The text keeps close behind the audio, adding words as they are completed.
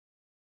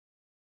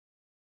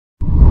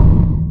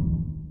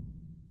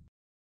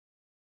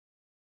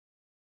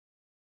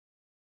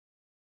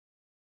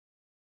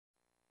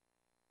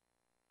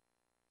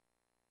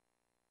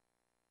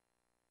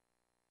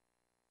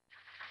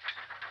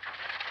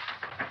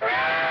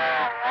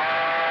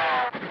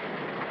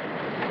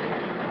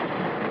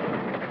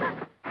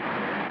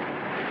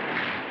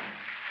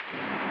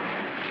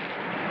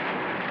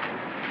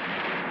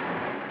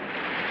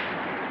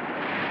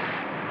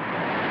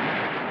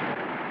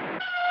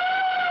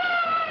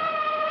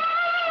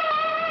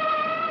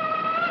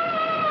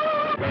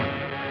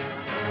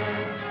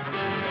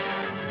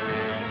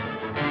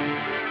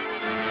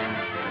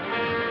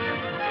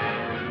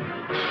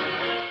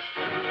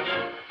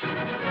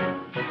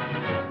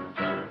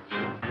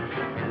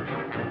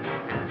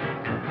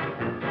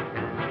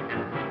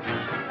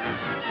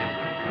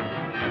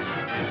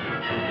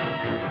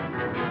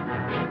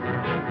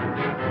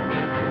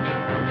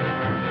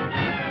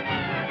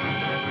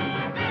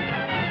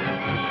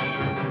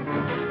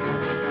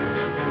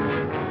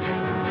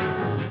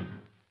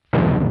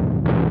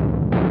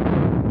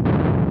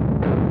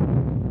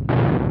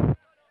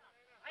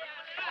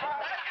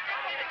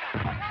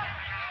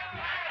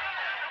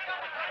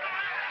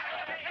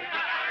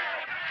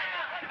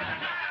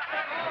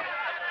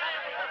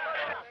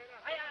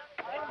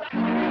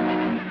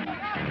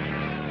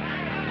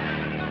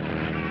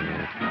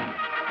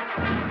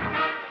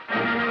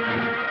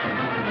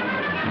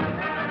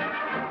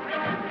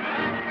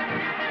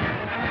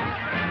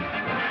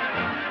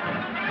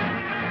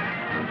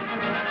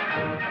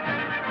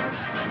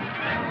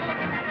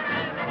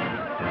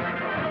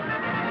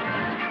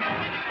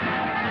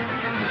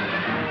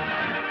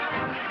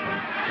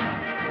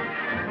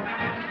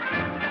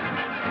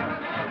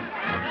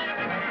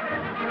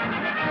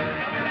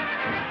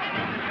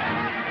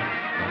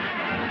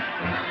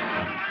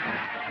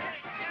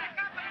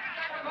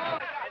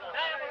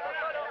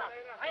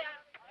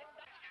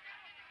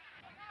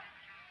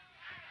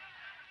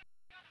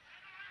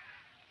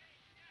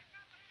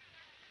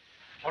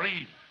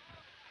Pauline.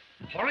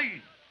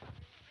 Pauline.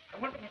 I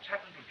wonder what's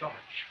happened to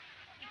Dodge.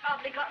 He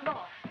probably got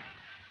lost.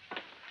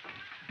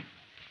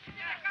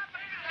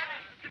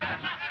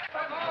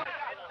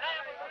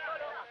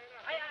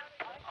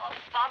 Oh,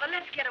 Father,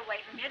 let's get away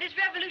from here. This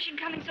revolution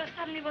coming so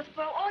suddenly will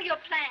spoil all your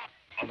plans.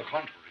 On the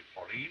contrary,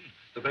 Pauline,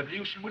 the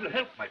revolution will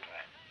help my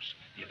plans.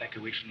 The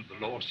evacuation of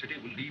the lower city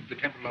will leave the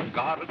temple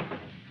unguarded.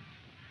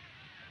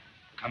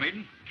 Come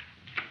in.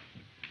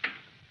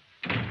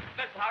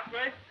 Mr.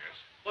 Hargrave? Yes?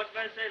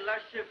 Watchman say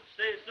last ship,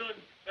 stay soon.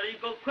 Better you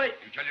go quick.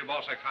 You tell your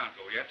boss I can't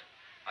go yet.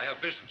 I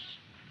have business.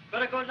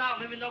 Better go now,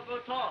 maybe not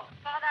go tall.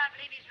 Father, I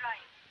believe he's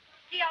right.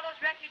 See how those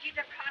refugees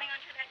are crowding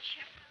onto that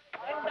ship?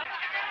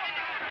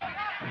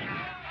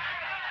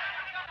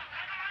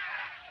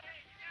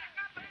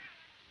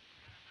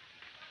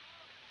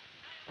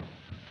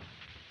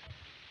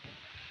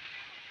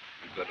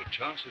 You've got a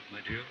chance of it,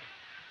 my dear.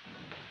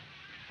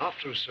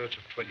 After a search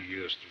of 20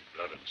 years through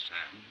blood and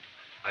sand,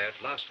 I at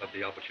last had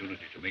the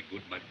opportunity to make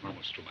good my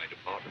promise to my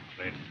departed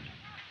friend,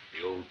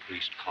 the old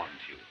priest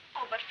Confu.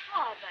 Oh, but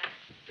Father.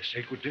 The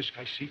sacred disc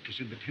I seek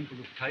is in the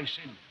temple of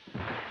Taisin.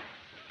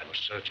 I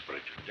must search for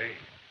it today.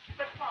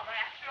 But Father,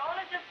 after all,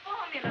 it's a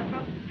formula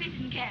for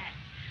prison gas.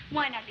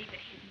 Why not leave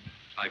it hidden?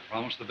 I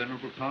promised the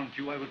venerable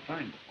Confu I would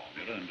find the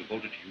formula and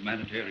devote it to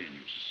humanitarian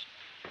uses.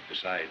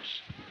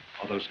 Besides,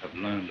 others have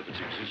learned of its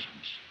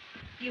existence.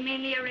 You mean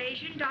the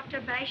Eurasian,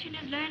 Dr. Barshan,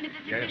 has learned of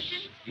its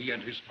existence? Yes, he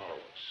and his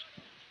followers.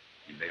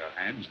 In their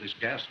hands, this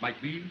gas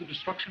might mean the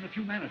destruction of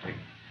humanity.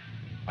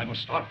 I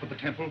must start for the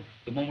temple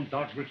the moment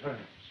Dodge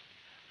returns.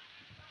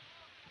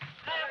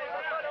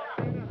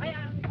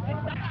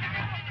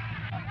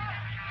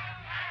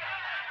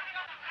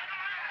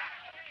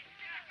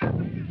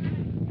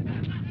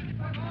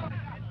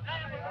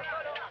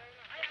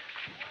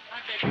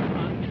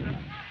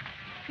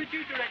 Could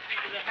you direct me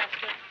to the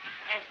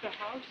Astor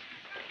House?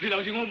 你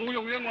留住我冇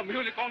用嘅，我唔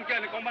曉你講驚，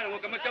你講乜我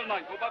咁樣刁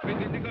難，我把俾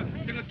你呢個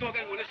捉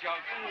緊我的時候，咁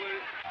我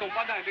動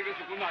翻係你嘅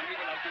條管難，你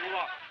個留住我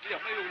話，你有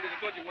咩用？你就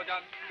捉住我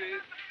咋？你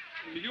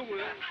唔曉我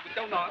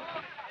刁難。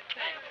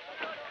Thanks.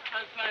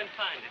 I'll try and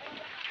find it.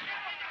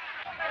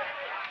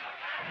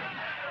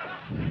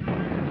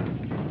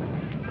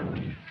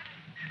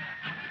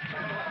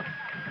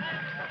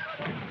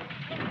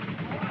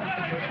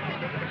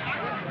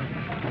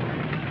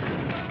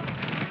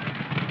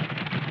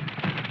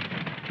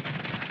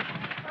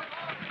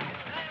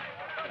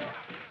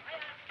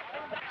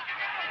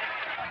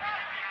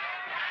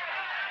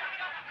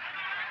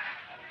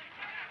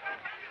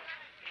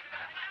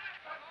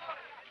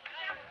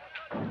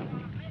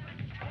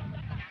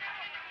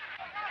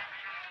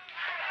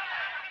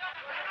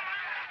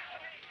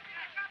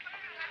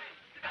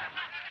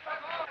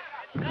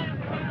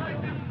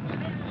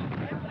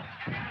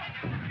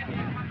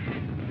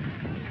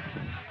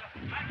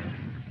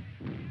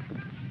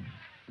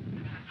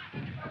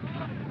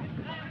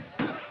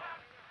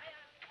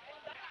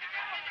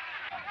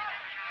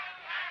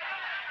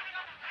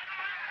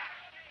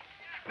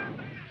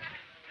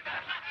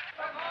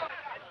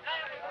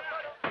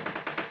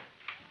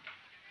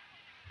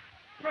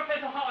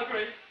 Professor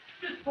Hargrave,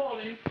 this is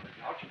Pauline.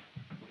 Dodge,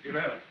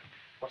 Evalyn,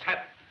 what's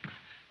happened?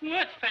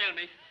 Words fail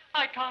me.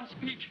 I can't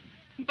speak.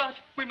 But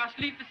we must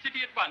leave the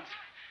city at once.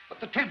 But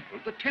the temple.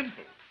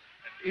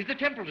 Is the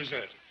temple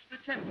deserted? The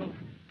temple?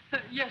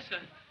 Yes, sir.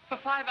 For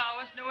 5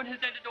 hours, no one has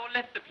entered or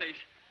left the place.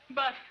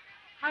 But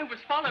I was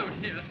followed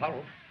here.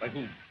 Followed? By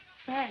whom?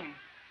 Wang,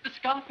 the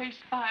scar-faced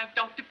spy of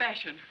Dr.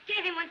 Barshan. Did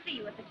anyone see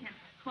you at the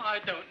temple? Oh, I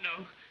don't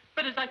know.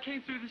 But as I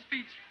came through the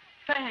streets,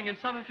 Wang and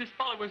some of his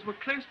followers were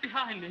close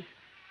behind me.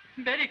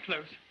 Very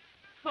close.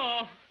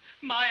 Oh,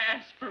 my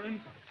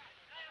aspirin.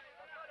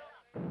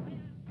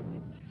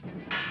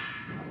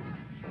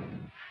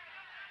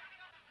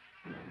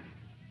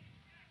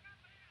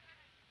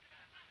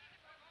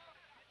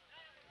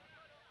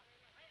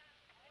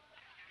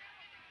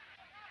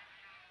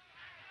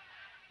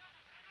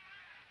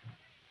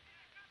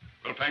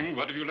 Well, Wang,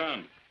 what have you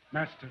learned?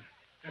 Master,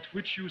 that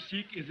which you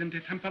seek is in the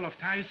temple of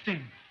Tai Sin.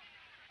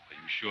 Are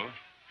you sure?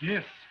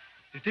 Yes,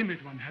 the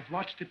timid one has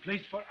watched the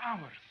place for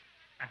hours,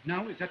 and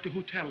now is at the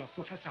hotel of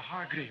Professor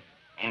Hargrave.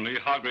 Only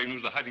Hargrave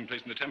knows the hiding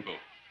place in the temple.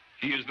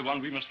 He is the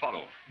one we must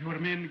follow. Your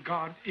men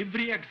guard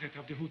every exit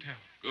of the hotel.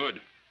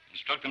 Good.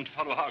 Instruct them to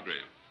follow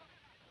Hargrave.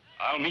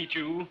 I'll meet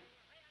you at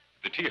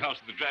the tea house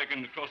of the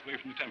Dragon across the way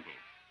from the temple.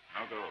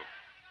 Now go.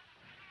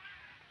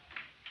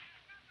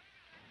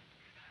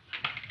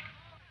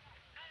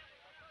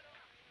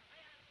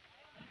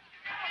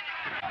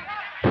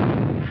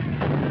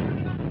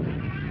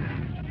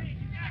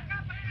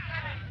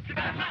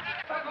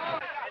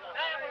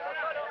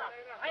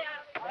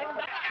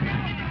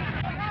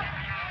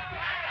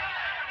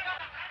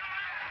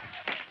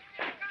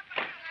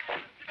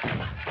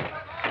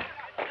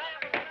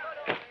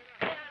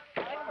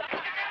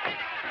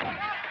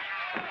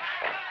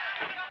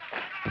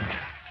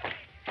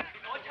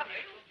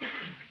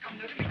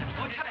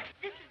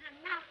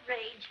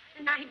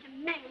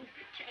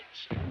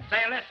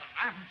 Say, listen,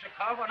 I'm from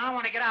Chicago, and I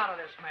want to get out of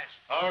this mess.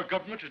 Our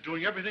government is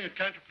doing everything it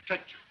can to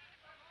protect you.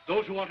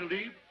 Those who want to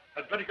leave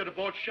I'd better get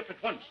aboard ship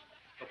at once.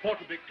 The port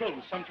will be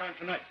closed sometime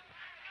tonight.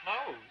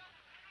 Closed?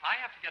 I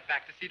have to get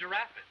back to Cedar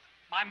Rapids.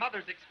 My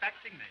mother's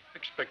expecting me.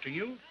 Expecting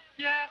you?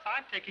 Yes,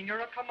 I'm taking her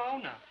a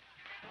kimono.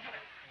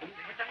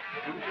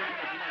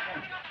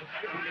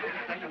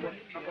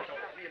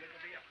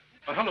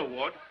 Hello,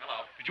 Ward.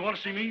 Hello. Did you want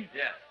to see me?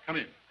 Yes. Come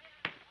in.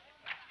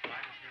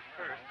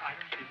 First, I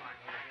don't see why.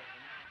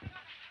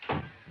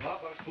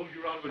 Bob, I suppose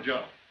you're out of a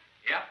job.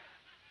 Yep.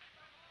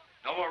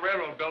 No more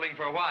railroad building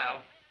for a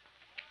while.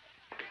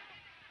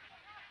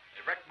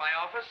 They wrecked my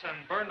office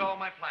and burned all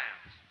my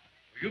plans.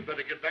 Well, you'd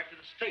better get back to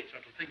the States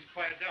until things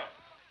quiet down.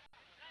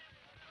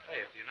 Hey,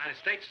 if the United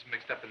States is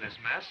mixed up in this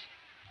mess,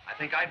 I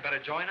think I'd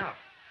better join up.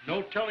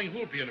 No telling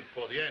who'll be in it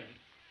before the end.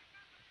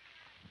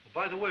 Oh,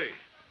 by the way,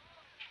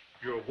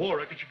 your war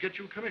record should get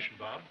you a commission,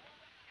 Bob.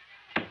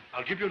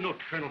 I'll give you a note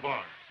to Colonel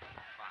Barnes.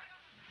 Fine.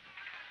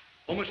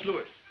 Oh, Miss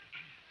Lewis,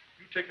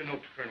 you take a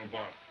note to Colonel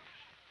Barnes,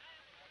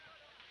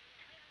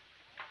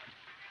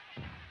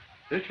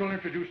 please. This will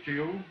introduce to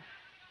you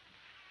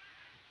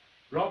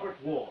Robert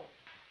Ward,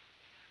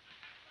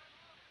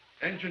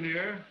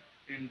 engineer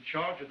in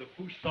charge of the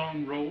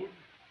Fusang Road,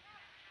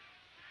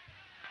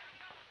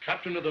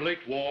 captain of the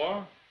late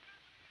war,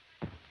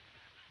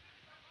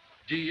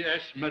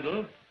 D.S.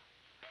 Medal.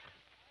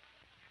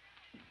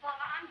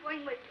 Father, I'm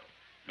going with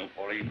you. No,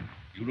 Pauline.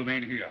 You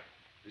remain here.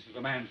 This is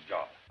a man's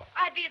job.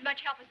 I'd be as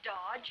much help as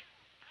Dodge.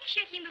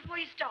 Shake him before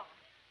you start.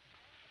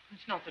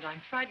 It's not that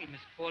I'm frightened,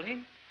 Miss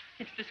Pauline.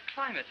 It's this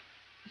climate.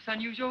 This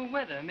unusual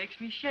weather makes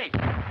me shake.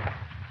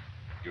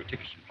 Your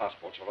tickets and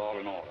passports are all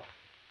in order.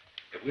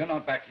 If we're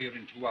not back here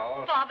in 2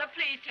 hours... Father,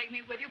 please take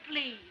me with you,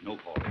 please. No,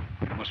 Pauline.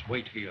 You must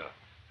wait here.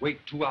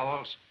 Wait 2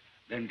 hours,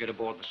 then get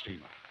aboard the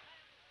steamer.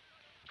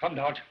 Come,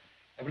 Dodge.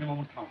 Every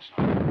moment counts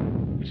now.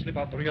 You slip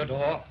out the rear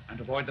door and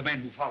avoid the men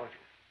who followed you.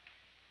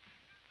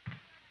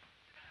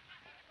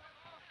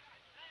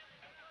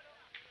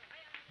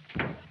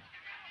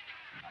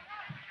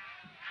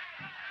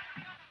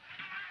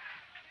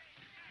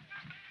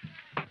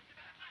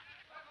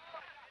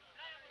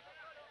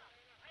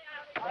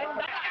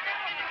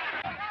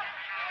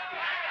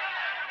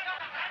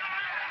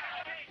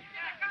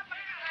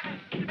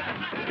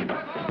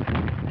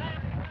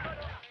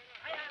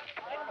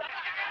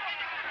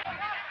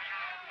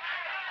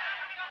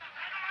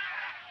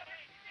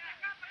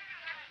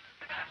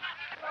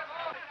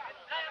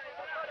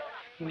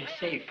 We're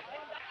safe.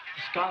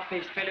 The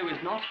scar-faced fellow is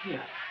not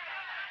here.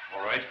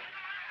 All right.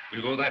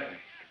 We'll go that way.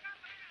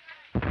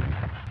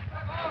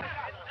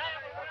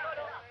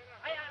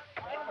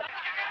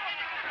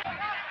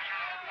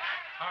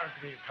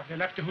 Hargrave, have they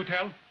left the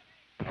hotel?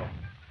 No.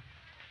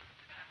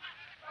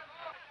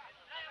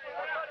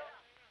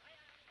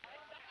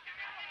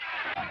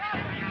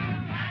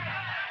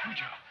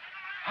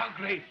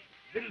 Hargrave,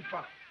 little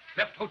fella,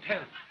 left hotel,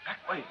 that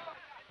way.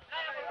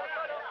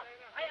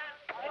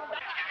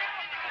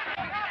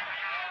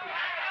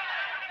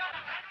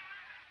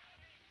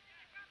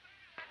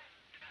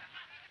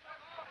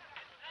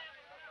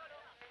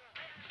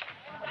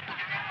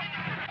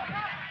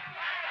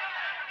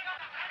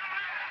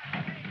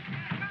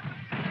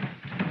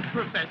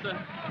 Professor,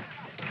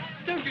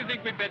 don't you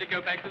think we'd better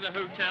go back to the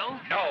hotel?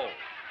 No.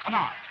 Come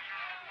on.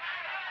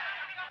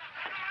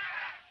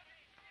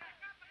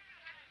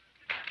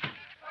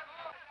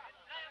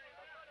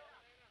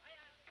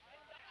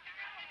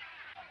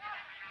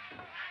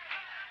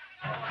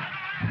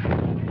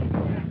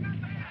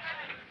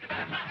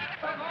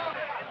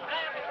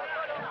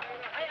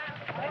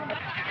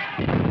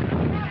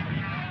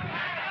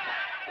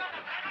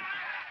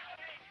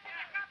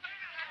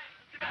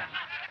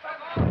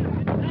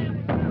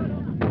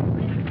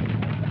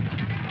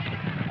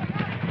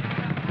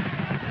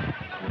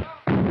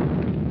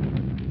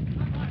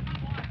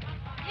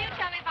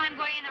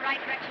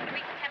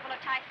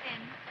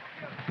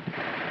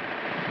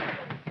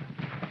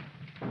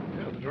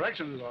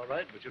 Directions is all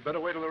right, but you'd better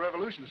wait till the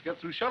revolutionists get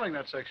through shelling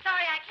that section.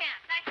 Sorry, I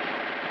can't. Thank you.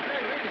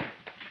 Hey, listen.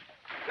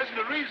 Listen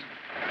to reason.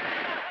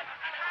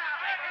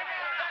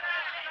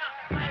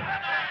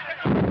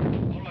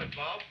 All right,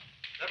 Bob.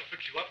 That'll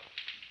fix you up.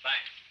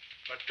 Thanks.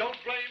 But don't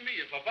blame me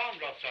if a bomb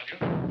drops on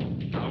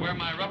you. I'll wear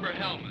my rubber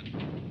helmet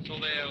so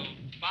they'll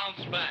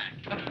bounce back.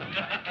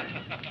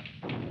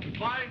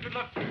 Fine, good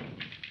luck to you.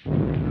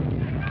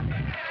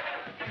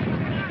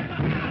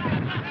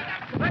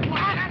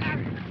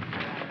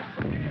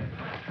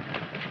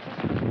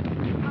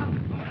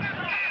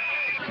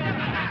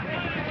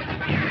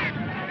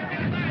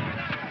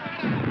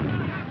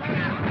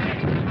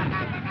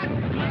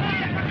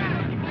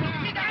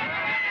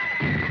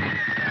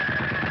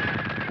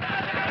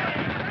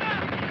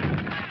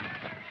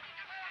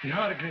 The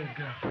Hargrave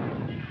girl.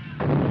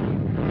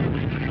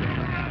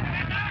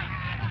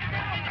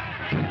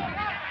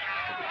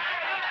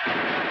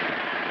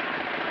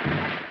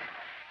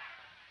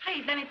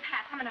 Please, let me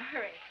pass. I'm in a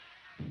hurry.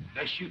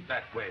 They shoot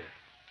that way.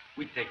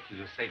 We take to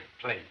the safe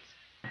place.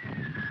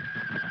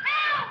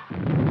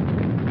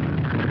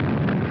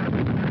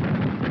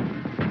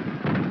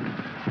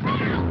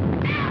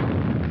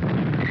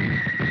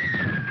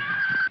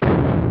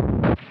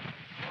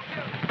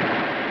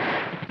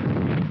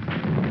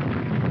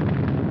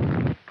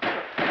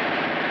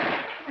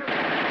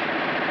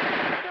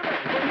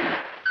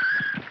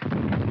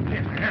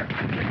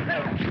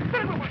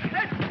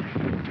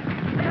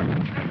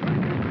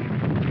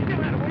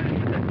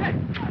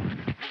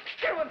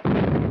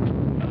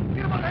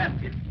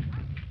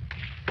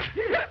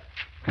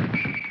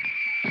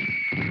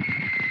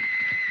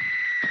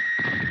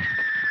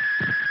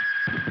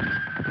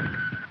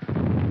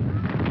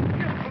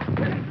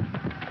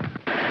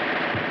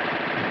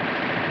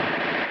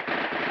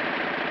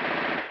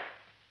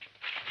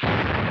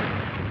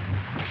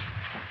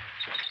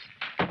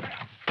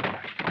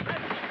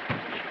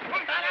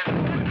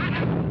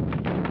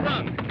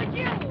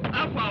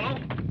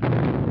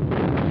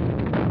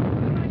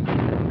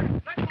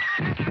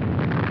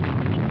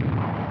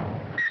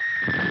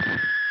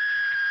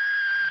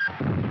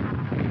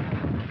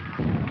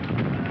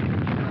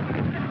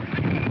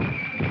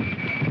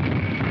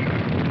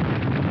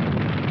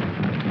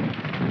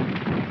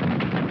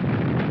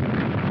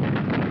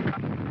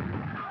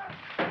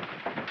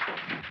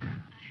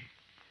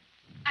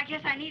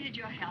 I needed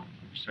your help.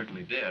 You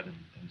certainly did,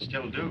 and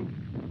still do.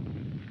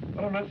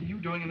 What on earth are you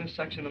doing in this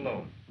section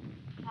alone?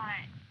 Why?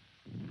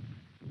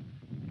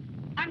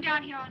 I'm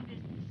down here on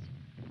business.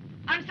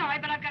 I'm sorry,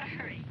 but I've got to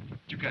hurry.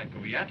 You can't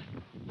go yet.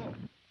 Well,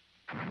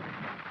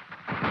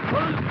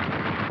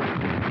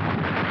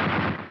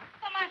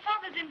 my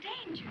father's in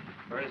danger.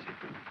 Where is he?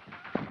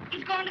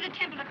 He's going to the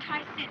temple of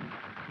Tai Sin.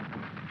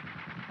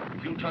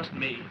 If you'll trust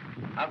me,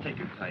 I'll take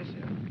you to Tai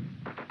Sin.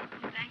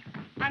 Thanks.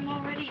 I'm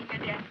already in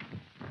your debt.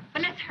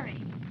 But let's hurry.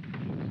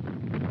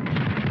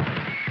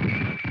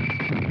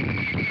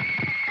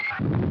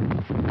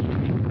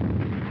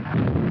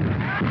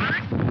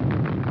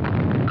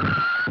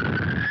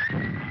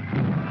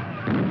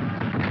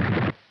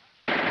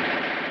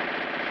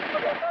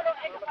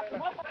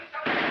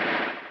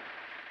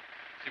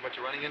 See what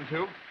you're running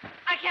into?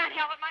 I can't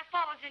help it. My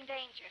father's in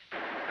danger.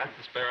 That's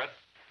the spirit.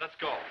 Let's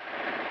go.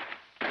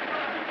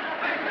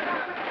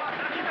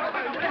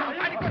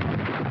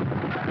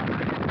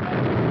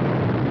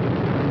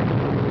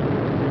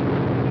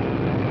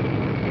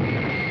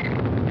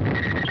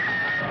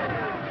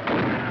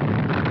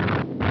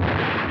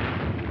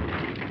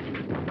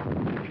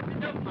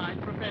 Don't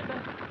mind,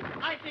 Professor.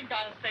 I think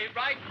I'll stay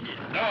right here.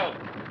 No,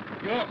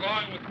 you're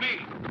going with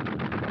me.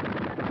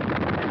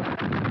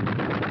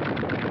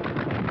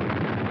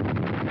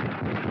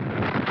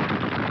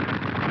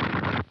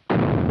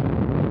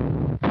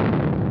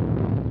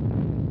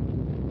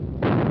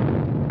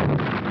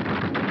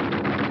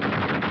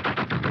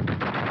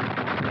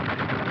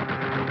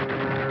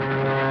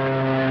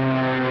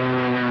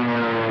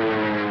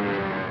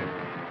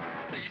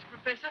 Please,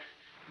 Professor,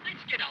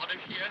 let's get out of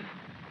here.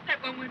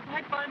 That one went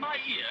right by my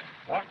ear.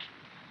 What?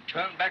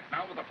 Turn back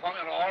now with the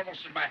pointer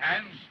almost in my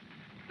hands?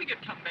 We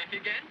could come back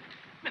again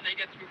when they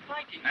get through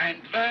fighting.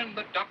 And learn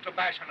that Dr.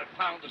 Barshan had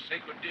found the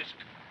sacred disc.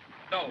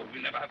 No,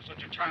 we'll never have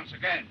such a chance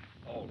again.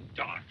 Oh,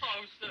 Doc.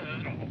 Oh, sir.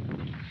 No.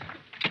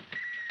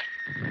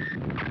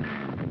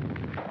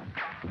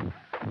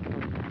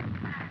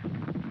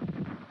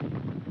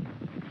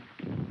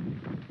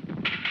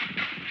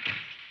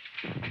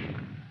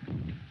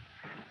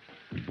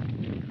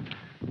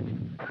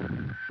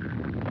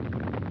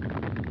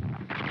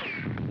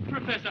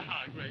 Professor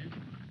Hargrave,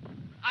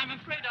 I'm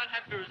afraid I'll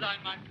have to resign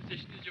my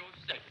position as your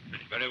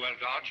secretary. Very well,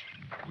 Dodge.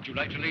 Would you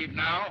like to leave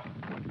now?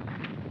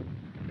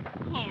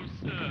 Oh,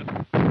 sir.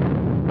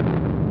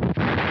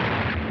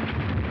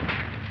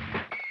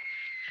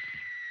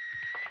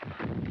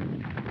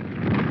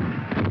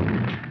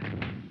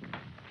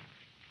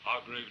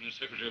 Hargrave and his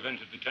secretary have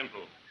entered the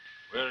temple.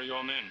 Where are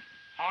your men?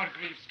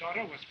 Hargrave's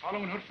daughter was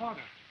following her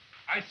father.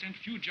 I sent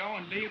Fu Zhao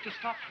and Lei to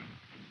stop them.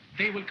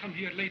 They will come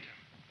here later.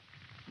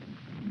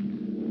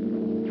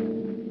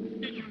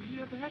 Did you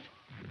hear that?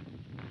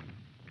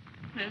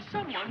 There's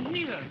someone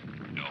here.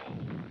 No.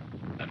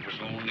 That was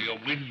only a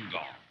wind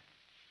gong.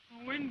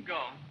 A wind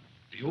gong.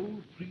 The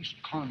old priest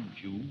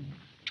Confu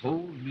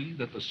told me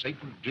that the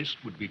sacred disc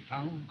would be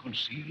found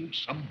concealed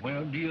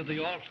somewhere near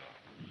the altar.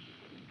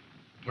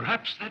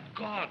 Perhaps that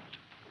god.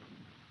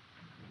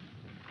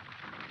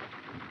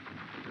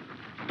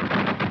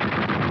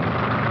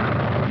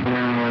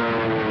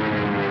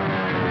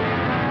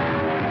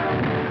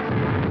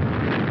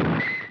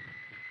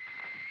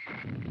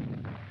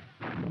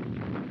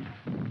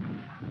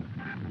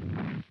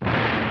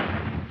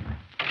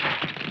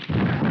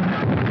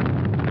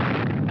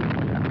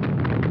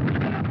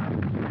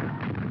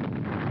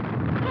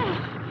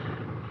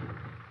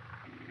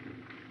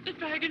 The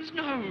dragon's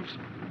nose.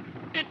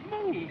 It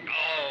moved.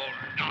 Oh,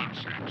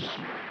 nonsense.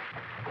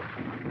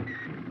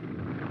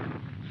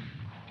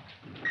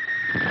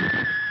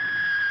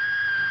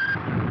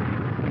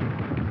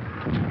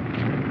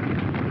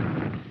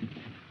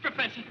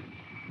 Professor,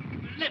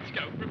 let's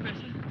go,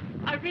 Professor.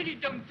 I really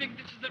don't think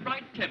this is the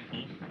right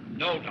temple.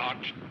 No,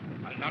 Dodge.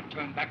 I'll not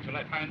turn back till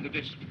I find the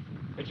disc.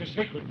 It's a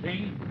sacred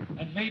thing,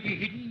 and may be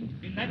hidden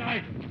in that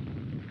idol.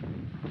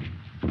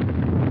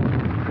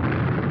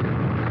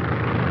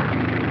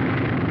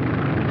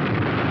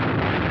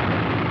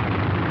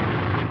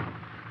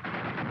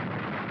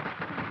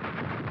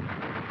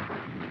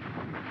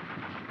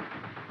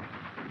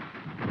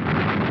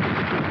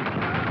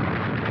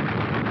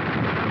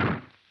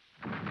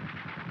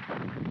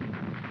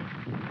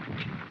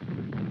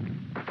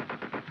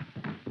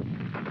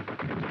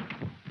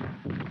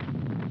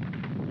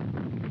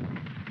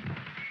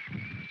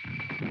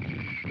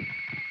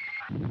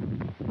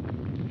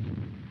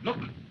 Look,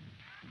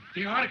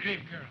 the Hargrave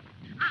girl.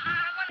 I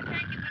want to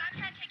thank you, but I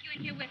can't take you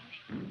in here with me.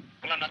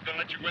 Well, I'm not going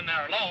to let you go in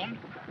there alone.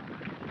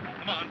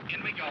 Come on,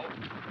 in we go.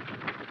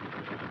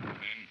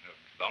 Men have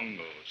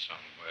bungalows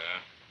somewhere.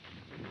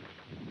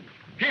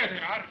 Here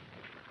they are.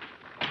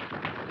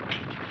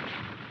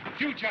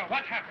 Fu Zhao,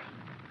 what happened?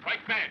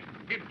 Right man,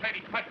 him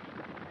plenty puddle.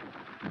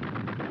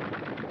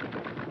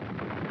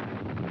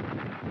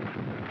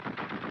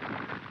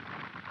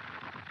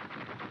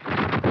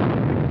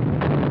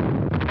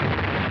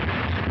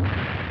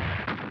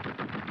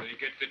 They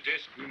get the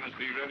disc, we must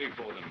be ready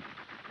for them.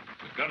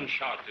 The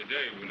gunshot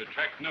today will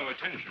attract no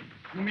attention.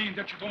 You mean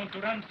that you're going to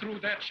run through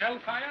that shell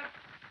fire?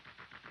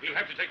 We'll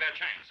have to take that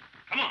chance.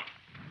 Come on.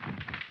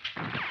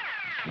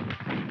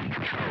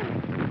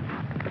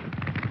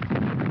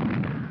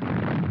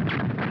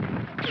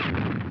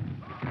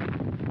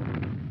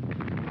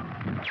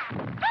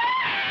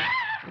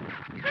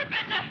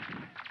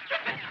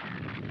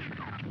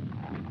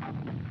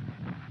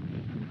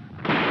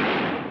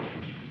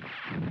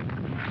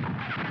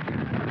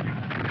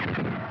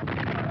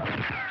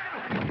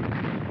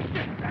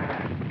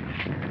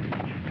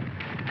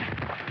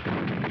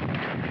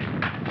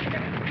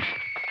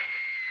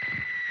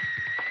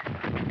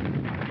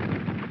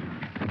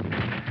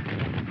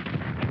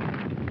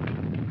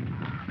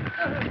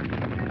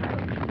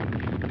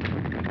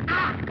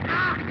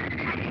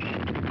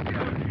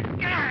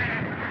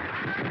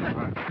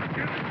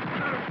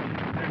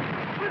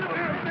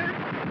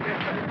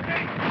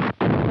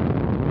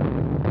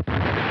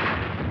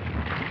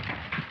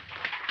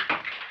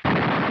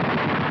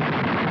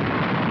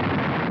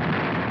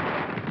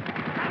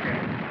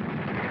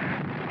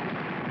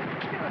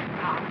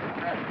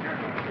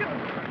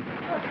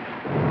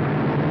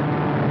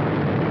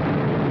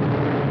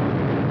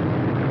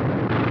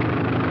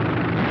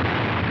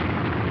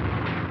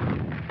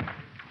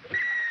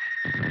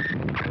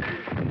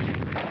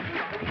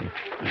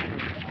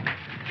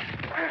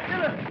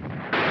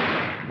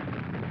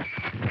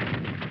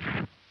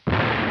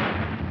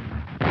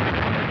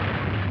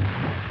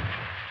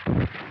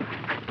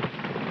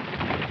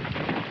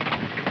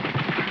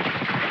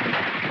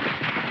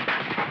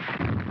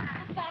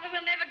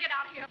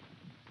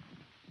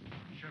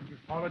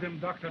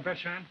 Dr.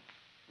 Barshan?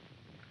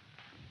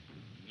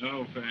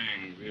 No,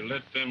 Wang. We'll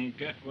let them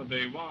get what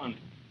they want,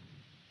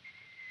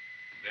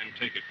 then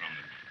take it from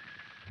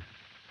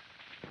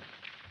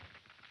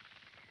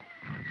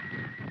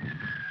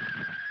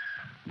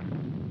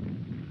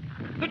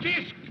them. The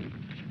disc!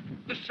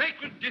 The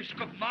sacred disc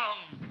of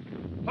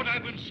Wang! What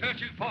I've been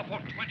searching for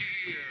 20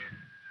 years.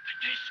 The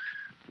disc!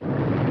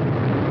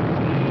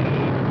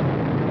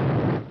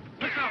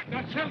 Look out!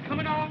 That cell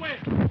coming our way!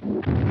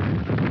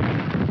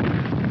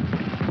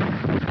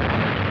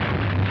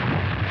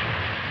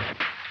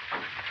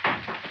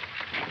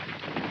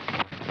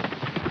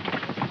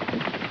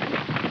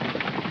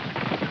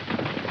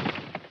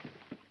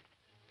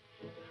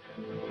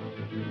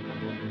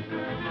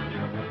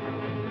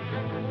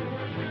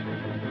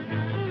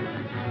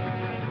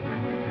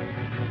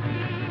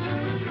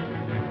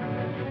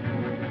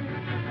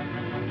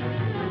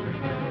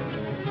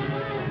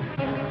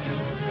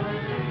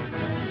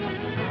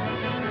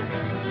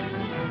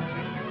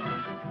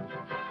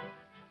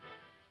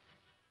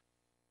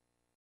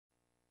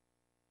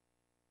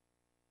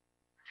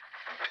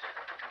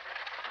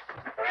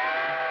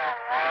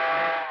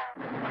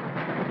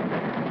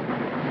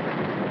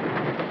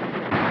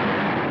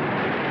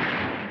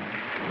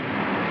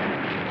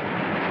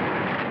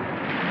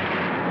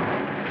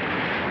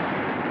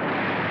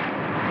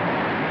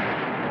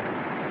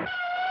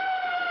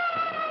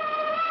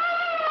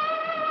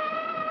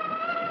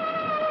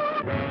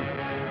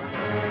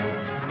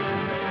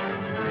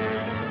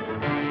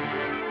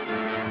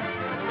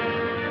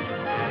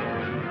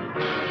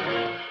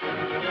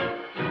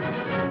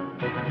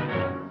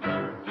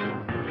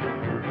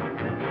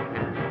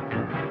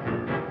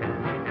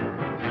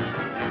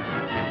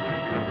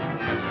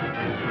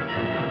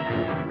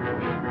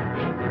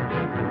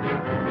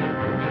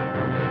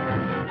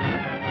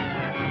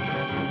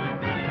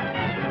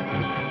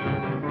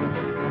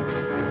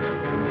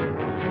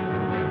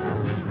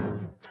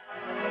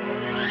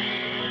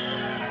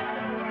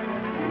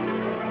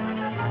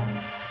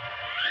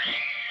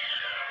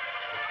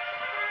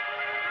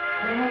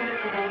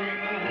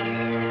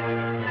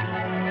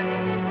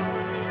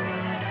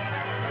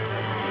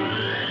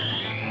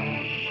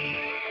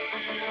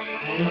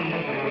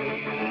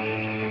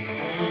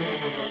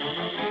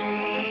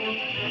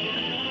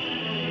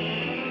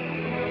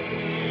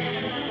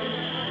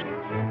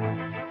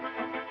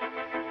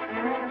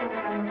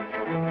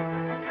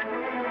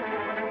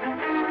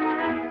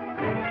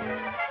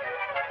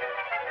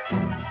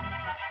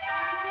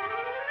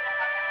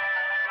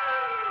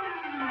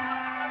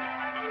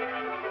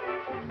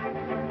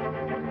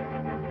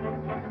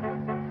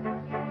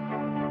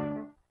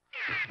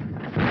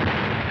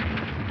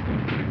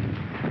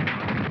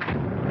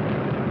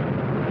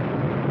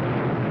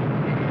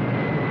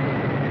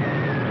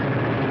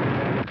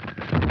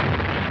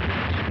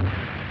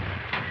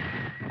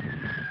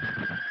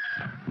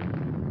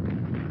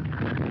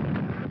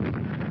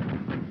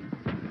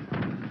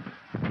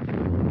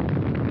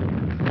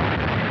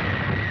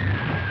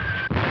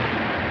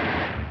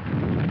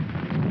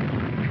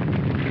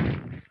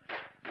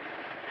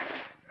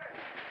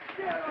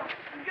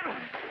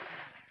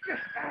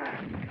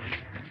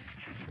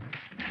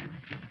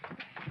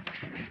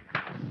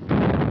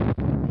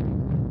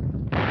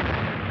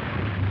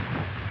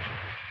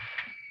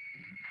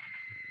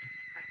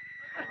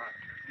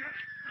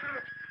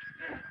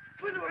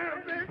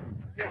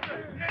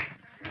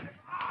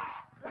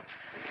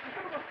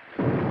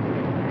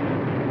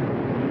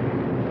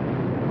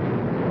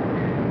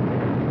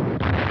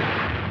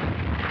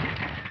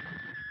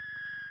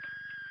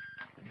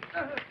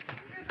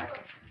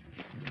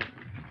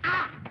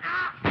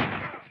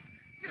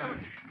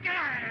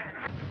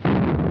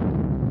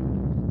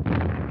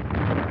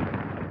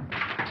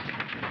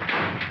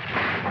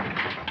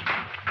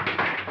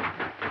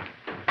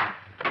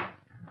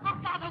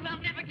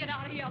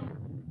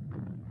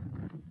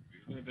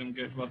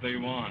 get what they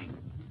want.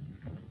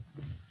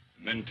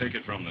 And then take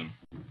it from them.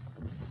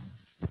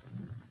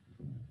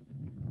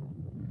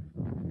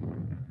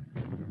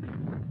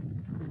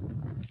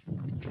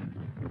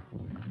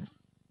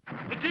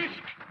 The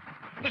disc!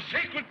 The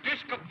sacred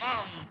disc of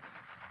Wang!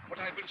 What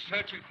I've been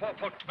searching for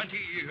 20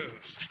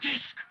 years. The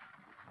disc!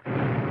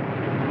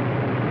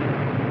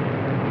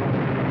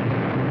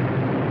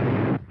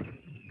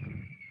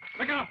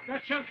 Look out!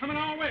 That shell's coming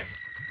our way!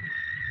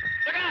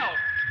 Look out!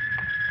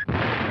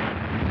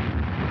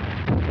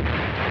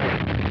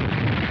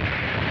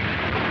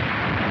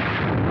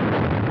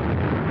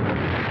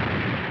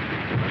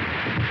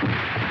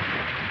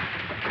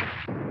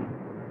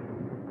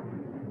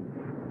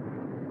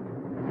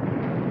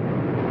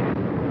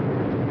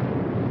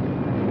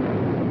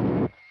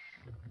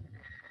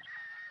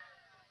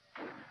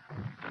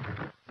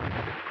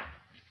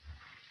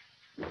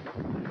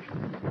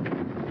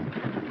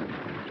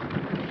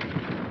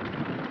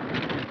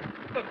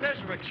 There's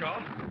a rickshaw.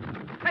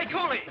 Hey,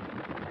 Coley!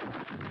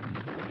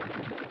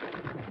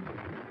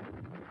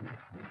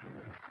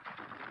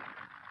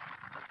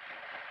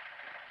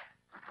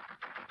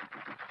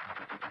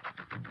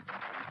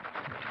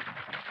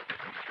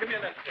 Give me a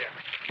lift here.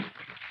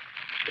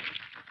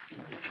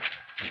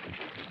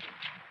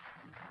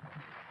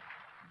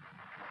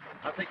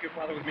 I'll take your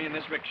father with me in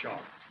this rickshaw.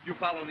 You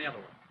follow in the other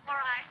one. All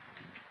right.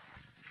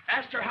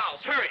 Astor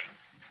House, hurry!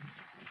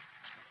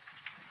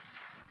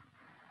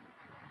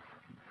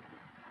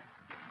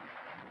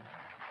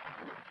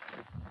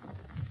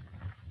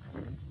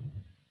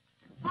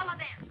 Follow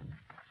them.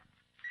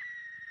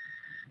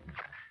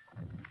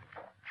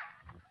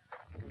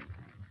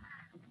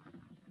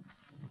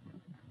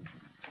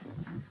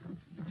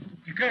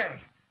 The girl,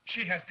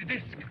 she has the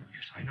disc. Yes,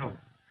 I know.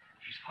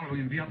 She's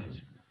following the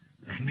others.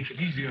 That'll make it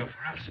easier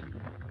for us.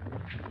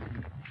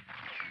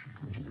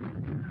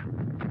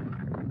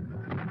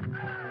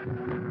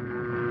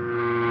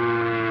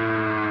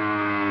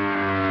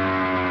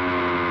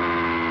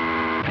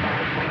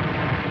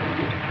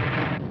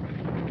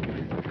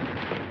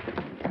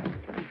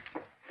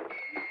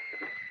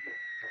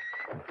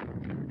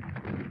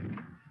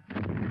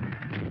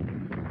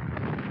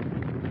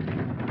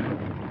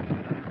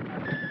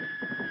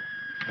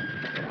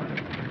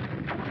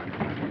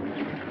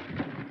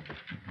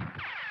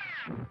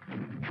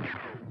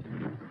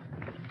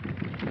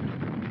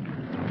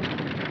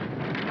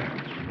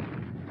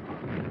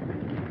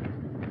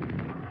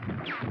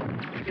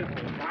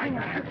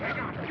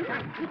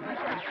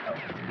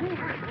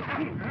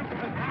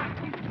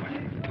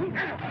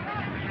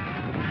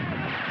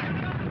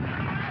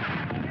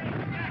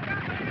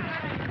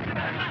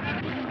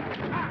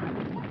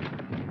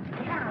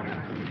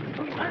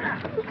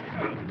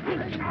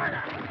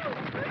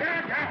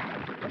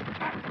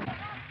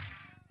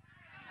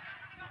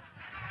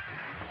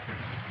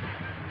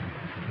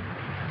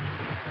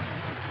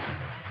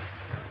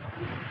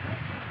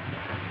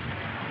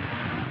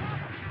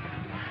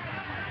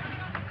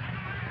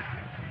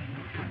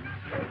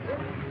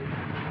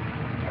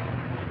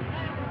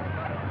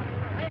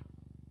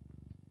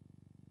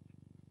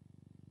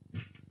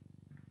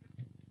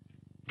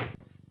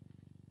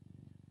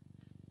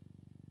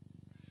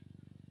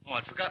 Oh,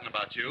 I'd forgotten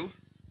about you.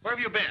 Where have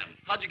you been?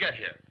 How'd you get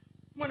here?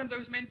 One of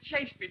those men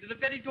chased me to the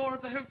very door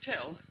of the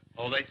hotel.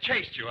 Oh, they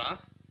chased you, huh?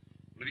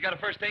 Well, have you got a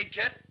first aid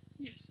kit?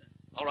 Yes, sir.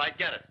 All right,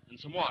 get it. And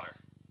some water.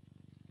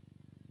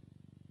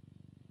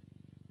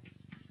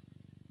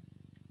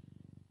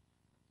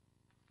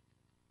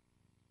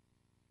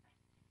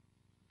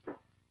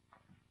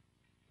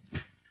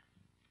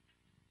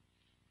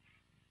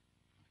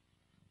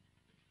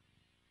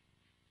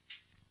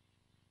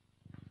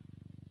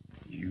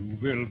 You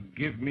will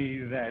give me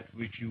that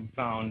which you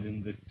found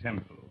in the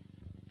temple.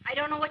 I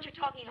don't know what you're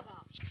talking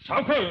about.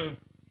 Saukel!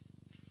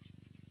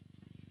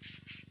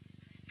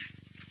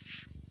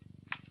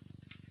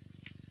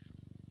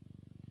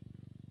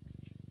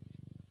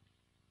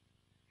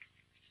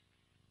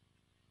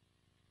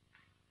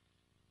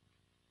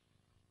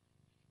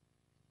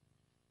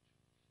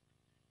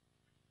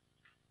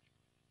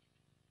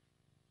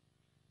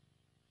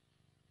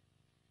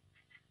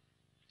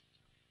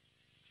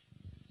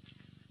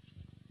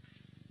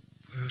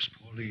 Where's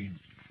Pauline?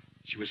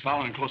 She was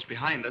following close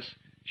behind us.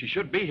 She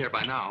should be here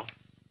by now.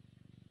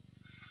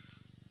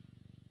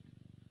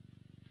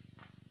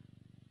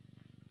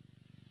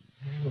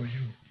 Who are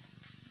you?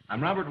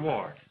 I'm Robert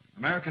Ward,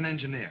 American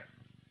engineer.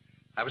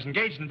 I was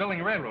engaged in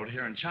building a railroad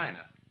here in China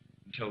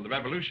until the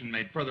revolution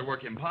made further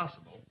work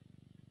impossible.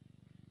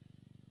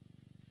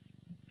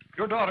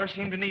 Your daughter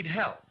seemed to need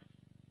help.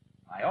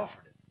 I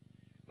offered it,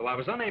 though I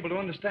was unable to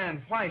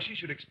understand why she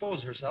should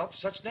expose herself to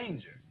such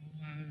danger.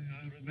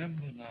 Oh, I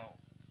remember now.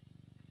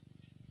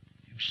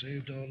 You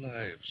saved our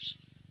lives.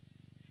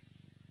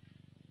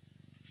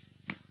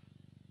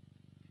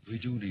 We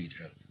do need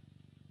help.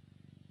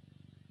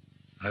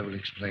 I will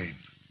explain.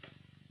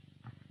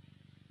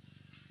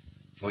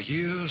 For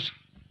years,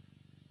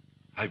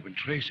 I've been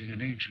tracing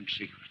an ancient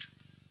secret,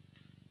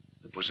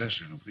 the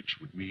possession of which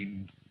would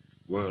mean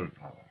world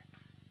power.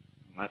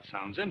 Well, that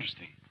sounds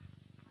interesting.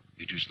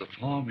 It is the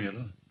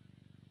formula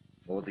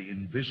for the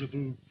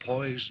invisible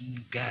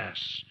poison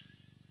gas.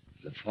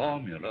 The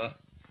formula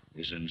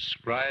is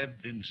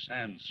inscribed in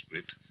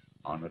Sanskrit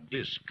on a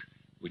disc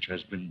which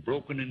has been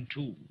broken in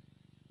two.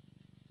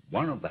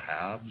 One of the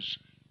halves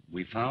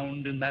we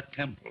found in that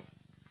temple.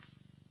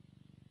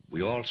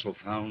 We also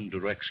found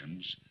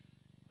directions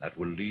that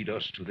will lead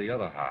us to the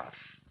other half,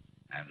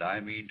 and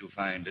I mean to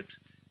find it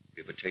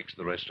if it takes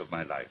the rest of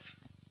my life.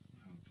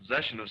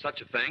 Possession of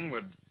such a thing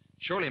would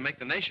surely make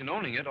the nation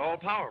owning it all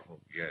powerful.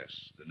 Yes,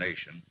 the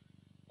nation,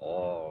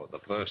 or the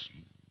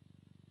person,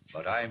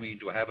 but I mean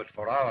to have it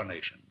for our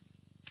nation.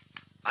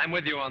 I'm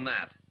with you on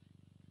that.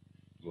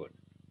 Good.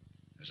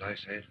 As I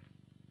said,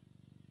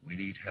 we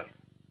need help.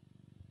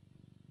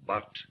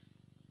 But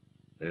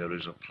there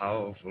is a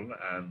powerful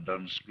and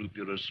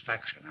unscrupulous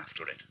faction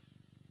after it.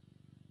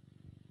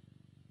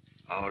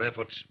 Our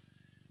efforts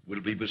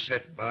will be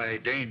beset by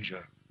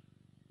danger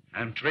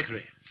and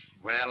trickery.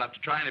 Well, after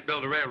trying to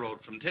build a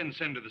railroad from Tin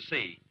Sin to the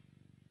sea,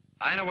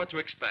 I know what to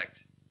expect.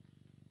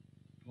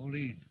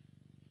 Pauline,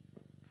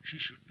 she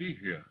should be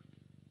here.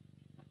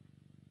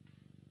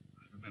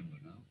 I remember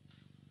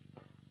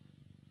now.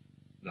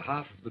 The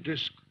half of the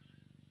disc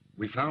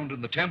we found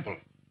in the temple.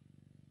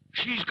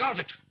 She's got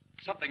it.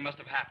 Something must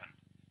have happened.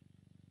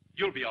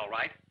 You'll be all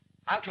right.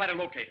 I'll try to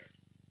locate her.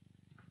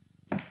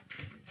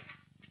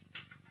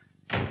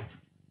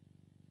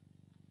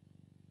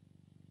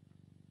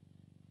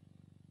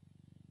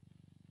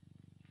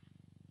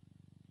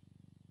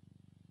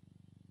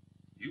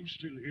 You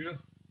still here?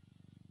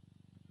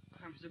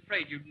 I was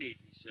afraid you'd need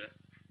me, sir.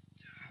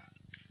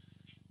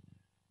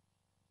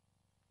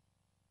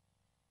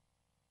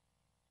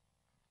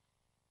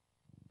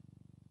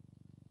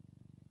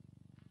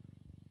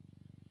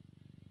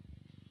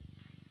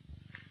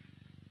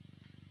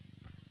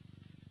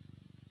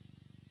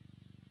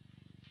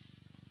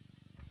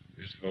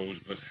 This holds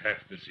but half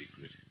the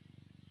secret.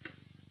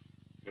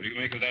 What do you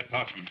make of that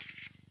parchment?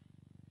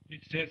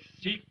 It says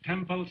Sikh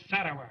Temple,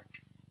 Sarawak.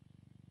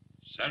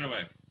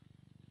 Sarawak.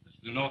 That's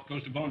the north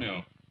coast of Borneo.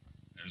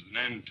 Has the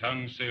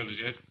Nantang sailed as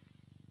yet?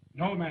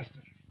 No,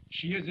 Master.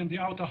 She is in the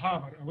outer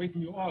harbor,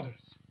 awaiting your orders.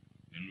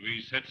 Then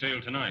we set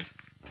sail tonight.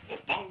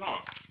 Oh, Wang.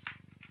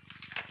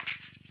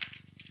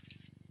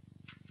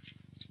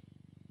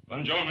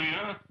 Bonjour,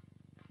 huh?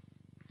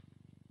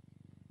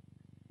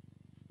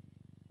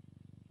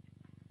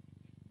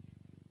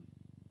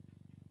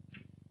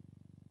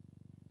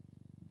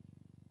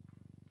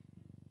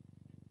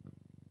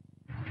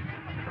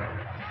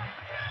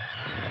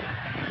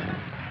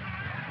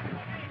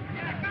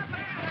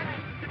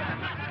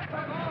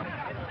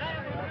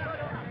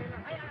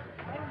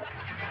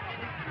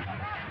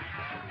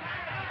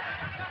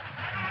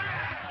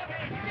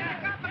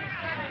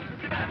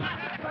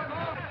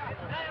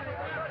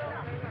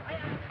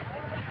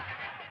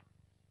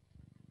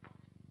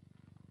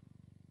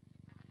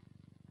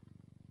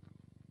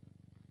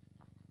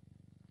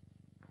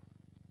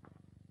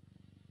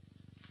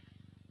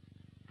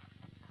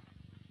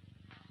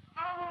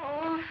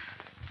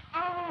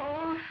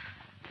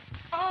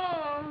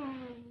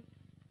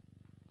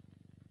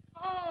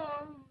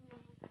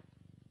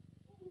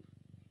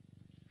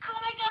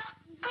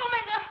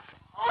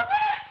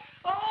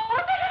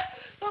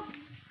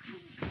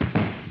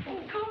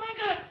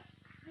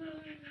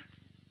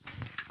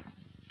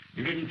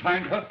 You didn't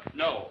find her?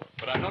 No,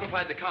 but I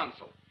notified the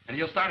consul, and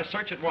he'll start a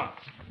search at once.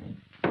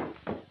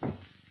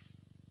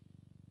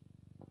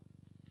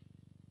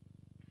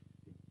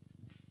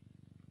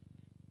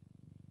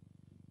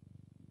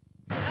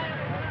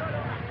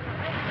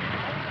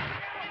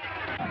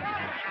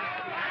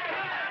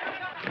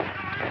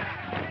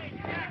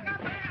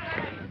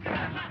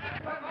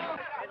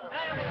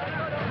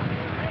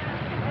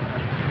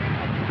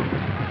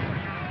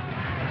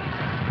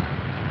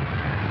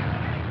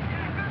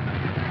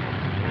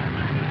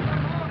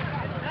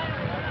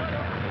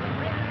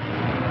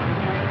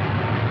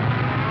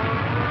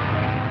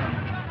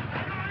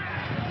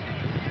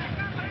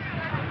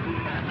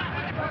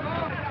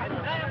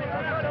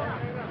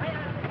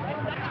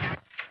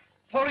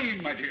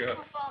 Pauline, my dear.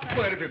 Oh, Father.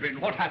 Where have you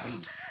been? What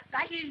happened?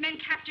 Lackeen's men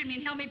captured me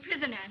and held me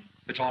prisoner.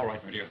 It's all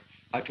right, my dear.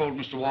 I told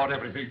Mr. Ward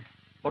everything.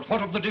 But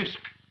what of the disc?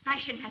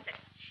 Barshan has it.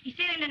 He's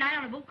sailing tonight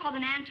on a boat called the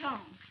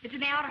Nantong. It's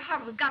in the outer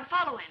harbor. We've got to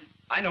follow him.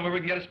 I know where we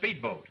can get a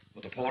speedboat.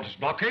 But the port is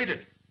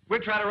blockaded.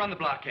 We'll try to run the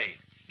blockade.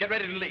 Get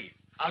ready to leave.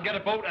 I'll get a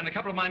boat and a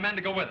couple of my men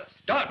to go with us.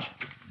 Dodge!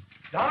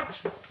 Dodge!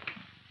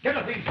 Get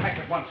us these back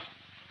at once.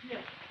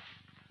 Yes.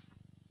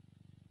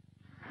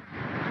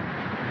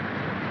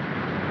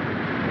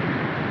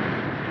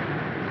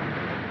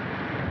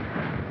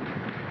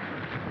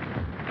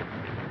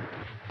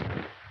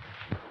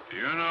 Do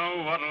you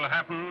know what'll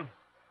happen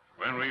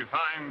when we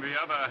find the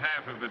other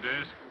half of the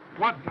disc?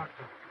 What,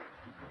 Doctor?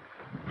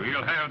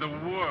 We'll have the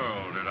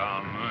world at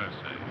our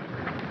mercy.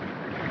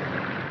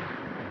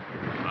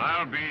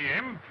 I'll be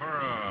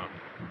emperor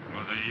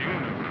of the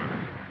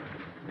universe.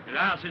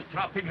 The ice is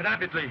dropping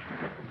rapidly.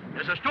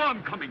 There's a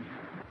storm coming.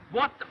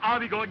 What are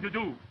we going to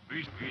do?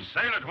 We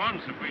sail at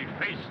once if we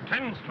face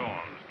 10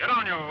 storms. Get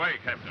on your way,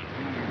 Captain.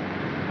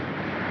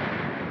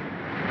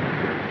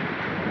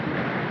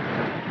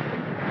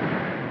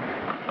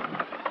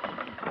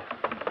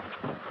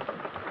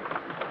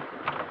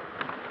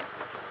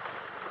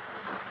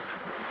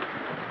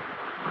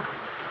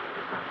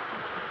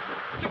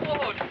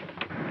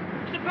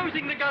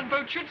 Supposing the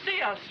gunboat should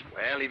see us.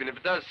 Well, even if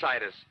it does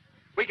sight us,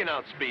 we can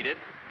outspeed it.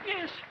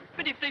 Yes,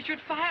 but if they should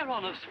fire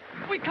on us,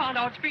 we can't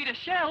outspeed a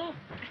shell.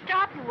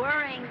 Stop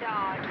worrying,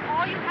 Dodge.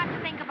 All you have to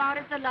think about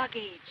is the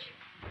luggage.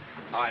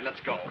 All right,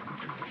 let's go.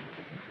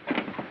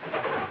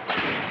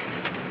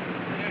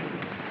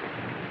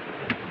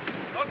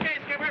 Okay,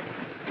 Skipper.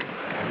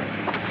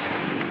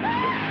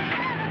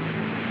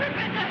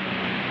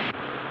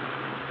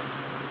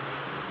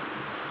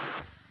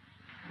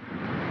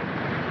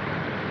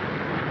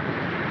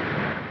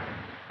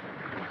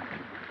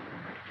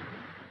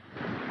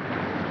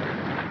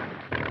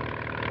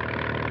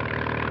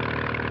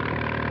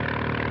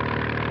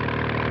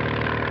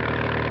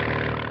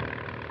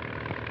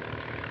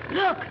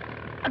 Look,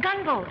 a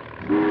gunboat.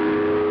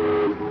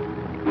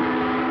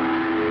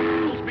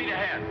 Full speed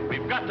ahead.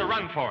 We've got to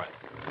run for it.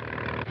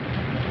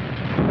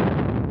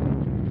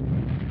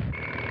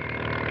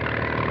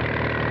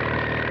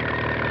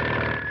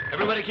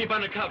 Everybody keep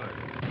under cover.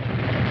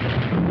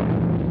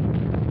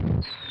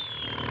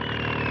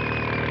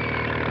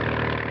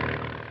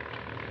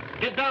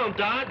 Get down,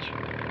 Dodge.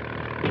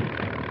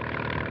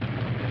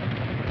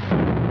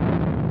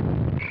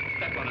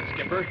 Step on it,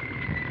 Skipper.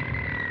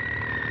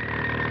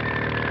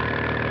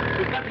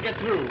 We've got to get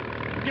through.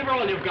 Give her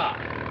all you've got.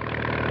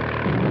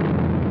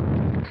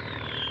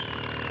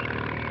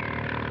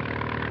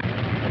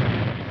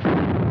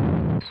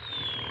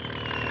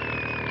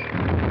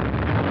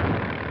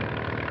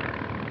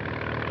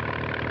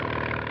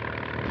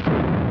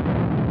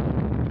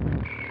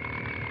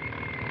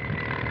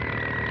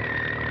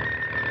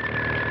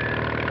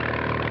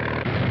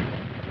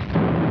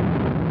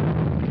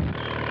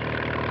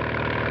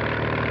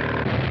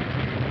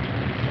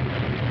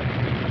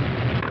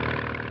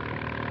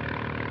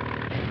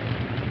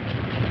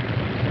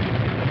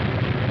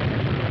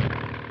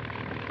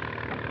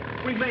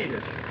 We made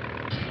it.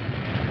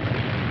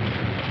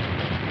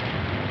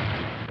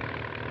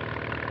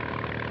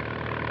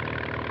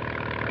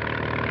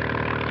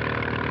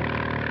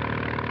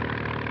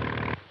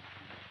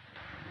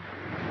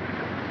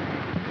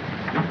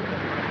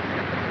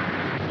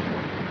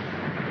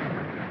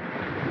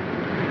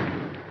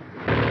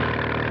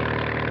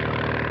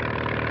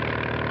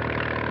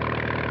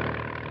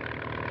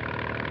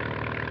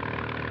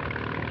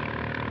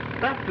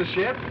 That's the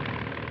ship.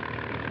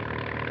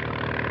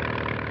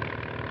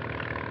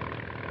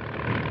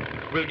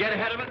 We'll get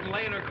ahead of it and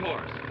lay in her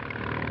course.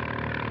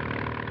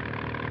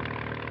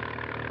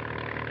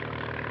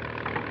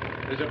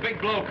 There's a big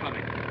blow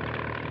coming.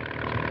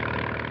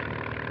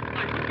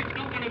 I hope it's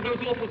not one of those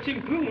awful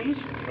typhoons.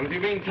 Well, if you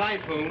mean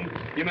typhoon,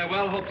 you may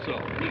well hope so. All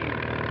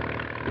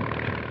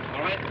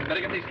right, we better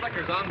get these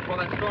slickers on before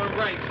that storm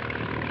breaks.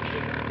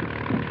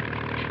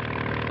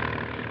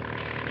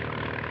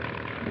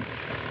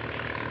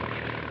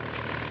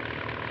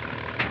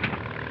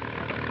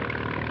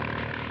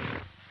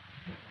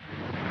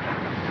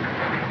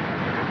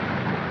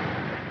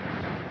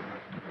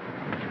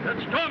 That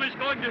storm is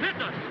going to hit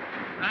us.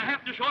 I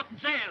have to shorten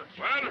sails.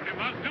 Well, if you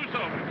must do so,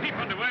 keep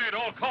under way at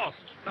all costs.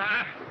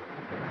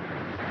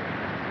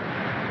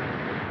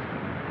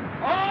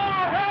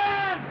 All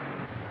hands!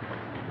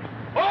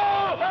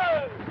 All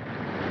hands!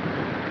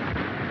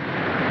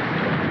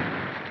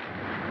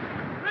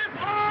 Reef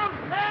all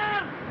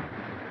hands!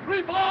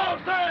 Reef all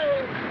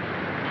sails!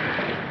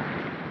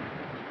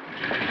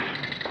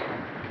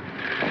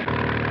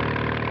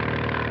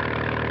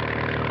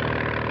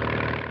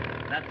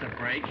 That's a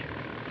break.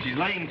 She's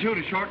laying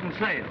to shorten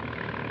sail.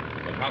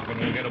 But how can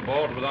we get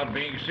aboard without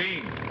being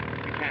seen?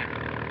 We can't.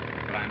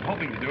 But I'm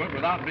hoping to do it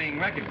without being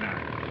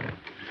recognized.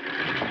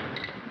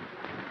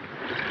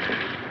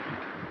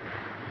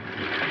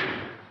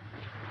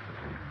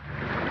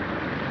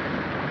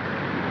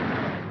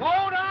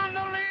 Boat on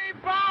the lee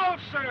bow,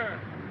 sir.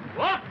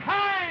 What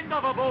kind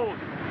of a boat?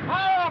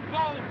 Our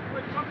boat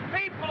with some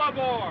people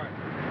aboard.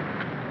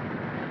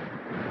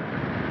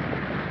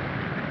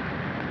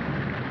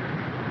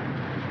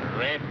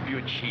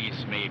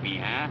 Refugees, maybe,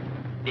 huh?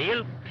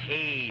 They'll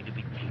pay to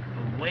be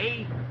taken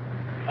away.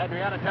 Had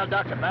we ought to tell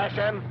Dr.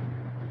 Barshan?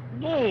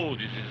 No,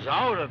 this is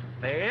our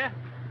affair.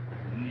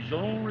 He's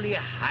only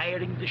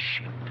hiring the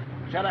ship.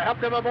 Shall I help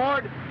them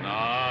aboard?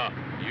 No,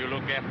 you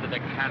look after the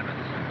canvas.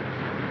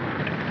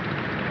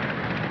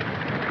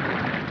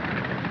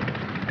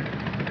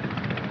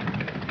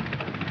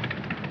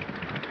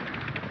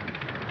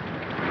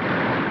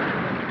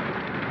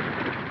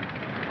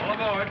 All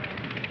aboard.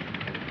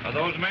 Are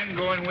those men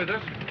going with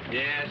us?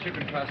 Yes, you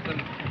can trust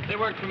them. They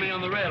worked for me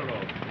on the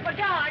railroad. Well,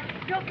 Dodge,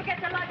 don't forget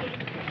the luggage.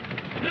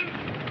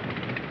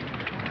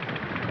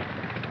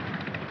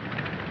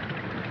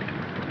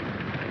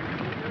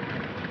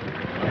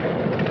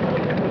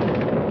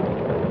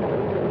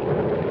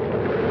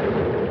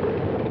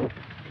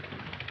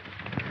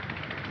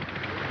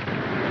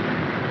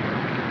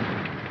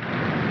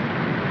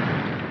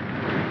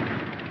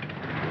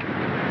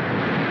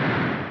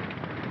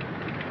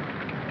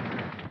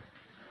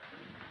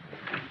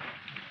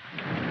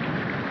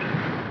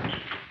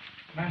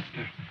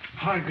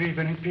 Hargrave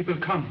and his people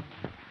come.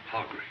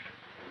 Hargrave?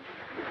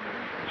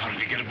 How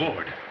did he get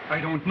aboard? I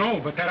don't know,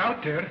 but they're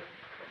out there.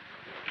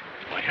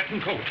 My hat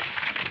and coat.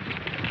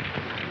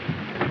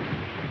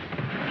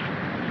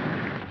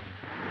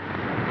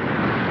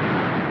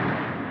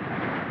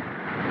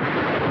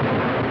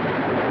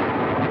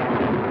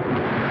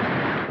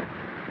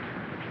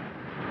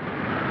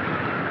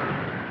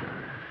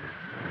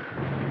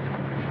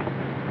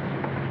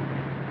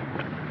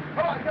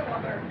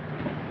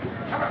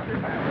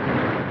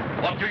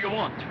 What do you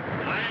want?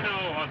 I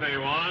know what they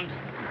want.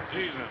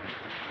 Jesus.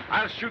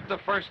 I'll shoot the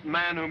first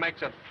man who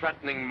makes a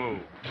threatening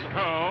move.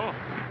 Oh?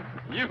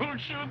 You'll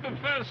shoot the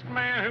first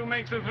man who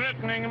makes a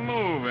threatening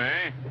move,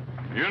 eh?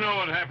 You know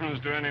what happens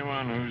to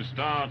anyone who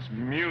starts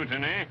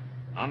mutiny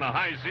on the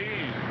high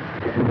seas.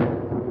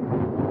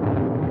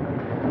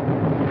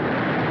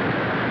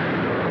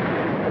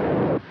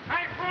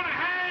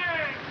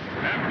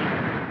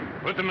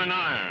 Captain, put them in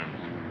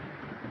irons.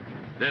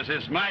 This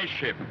is my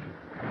ship.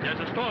 There's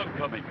a storm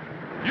coming.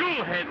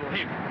 You'll handle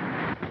him.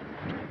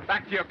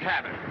 Back to your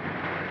cabin.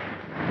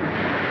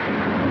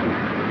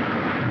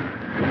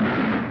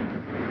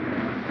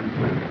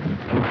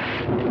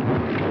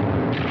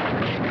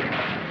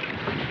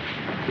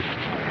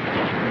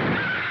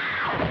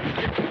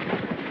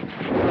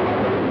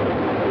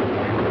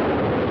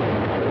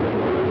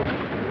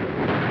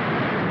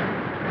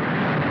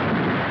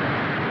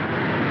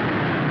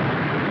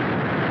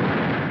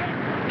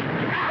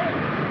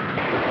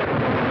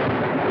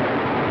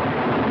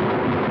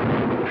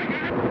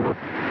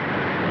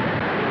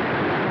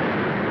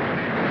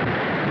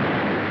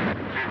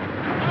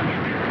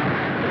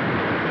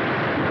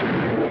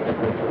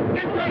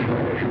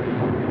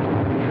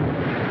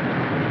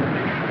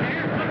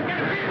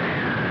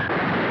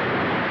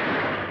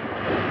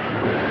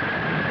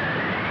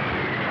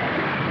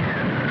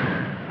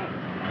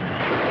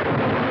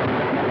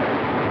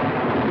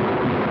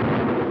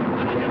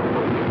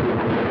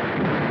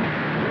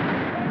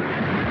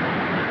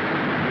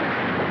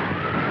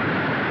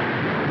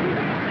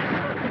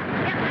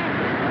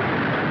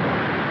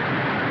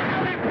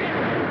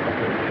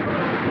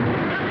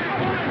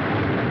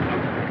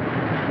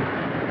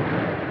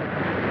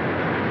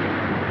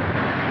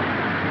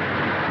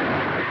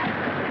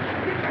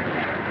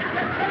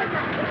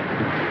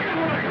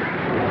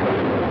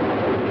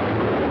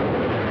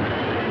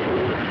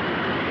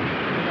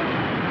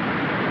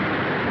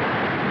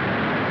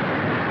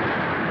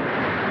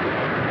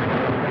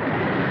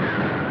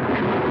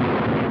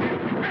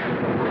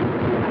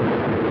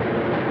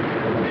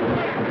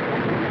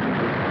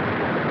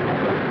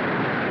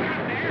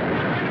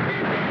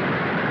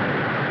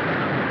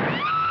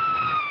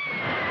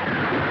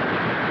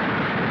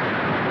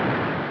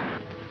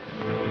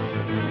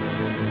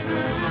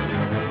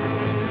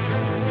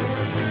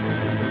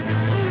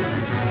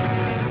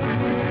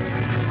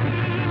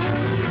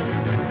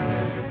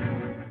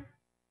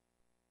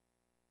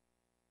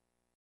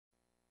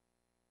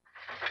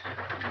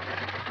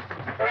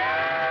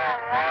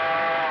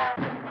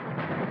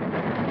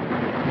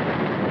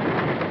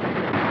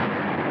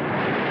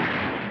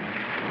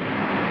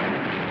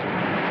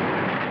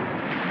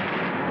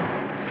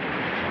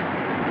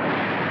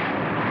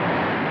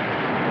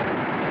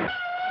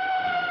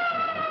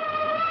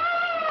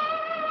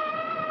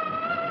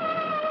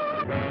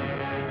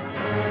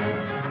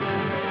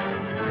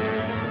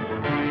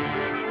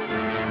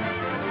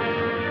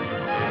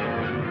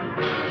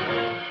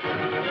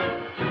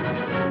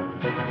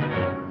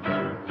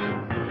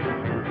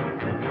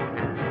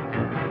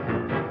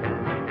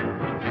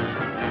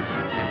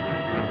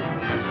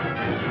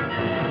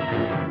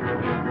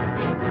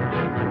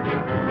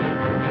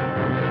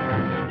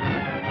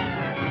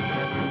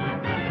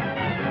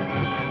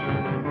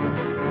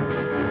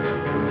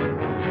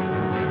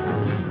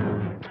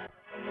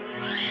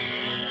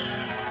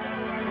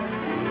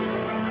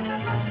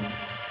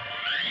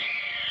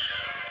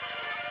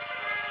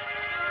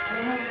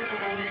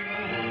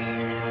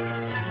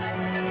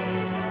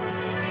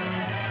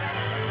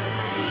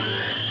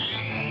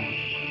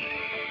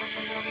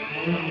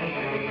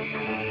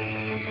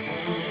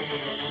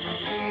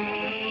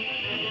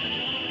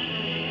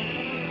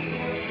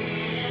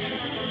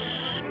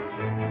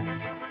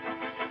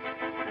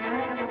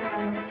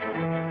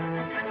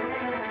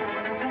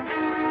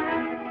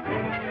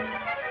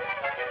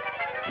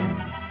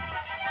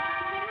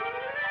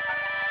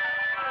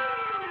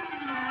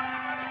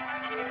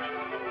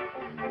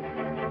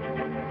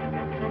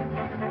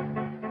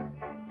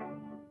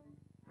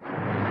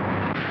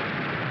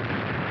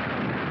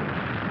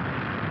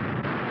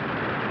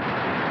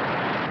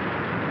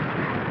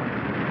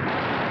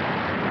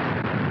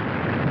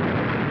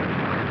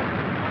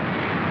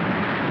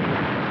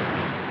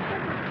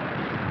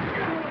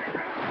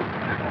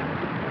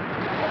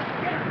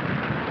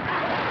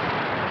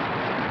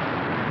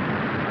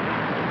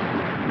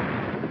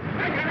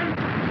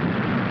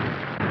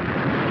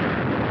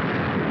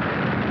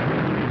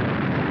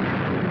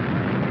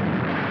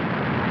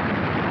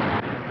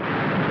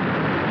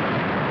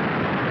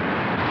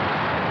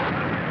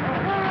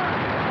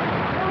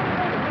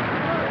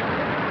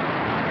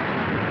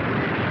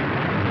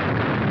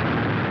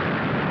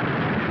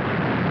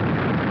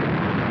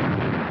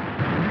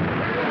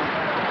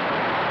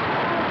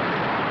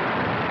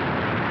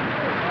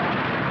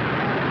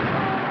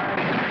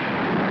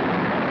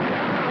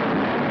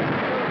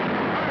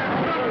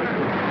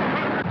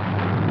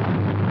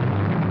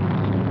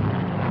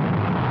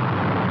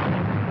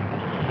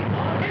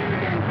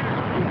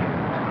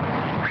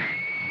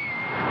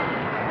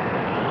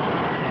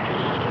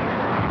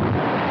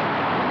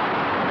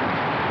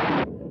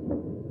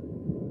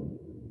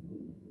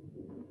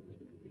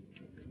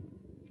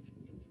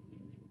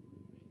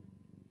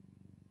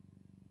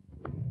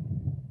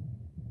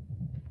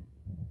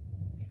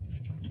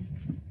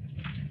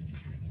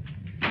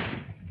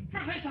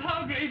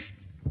 Hargrave,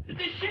 the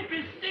ship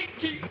is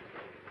sinking.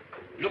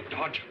 Look,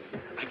 Dodge.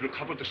 I've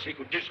recovered the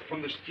sacred disc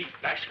from the thief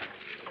Barshan.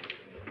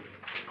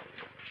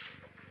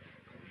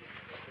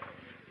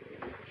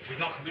 We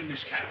lock him in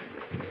this cabin.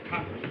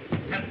 Come,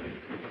 help me.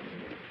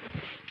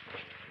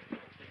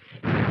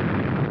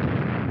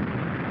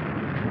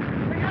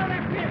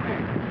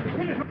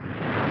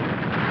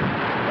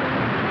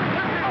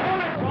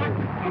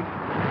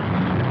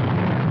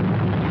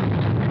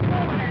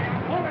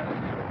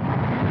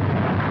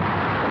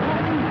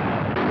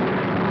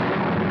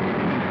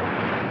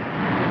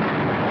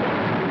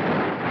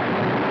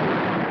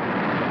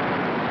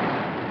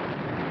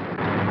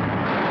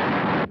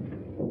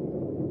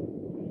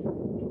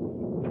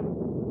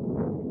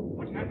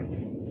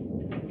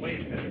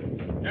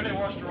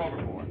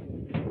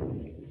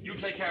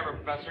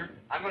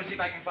 I'm going to see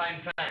if I can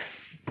find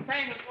Fang.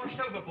 Fang was washed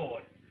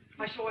overboard.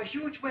 I saw a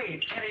huge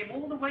wave carry him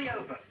all the way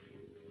over.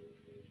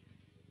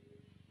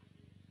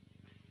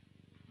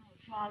 Oh,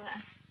 Father.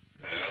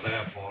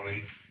 There,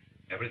 Pauline.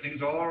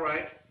 Everything's all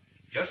right.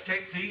 Just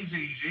take things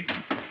easy.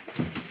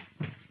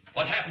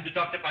 What happened to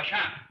Dr.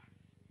 Barshan?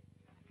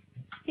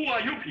 Who are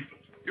you people?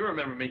 You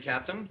remember me,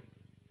 Captain.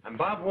 I'm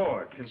Bob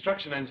Ward,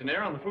 construction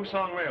engineer on the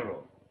Fusong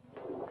Railroad.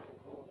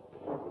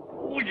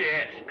 Oh,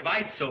 yes,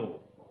 quite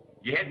so.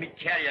 You had me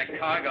carry a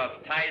cargo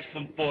of ties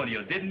from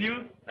Borneo, didn't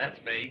you? That's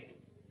me.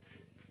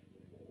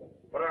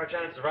 What are our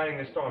chances of riding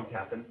this storm,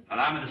 Captain? Well,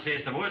 I'm going to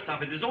say the worst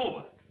of it is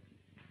over.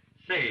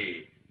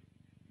 Say,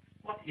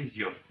 what is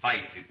your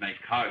fight with my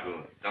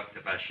cargo, Dr.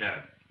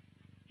 Barshan?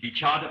 He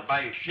chartered by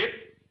a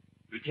ship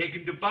to take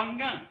him to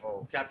Bangan.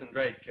 Oh, Captain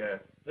Drake,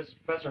 this is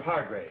Professor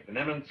Hargrave, an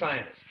eminent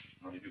scientist.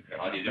 How do you do, Captain?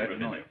 How do you do,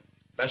 Reynolds?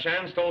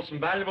 Barshan stole some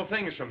valuable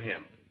things from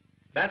him.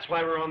 That's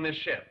why we're on this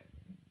ship.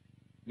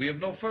 We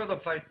have no further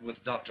fight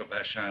with Dr.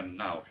 Barshan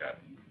now,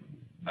 Captain.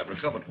 I've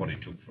recovered what he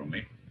took from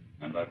me,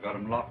 and I've got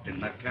him locked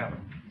in that cabin.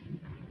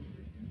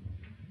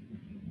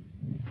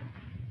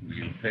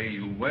 We'll pay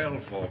you well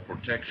for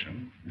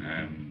protection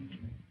and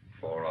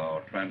for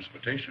our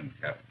transportation,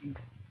 Captain.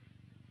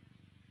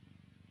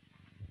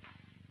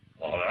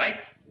 All right.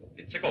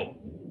 It's a go.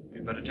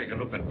 You'd better take a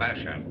look at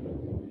Barshan.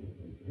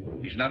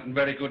 He's not in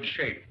very good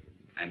shape,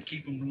 and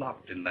keep him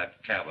locked in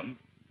that cabin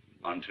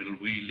until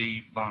we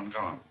leave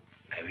Bangan.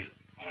 I will.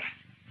 All right.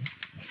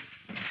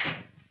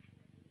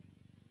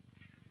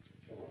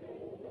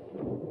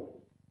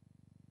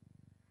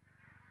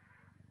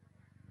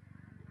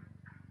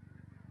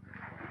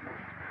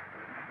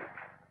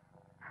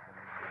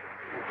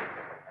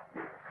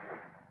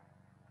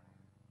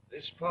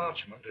 This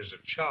parchment is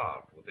a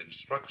chart with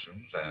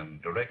instructions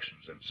and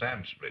directions in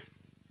Sanskrit.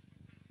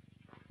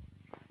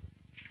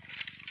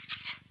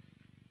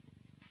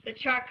 The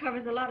chart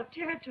covers a lot of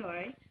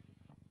territory.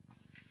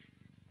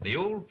 The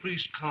old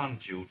priest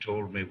Kanju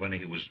told me when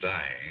he was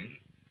dying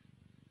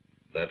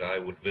that I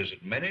would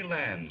visit many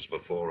lands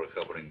before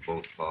recovering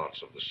both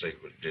parts of the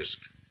sacred disc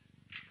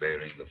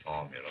bearing the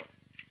formula.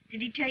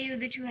 Did he tell you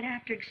that you would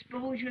have to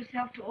expose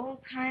yourself to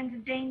all kinds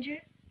of danger?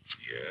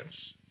 Yes.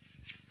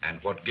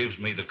 And what gives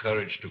me the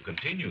courage to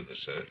continue the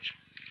search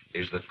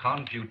is that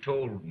Kanju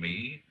told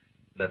me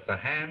that the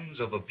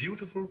hands of a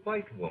beautiful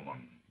white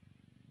woman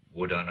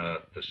would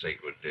unearth the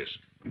sacred disc.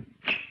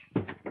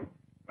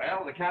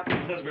 Well, the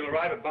captain says we'll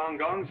arrive at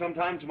Bangang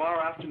sometime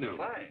tomorrow afternoon.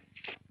 Fine.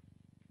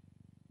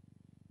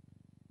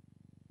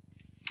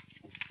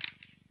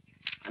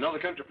 I know the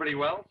country pretty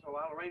well, so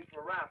I'll arrange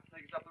for a raft to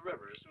take us up the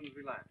river as soon as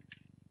we land.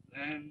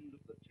 Land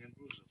of the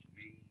temples of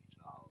me.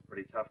 Oh,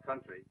 pretty tough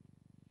country.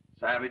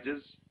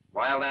 Savages,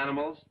 wild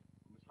animals.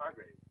 Miss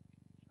Hargrave,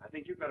 I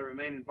think you'd better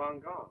remain in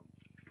Bangang.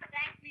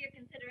 Thanks for your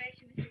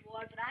consideration, Mr.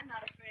 Ward, but I'm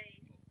not afraid.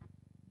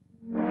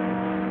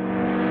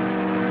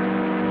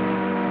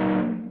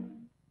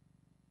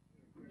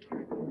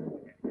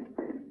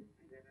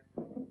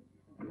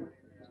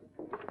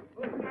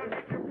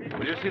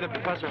 Will you see that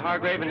Professor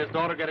Hargrave and his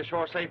daughter get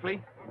ashore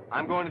safely?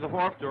 I'm going to the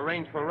wharf to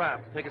arrange for a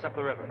raft to take us up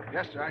the river.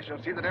 Yes, sir. I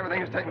shall see that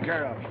everything is taken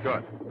care of.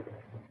 Good.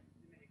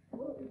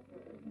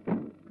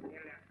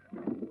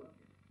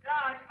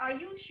 George, are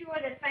you sure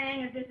that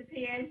Fang has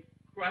disappeared?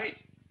 Right.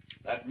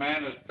 That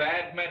man is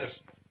bad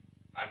medicine.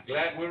 I'm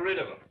glad we're rid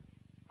of him.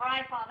 All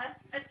right, Father.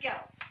 Let's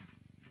go.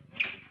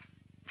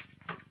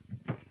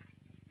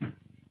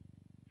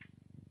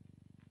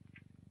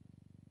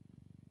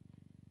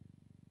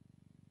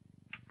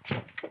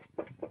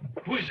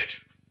 Who is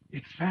it?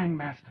 It's Fang,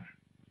 Master.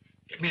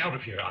 Get me out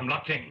of here. I'm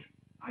locked in.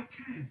 I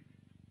can't.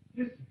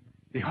 Listen,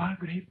 the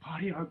Hargrave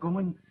party are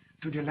going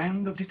to the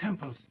land of the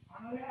temples.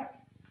 On the left.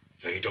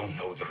 They don't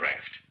know the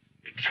raft.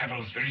 It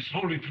travels very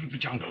slowly through the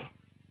jungle.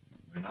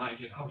 When I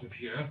get out of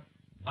here,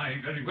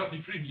 my very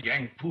wealthy friend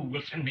Yang Pu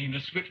will send me in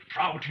a swift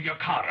prow to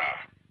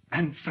Yakara.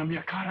 And from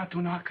Yakara to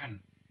Nakan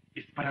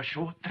is but a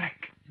short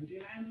trek to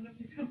the land of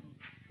the temples.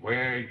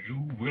 Where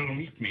you will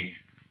meet me.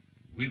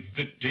 With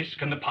the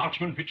disc and the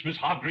parchment which Miss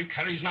Hargrave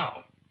carries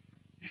now.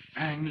 If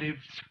Fang lives,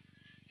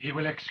 he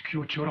will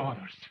execute your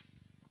orders.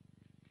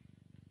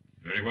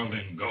 Very well,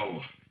 then,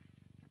 go.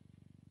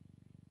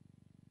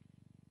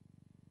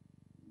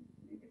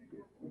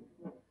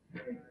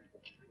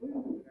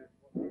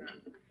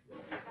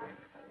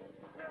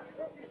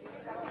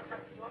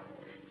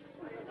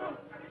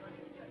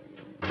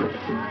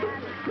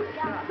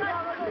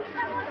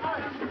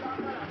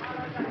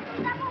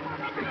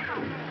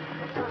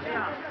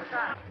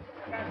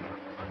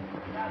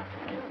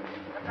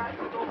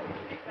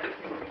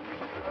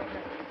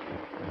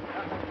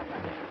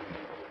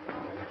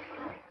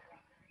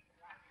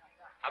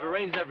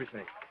 arranged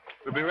everything.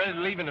 We'll be ready to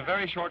leave in a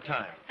very short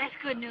time. That's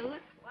good news.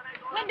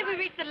 When do we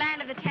reach the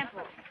land of the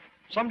temples?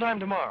 Sometime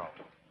tomorrow.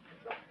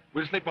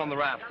 We'll sleep on the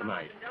raft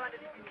tonight.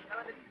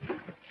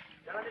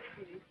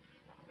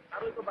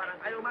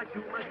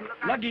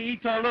 Lagi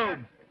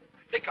italog.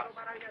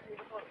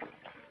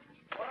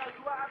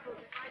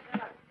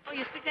 Oh,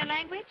 you speak their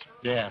language?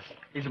 Yes.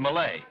 He's a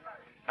Malay.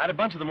 I had a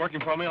bunch of them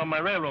working for me on my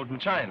railroad in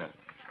China.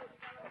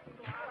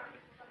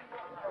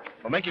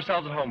 Well, make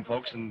yourselves at home,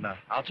 folks, and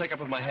I'll check up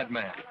with my head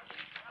man.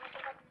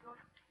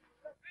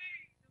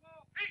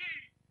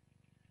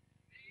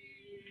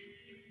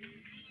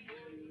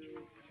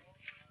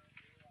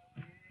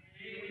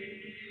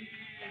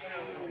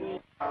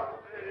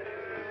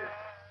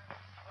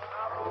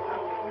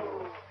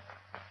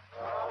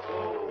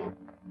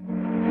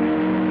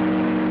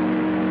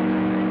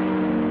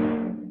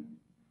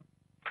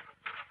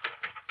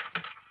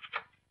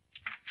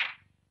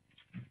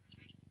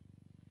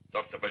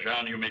 Dr.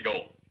 Barshan, you may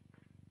go.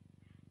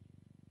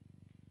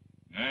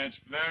 That's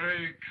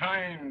very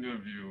kind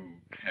of you,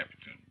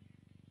 Captain.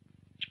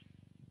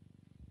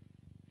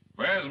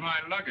 Where's my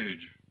luggage?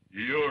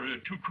 Your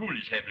two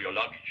coolies have your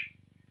luggage,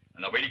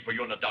 and are waiting for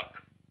you on the dock.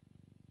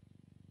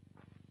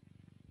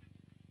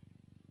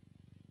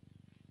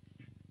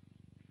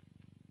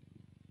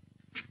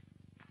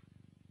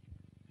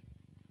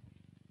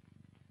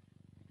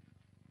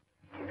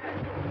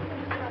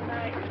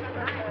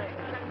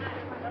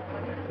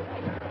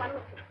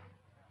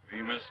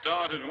 We must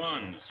start at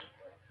once.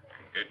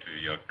 Get to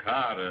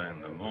Jakarta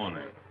in the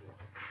morning.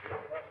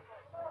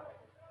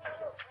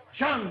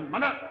 Shan,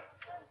 mana?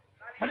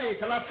 Hadi,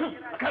 kalatu,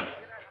 kal.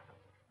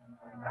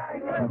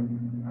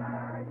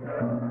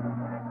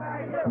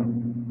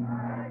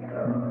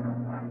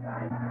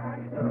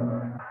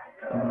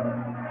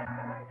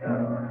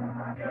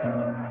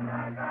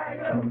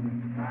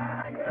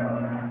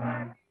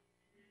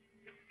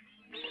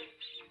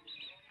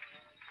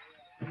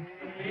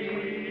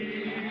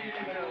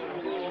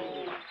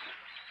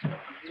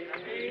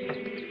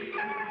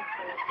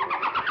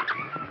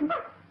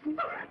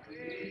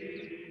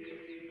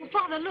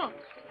 Father, look.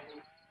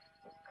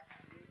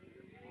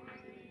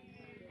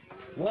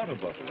 Water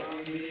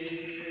buffalo.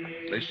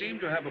 They seem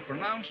to have a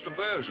pronounced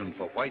aversion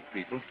for white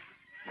people.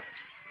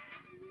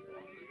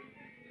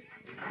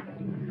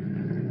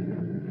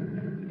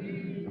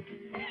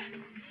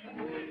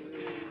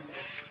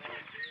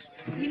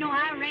 You know,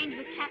 I arranged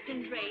with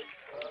Captain Drake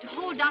to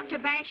hold Dr.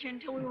 Barshan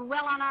until we were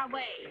well on our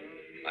way.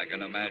 I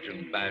can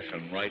imagine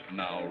Barshan right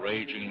now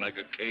raging like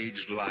a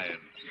caged lion.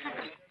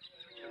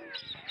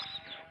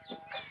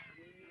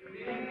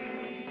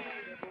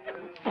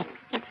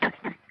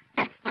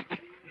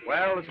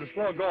 Well, this was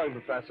slow going,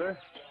 Professor.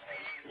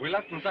 We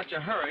left in such a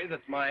hurry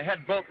that my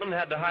head boatman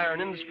had to hire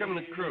an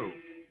indiscriminate crew.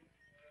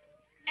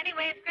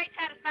 Anyway, it's great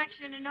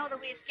satisfaction to know that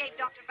we escaped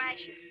Dr.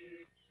 Barshan.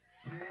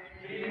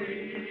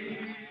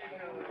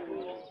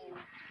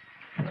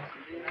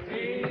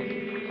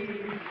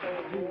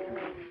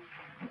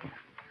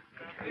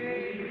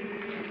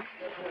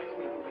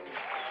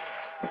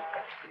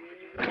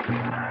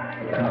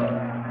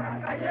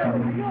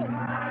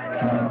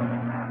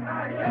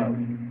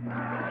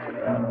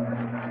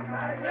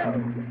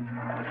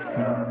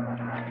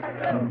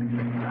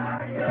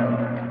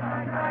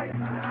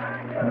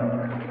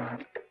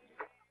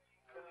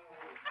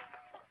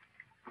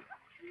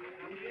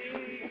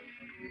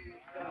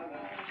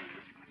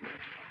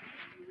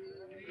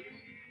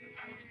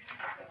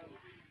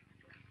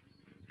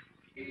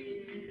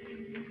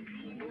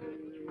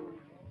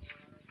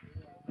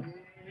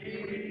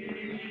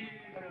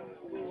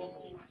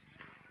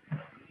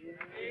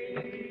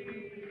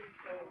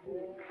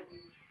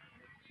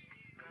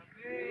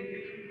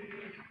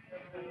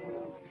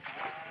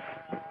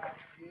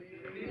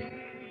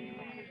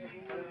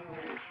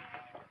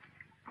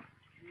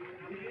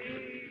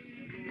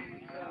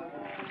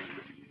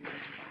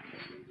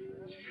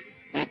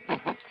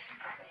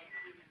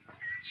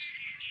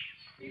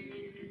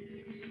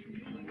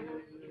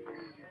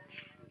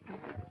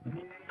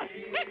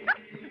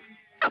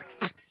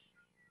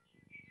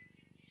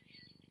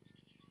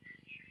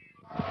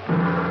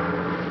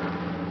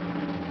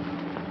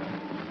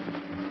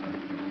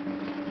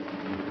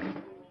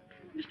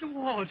 Mr.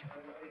 Ward,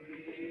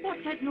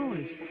 what's that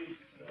noise?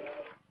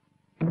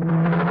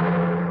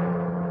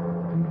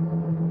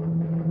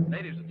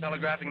 Natives are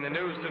telegraphing the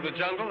news through the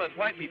jungle that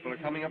white people are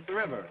coming up the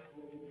river.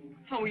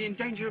 Are we in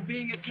danger of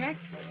being attacked?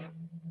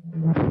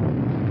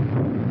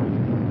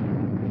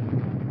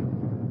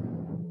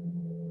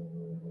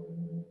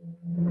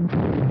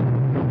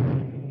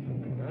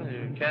 Well,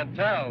 you can't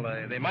tell.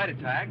 They might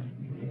attack.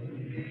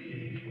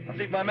 I'll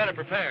see if my men are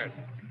prepared.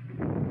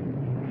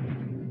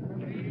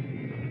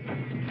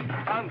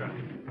 Sandra,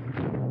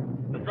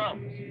 the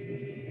drums.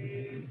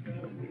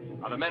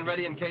 Are the men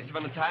ready in case of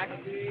an attack?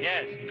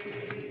 Yes.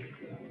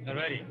 They're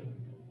ready.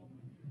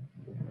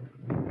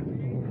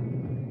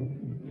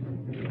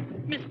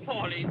 Miss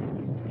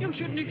Pauline, you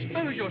shouldn't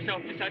expose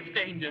yourself to such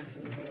danger.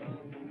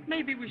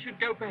 Maybe we should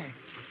go back.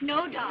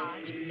 No,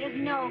 Dodge. There's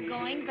no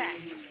going back.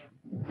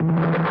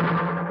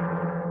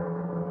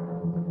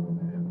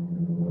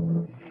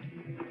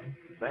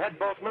 head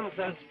boatman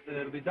says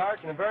it'll be dark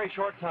in a very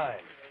short time.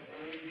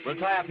 We'll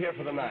tie up here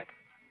for the night.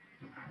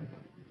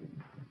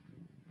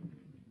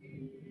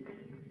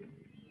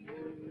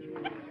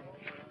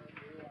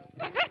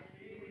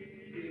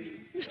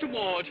 Mr.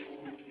 Ward,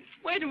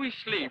 where do we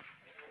sleep,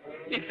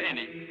 if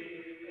any?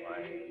 Why,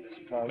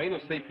 Miss Pauline will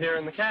sleep here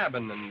in the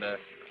cabin, and the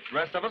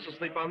rest of us will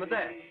sleep on the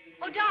deck.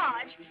 Oh,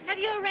 Dodge, have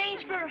you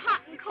arranged for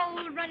hot and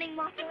cold running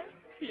water?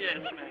 Yes,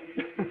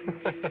 ma'am.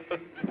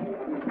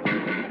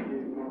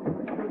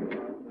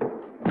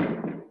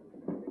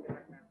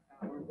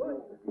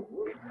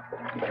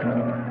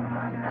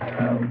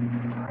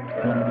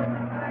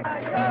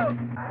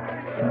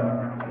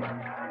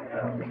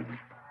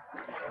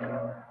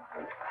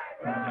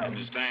 I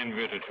understand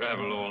we're to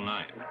travel all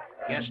night.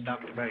 Yes,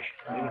 Dr. Barshan.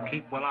 We will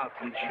keep well out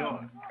from the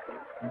shore.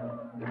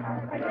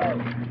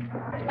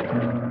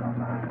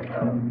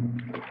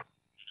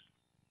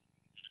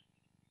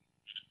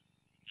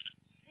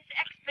 This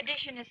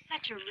expedition is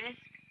such a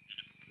risk.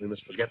 We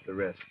must forget the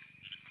risk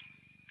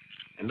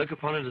and look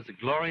upon it as a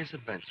glorious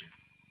adventure,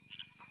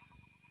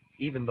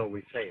 even though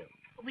we fail.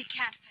 We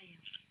can't fail.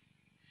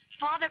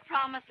 Father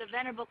promised the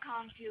Venerable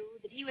Confu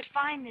that he would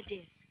find the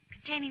disc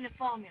containing the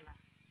formula.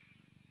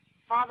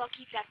 Father will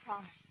keep that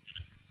promise.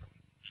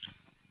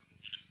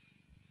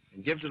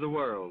 And give to the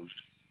world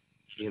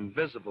the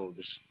invisible,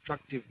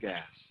 destructive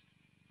gas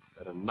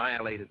that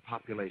annihilated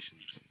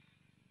populations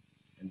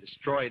and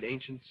destroyed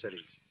ancient cities.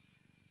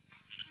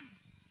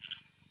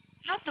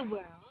 Not the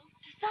world,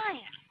 to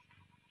science.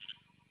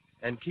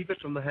 And keep it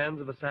from the hands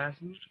of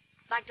assassins?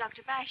 Like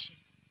Dr. Barshan.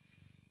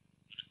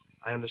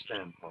 I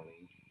understand,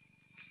 Pauline.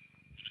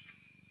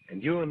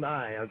 And you and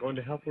I are going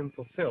to help him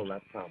fulfill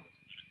that promise.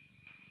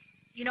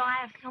 You know, I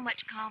have so much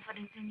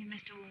confidence in you,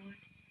 Mr. Ward.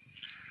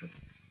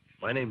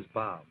 My name's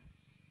Bob.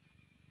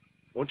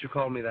 Won't you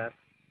call me that?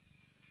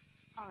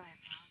 All right,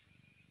 Bob.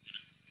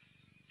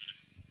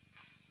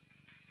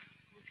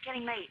 It's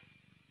getting late.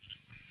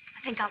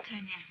 I think I'll turn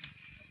in.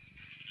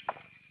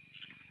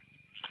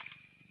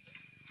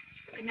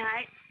 Good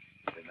night.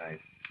 Good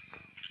night.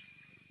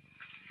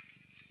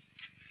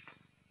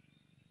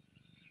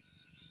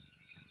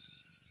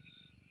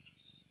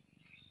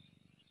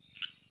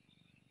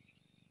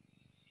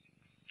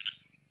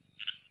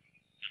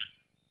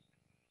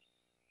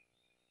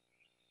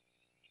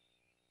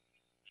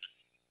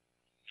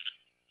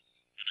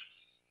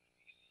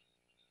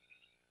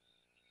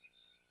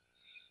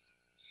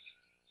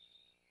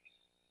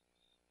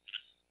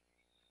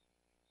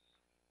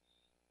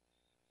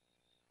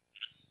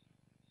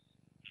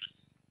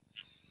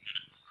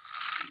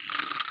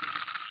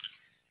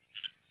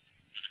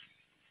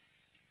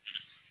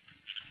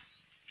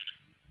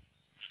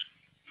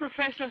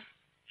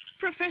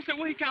 Professor,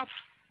 wake up.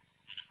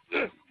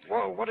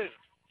 Whoa, what is it?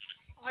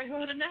 I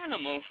heard an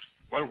animal.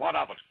 Well, what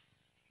of it?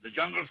 The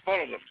jungle's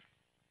full of them.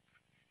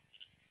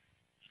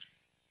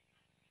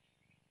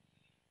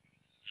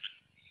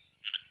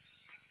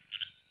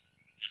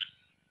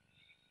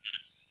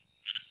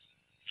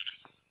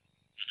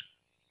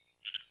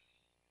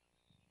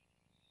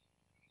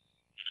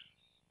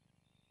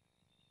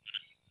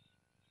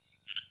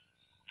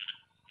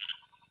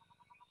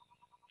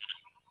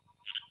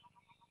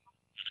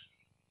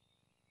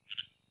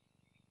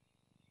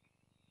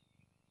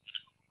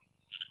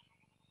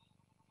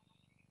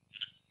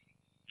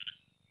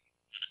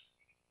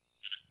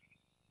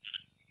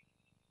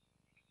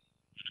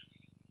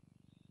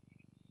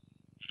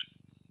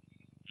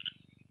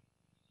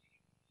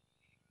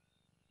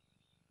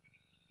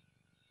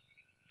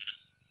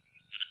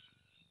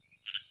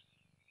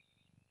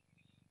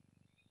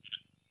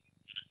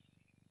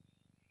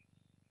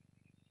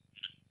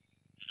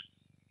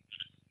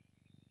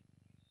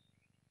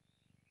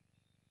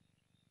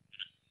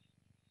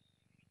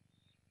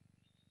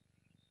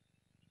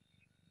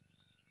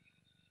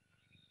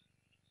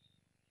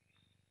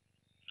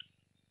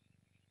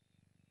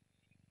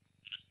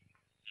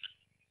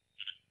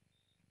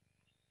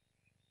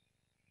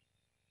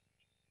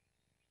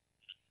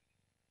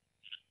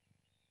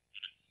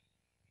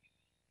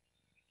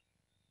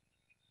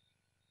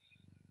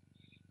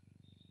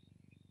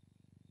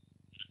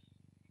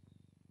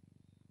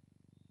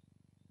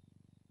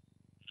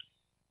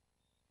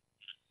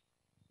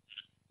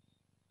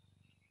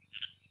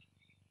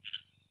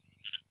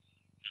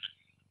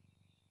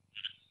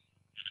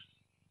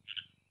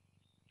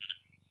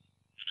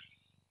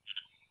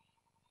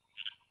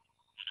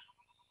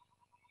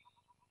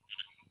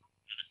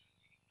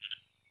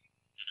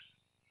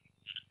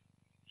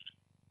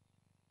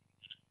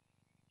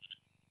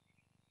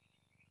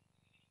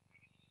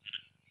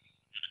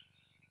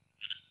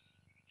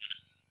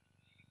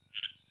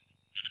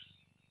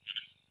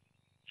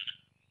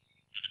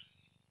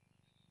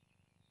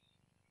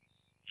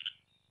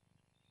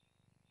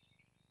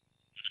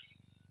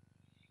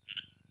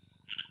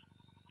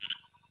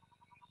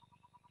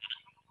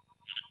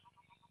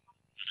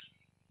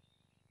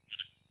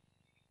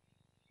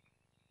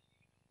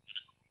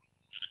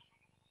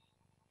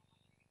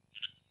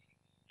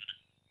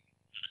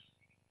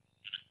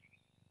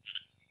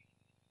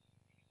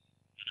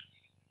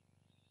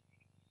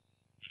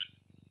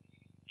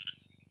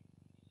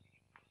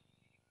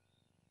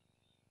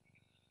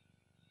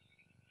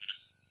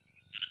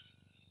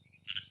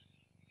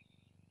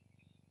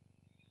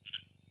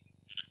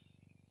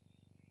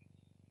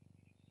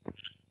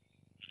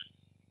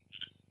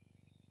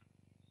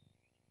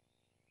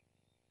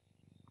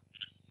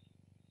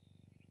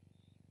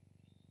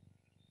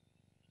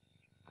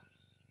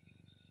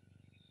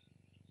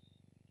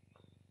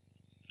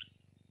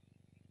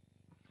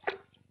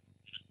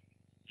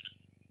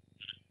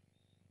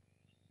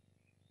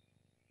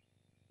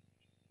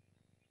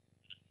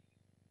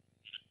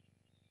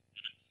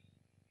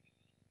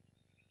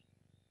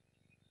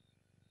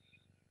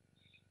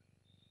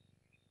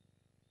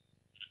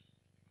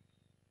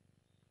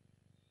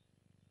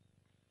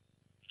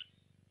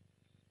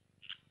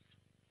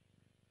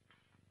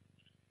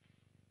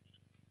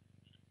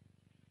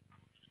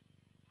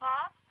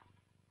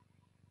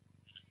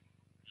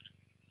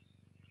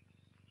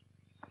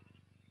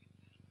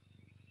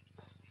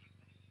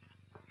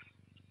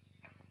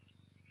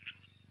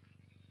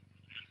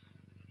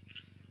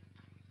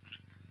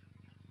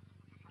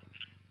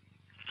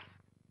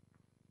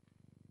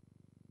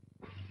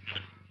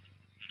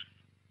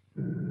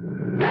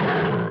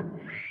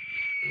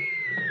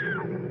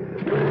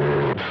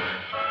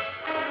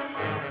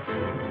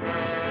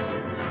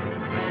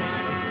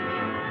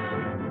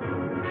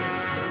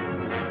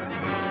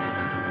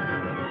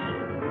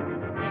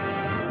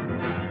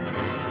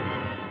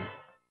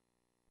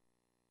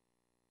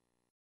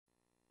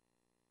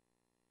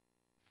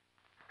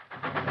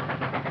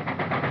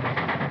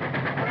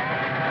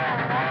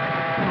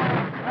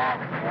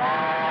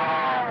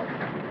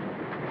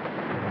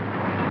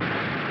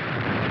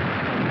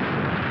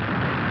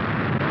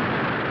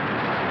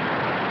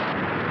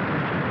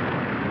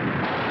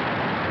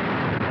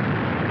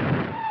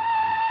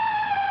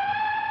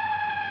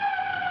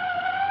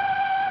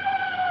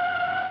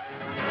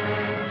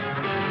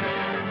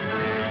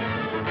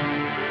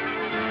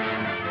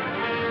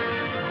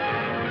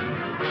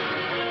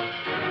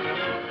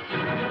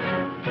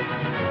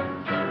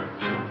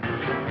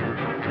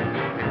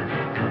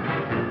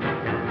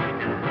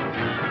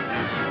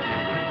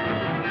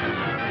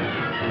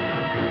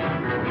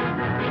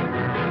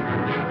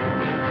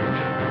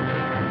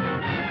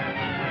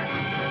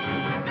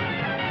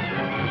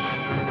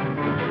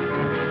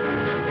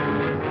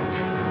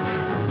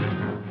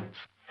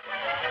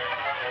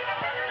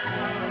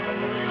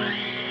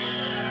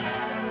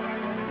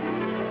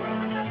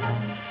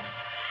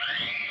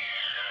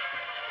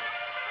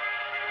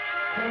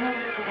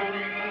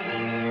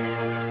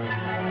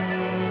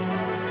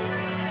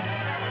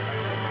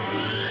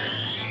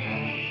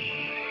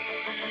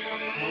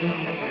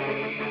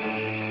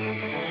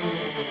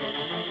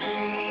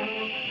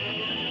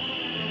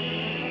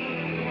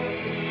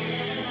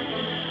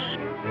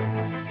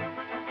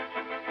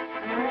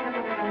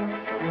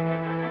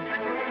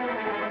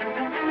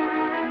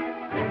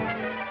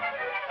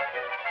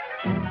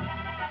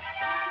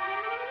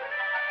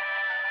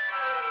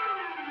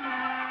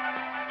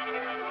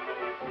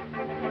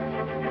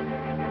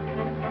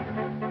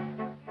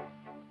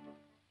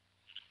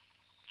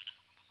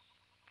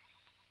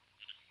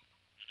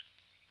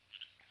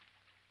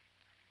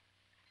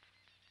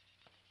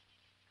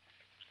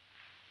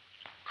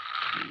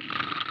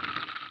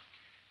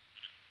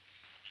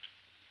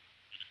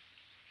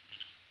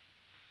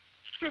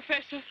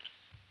 Professor.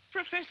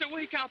 Professor,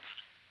 wake up.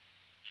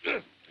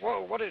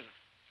 Whoa, what is it?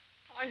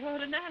 I heard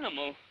an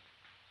animal.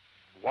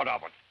 What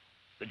of it?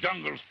 The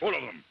jungle's full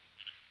of them.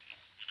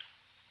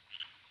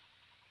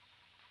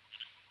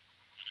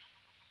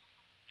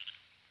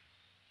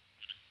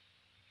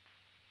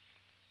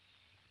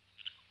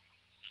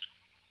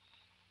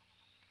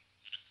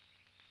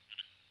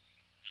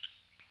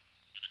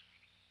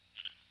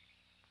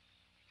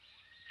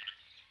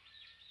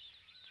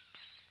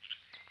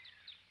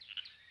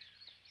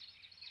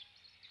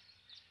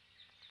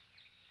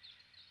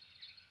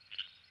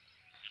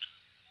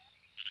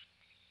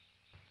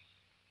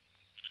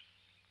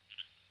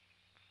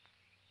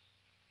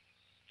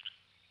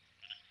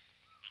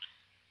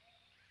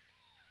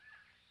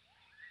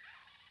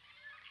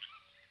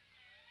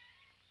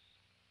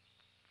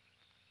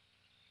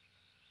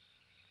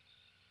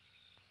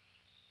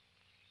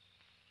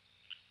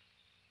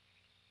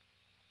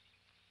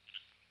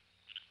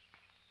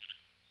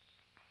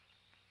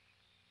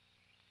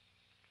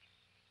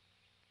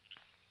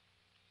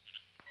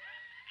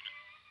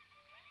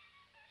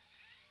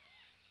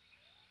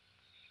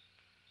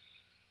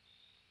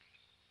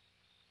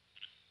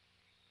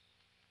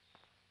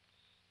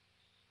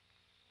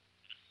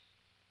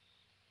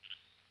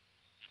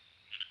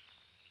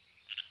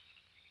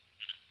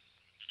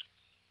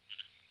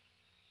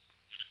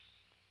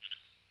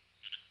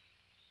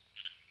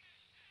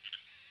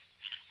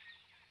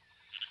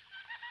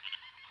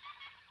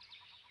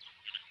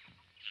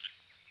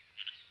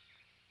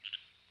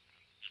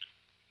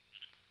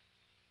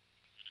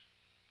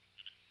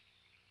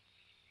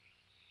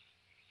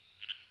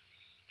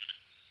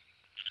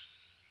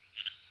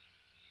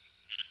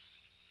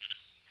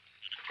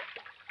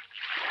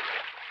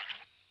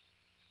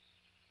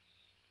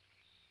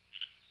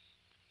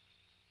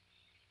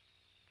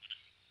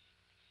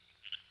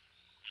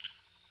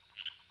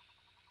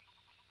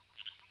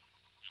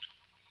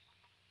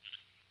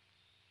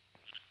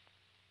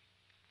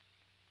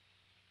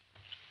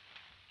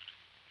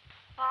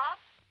 Bob?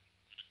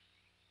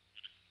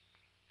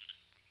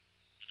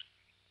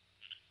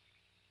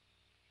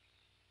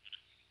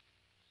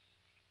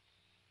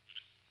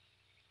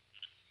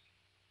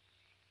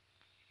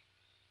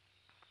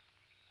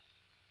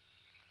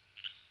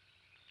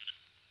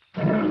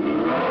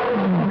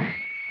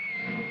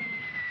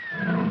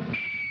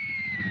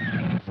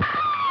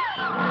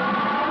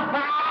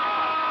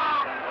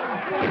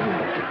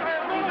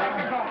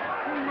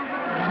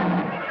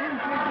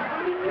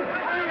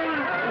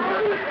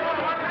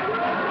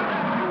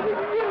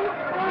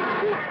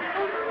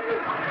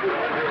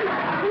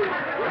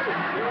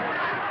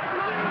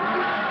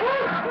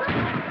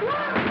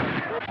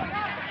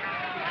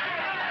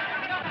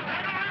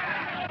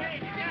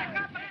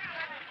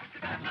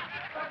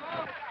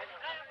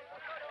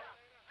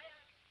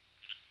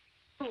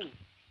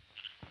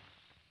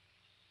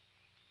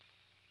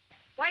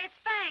 Why, it's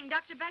Wang,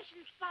 Dr.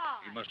 Barshan's spy.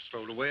 He must have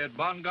stowed away at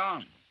Bongan.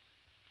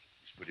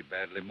 He's pretty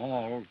badly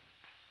mauled.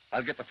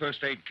 I'll get the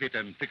first aid kit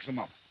and fix him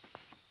up.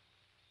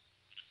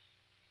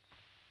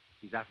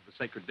 He's after the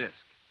sacred disc.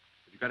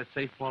 Have you got it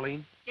safe,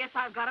 Pauline? Yes,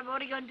 I've got him.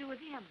 What are you going to do with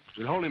him?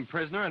 We'll hold him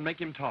prisoner and make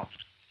him talk.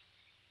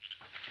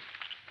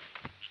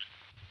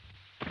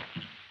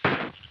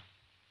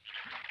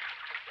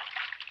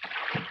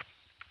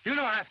 You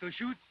don't have to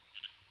shoot.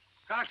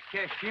 Cox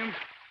catch him.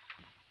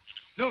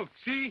 Look,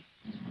 see?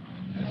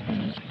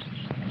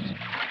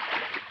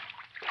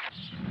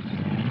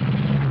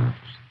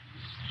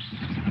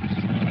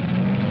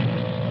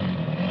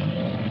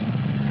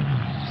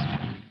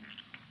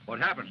 What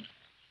happened?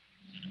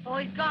 Oh,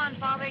 he's gone,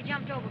 Father. He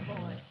jumped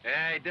overboard.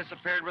 Yeah, he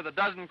disappeared with a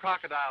dozen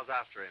crocodiles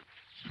after him.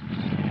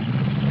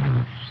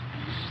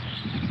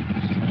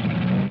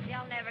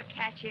 They'll never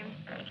catch him.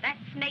 That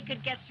snake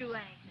could get through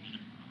anything.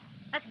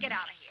 Let's get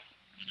out of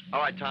here. All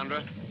right,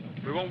 Tandra.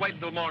 We won't wait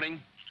until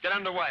morning. Get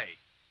underway.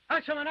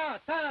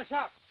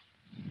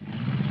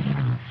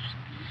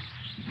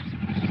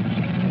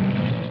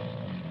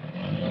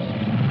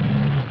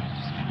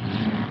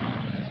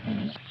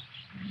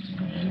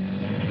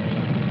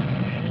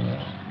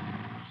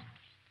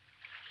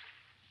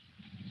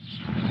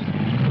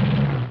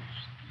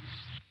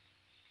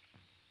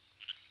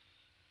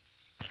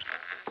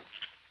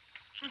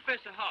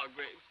 Professor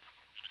Hargraves,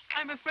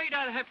 I'm afraid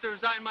I'll have to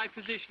resign my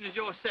position as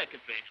your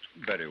secretary.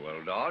 Very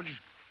well, Dodge.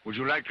 Would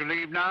you like to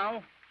leave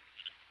now?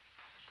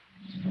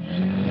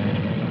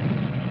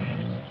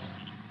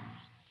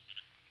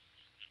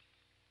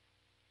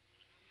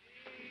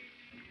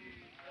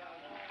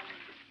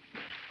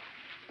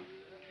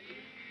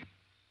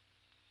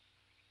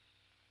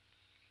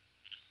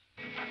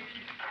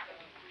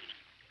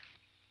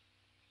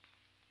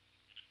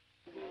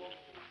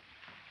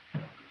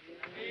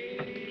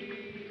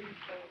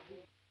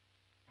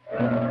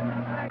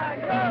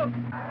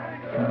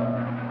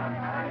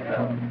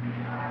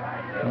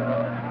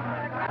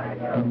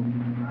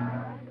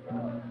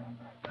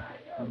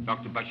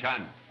 Dr.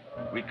 Barshan,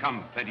 we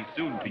come very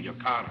soon to your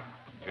car.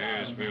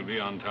 Yes, we'll be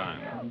on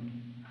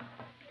time.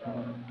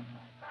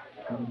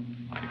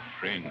 My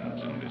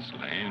friends in this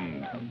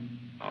land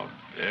are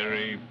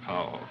very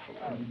powerful.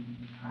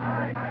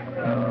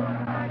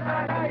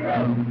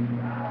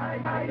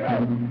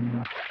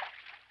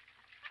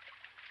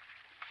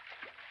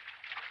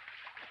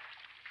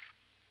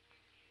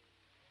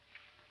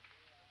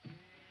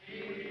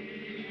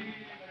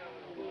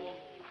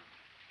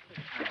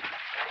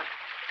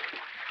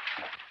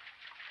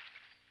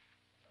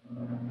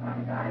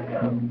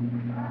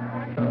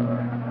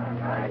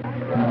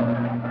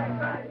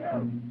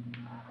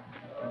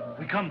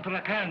 We come to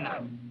Lackteen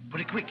now.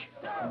 Pretty quick.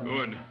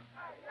 Good.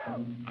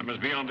 I must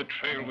be on the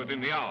trail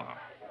within the hour.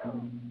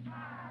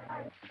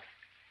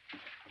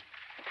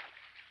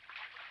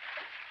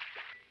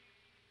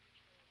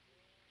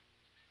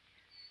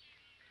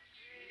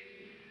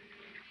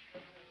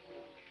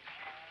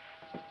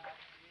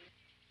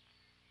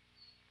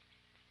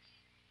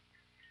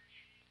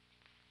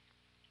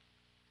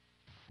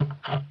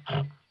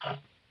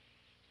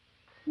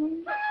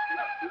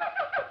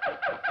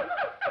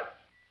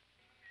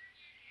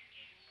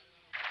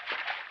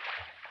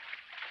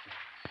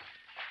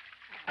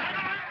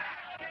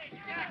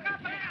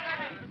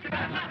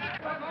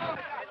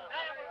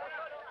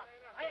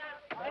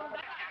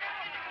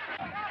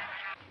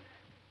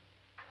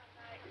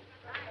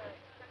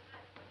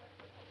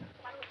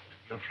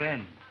 Your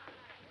friend,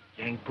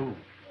 Yang Pu.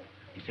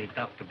 He said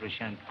Dr.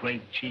 Barshan,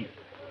 great chief.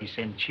 He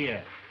sent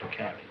cheer to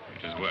carry.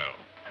 It is well.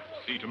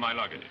 See to my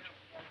luggage.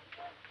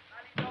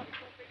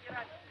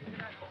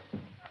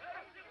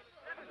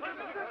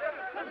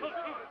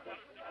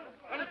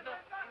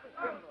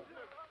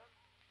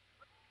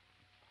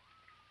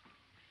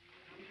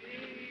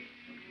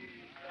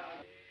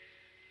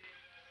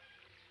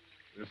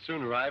 We'll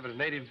soon arrive at a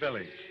native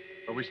village,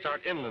 where we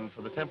start inland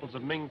for the temples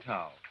of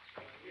Mingtao.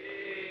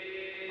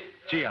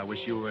 Gee, I wish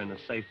you were in a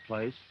safe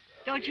place.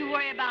 Don't you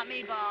worry about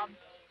me, Bob.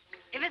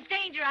 If it's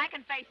danger, I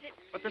can face it.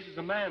 But this is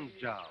a man's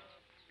job.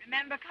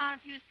 Remember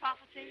Confused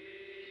prophecy?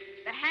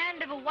 The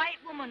hand of a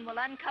white woman will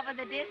uncover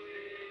the disc.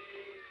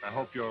 I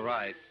hope you're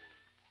right.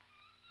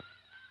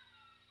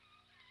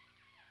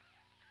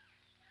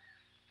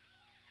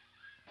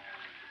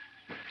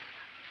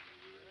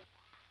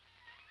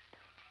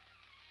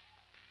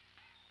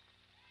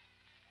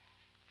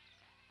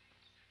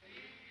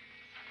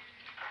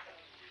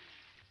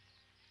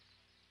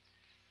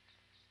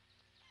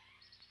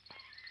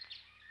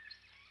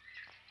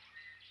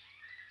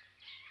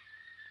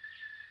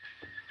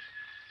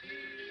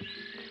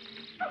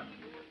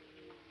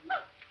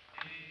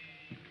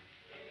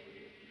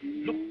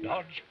 Look,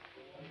 Dodge.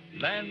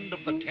 Land of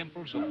the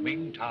temples of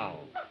Mingtao.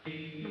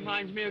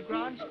 Reminds me of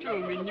Grant's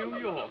tomb in New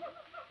York.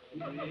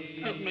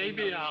 It may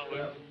be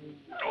ours.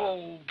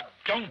 Oh,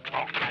 don't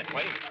talk that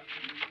way.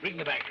 Bring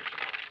the baggage.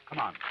 Come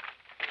on.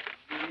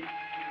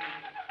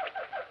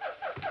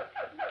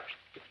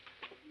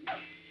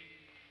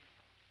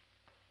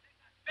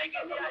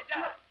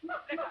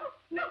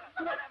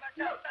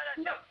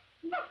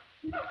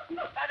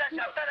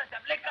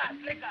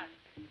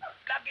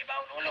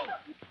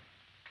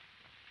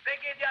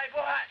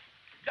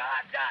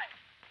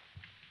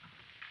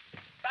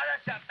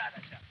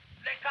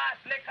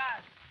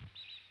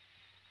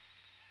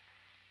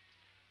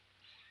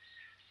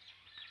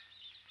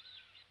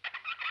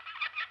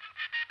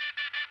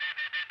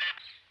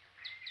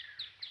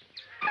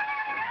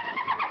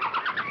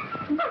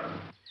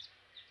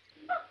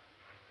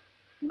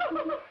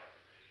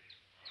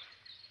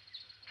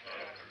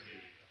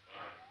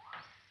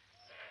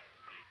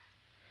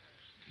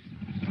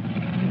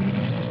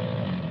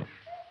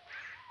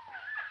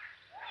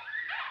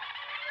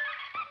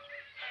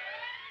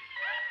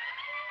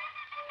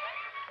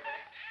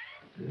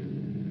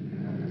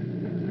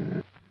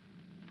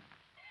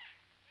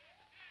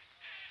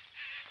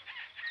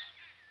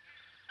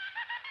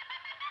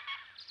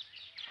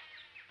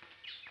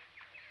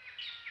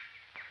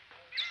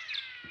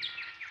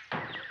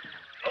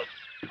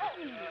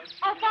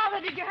 Oh,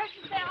 Father, did you hurt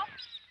yourself?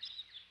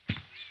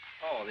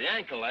 Oh, the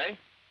ankle, eh?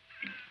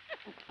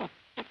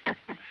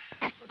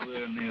 But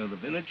we're near the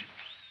village.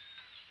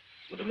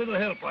 With a little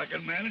help, I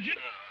can manage it.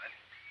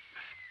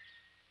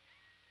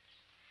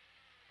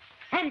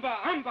 Hamba,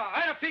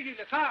 I have piggy,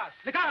 the cars.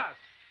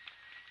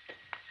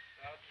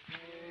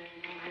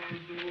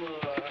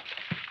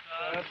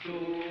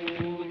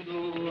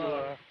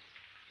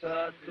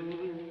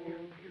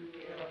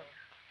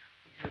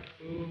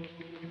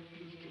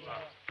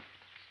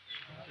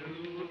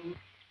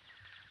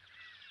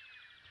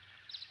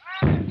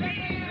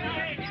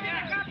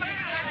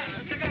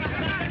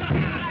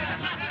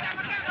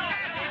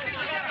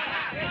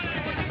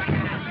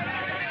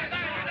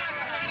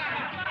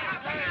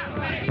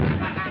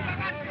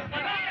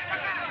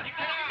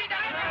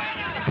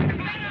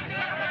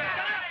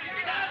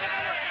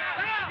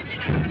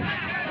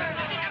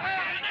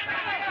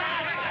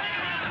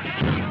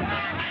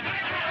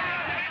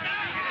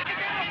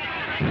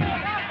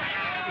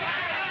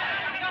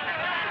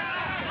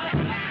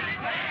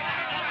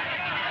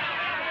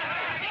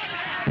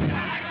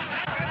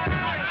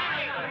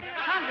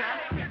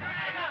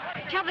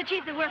 Tell the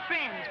chief that we're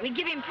friends. We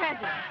give him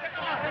presents.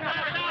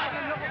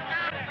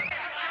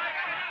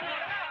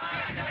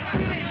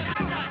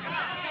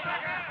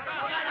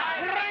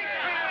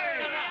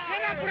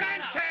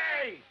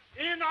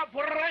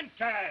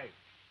 Arrente!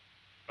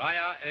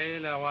 Raya e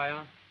la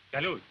waya.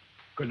 Galud.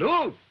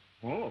 Galud?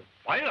 Oh,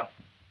 fire.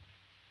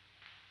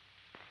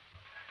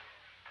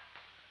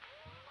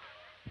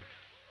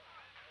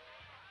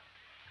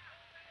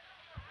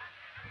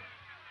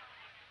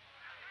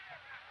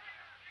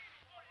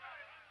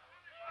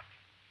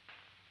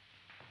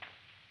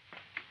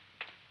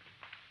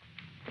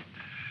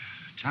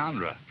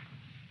 Chandra,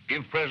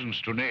 give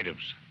presents to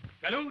natives.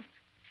 Galud.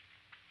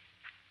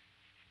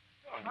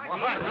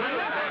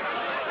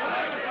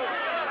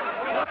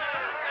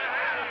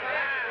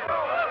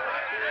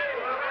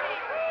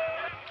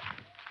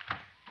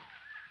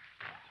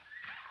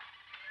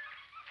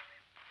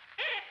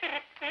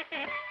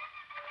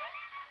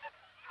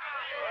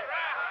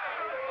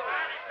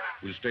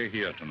 We'll stay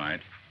here tonight.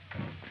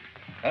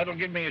 That'll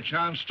give me a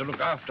chance to look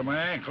after my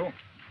ankle.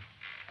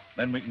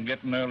 Then we can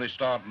get an early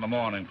start in the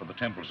morning for the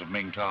temples of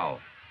Mingtao.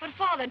 But,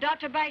 Father,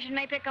 Dr. Barshan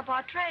may pick up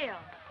our trail.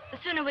 The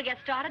sooner we get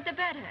started, the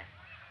better.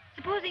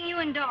 Supposing you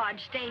and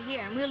Dodge stay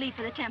here, and we'll leave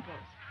for the temples.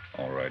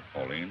 All right,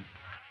 Pauline.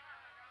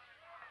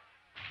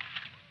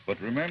 But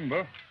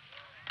remember,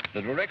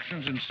 the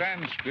directions in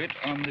Sanskrit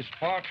on this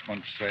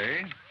parchment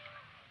say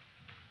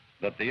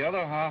that the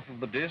other half of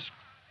the disc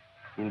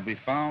will be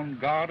found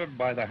guarded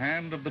by the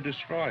hand of the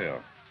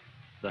destroyer.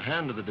 The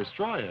hand of the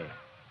destroyer?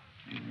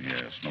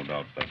 Yes, no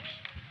doubt that's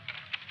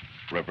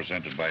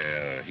represented by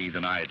a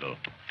heathen idol.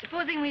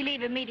 Supposing we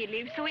leave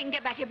immediately so we can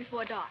get back here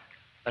before dark.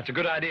 That's a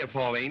good idea,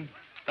 Pauline.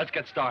 Let's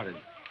get started.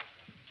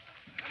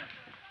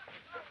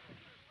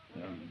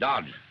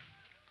 Dodge.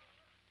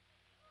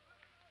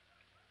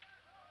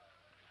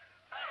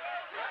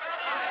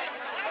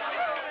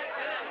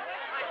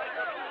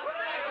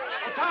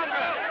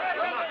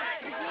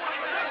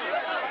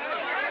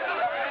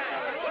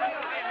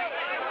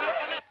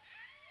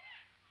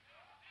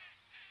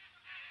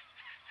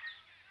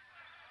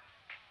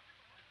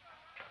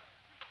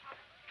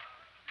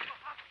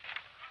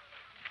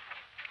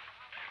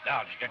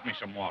 Dodge, get me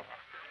some water.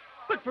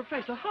 But,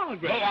 Professor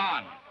Hargrave... Go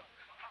on.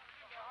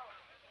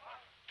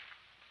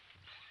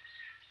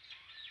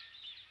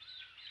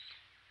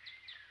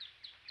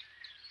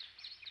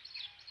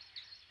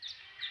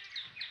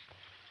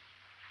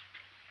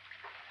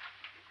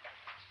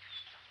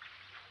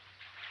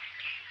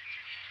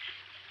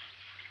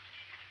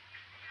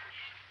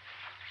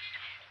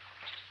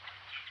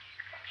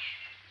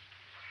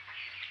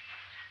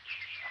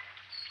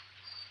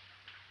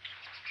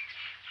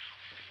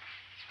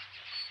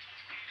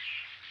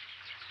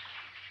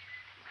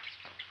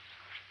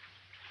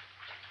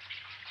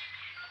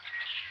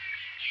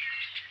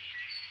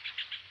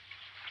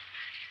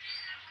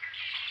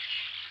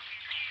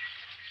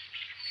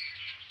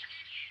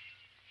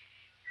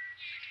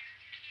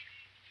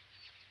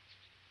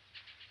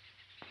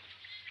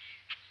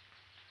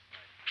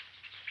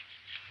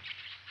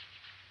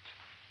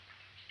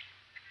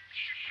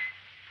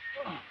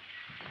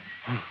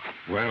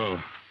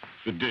 Well,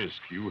 the disc,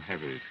 you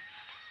have it.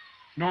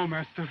 No,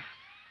 master,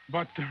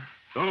 but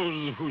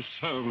Those who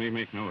serve me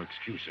make no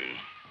excuses.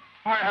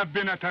 I have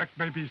been attacked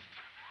by beasts,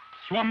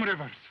 swum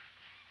rivers,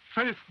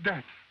 faced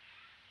death,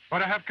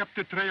 but I have kept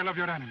the trail of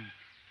your enemy.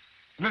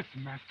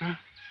 Listen, master.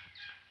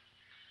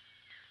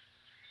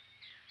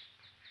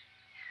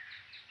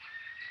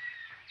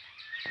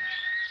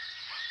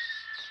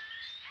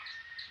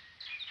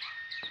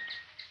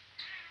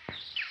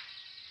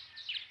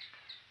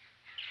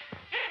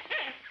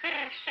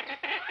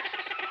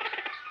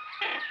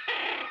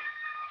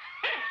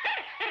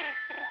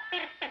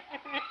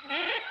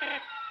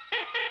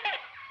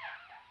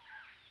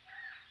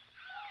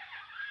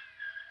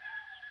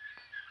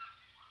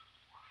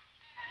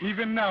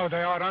 Even now,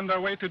 they are on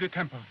their way to the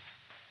temples.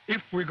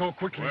 If we go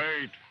quickly...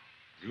 Wait.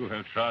 You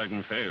have tried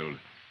and failed.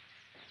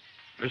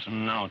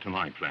 Listen now to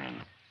my plan.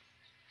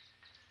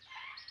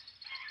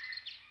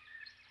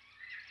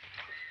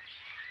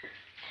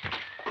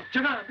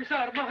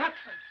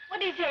 What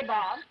do you say,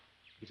 Bob?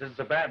 He says it's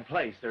a bad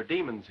place. There are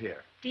demons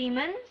here.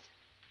 Demons?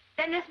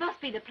 Then this must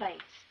be the place.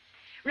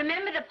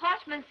 Remember, the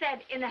parchment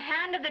said, in the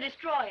hand of the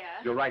destroyer...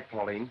 You're right,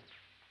 Pauline.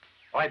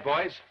 All right,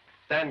 boys.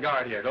 Stand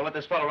guard here. Don't let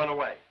this fellow run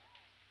away.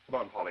 Come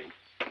on, Pauline.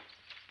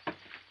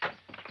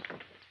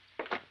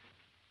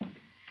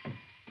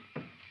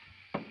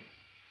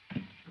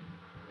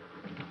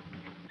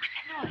 What's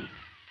that noise?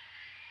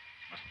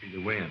 Must be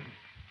the wind.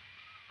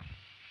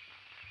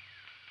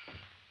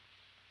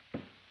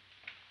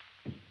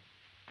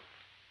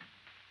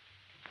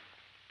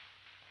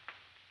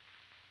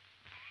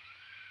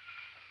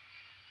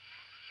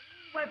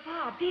 Why,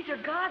 Bob, these are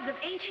gods of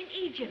ancient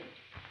Egypt.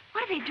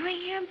 What are they doing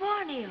here in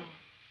Borneo?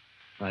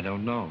 I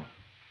don't know.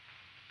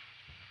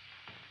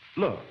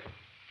 Look,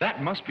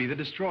 that must be the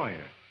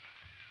destroyer.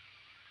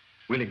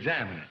 We'll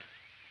examine it.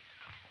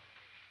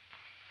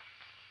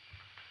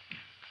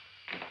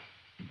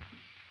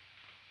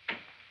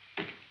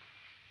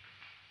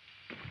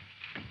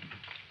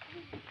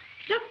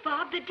 Look,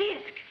 Bob, the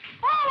disc.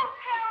 Oh,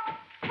 help!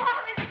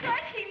 Bob, it's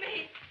touching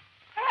me.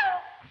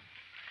 Help!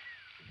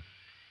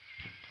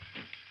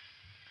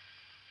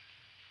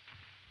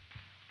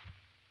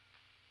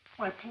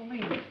 Why,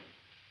 Pauline,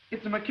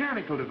 it's a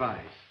mechanical device.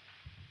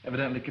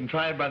 Evidently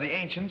contrived by the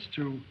ancients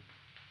to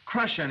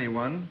crush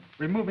anyone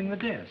removing the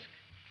disc.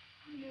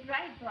 Oh, you're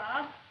right,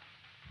 Bob.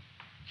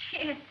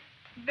 Gee, it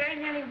very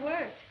nearly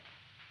worked.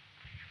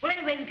 Well,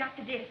 anyway, we got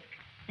the disc.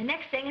 The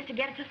next thing is to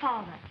get it to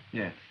Father.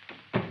 Yes.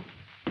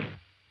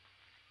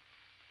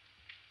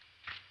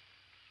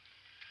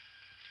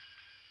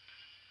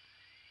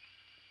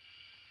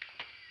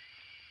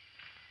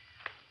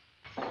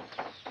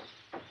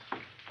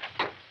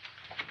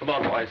 Come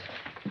on, boys.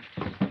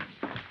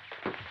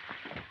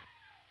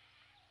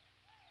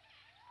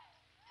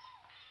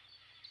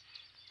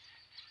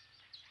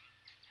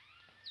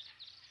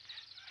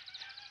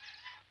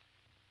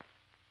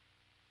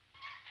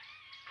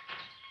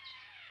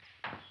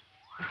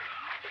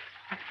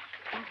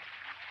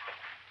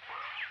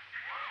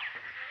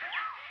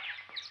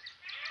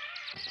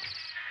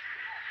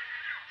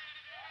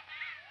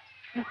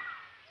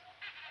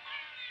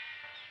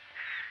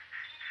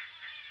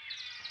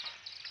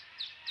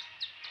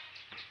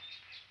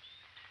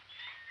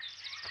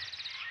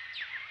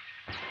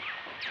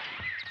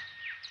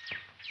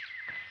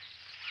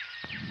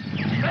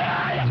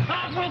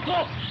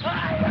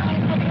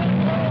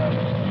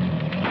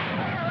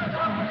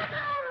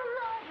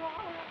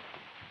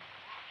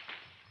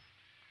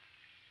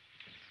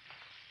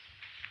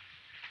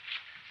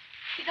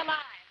 She's alive.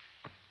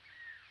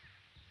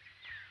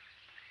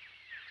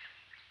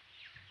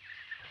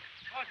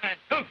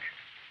 Look!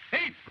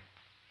 Hey!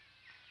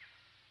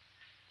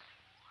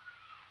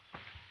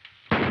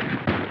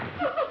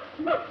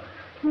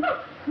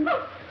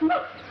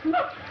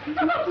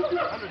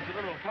 Hundreds of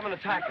them will come and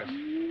attack us.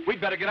 We'd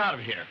better get out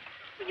of here.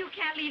 Well, you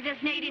can't leave this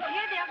native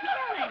here. They'll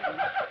kill him.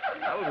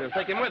 Well, we'll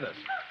take him with us.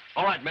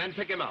 All right, men,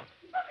 pick him up.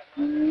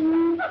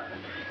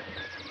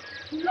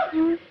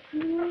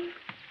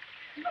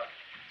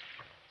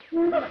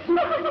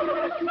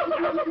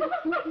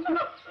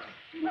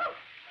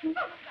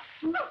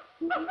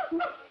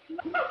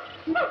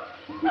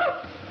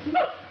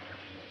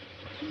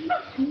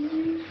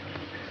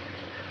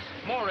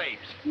 More apes.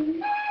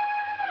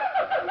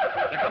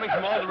 They're coming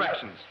from all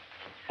directions.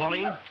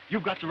 Pauline,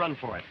 you've got to run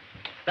for it.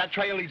 That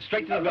trail leads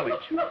straight to the village.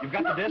 You've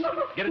got the disc.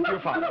 Get it to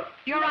your father.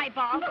 You're right,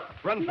 Bob.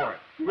 Run for it.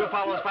 We'll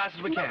follow as fast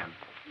as we can.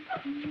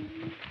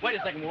 Wait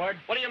a second, Ward.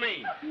 What do you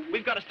mean?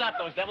 We've got to stop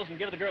those devils and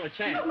give the girl a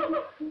chance.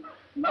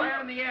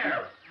 Fire in the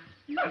air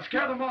and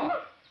scare them off.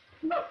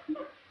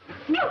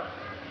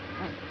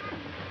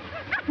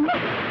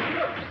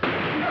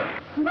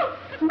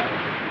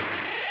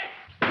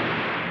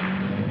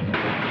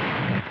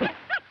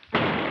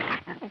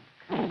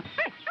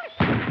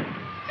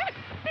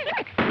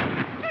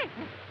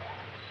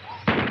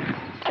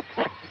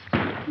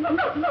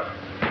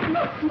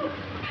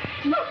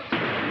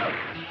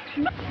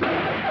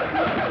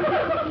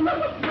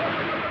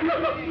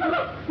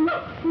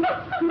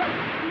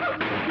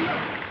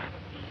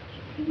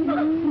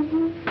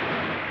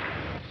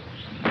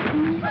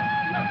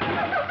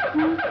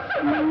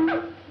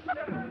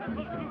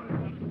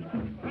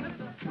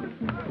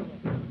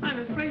 I'm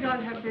afraid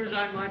I'd have to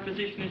resign my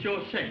position as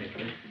your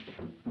secretary.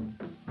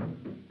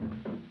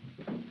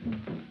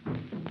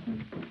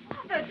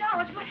 Father,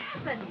 George, what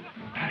happened?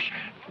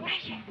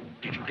 Barshan,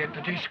 did you get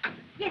the disc?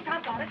 Yes,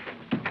 I've got it.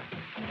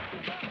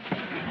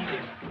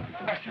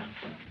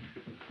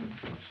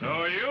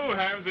 So you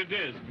have the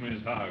disc,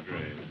 Miss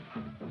Hargrave.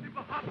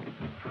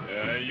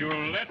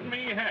 You'll let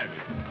me have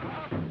it.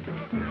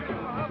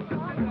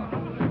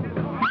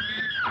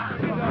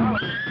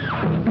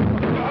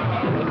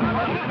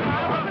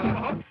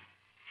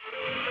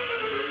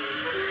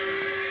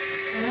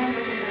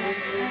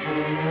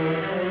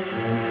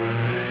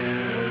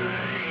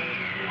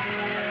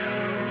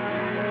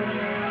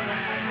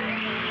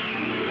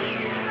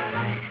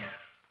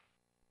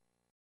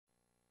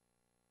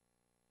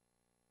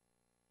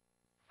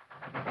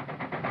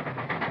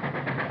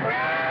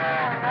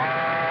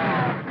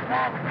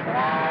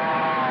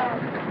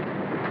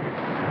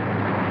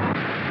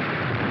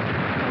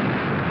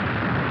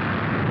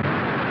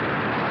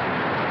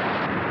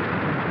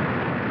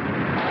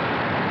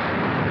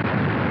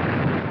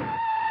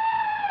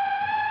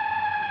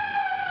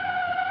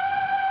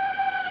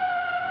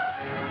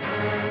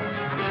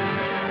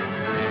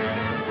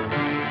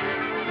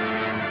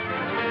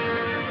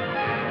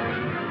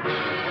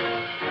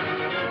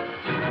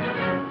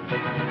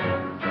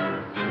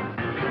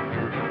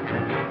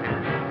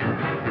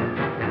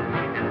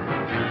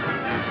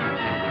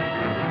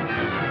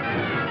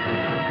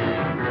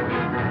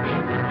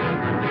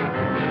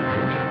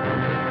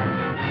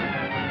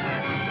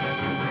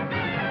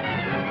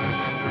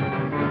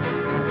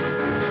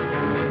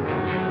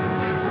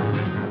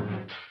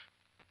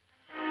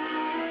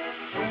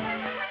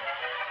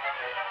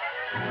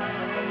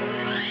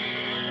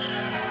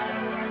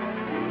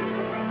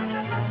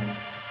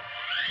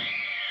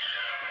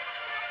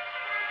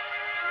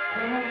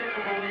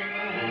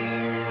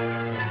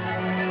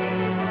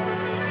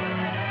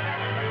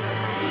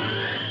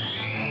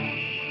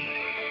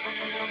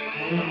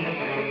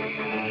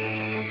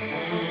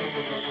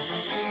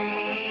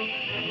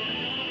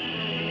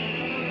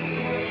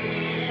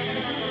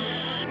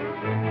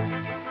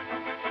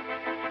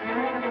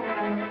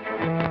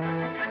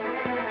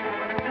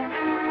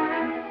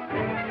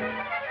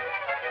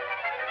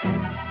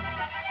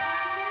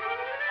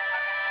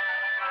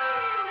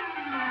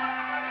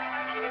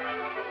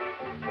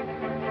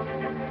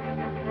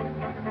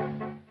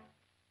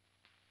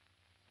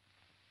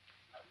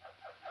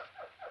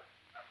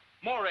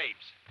 More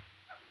apes.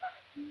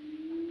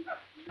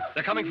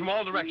 They're coming from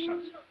all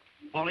directions.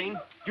 Pauline,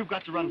 you've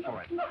got to run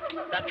for it.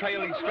 That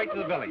trail leads straight to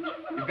the village.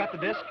 You've got the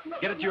disc.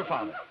 Get it to your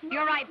father.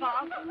 You're right,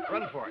 Bob.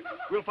 Run for it.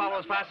 We'll follow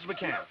as fast as we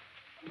can.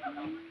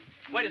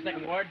 Wait a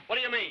second, Ward. What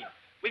do you mean?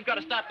 We've got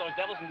to stop those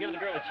devils and give the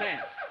girl a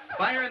chance.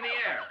 Fire in the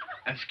air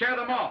and scare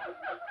them off.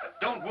 But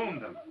don't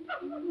wound them.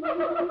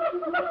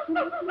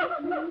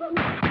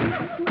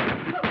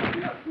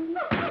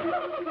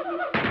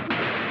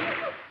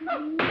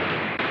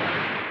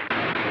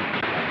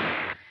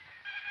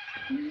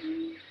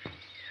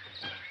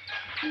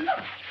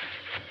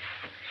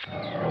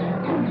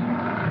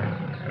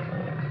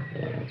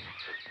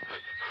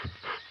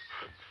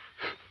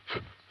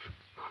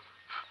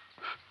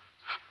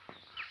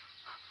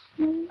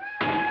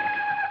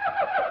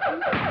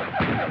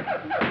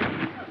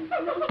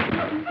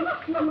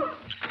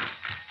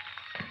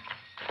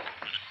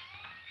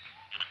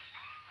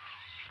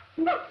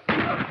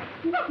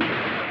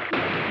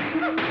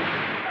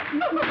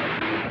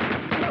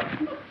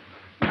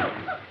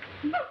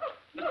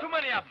 There's too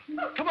many of them.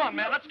 Come on,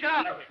 man, let's get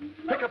out of here.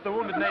 Pick up the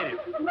wounded native.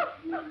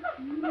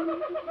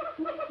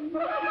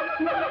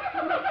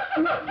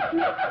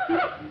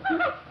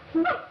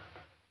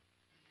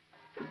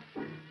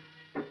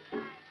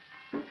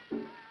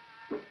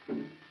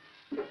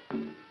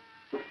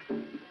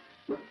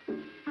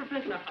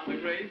 Professor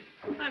Hargrave,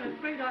 I'm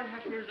afraid I'll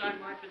have to resign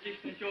my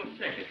position as your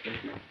secretary.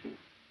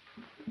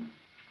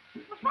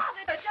 Well,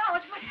 Father,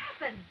 George, what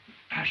happened?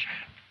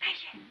 Barshan,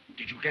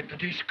 did you get the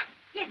disc?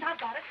 Yes, I've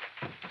got it.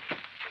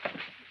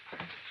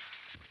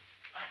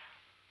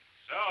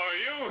 So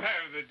you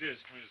have the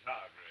disc, Miss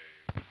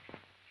Hargrave.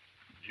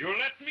 You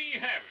let me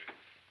have it.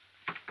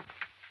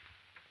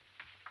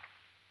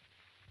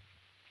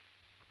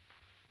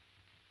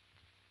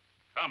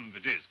 Come, the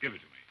disc, give it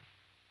to me.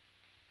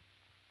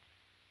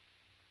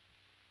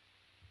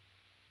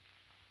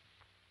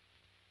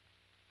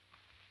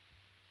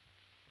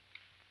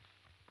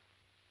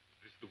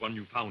 Is this the one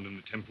you found in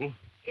the temple?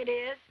 It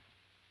is?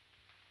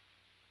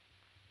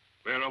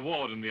 Where are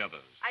Ward and the others?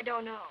 I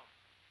don't know.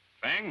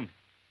 Wang,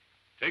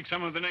 take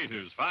some of the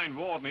natives, find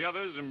Ward and the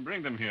others, and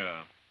bring them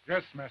here.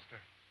 Yes, master.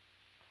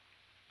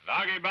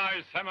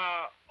 Lagibai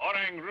Sema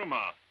Orang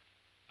Ruma.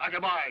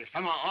 Agabai,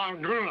 Sama Arn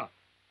Gruna.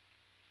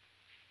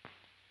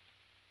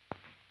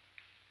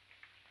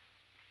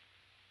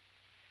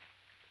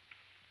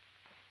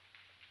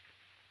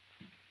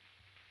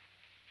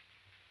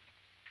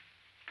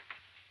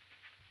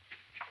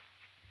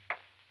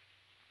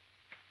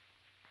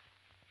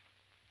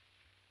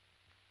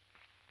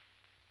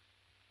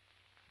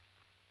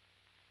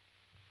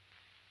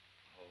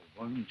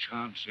 One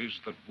chance is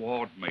that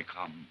Ward may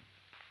come.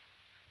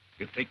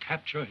 If they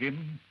capture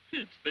him...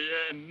 It's the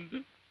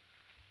end.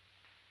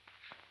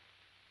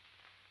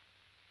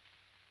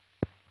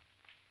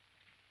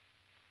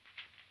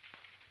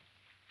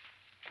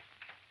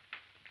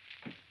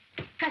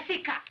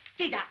 Kasika,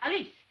 tidak,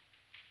 alis.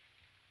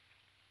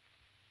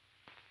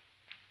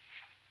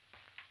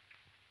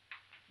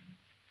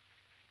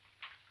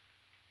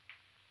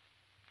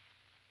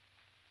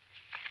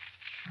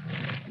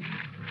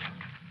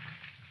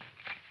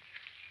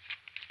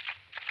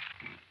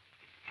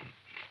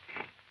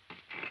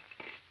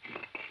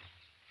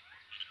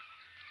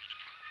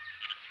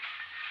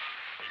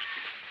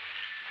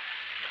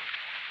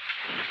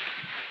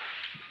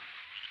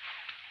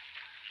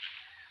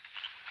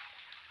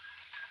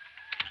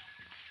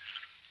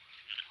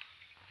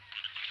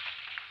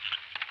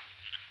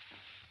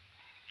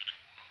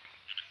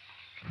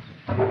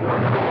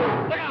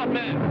 Look out,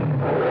 man!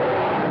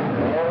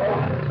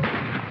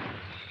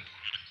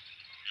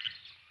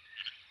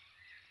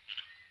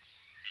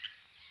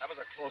 That was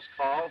a close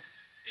call.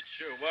 It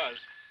sure was.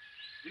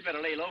 We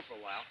better lay low for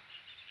a while.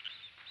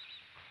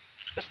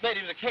 This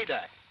native's a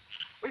Kadak.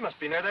 We must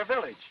be near their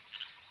village.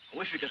 I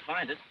wish we could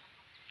find it.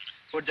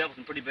 Poor devil's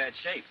in pretty bad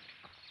shape.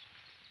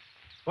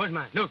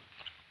 Postman, look.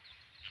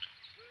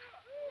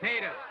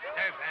 Natives,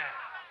 they're bad.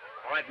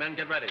 All right, men,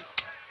 get ready.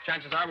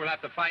 Chances are we'll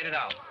have to fight it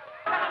out.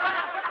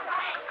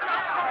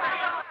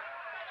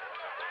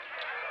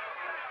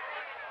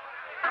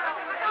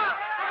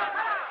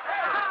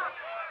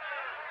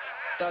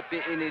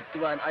 Tapi ini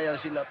tuan ayaw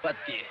sila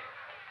pati.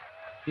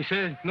 He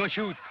says no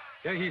shoot.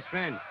 They're his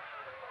friend.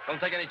 Don't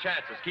take any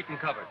chances. Keep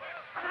them covered.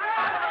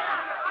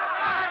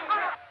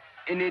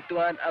 Ini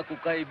tuan aku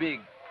kaibig.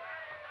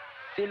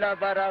 Sila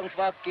barang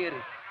fakir,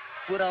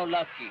 purang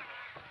laki.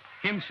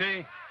 Him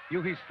say,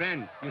 you his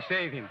friend, you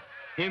save him.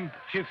 Him,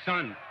 chief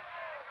son.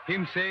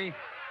 Him say,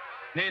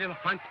 native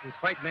hunt with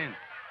white man.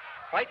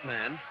 White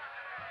man?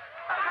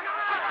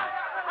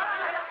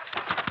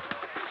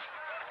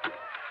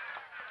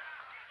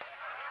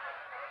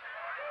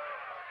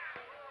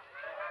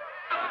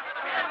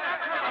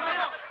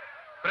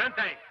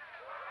 Brentay.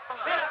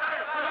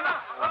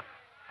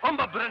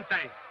 Humba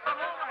Brentay.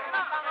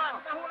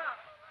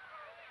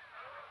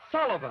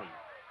 Sullivan.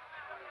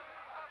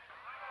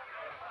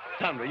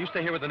 Sandra, you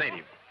stay here with the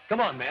native. Come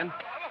on, man.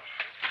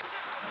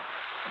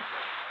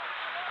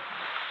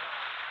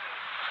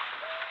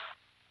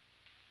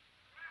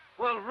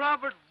 Well,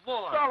 Robert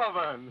Ward.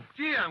 Sullivan.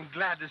 Gee, I'm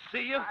glad to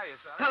see you. Hiya,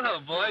 son. Hello,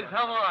 boys.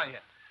 How are you?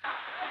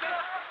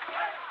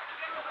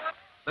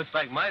 Looks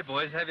like my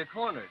boys have you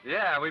cornered.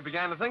 Yeah, we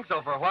began to think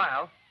so for a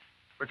while.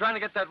 We're trying to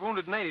get that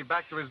wounded native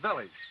back to his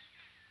village.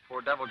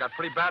 Poor devil got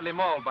pretty badly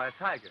mauled by a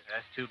tiger.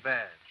 That's too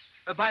bad.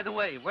 By the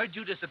way, where'd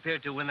you disappear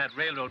to when that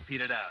railroad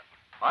petered out?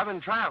 I've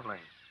been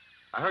traveling.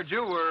 I heard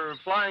you were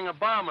flying a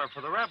bomber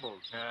for the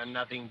rebels.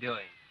 Nothing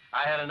doing.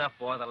 I had enough,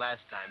 boy, the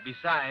last time.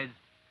 Besides,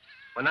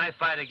 when I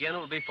fight again,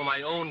 it'll be for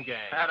my own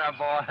gang. Atta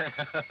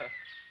boy.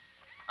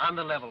 On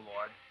the level,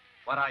 Ward.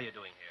 What are you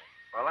doing here?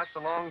 Well, that's a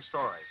long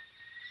story.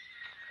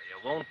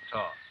 You won't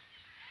talk.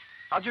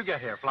 How'd you get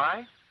here,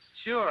 fly?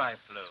 Sure I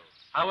flew.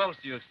 How else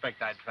do you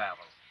expect I'd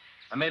travel?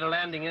 I made a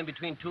landing in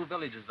between two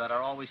villages that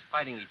are always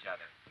fighting each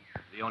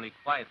other. The only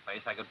quiet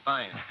place I could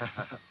find.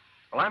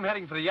 Well, I'm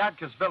heading for the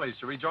Yadkus village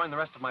to rejoin the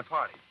rest of my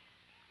party.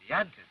 The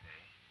Yadkus,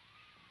 eh?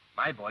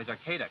 My boys are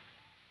Kaduk.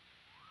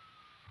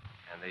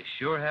 And they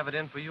sure have it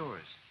in for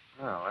yours.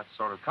 Well, that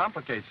sort of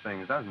complicates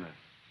things, doesn't it?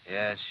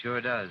 Yeah, it sure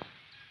does.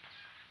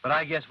 But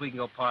I guess we can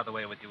go part of the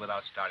way with you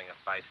without starting a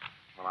fight.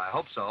 Well, I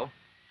hope so.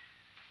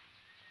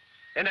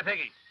 In a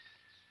piggy.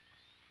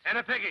 In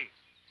a piggy.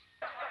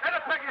 In a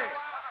piggy!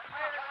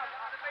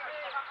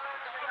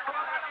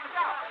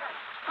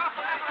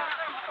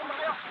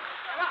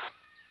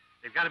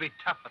 They've got to be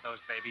tough with those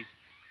babies.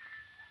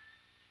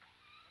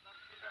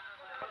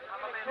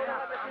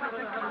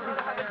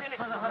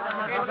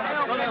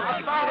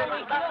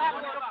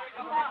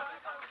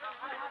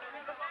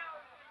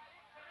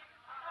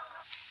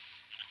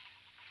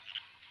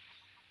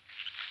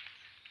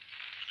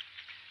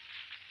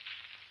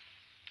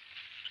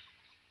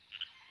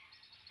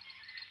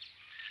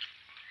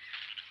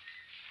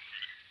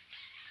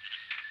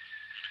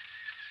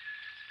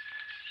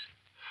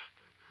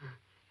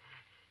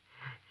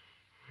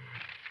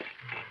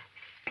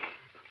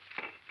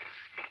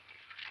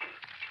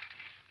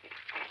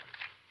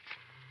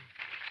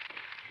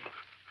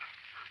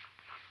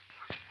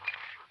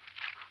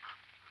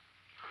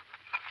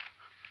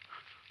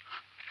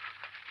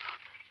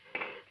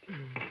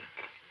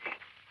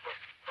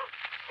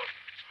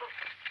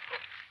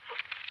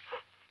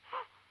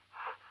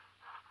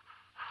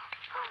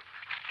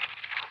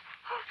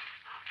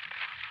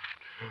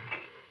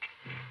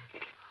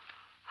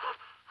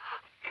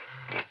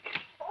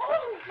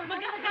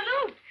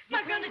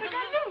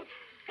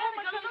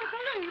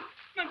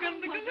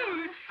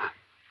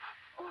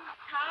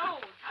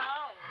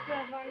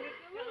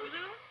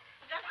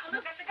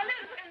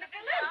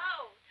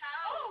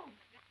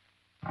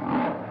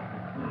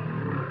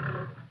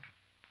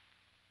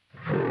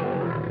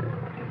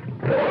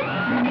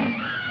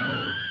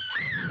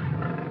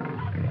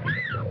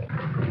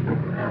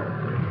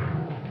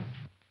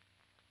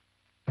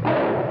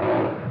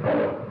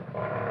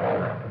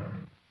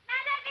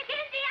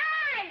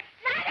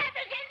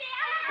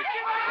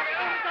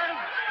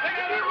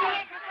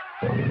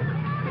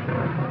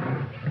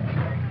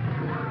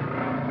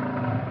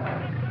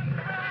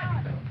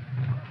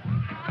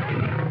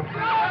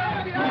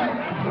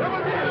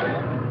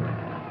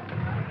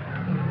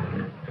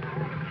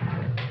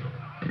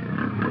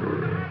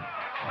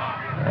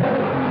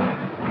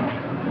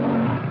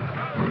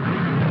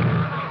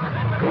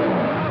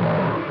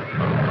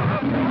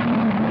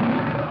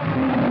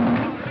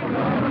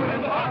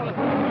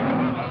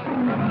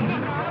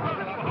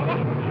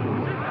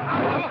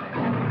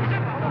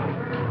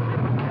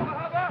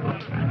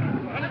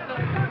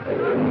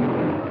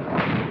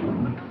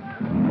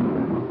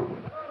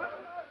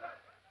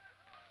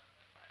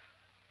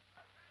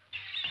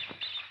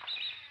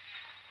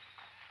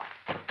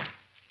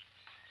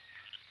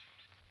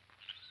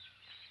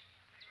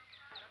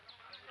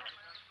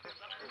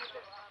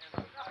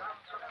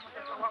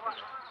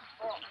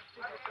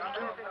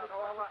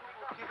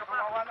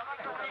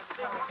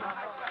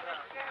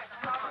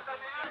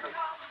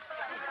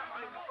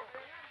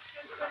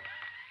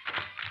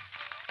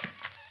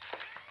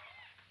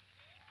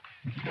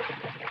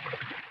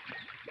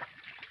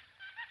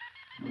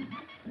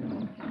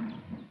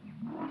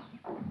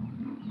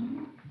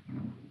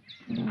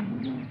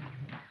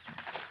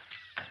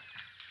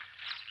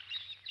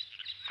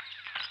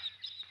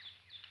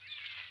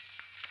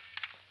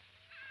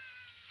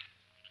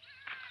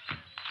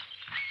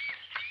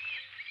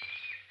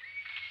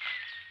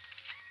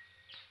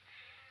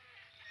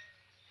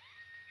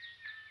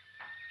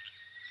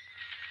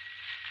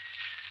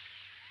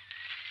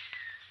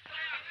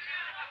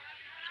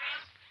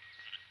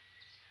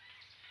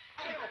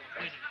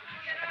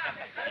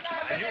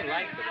 You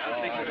like it.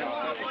 I'll think it.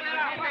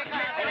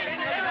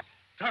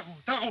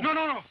 Tago.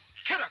 No.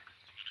 Kedak.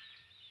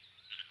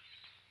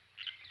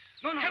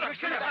 No.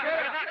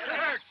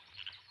 Kedak.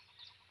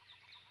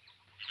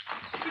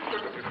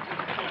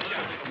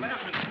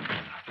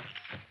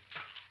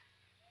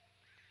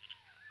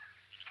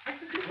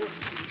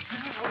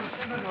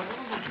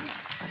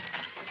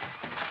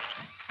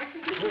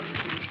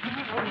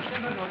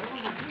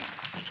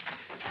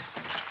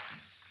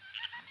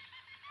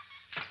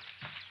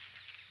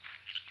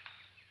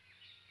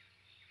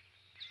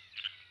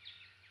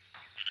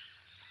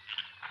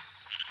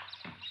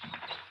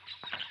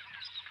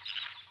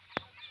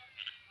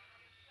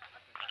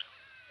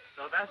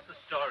 That's the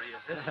story,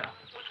 is it?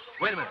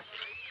 Wait a minute.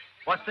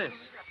 What's this?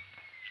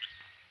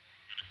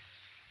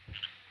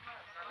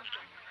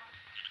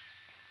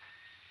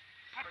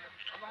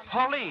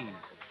 Pauline,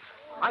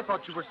 I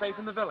thought you were safe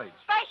in the village.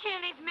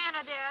 Barshan and his men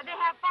are there. They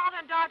have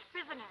father and daughter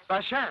prisoners.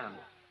 Barshan.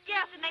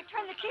 Yes, and they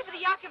turned the chief of the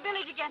Yucca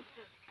village against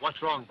us.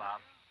 What's wrong, Bob?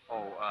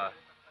 Oh,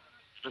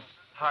 Miss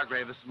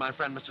Hargrave, this is my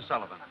friend, Mr.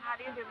 Sullivan. How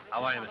do you do, Mr.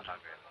 How are you, Miss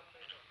Hargrave?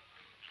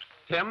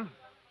 Tim,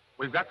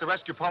 we've got to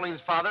rescue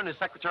Pauline's father and his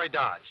secretary,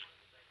 Dodge.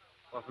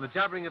 Well, from the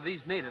jabbering of these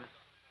natives,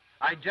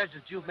 I judge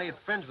that you've made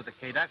friends with the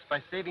Kadaks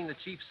by saving the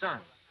chief's son.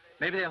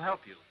 Maybe they'll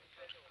help you.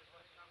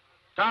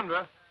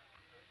 Sandra,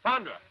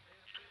 ask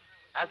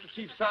the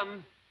chief's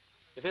son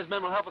if his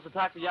men will help us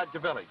attack the Yadka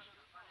village.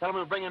 Tell him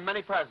we'll bring in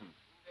many presents.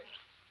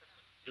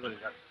 See what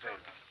he's got to say.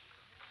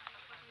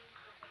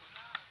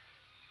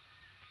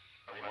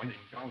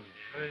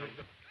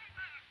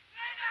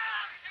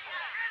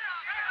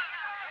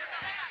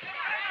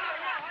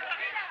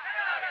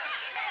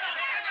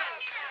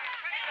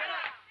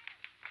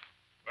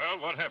 Well,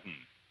 what happened?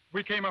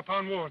 We came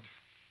upon Ward.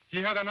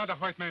 He had another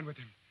white man with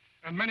him,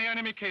 and many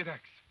enemy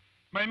Kadaks.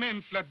 My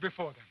men fled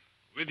before them.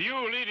 With you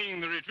leading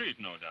the retreat,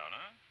 no doubt,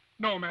 huh?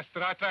 No,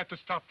 master, I tried to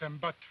stop them,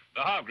 but...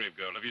 The Hargrave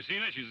girl, have you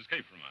seen her? She's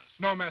escaped from us.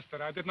 No, master,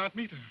 I did not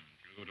meet her.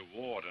 She'll go to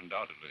Ward,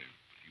 undoubtedly,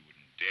 but he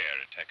wouldn't dare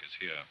attack us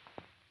here.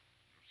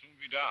 It'll soon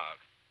be dark.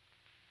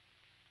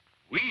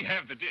 We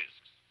have the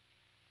discs.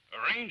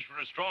 Arrange for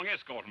a strong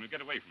escort and we'll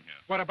get away from here.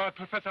 What about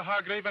Professor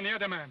Hargrave and the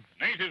other man?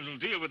 The natives will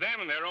deal with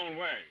them in their own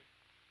way.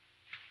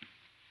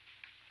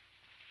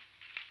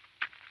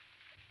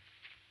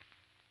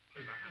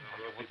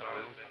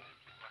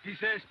 He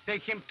says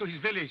take him to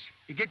his village.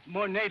 He get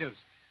more natives.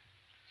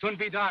 Soon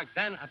be dark,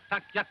 then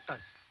attack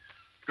Yaktas.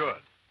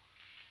 Good.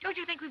 Don't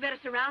you think we better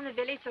surround the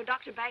village so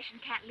Dr.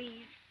 Barshan can't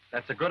leave?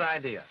 That's a good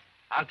idea.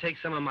 I'll take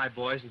some of my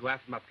boys and go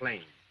after my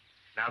plane.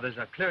 Now, there's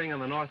a clearing on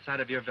the north side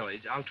of your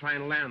village. I'll try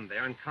and land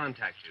there and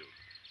contact you.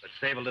 But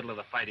save a little of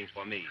the fighting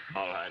for me.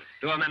 All right.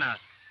 Do a minute.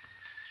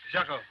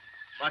 Jaco,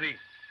 buddy.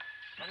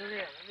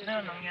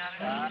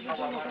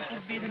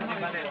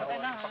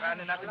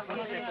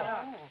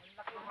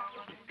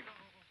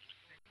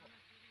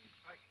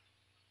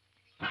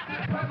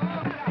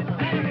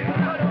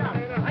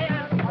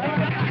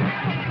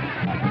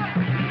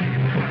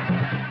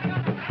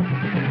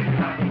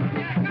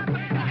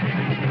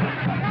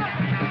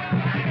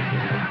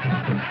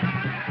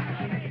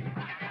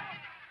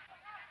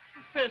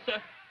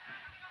 Professor,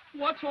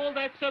 what's all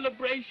that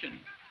celebration?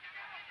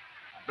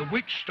 The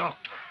witch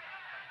doctor.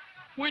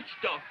 Which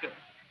doctor?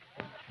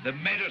 The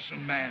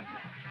medicine man.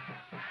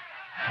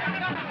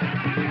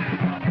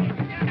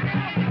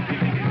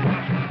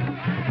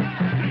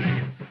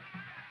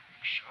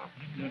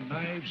 Sharpening their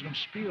knives and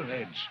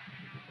spearheads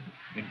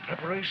in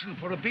preparation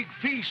for a big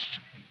feast.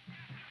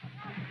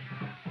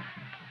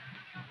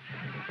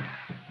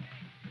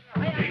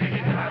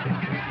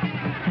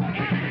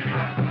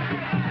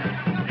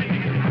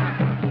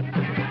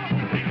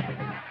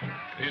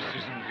 This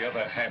isn't the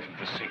other half of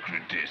the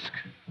sacred disc.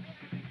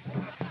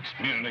 It's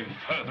merely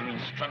further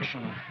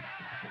instruction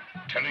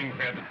telling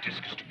where the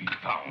disc is to be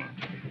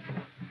found.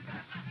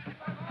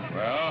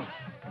 Well?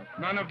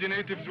 None of the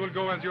natives will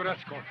go as your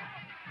escort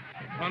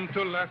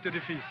until after the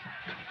feast.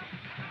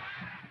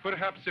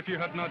 Perhaps if you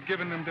had not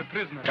given them the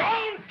prisoner...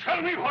 Don't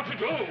tell me what to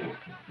do!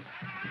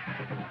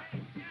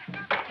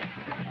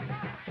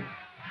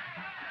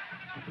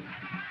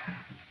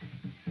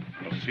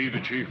 I'll see the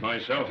chief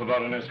myself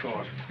about an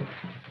escort.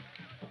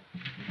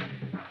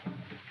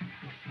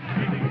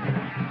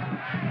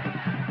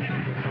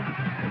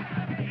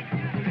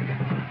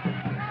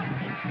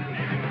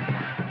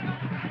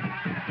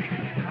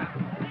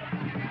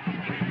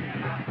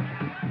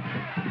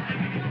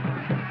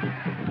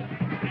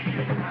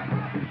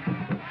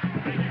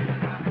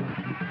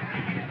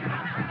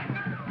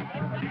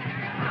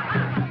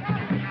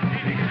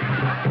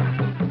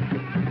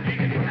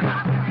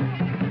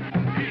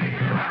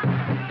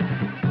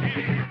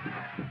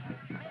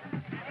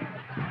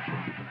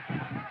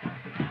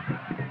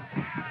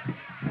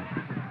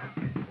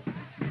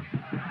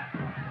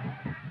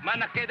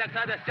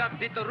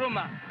 Dito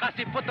Ruma,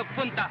 kasi putok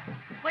punta.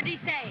 What did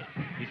he say?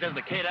 He says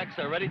the Kadaks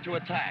are ready to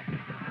attack.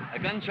 A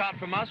gunshot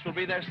from us will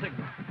be their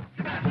signal.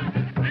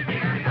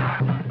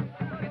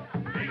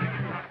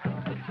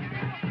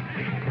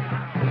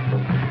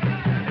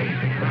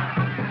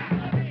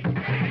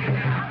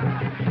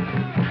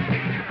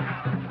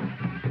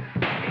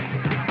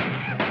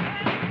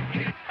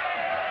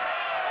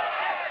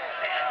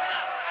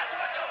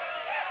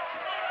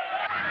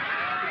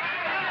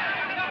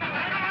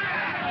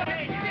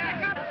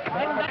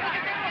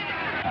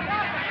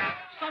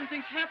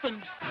 Something's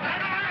happened.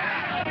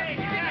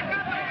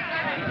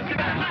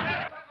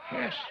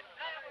 Yes.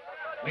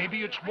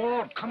 Maybe it's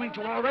Ward coming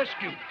to our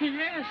rescue.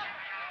 Yes,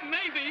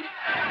 maybe.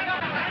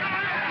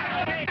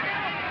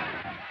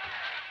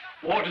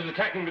 Ward is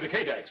attacking with the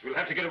Kadaks. We'll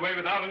have to get away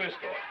without an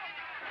escort.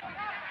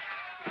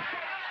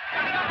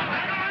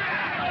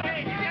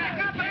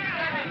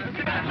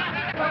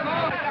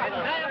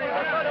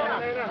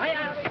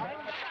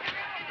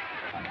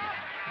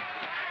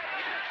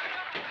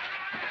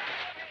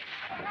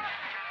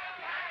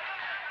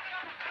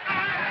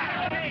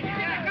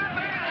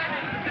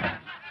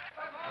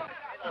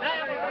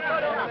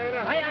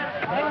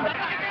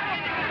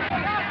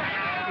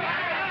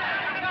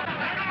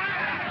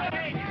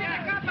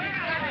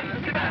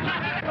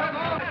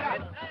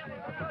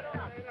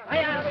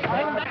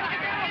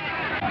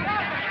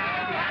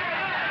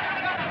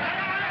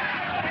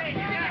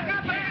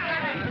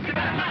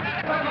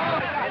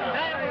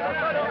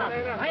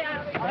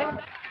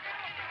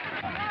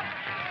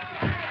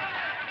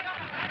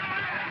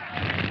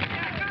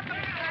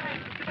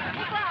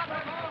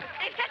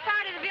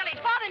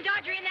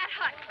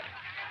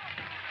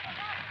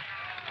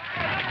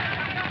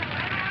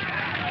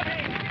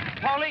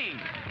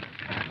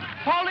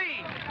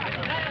 Pauline!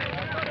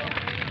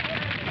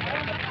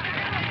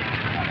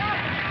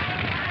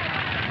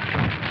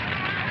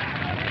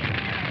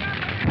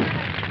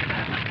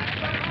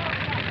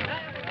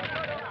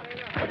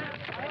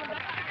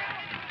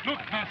 Look,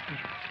 Master.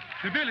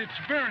 The village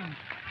burned.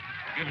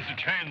 Give us a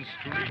chance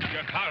to reach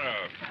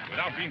Yakara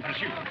without being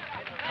pursued.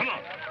 Come on.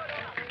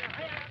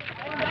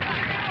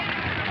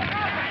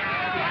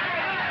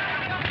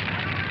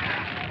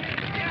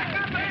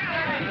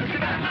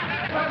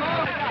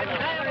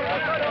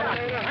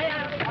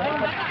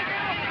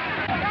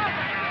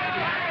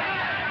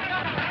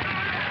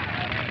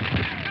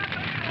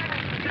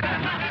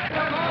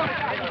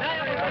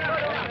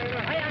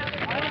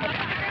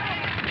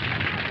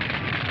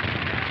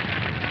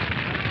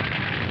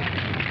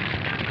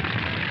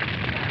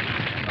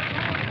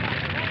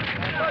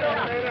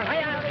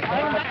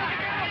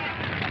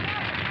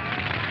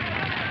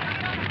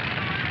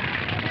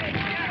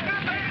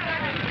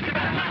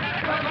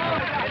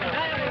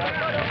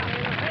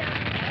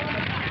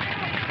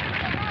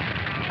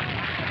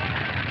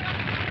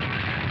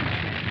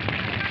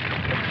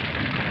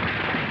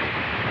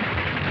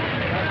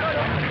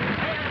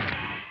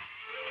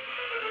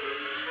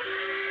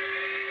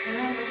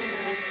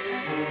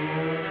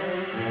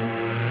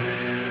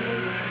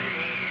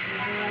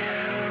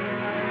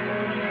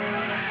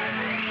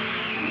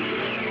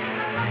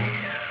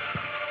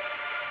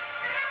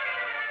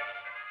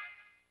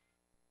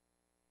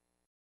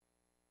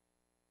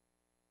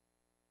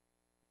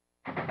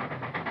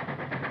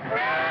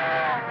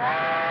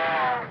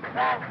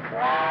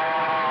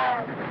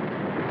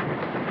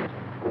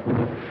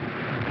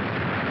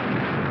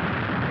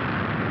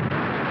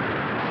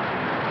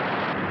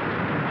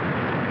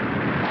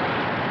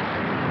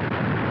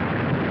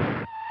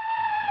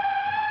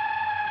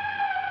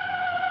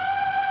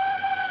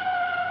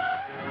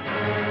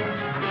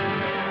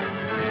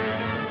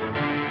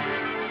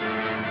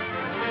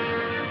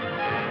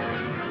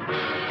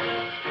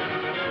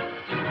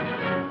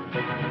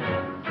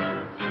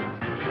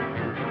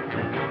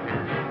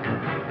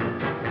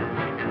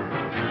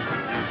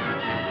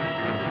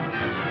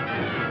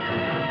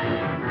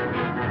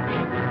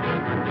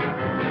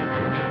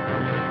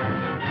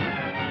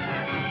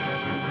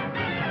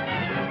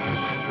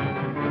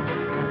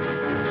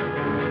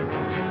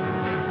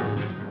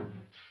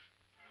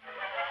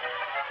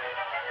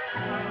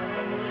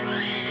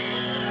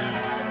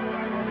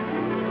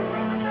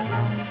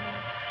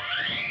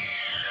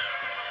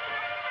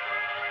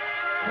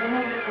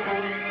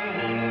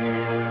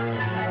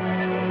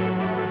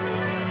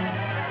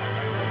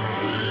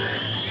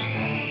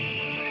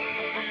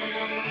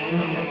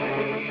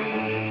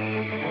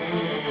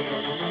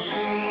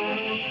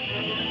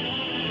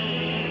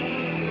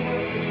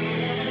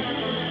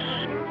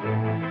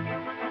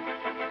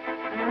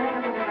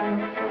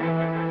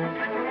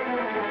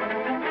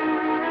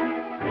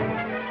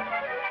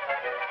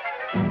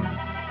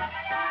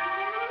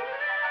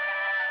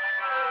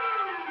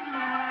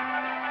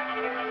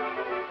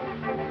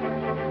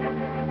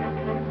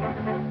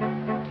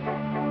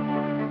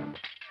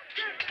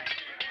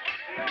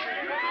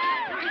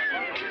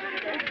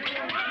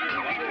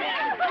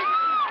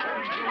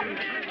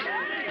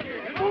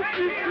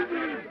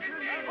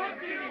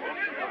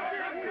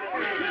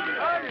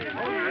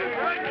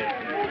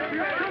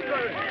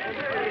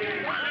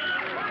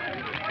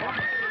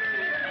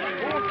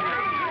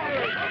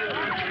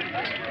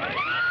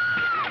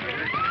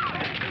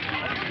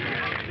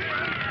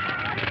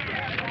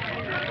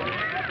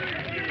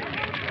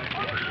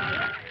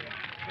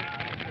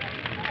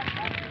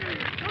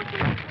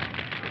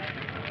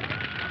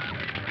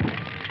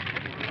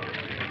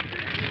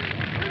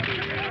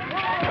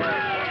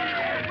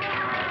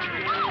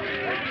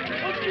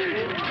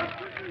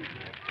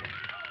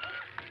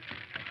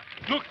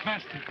 Look,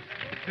 Master.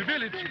 The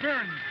village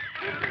burned.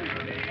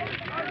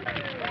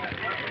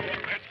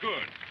 That's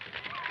good.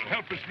 It'll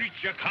help us reach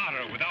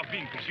Yakara without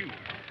being pursued.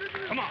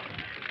 Come on.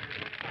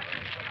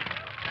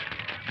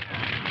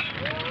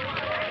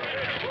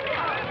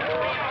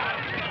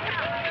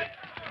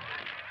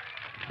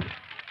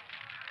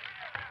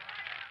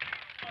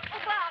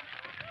 Oh, Bob,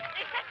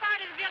 they set fire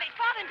to the village.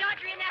 Bob and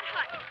Dodger in that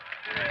hut.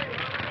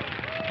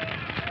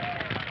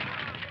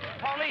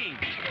 Pauline!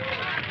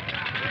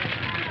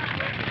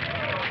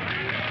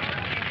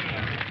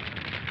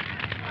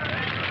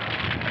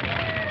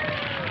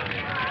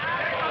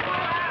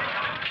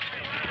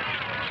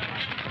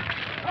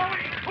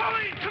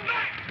 Pauline, come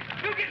back!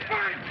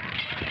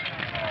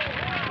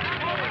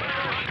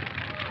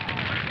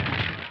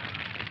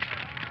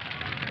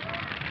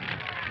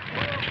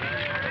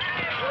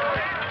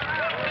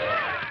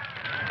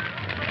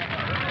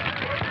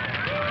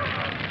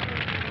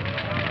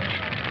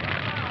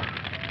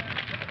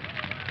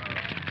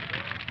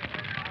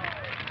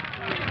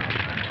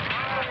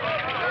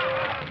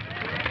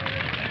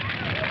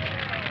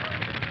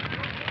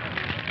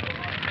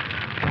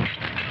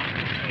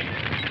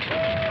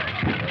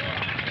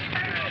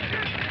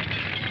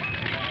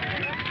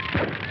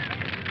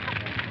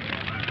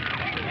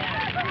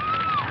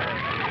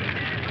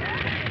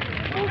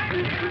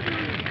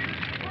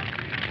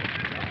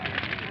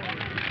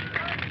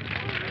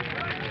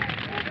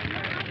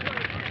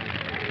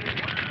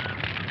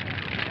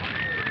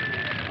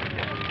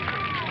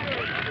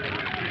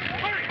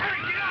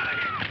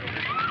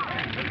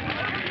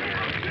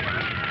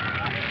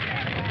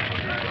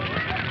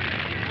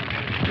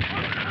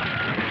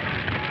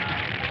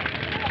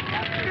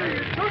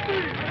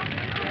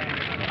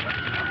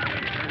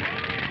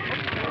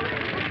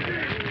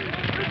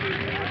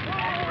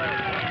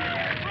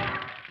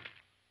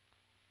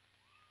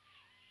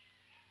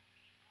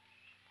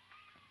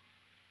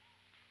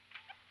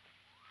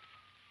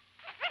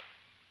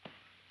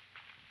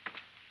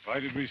 Why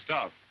did we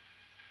stop?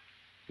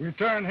 We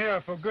turn here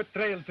for good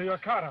trail to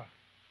Yakara.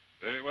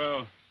 Very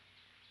well.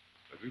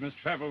 But we must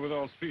travel with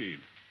all speed.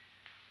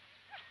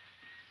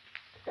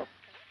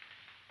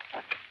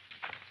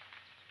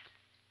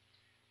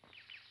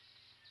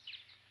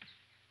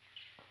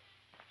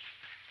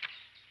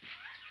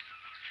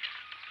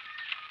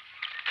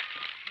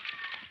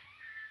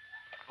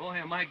 Boy,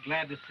 am I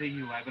glad to see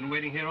you. I've been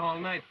waiting here all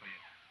night for you.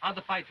 How'd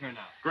the fight turn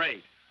out?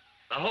 Great.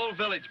 The whole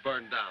village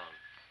burned down.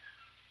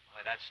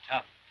 Boy, that's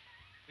tough.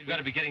 We've got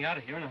to be getting out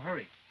of here in a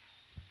hurry.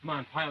 Come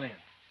on, pile in.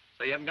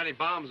 So you haven't got any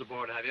bombs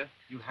aboard, have you?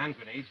 You hand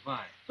grenades,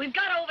 why? We've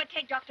got to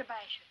overtake Dr.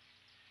 Barshan.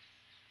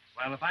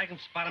 Well, if I can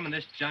spot him in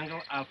this jungle,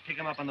 I'll pick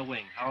him up on the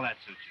wing. How'll that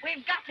suit you?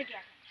 We've got to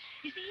get him.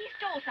 You see, he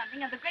stole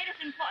something of the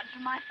greatest importance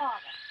from my father.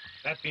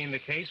 That being the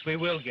case, we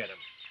will get him.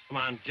 Come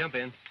on, jump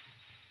in.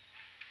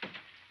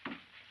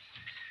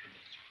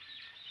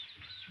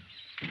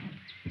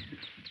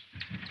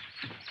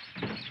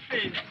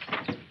 Please.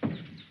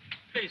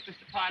 Please,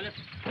 Mr. Pilot,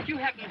 do you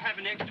happen to have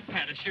an extra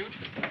parachute?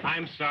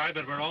 I'm sorry,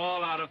 but we're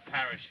all out of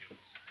parachute.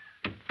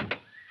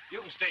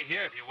 You can stay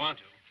here if you want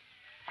to.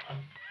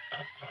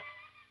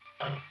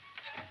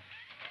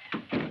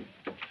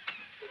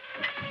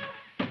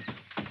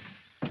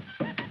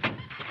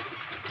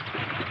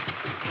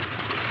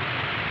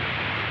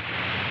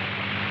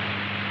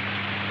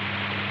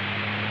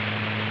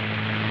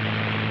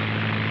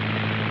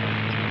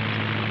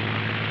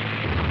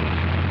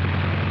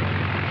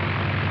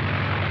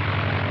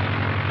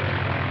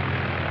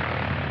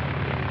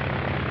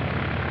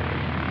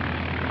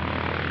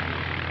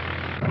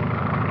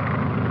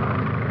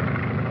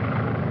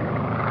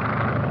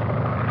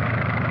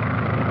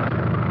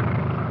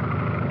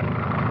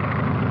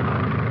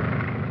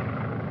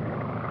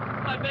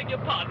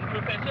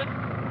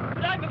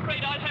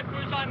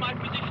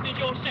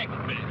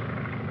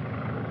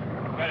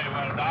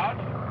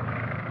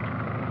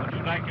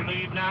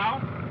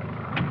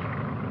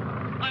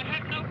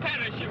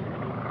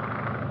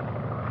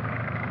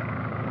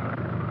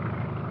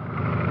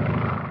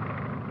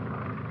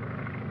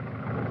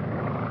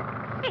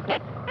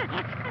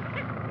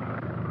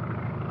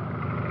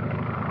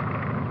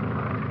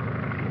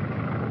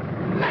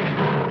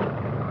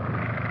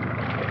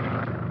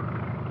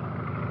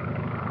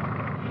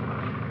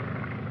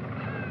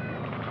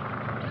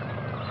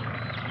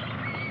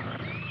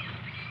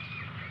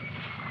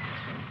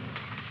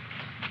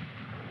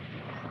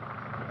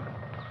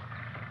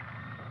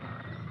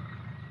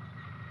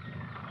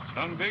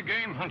 Some big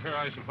game hunter,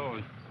 I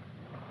suppose.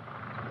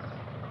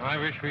 I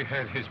wish we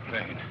had his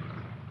plane.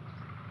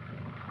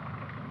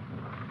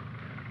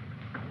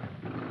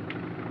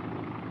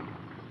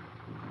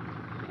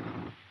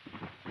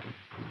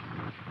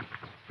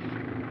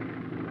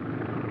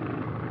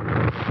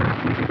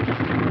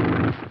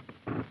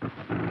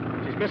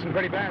 She's missing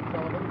pretty bad,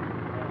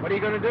 Sullivan. What are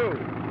you going to do?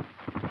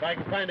 If I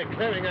can find a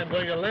clearing, I'm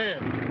going to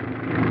land.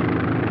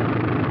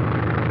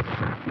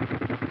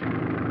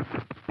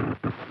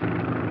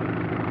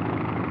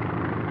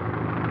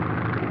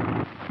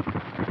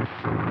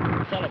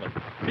 Sullivan,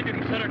 see if you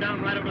can set her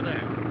down right over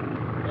there.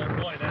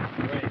 Oh, boy, that's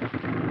great.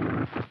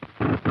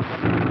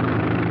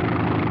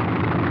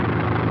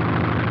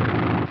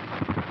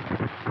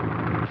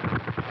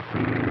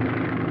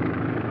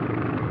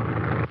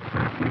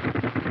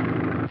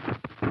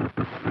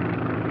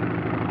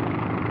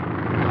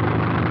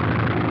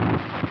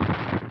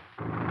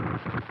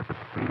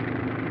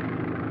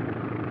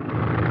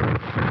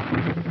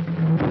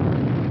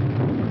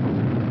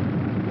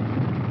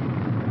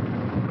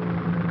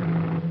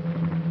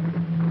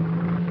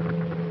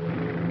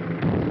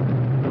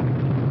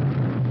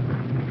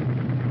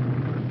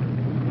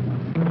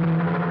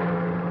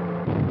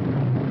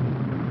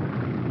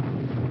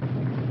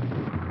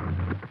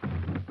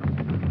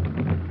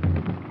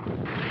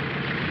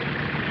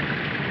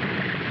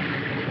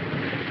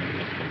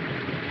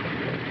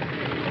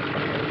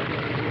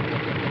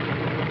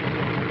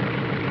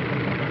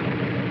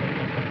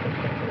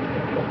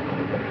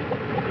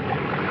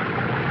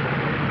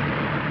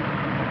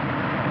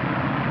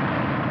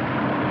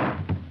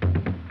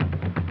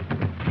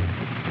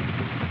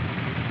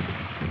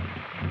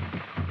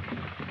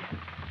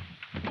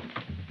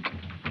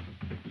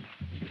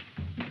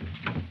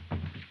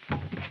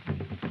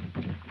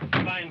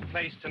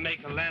 Place to make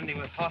a landing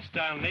with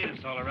hostile natives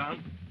all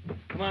around.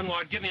 Come on,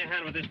 Ward, give me a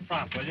hand with this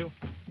prop, will you?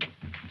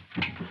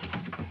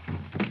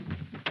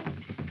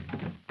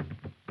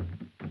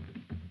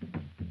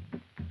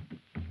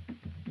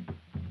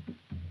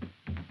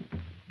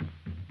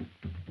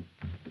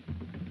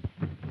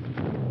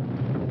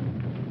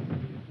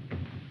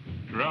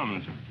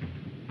 Drums.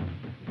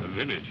 The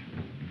village.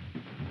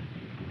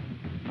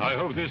 I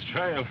hope this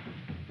trail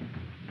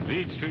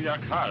leads to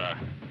Yakara.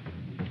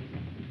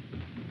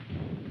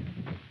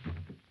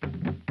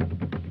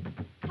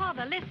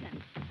 Father,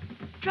 listen.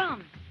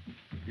 Drums.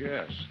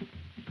 Yes.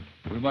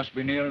 We must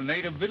be near a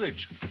native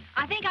village.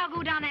 I think I'll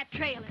go down that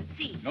trail and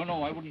see. No,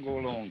 I wouldn't go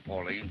alone,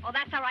 Pauline. Oh,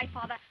 that's all right,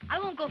 Father. I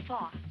won't go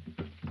far.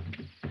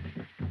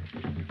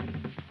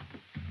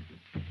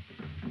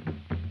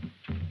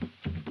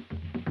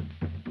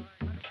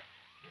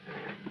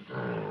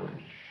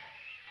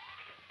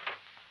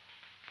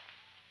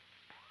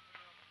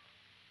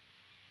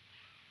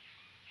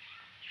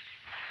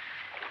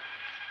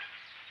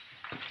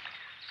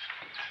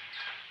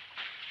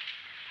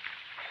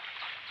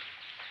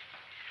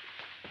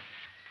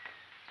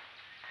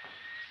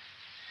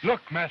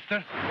 Look,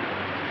 master.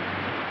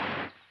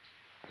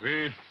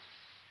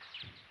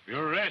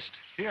 We'll rest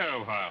here a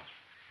while.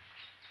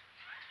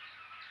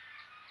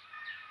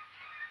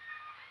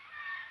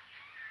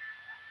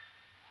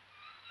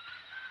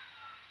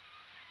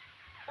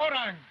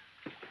 Orang!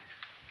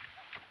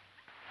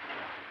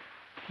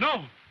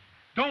 No,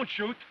 don't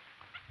shoot.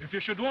 If you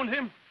should wound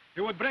him,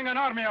 he would bring an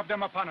army of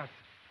them upon us.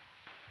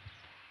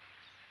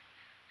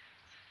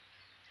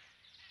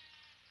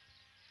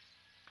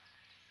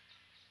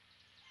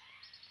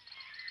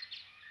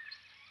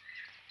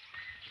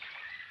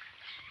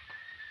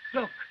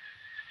 Look.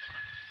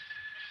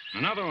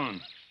 Another one.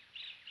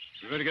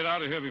 We better get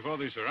out of here before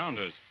they surround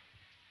us.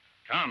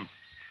 Come.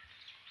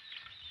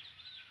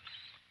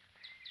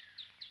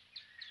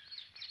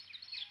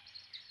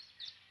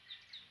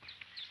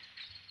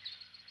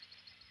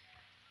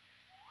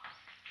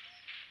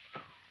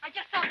 I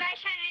just saw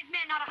Barshan and his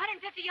men not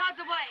 150 yards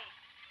away.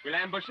 We'll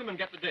ambush them and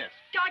get the disc.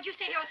 George, you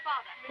stay here with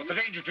Father. What's the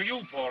danger to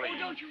you, Pauline? Oh,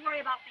 don't you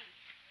worry about me.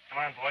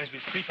 Come on, boys.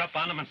 We'll creep up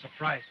on them and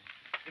surprise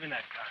them. Give me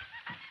that gun.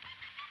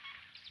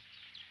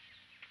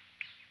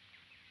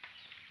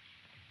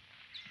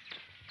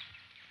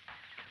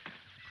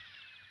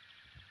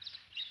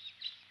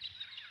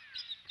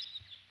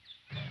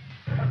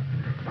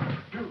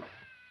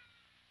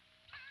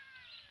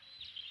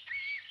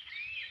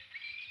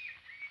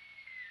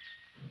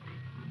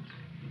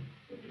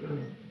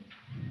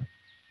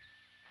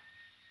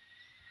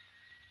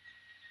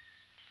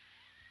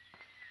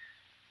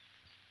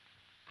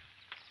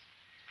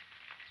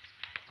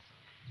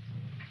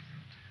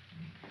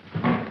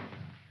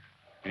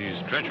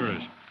 He's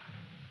treacherous.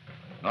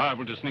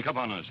 Liable to sneak up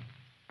on us.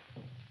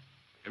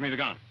 Give me the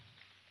gun.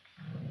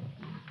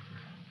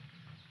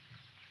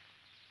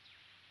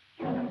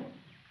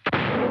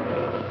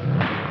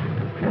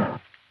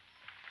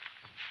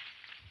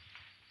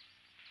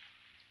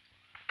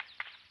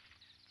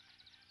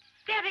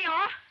 There they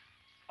are.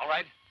 All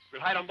right.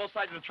 We'll hide on both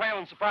sides of the trail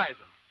and surprise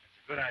them.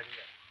 That's a good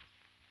idea.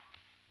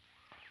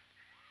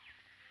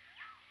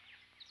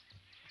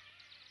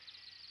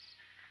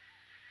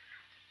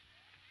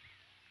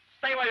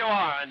 Stay where you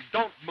are and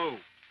don't move.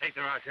 Take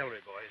their artillery,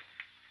 boys.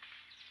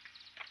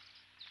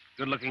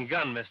 Good-looking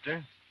gun,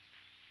 mister.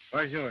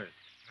 Where's yours?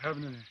 I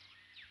haven't any.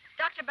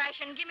 Dr.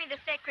 Barshan, give me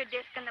the sacred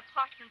disc and the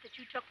parchment that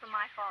you took from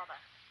my father.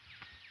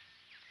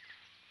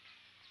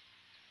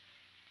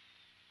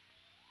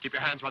 Keep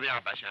your hands where they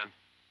are, Barshan.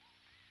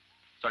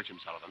 Search him,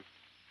 Sullivan.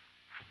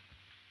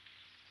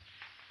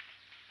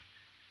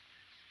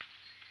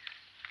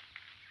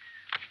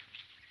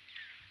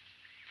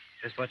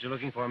 This what you're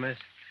looking for, miss?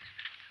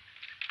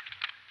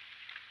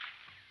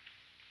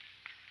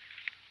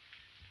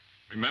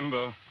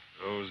 Remember,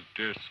 those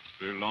discs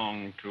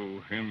belong to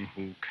him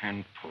who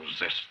can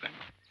possess them.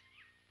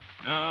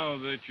 Now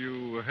that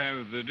you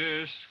have the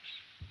discs,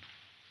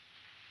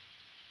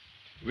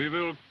 we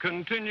will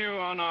continue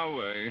on our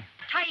way.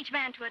 Tie each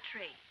man to a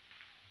tree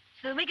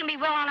so that we can be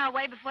well on our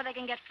way before they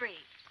can get free.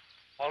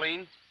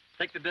 Pauline,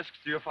 take the discs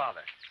to your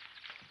father.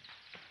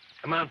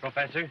 Come on,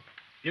 Professor.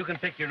 You can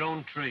pick your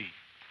own tree.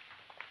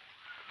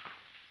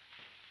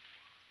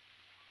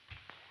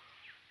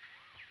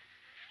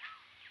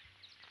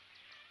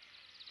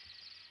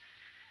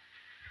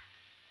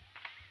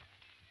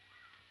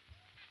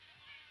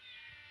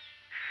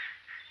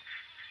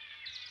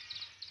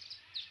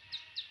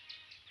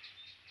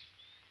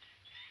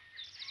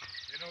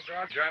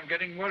 George, I'm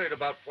getting worried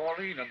about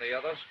Pauline and the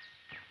others.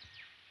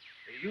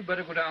 You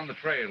better go down the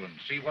trail and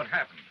see what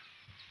happened.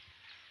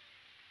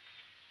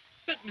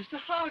 But, Mr.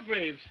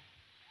 Hargraves,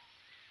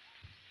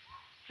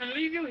 can I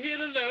leave you here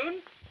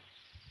alone?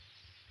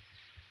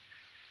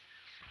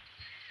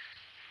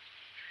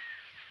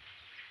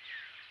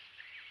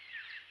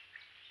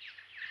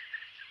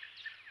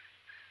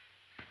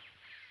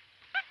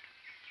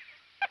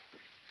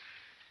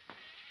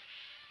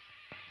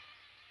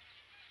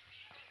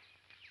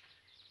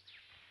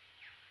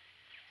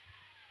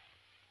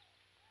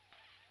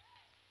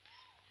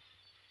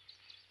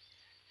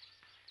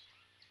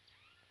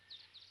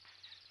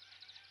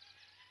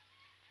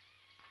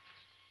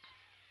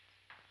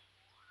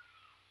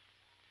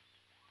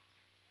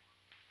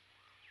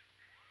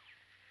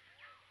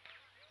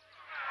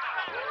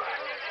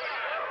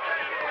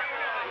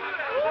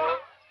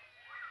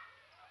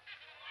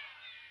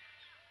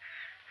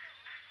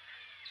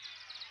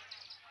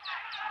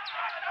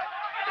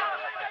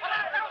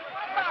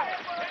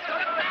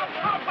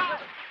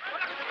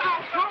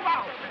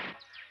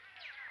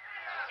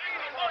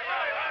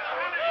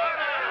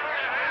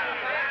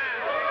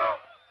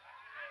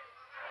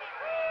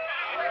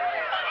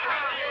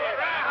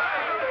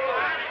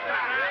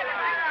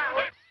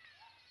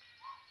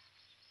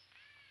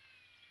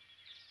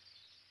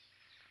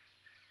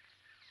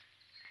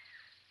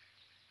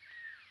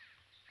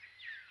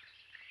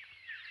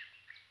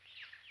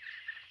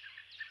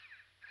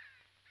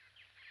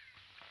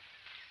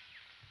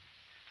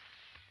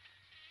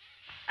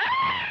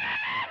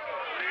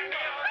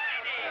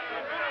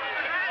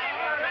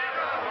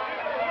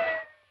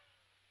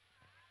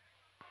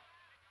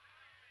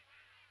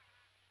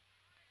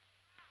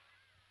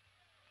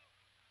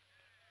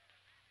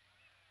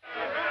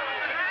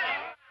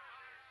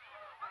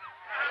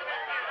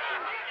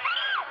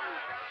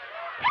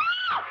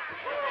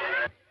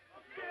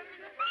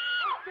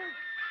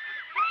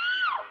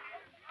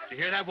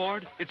 hear that,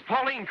 Ward? It's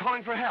Pauline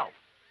calling for help.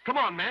 Come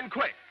on, man,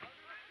 quick.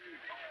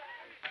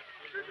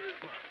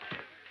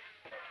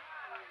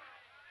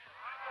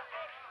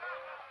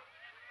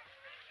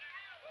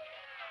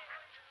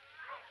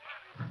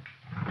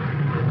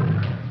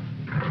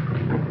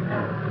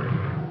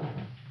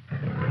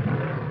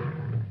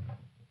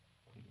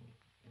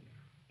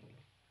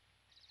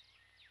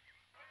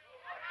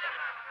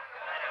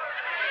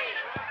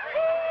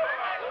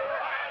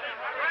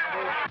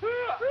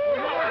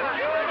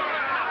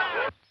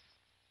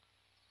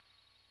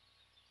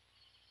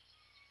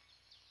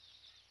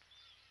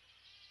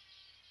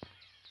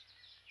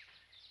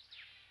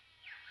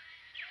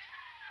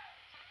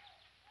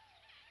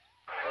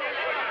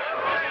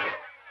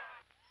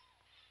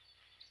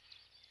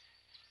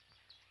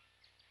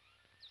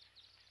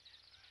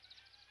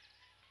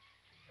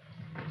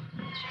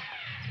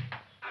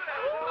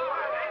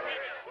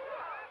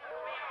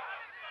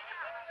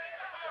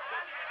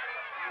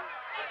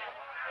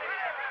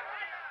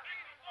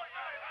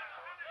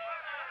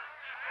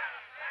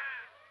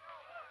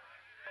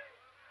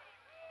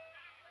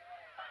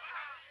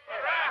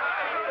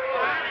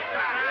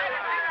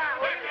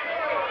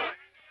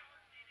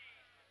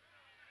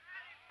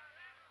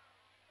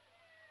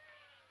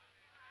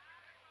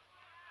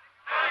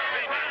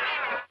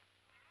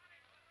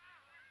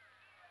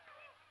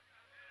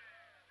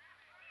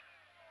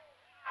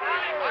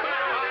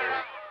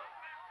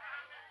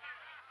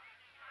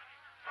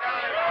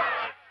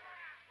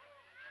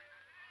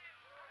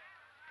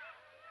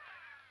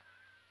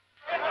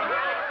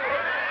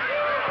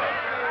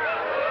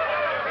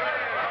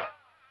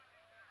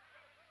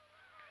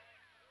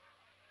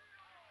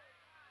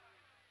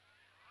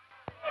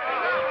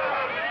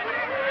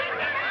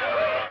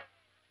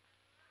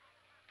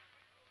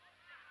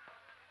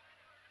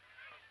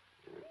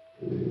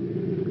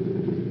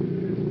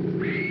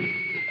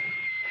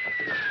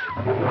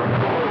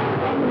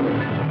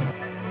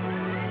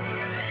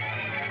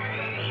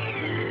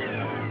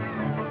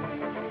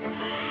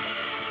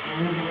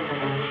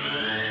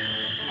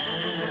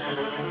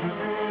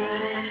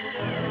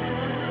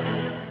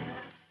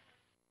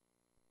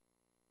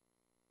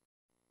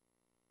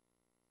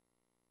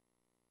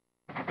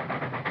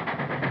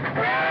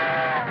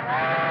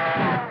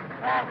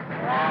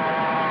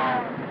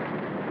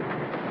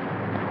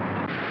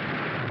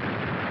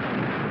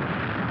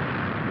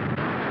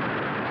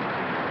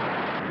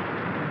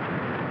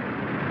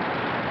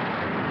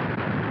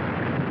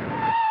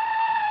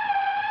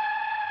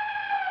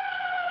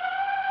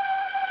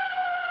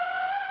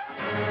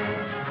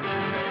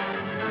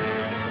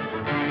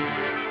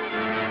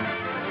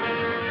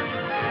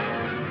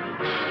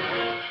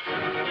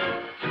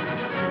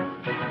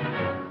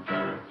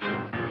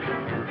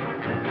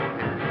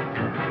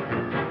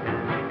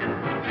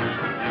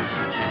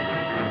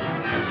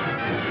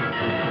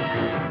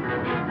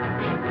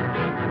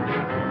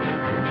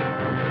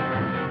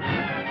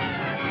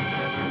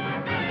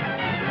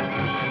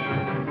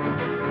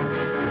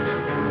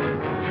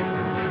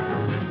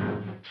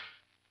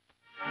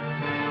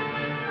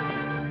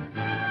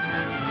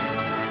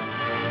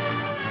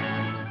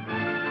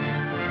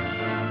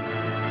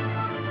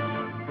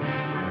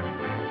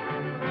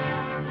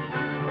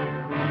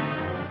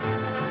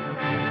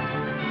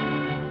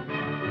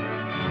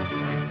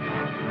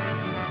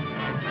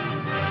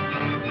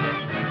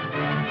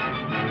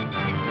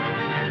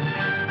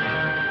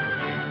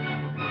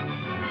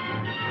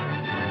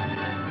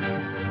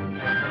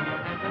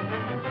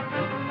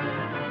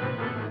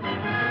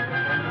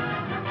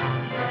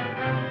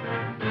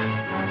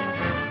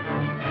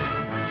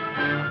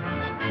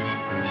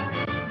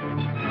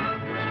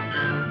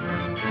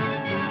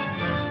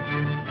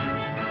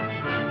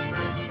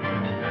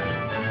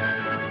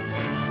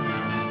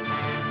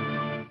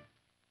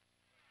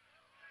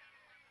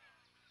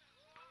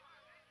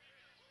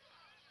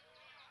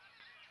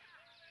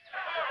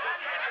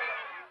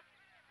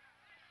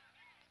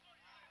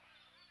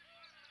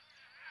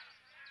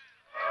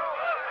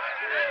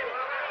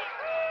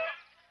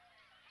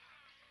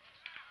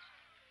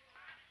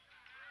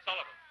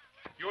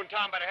 You and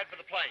Tom better head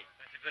for the plane.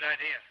 That's a good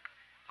idea.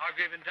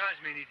 Hargrave and Dodge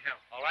may need help.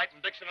 All right,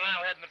 and Dixon and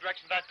I'll head in the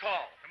direction of that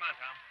call. Come on,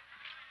 Tom.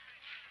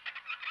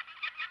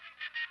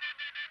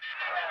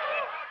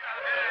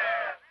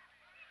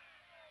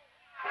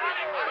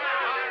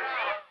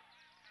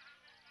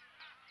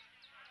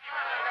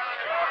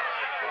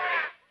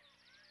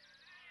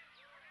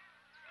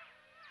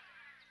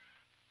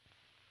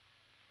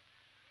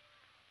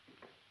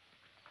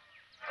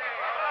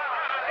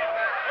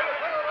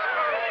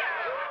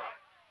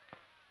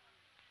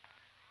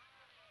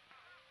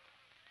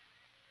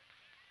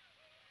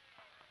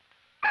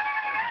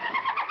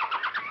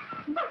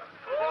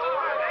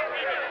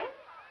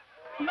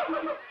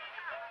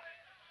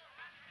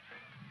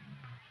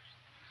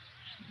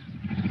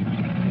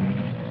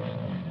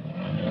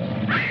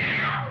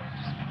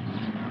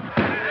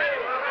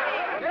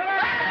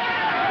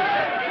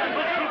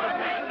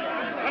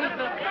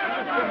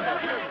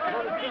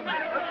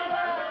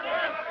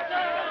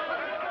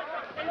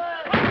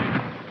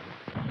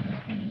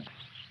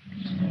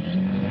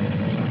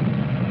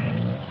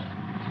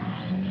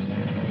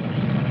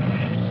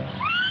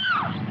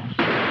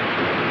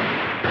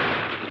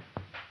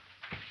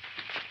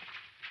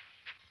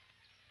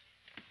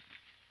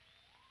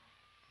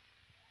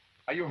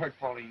 Are you hurt,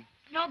 Pauline?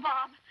 No,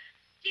 Bob.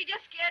 She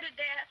just scared to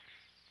death.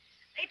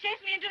 They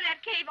chased me into that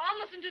cave,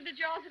 almost into the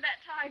jaws of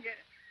that tiger.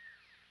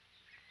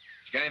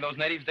 Did you get any of those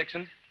natives,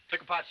 Dixon?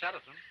 Took apart shot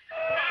of them.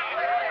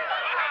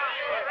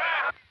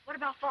 What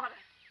about Father?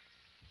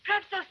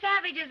 Perhaps those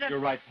savages are...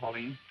 You're right,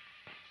 Pauline.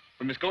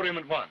 We must go to him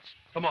at once.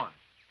 Come on.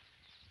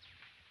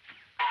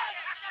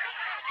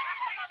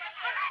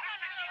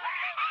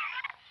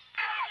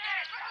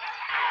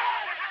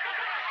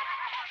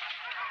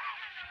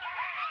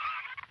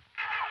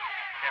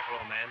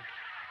 Careful, old man.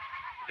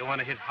 You don't want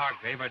to hit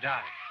Hargrave or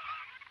die.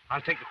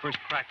 I'll take the first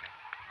crack at it.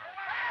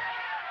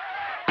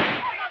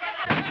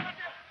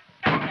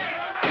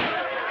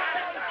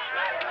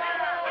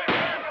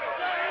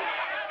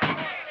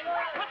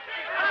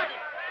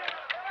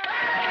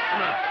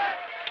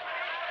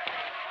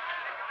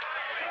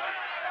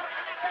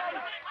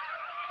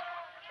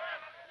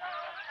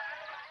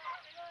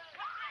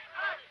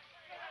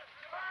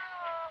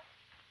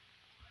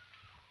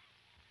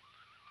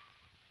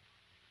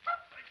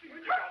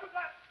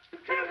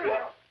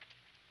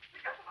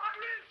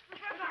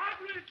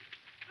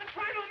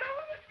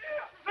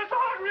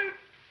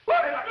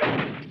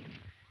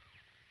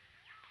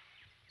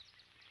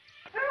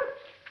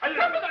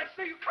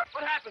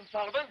 What happened,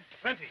 Sullivan?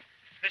 Plenty.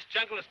 This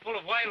jungle is full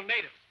of wild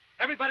natives.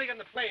 Everybody on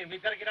the plane.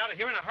 We've got to get out of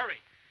here in a hurry.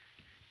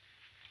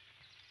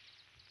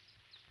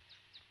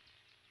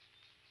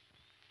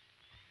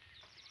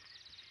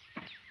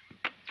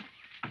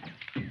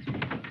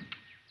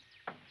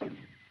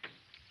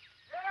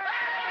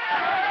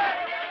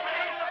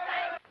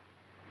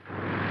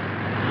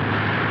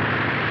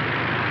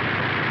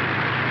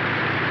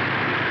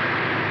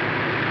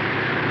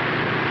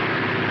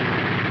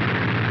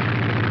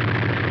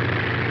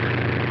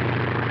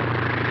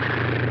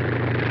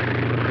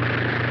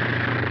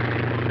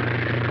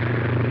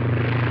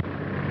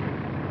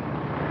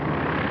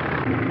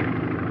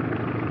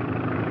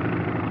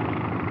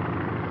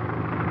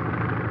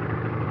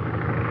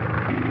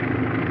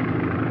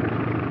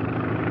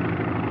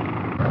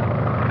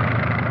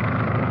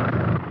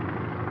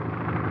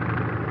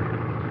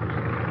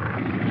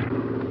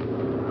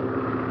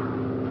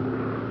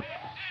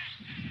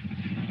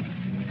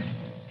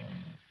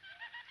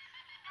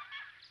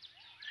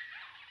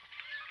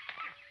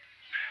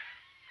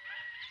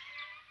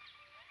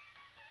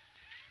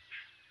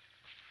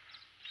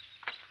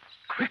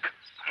 Quick,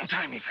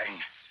 untie me, Fang.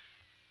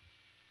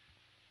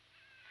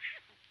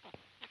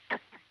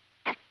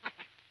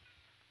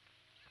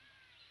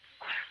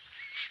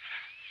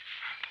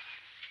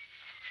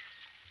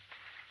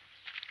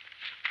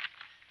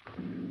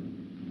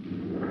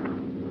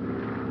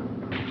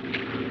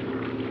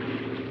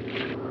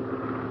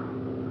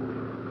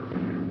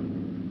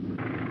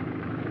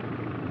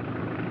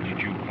 Did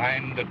you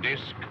find the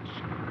discs?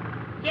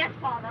 Yes,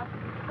 Father.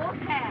 Both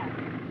pairs.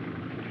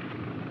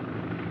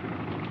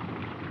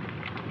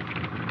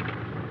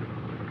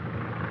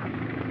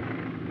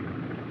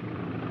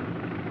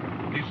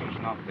 This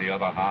is not the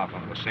other half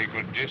of the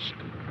sacred disc.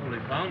 Well, they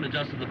found it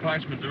just as the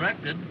parchment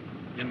directed,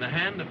 in the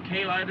hand of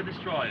Kali the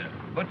Destroyer.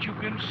 But you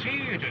can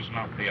see it is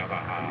not the other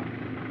half.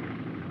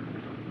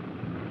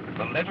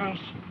 The letters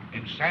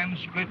in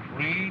Sanskrit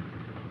read,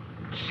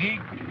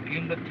 "Seek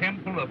in the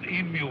temple of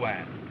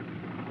Imuan."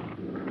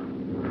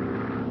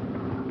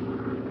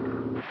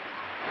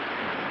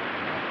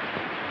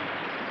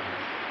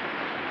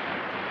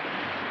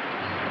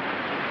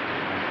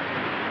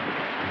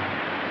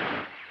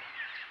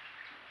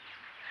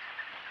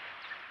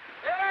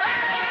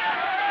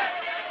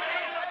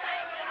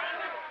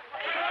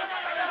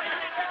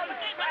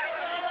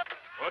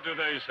 What do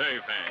they say,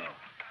 Fang?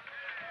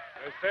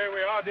 They say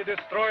we are the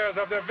destroyers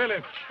of the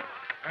village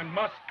and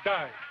must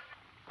die.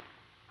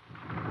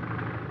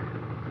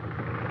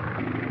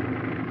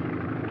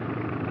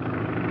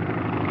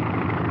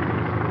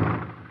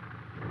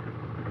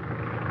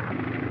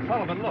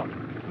 Sullivan, look.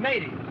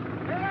 Natives.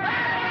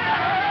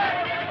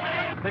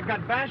 They've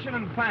got Barshan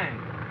and Fang.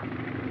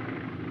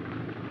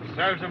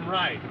 Serves them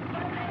right.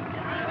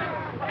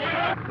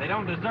 They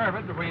don't deserve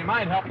it, but we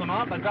might help them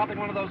out by dropping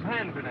one of those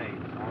hand grenades.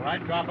 All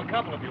right, drop a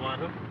couple if you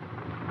want to.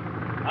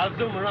 I'll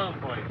zoom around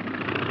for you.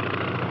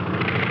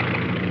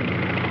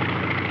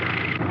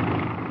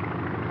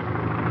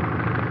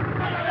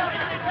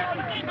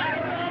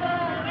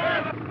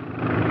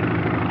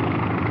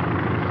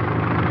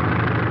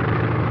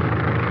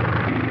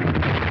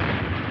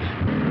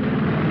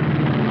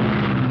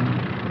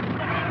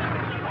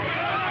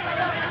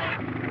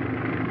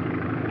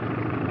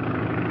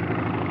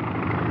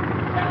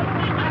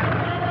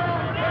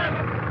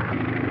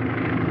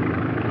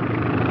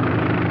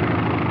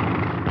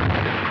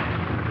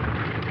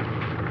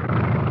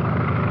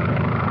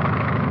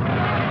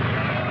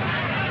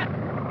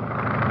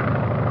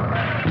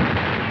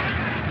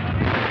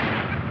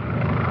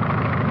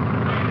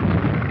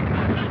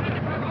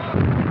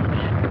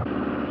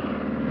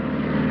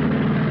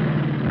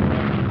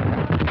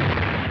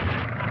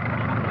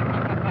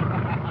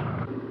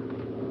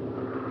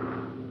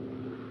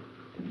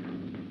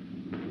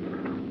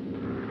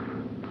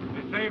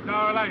 Saved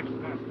our lives,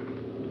 Master.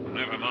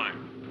 Never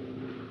mind.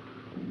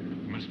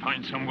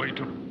 find some way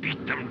to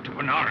beat them to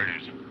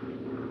Benares.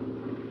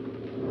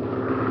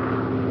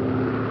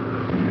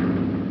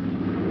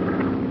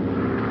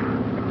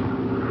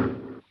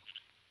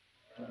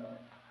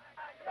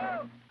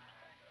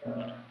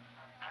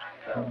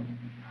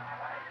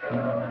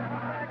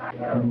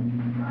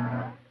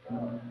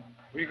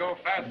 We go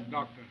fast,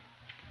 Doctor.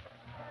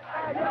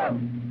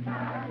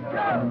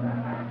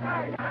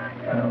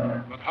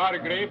 But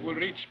Hargrave will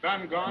reach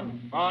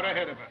Bangon far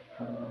ahead of us.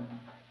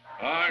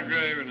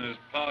 Hargrave and his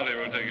party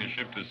will take a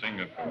ship to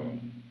Singapore,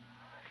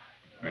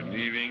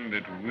 believing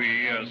that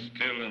we are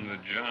still in the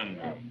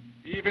jungle.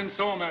 Even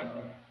so,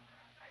 Master.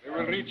 They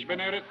will reach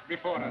Benares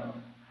before us.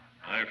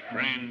 My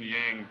friend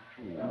Yang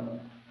Pu will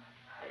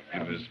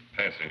give us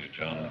passage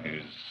on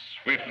his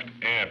swift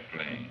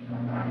airplane.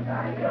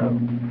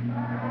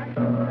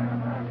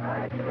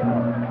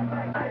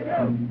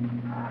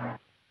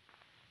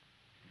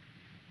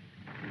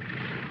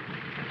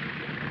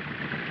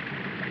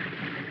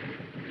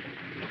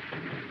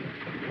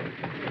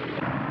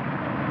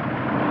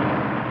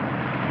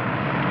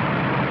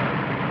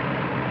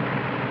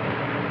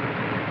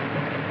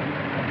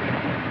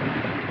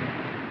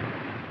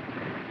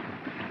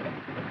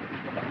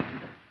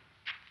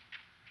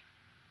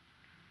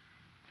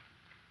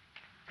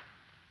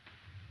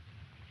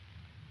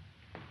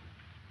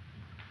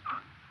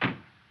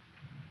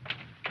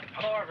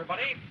 Hello,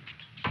 everybody.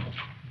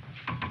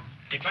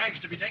 Any bags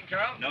to be taken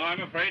care of? No,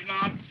 I'm afraid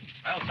not.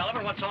 Well,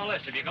 Sullivan, what's all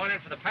this? Have you gone in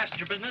for the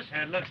passenger business?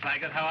 It looks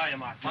like it. How are you,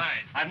 Mark?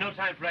 Fine. I've no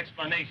time for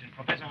explanation.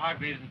 Professor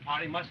Hargraves and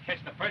party must catch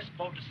the first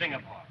boat to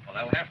Singapore. Well,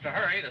 they'll have to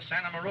hurry. The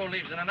Santa Maru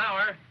leaves in an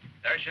hour.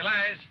 There she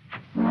lies.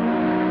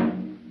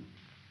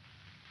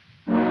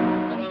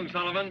 So long,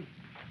 Sullivan.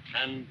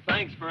 And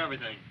thanks for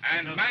everything.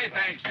 And my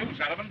thanks, too,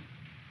 Sullivan.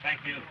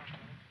 Thank you.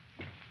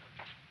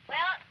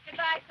 Well,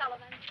 goodbye,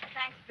 Sullivan.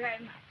 Thanks very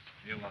much.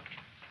 You're welcome.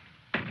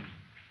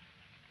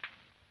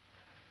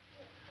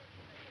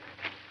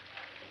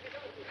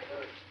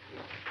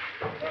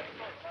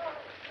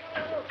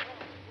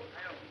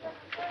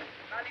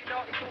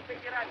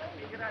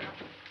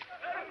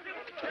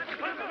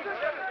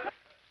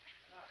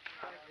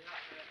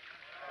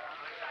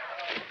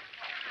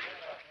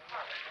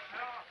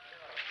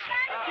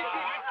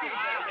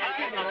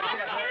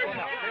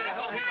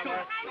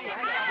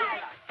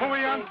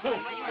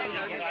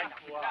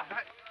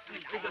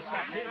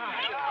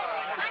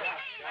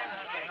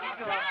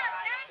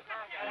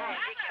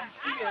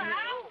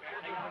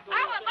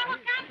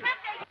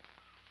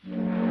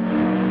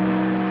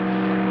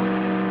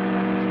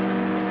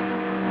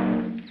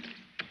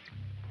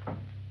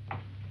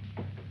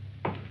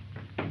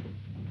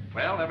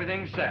 Well,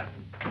 everything's set.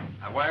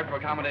 I wired for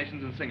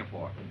accommodations in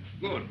Singapore.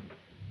 Good.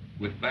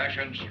 With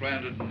Barshan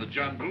stranded in the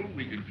jungle,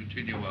 we can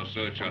continue our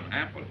search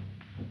unhampered.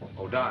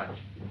 Oh, Dodge,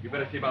 you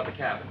better see about the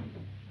cabin.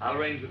 I'll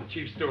arrange with the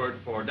chief steward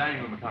for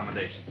dining room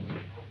accommodations.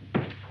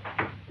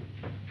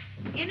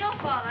 You know,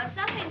 Father,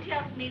 something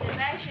tells me that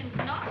Barshan's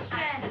not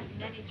stranded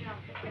in any jungle.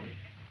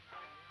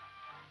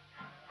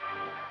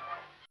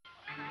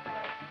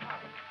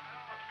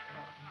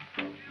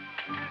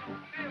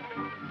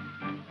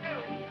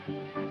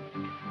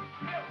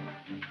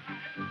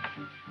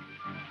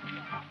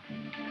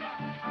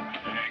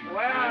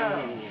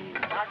 Well,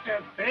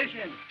 Dr.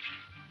 Barshan,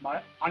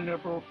 my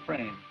honorable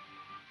friend,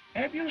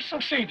 have you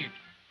succeeded?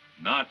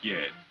 Not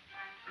yet.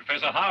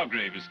 Professor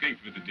Hargrave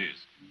escaped with the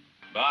disc.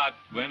 But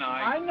when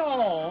I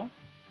know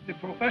the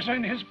professor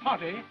and his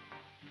party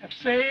have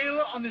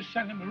sailed on the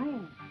Santa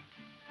Maru.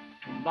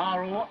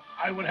 Tomorrow,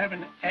 I will have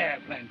an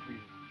airplane for you.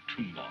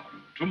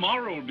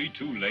 Tomorrow will be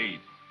too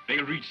late.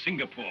 They'll reach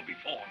Singapore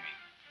before me.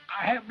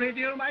 I have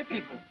radioed my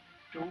people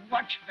to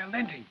watch the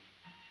landing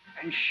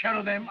and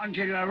shadow them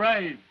until you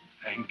arrive.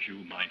 Thank you,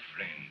 my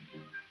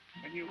friend.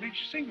 When you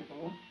reach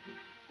Singapore,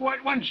 go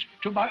at once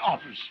to my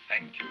office.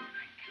 Thank you.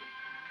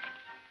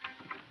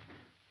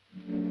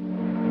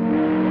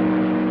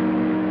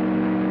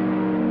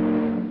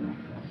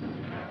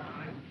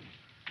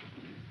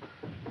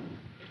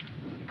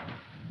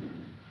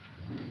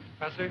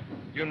 Professor,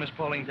 you and Miss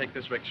Pauline take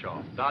this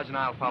rickshaw. Dodge and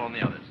I'll follow in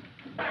the others.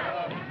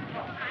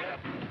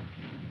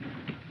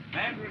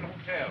 Mandarin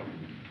Hotel.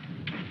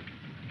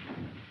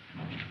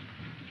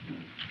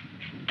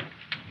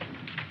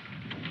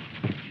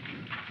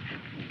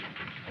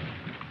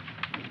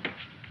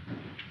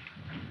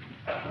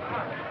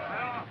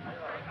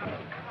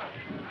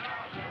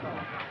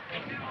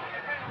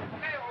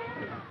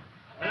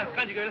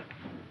 Conjugate.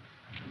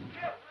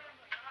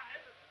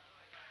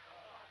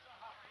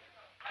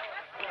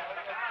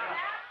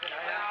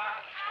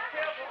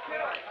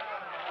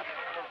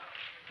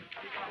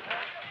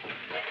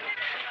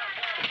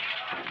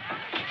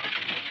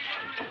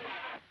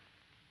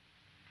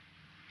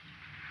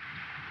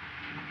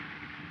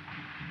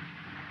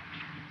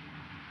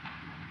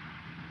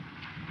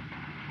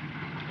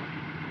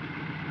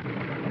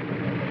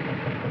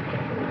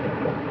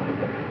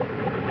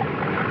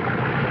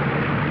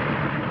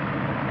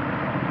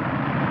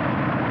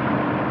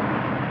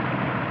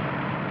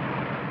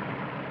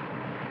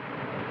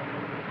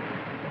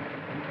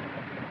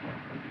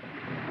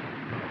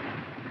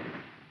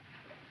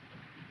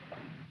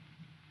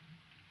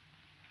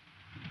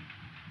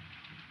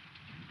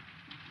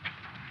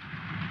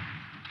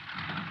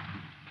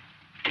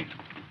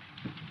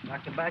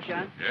 Dr.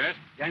 Barshan? Yes?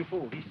 Yang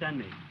Fu, he sent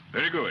me.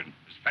 Very good.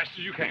 As fast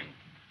as you can.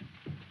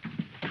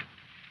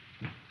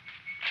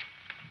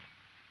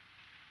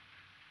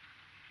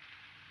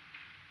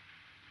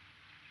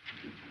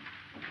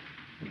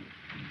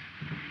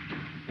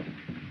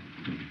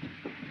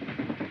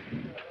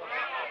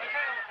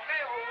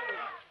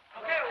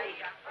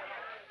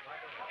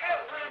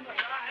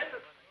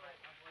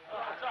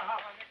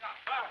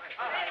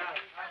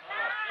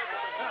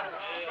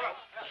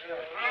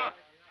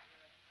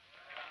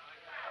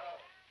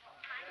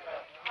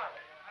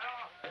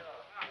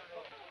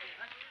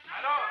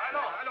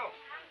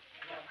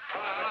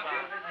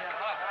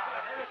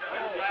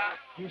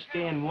 You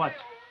stay and watch.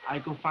 I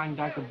go find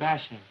Dr.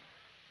 Barshan.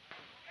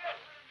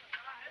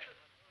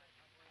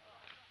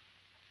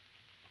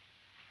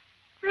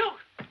 Look!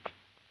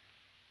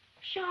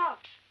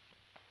 Sharks!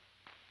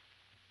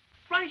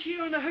 Right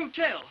here in the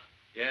hotel.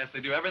 Yes,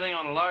 they do everything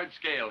on a large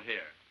scale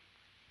here.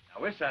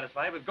 Now, we're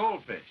satisfied with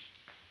goldfish.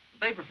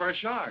 They prefer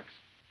sharks.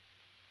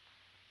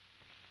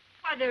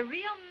 Why, they're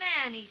real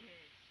man-eaters.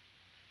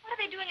 What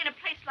are they doing in a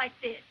place like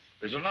this?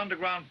 There's an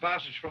underground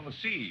passage from the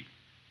sea.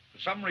 For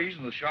some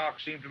reason, the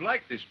sharks seem to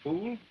like this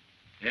pool.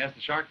 Yes,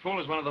 the shark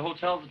pool is one of the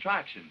hotel's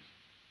attractions.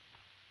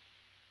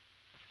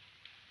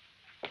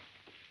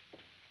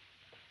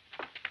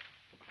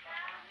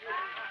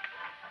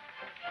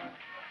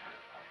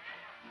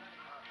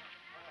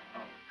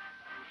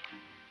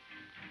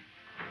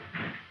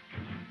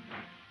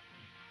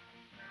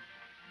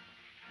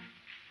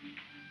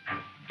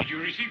 Did you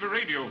receive a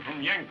radio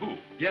from Yang Pu?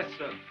 Yes,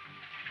 sir.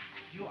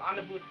 You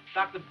honorable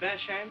Dr.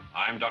 Barshan?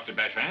 I'm Dr.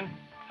 Barshan.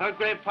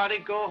 Hargrave party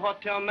go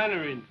Hotel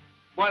Mandarin.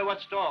 Boy,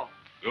 what stall?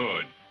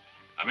 Good.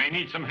 I may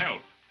need some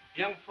help.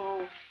 Young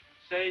Fu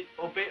say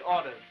obey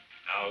order.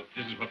 Now,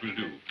 this is what we'll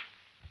do.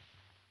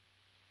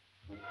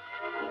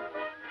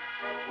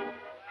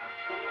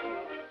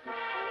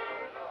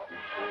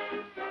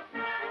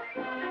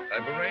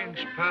 I've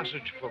arranged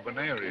passage for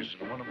Benares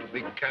in one of the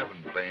big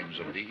cabin planes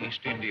of the East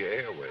India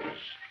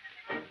Airways.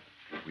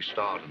 We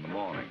start in the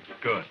morning.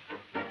 Good.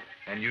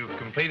 And you've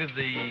completed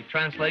the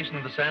translation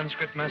of the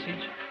Sanskrit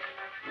message?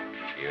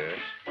 Yes.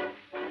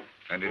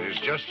 And it is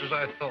just as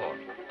I thought.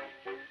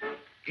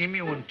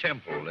 Imuan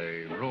Temple,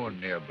 a ruin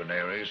near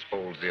Benares,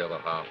 holds the other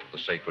half of the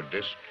sacred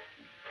disc.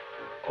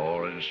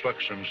 All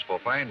instructions for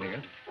finding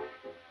it.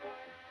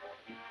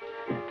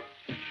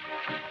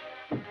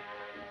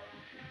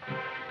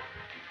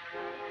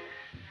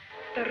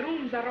 The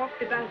rooms are off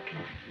the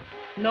balcony.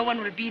 No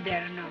one will be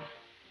there now.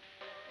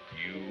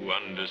 You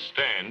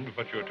understand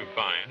what you're to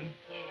find?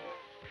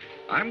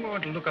 I'm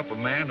going to look up a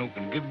man who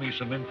can give me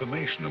some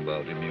information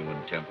about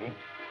Imuan Temple.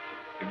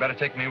 You'd better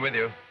take me with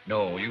you.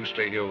 No, you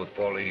stay here with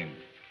Pauline.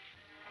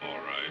 All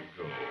right,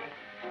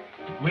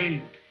 go.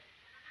 Wait.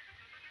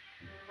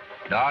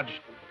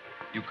 Dodge,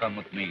 you come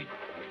with me.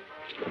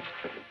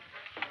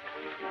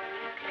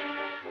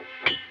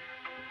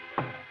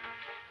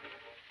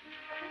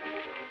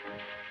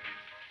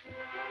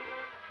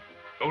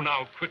 Go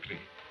now, quickly.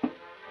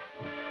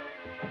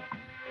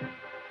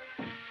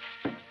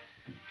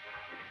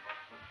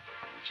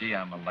 Gee,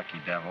 I'm a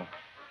lucky devil.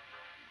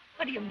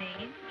 What do you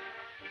mean?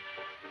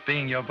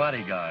 Being your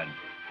bodyguard.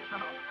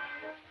 Oh.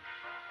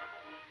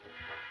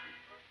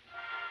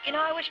 You know,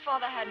 I wish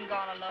Father hadn't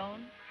gone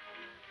alone.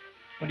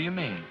 What do you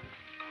mean?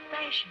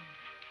 Fashion.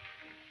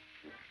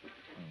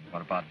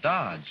 What about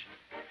Dodge?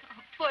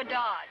 Oh, poor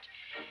Dodge.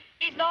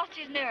 He's lost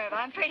his nerve.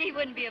 I'm afraid he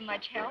wouldn't be of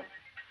much help.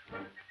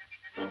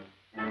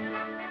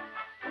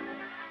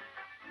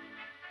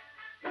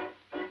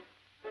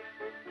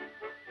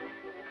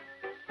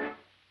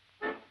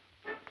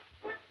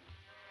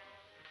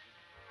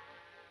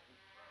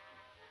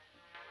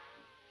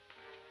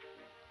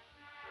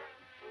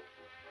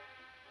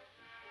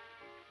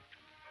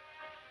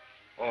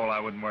 Oh,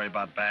 I wouldn't worry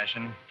about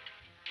Barshan.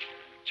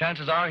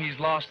 Chances are he's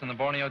lost in the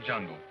Borneo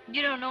jungle.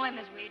 You don't know him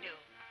as we do.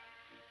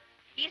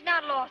 He's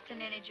not lost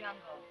in any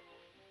jungle.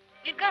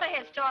 We've got a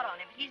head start on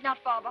him, but he's not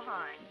far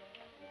behind.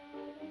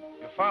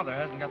 Your father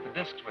hasn't got the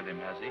discs with him,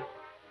 has he?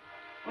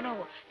 Oh,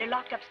 no, they're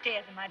locked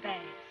upstairs in my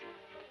bags.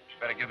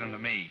 Better give them to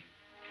me.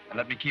 And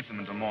let me keep them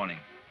until morning.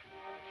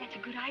 That's a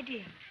good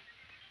idea.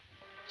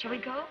 Shall we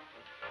go?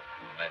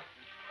 All right.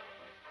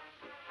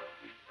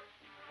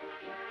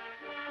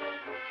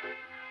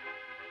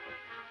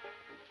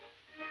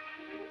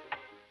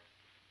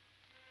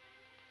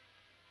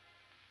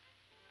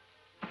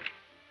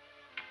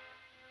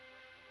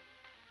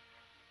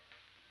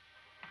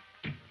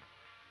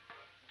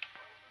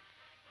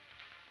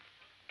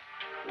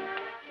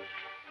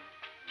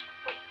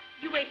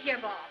 You wait here,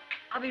 Bob.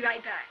 I'll be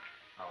right back.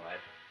 All right.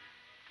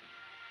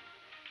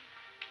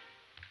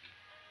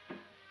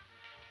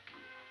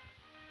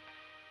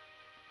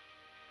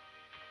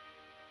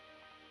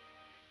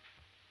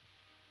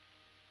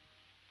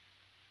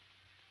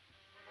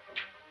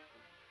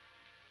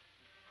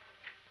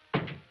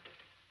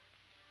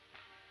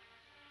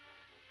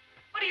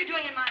 What are you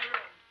doing in my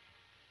room?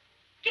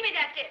 Give me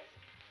that disc.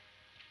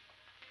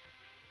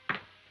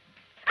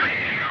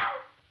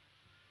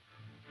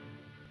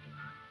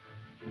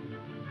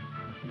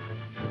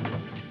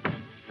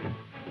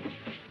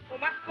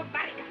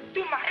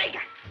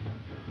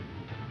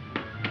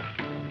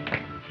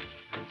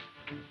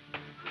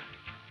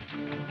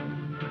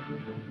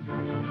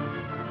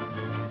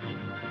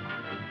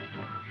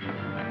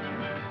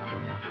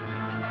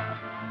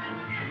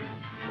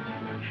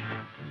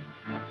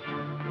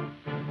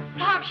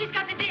 Bob, she's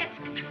got the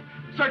disc.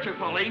 Search her,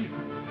 Pauline.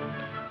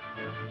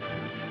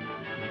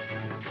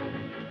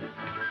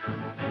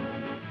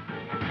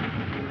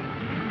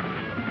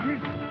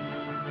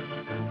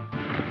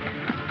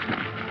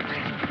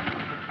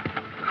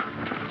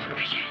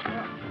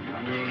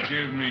 Will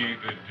give me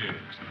the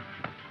disc.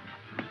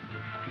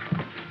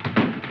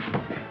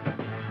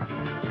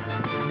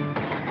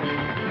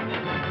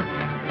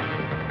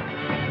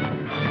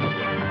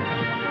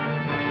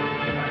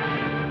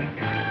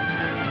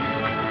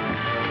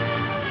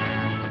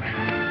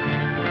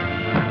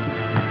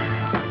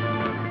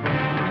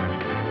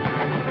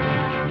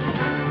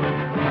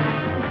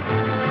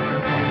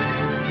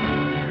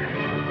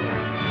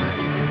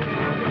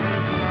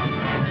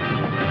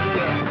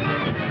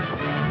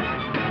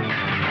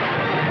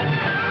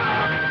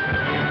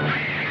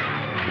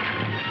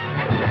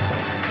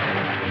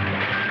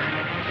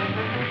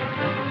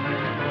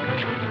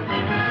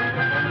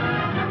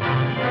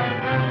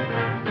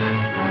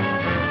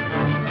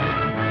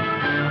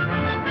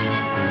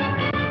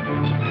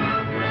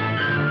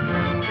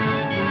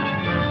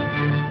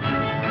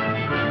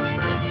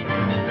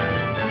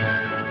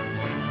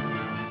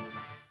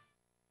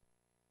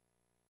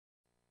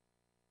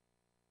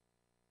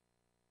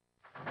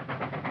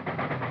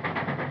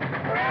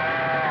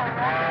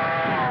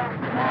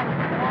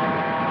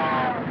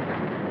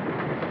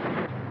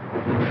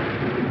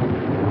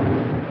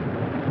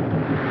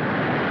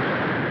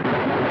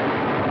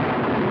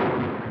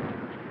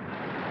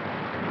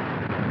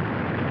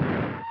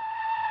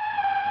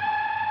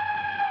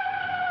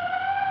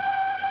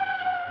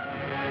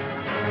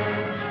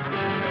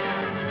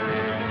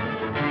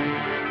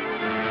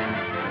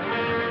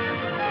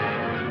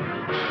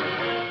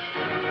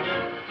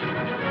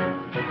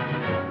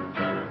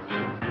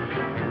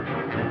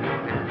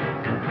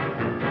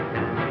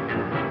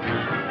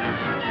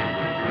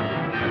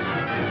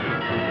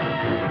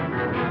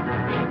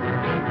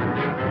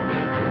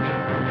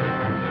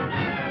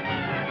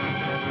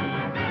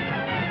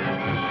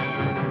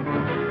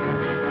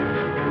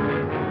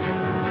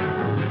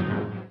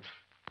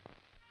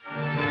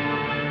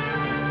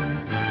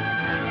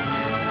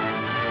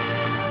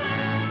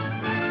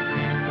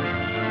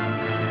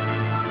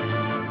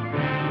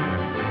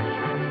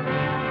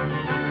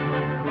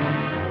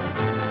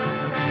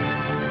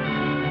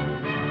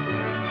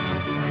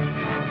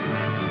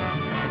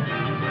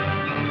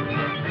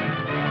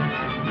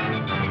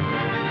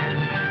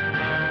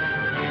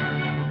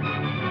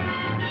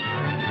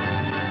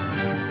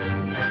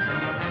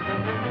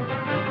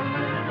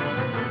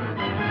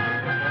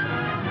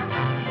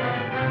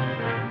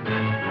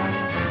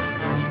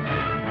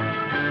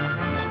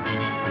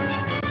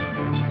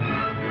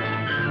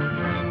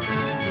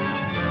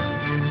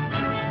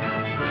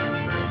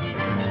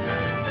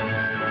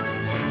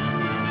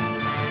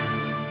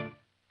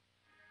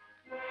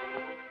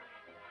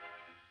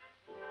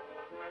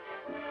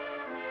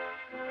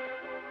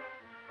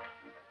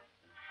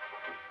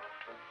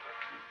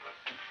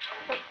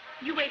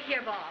 You wait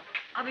here, Bob.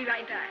 I'll be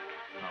right back.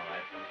 All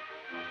right.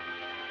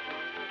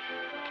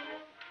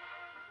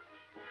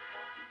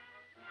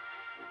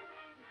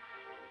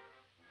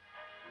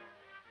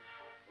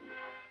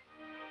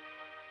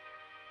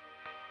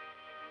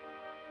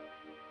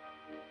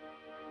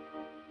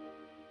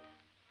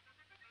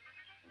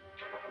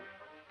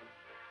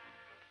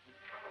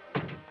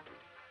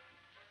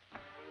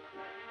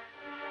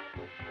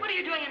 What are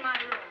you doing in my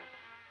room?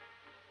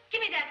 Give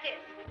me that disc.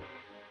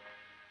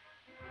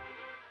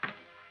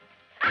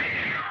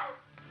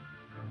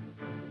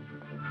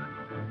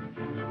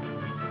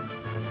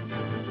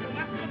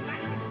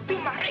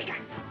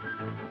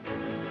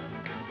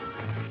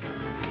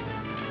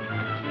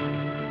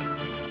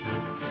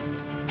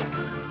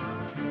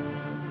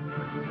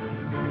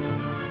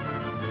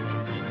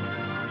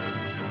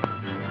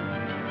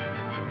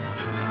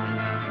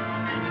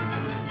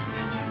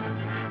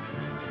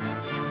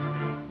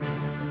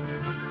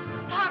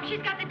 Bob,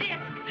 she's got the disc.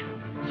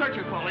 Search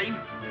her, Pauline.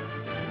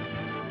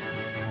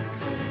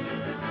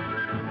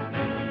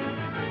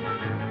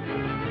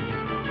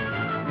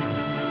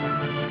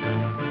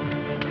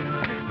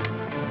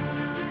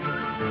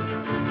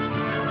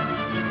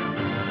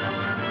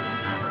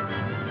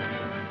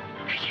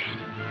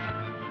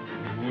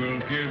 Will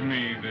give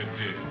me the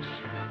disc.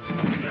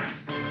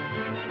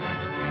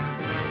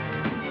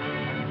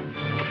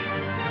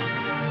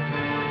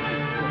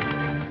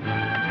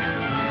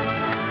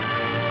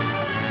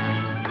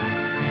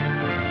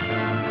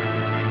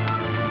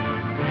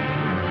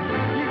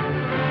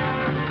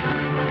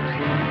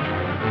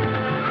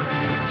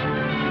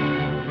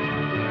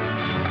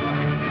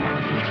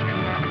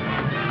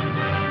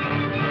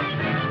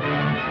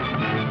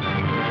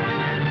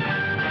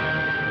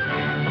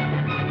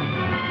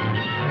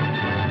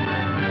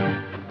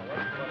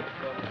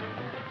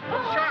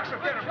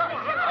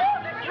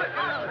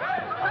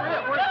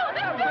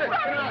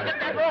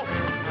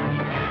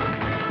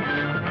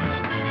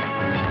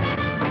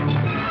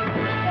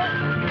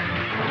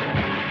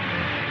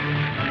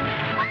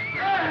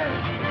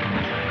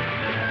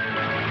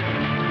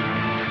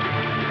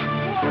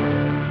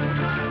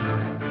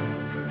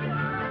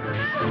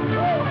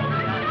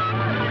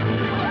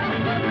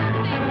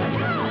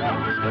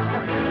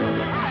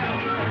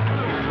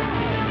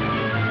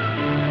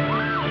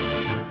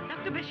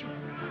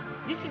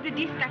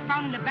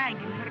 found the bag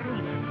in her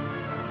room.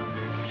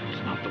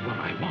 It's not the one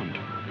I want.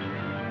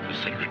 The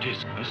sacred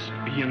disc must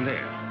be in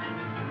there.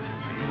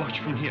 You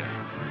watch from here.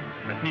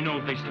 Let me know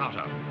if they start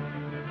up.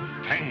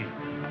 Hang.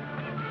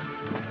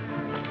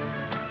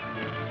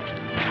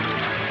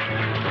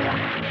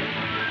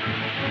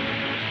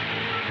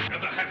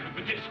 Another half of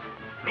the disc.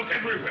 Look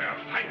everywhere.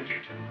 Find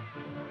it.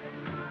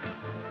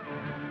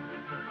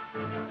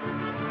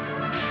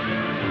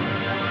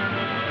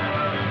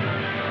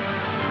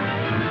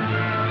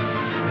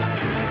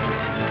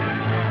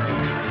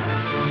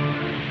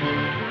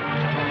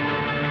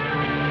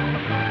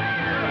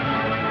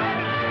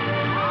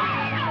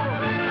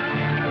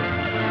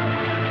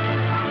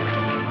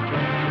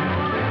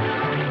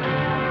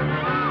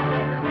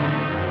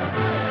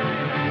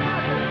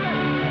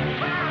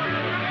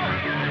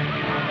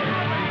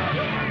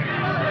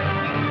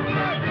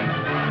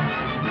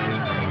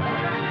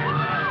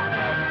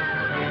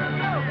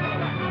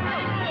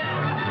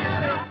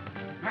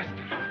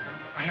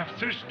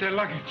 Searched their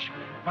luggage,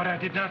 but I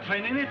did not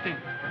find anything.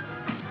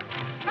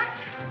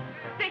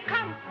 They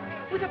come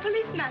with a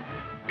policeman.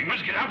 We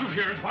must get out of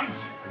here at once.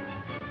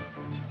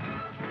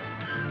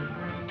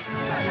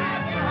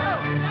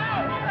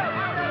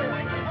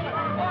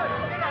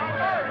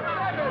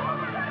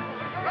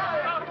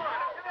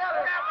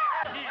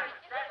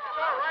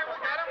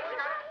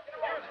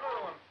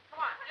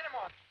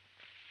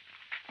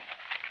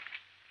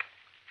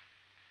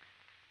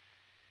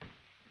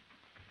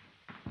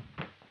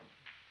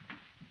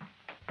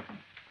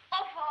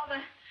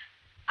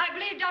 I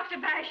believe Dr.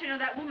 Barshan or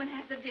that woman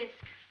has the disc.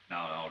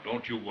 Now,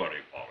 don't you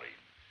worry, Pauline.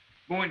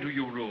 Go into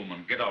your room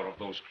and get out of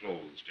those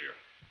clothes, dear.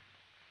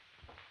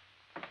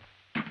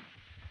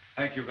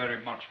 Thank you very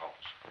much, Holmes.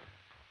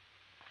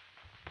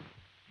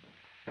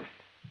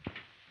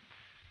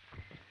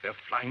 They're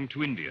flying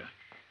to India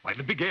by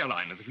the big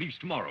airliner that leaves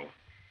tomorrow.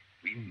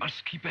 We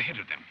must keep ahead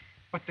of them.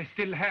 But they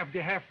still have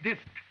the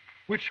half-disc,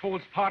 which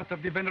holds part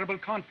of the Venerable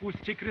Kanfu's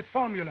secret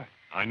formula.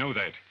 I know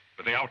that,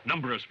 but they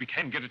outnumber us. We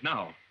can't get it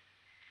now.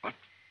 But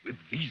with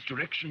these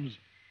directions,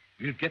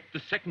 we'll get the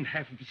second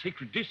half of the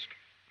sacred disc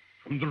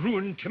from the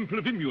ruined temple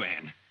of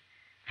Imuan.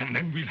 And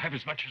then we'll have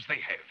as much as they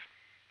have.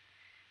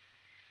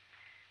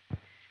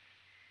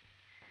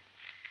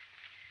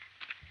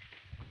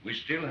 We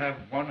still have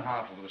one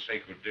half of the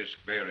sacred disc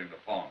bearing the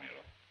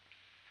formula.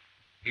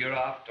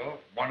 Hereafter,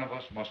 one of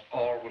us must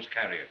always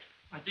carry it.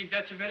 I think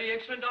that's a very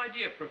excellent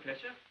idea,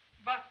 Professor.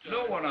 But...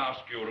 No one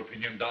asked your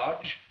opinion,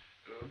 Dodge.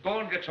 Go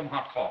and get some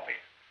hot coffee.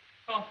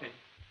 Coffee?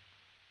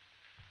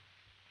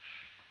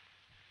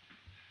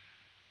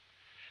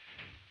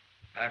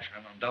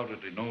 Barshan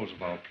undoubtedly knows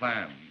of our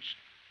plans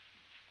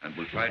and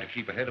will try to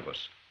keep ahead of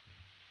us.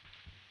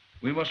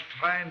 We must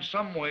find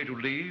some way to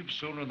leave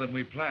sooner than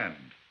we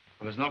planned.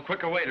 Well, there's no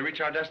quicker way to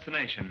reach our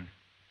destination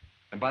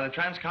than by the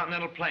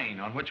transcontinental plane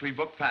on which we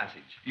booked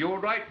passage. You're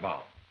right,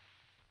 Bob.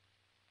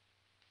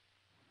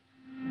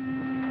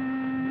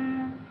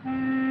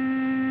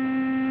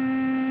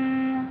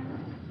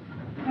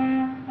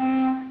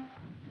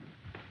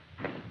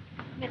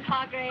 Miss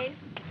Hargrave,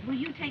 will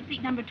you take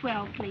seat number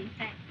 12, please?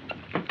 Thanks.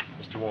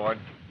 Mr. Ward.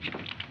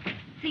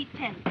 Seat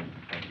 10.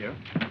 Thank you.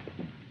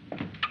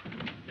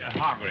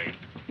 Hargrave.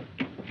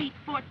 Seat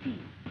 14.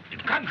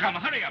 Come,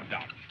 hurry up,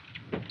 Doc.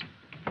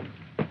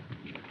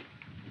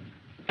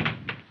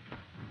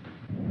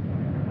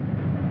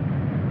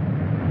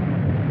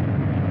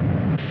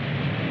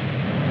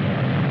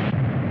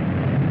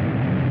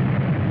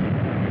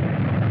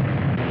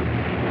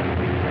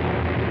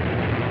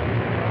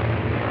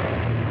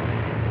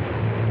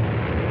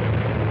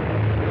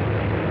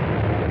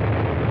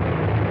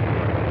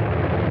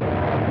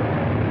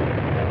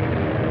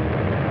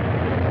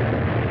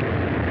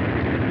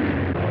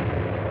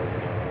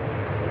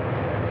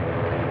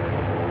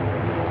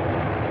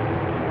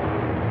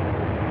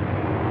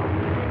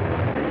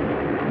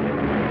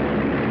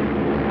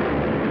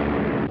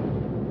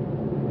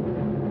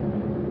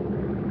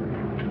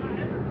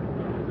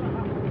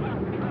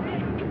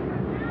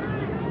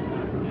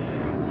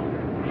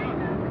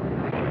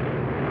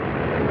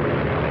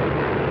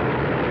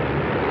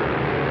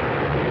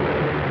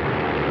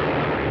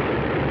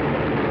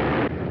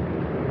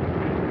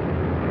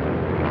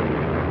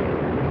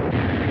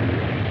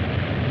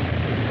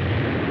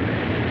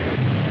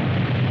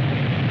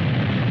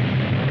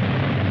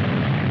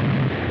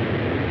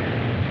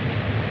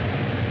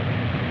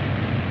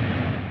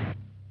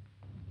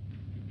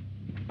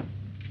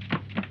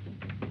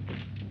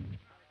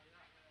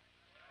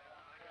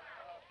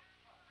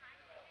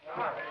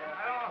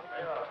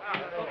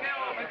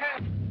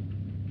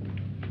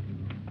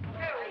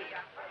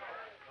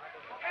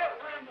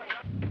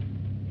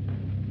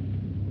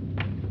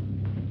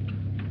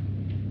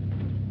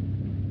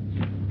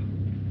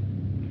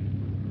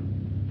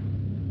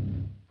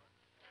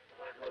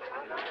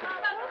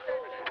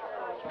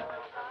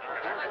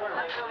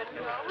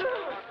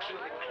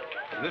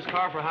 Is this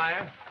car for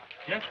hire?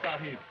 Yes,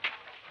 Sahib.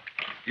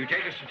 You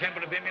take us to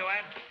Temple of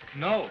Imuan?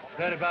 No,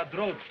 very bad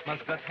road.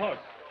 Must get horse.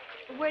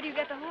 Where do you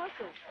get the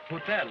horses?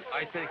 Hotel.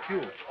 I take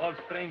you. All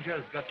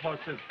strangers got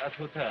horses at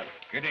hotel.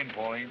 Get in,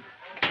 Pauline.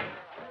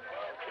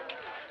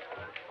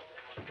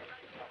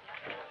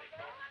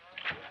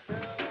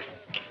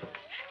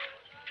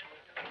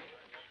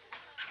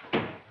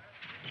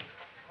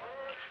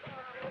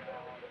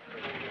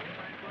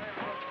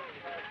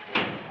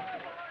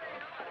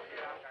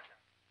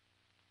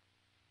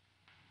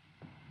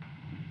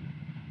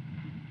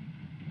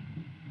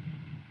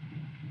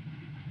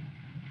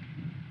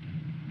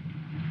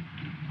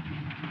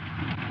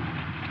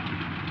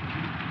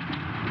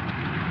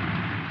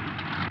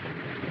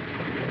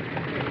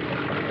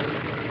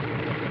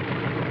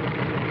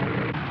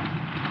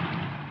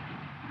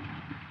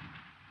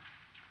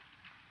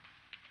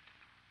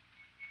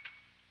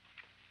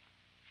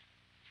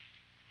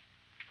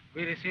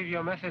 We received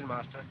your message,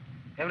 Master.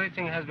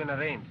 Everything has been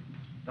arranged.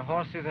 The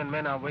horses and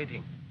men are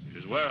waiting. It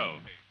is well.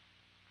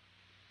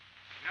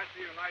 That's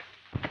your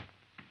license.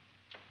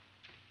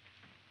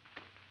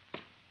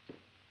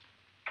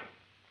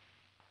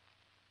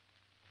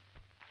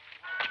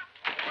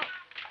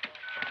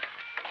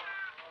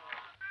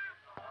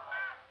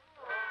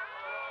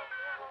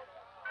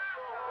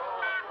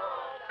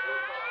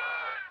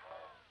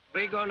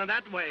 We going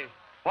that way.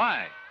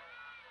 Why?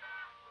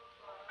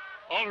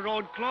 All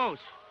road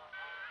closed.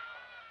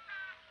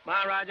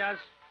 Maharaja's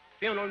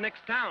funeral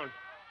next town.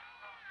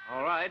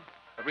 All right,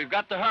 but we've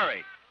got to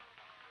hurry.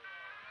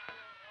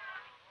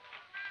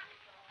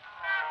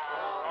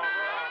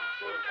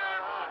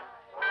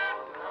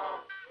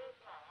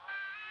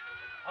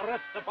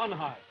 Arrest upon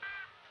high.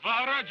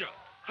 Maharaja,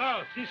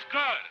 Close, he's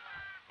scared.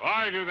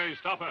 why do they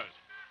stop us?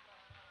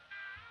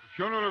 The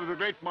funeral of the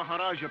great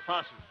Maharaja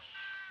passes.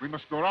 We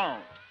must go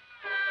round.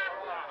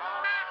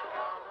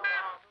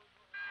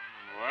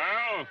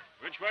 Well,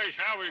 which way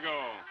shall we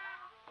go?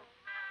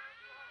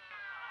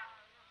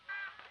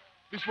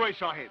 This way,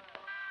 Sahib.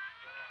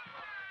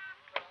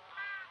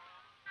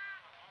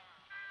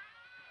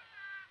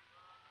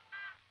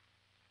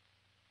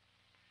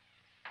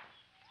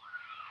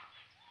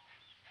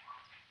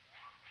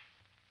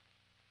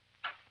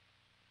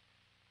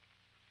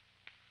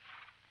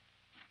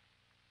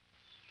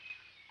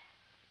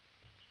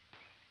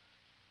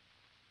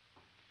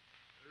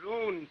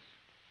 Runes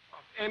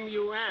of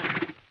M-U-N.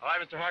 All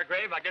right, Mr.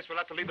 Hargrave, I guess we'll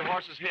have to leave the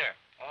horses here.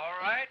 All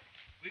right.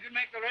 We can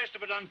make the rest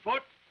of it on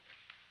foot.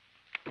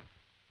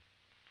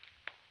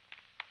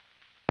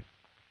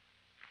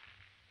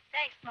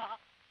 Thanks, Pop.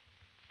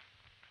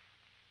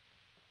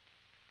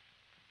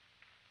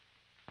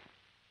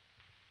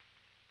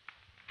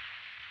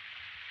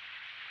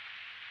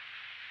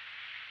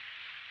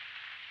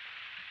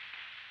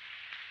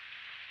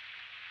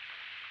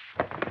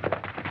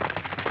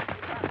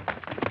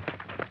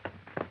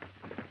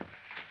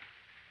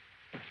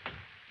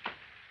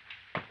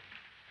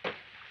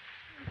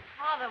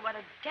 Father, what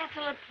a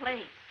desolate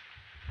place.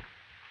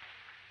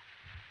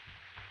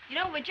 You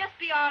know, it would just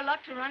be our luck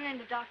to run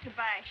into Dr.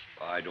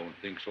 Barshan. I don't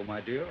think so,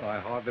 my dear. I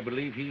hardly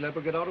believe he'll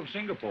ever get out of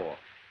Singapore.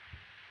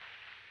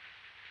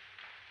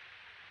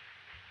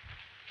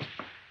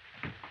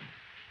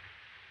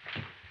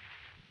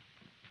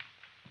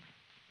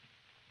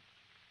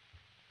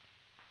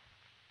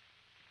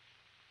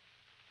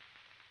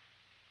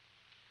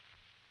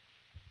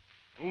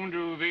 Whom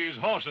do these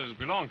horses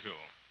belong to?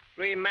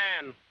 3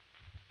 men,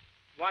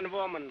 1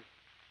 woman.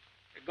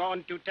 They're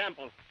going to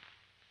temple.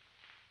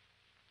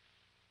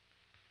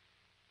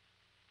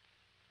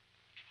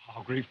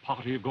 Hargrave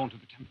party have gone to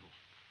the temple.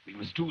 We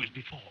must do as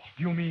before.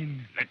 You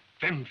mean? Let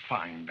them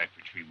find that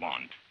which we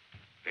want,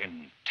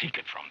 then take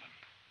it from them.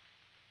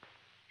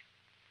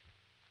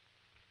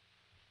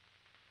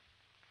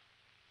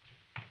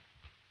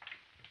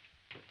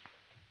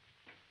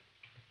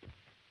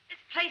 This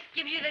place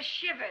gives you the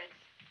shivers.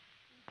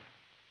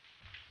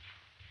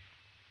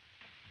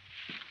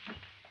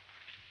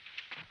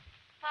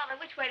 Father,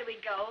 which way do we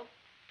go?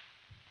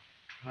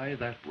 Try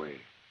that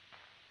way.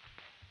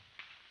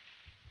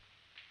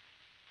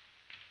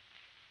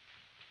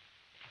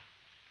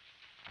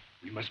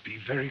 We must be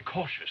very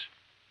cautious.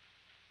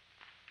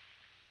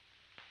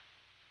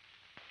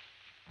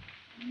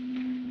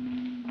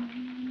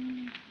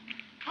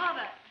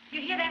 Father,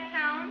 you hear that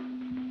sound?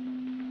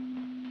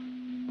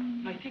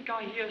 I think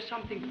I hear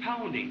something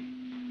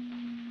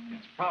pounding.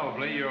 It's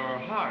probably your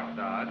heart,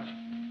 Dodge.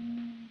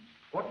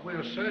 What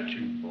we're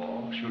searching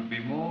for should be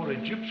more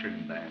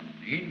Egyptian than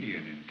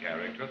Indian in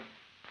character.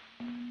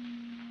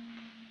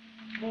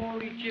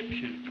 More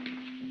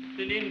Egyptian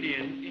than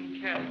Indian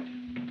in character.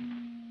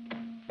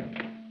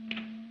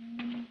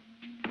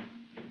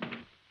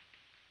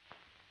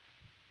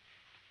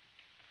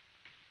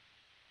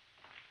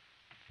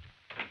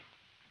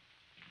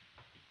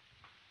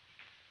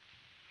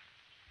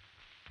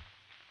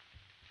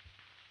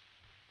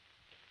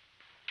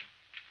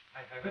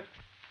 I have it.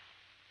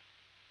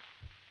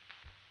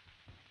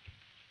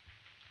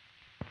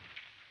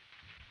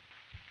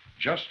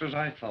 Just as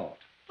I thought.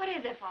 What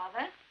is it,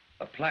 Father?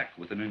 A plaque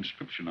with an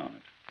inscription on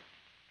it.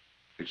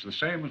 It's the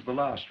same as the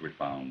last we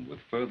found, with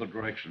further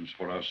directions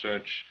for our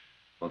search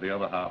for the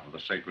other half of the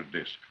sacred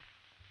disc.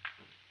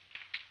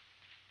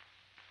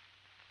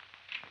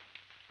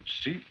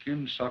 Seek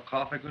in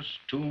sarcophagus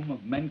tomb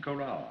of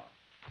Menkaure.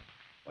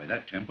 Why,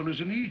 that temple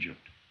is in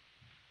Egypt.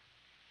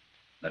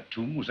 That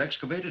tomb was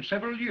excavated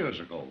several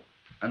years ago,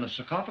 and the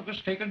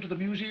sarcophagus taken to the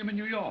museum in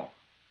New York.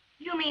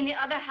 You mean the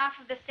other half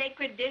of the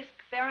sacred disc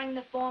bearing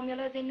the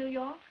formulas in New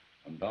York?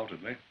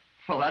 Undoubtedly.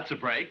 Well, that's a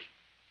break.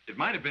 It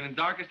might have been in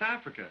darkest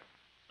Africa.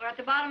 Or at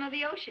the bottom of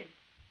the ocean?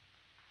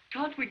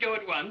 Can't we go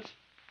at once?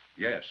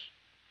 Yes,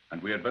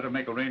 and we had better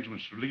make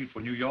arrangements to leave for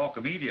New York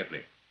immediately.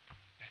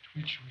 That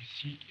which we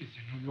seek is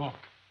in New York.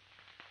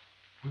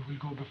 We will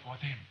go before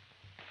them.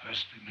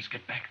 First, we must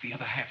get back the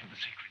other half of the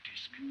sacred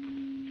disc.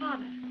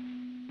 Father,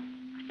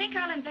 I think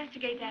I'll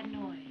investigate that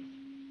noise.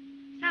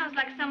 Sounds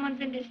like someone's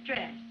in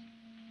distress.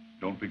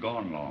 Don't be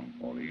gone long,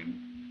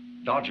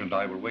 Pauline. Dodge and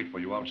I will wait for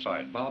you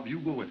outside. Bob, you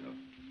go with her.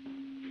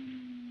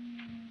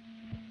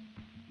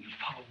 We'll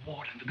follow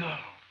Ward and the girl.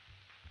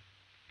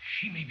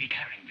 She may be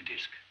carrying the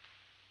disc.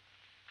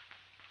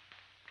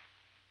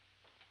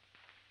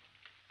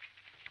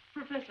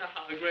 Professor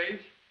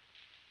Hargraves,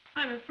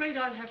 I'm afraid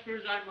I'll have to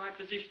resign my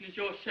position as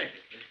your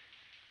secretary.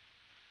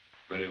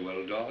 Very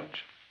well,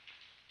 Dodge.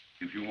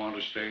 If you want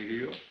to stay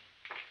here.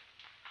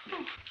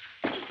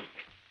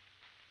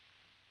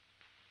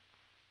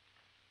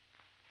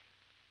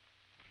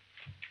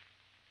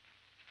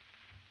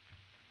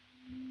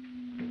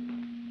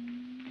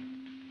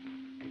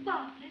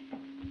 Bob,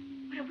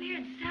 listen. What a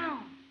weird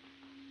sound.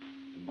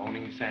 The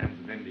moaning sands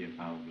of India,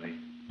 probably.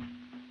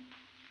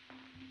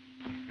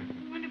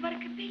 I wonder what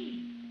it could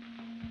be.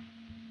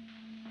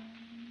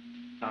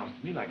 Sounds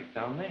to me like it's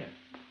down there.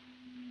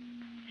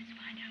 Let's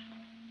find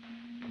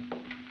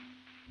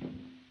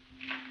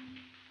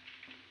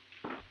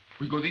out.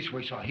 We go this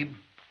way, Sahib.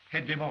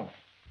 Head them off.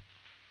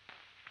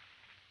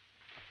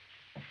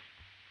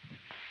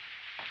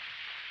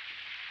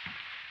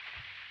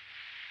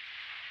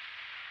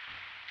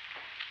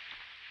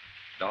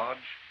 Dodge,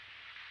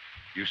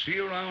 you see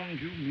around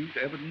you mute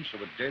evidence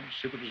of a dead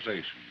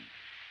civilization,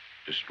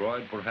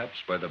 destroyed perhaps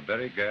by the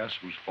very gas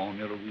whose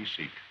formula we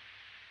seek.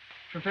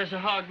 Professor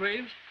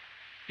Hargraves,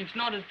 it's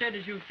not as dead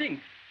as you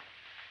think.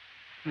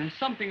 There's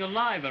something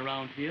alive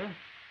around here.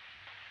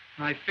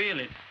 I feel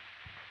it.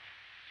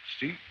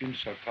 Seek in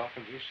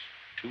sarcophagus,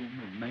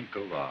 tomb of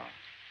Menkaure.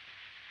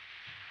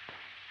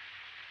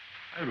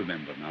 I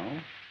remember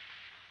now.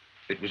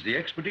 It was the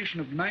expedition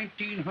of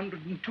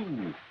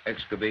 1902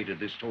 excavated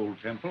this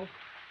old temple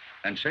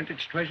and sent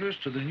its treasures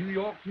to the New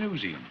York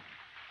Museum.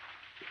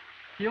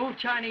 The old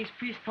Chinese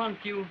priest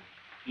Confu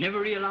never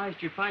realized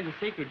you'd find a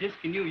sacred disc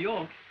in New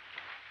York.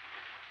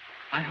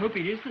 I hope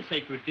it is the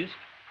sacred disc,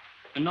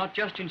 and not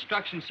just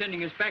instructions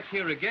sending us back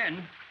here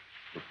again.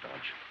 Look,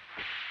 Dodge.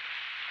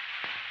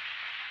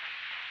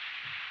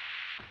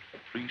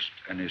 A priest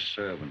and his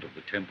servant of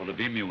the temple of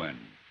Imuen.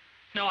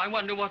 Now, I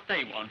wonder what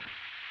they want.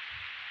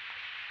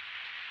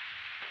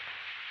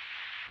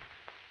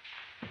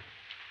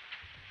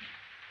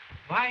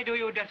 Why do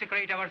you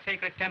desecrate our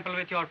sacred temple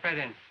with your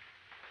presence?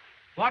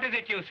 What is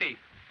it you seek?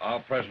 Our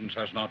presence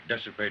has not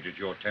desecrated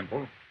your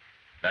temple.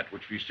 That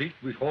which we seek,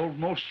 we hold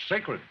most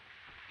sacred.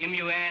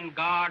 Imuen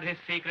guard his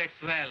secrets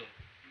well.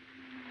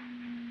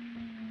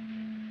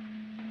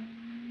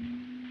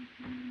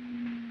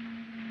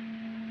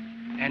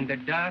 And the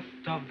dust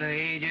of the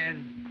ages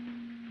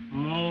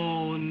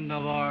moon the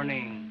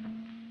warning.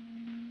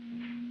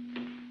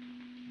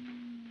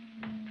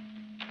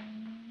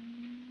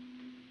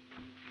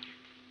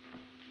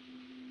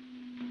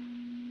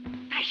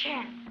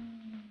 Barshan.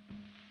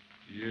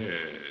 Yes.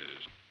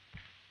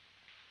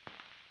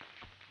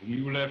 Whom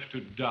you left to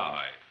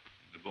die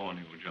in the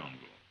Borneo jungle.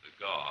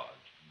 The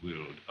gods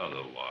willed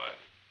otherwise.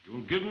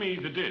 You'll give me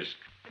the disc.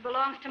 It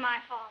belongs to my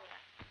father.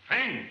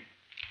 Hang!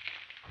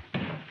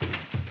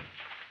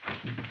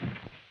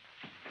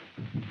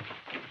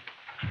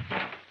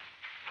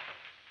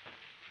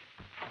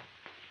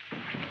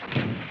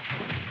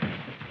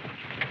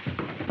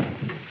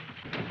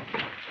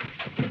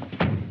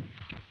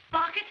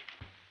 Lock it?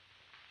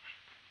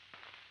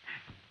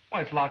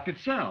 Why, it's locked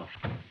itself.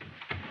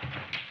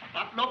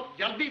 आप लोग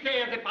जल्दी से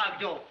यहाँ से भाग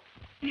जाओ.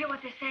 You hear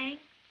what they're saying?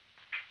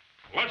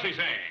 What's he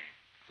saying?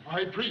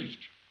 High priest,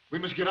 we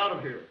must get out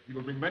of here. He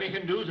will bring many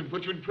Hindus and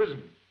put you in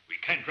prison. We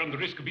can't run the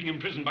risk of being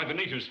imprisoned by the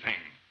natives, Fang.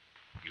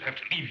 You'll have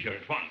to leave here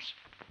at once.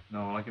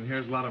 No, I can hear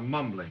a lot of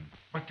mumbling.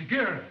 But the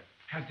girl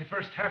has the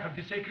first half of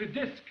the sacred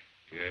disc.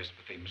 Yes,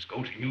 but they must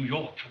go to New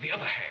York for the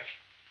other half.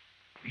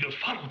 We'll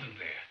follow them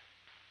there.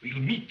 We'll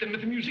meet them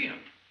at the museum.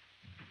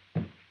 I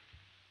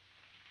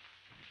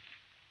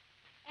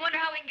wonder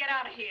how we can get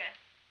out of here.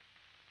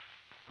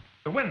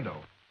 The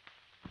window.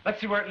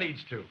 Let's see where it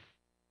leads to.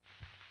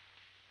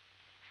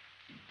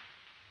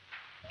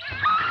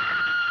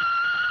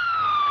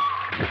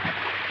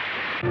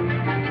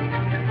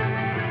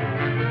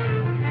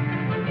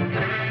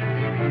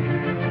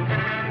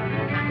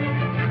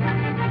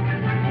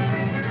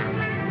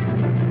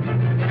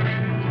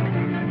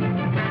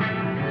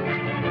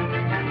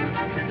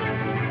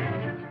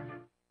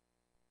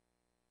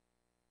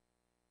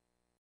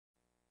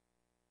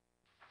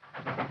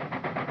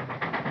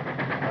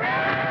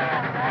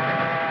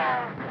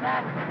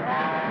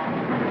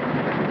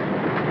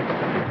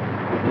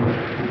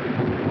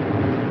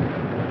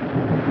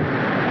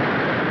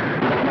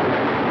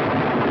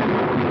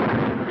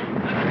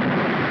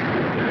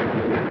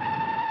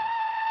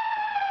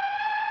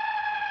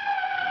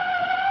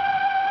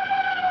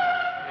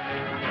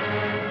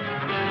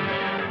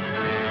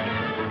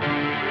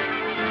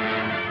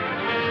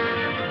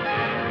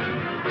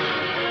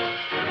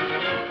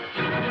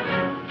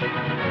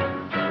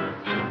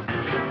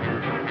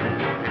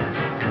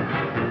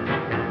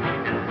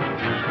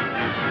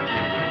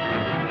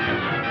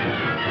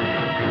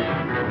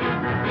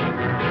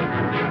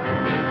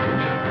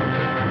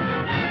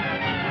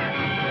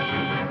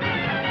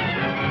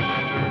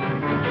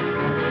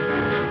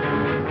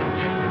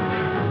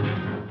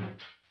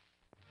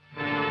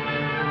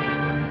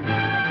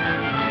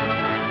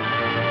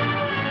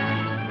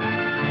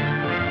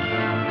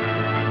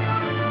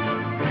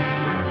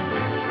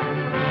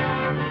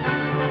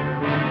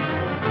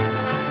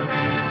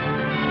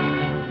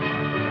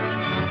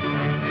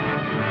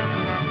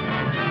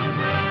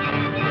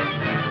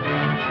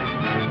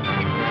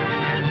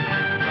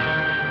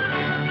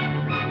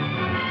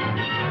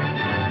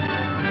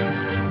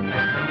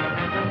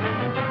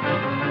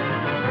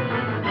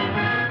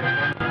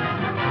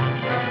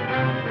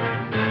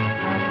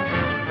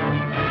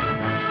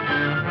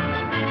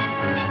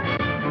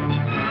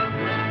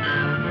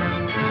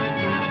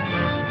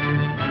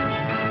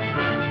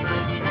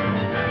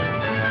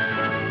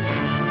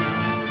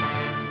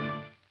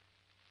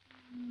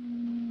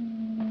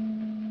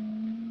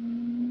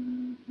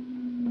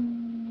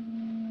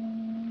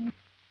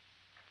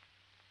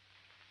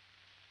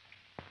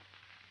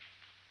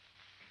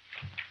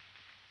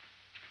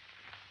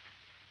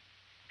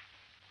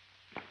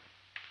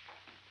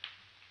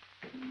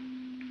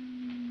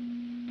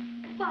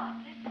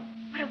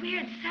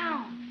 weird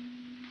sound.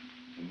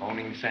 The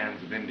moaning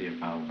sands of India,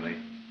 probably.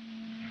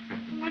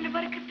 I wonder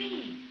what it could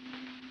be.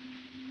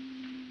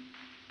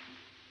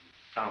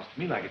 Sounds to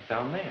me like it's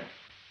down there.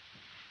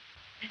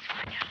 Let's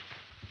find out.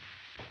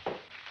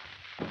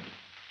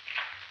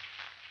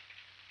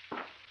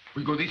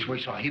 We go this way,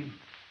 Sahib.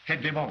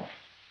 Head them off.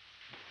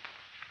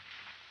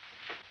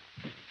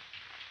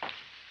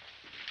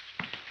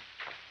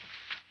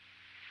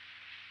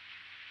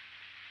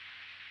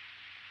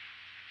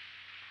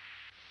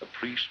 The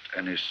priest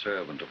and his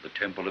servant of the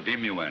temple of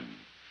Imuan.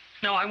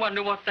 Now, I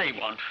wonder what they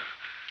want.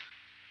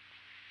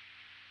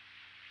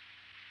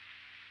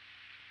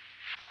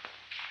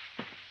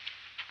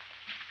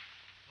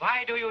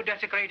 Why do you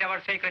desecrate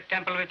our sacred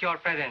temple with your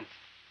presence?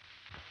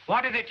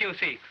 What is it you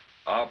seek?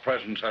 Our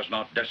presence has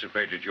not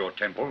desecrated your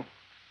temple.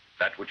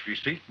 That which we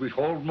seek, we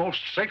hold most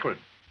sacred.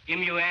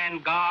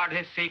 Imuan guard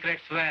his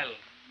secrets well.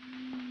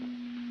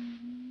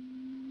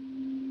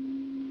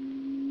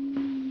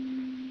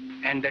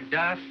 And the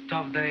dust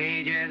of the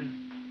ages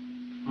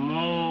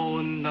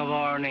moan the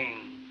warning.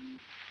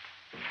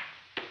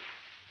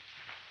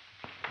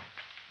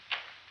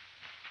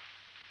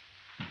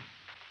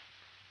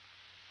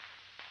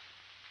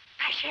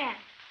 Barshan.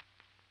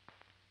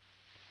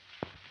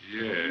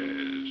 Yes.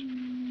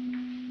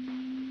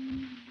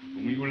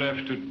 Whom you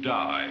left to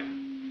die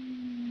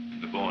in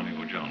the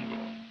Borneo jungle.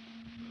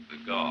 But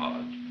the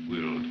gods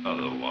willed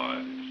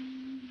otherwise.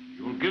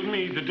 You'll give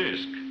me the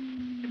disc.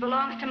 It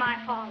belongs to my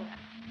father.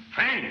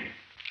 Fang!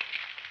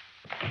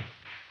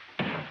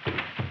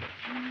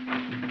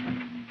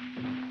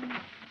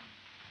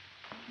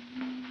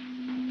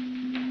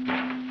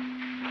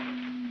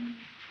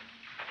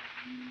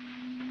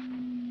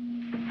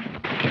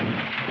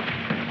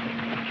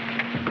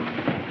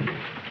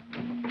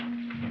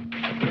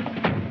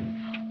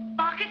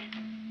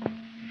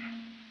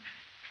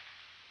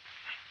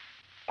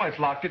 Why, it's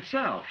locked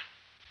itself.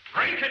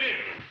 Break it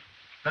in!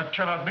 That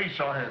cannot be,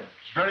 Sahib.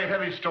 It's very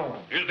heavy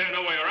stone. Is there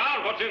no way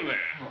around? What's in there?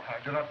 Oh,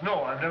 I do not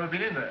know. I've never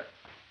been in there.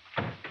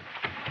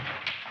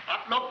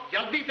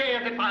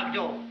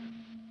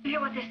 You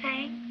hear what they're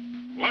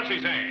saying? What's he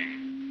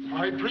saying?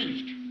 High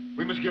priest,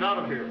 we must get out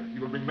of here.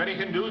 You will bring many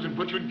Hindus and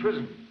put you in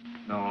prison.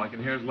 No, all I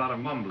can hear is a lot of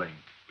mumbling.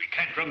 We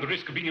can't run the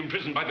risk of being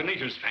imprisoned by the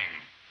natives, Fang.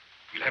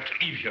 We'll have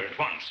to leave here at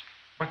once.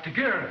 But the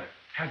girl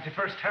has the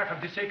first half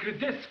of the sacred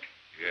disc.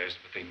 Yes,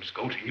 but they must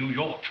go to New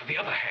York for the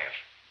other half.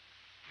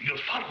 We'll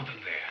follow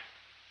them there.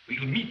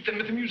 We'll meet them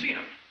at the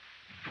museum.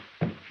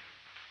 I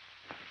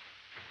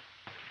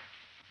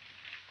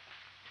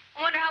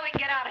wonder how we can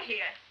get out of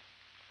here.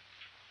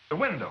 The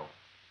window.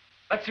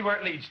 Let's see where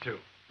it leads to.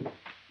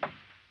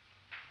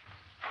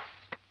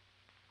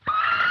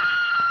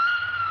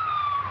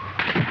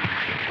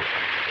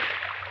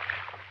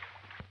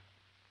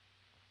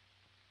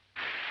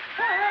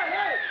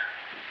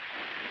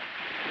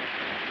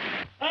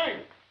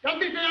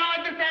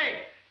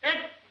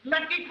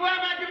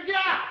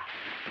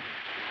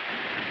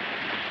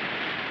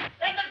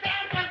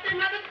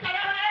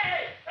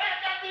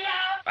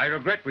 I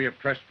regret we have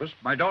trespassed.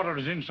 My daughter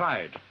is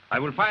inside. I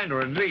will find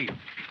her and leave.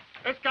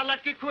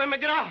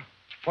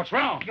 What's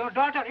wrong? Your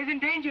daughter is in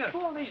danger. If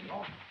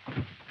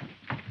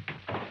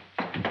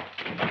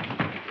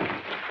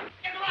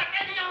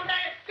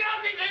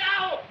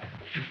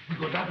we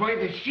go that way,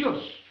 they see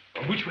us.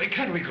 Which way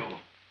can we go?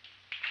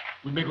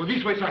 We may go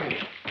this way, Sahib.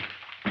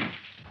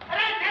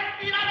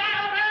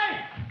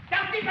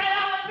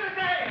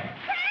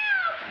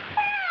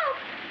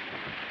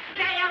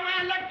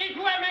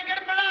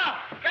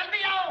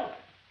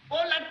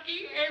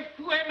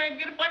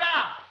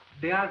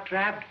 They are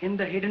trapped in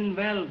the hidden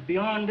well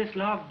beyond this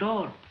locked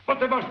door. But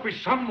there must be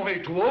some way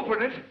to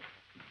open it.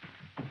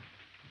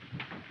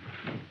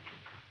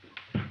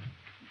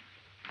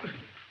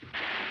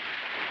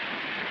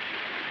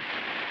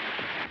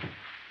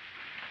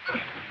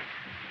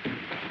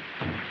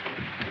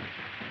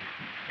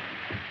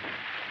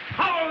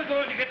 How are we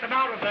going to get them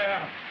out of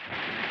there?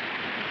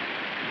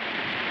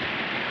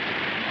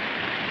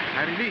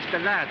 I released the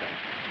ladder.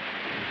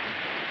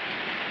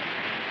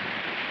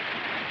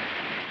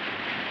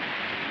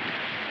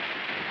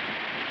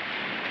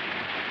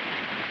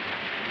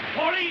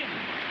 Pauline!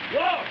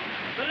 Whoa!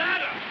 The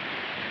ladder!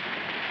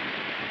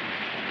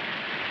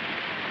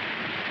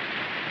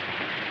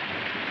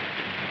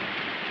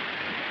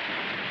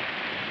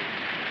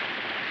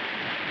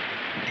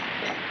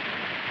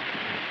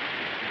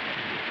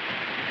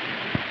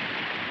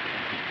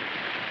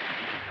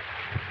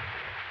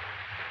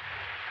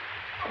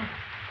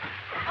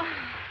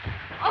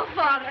 Oh,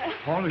 Father.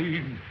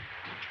 Pauline.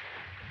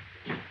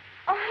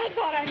 Oh, I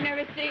thought I'd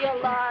never see you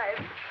alive.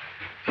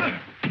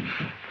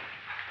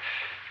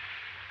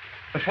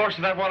 The force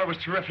of that water was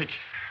terrific.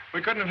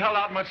 We couldn't have held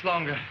out much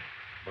longer.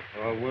 But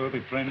for our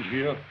worthy friend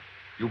here,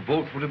 you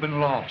both would have been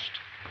lost.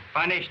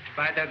 Punished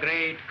by the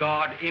great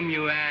god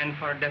Imuan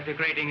for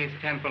desecrating his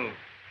temple.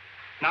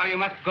 Now you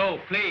must go,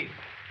 please.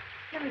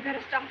 Then we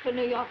better start for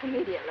New York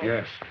immediately.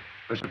 Yes.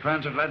 There's a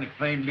transatlantic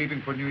plane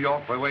leaving for New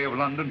York by way of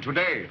London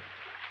today.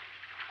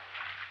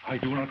 I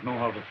do not know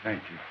how to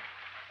thank you.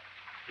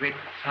 With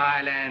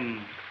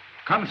silence.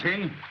 Come,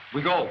 Singh.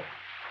 We go.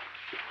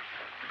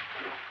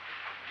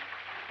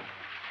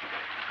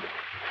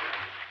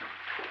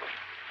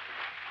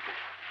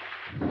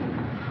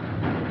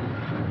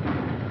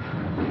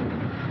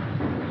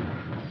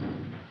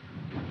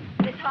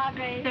 Miss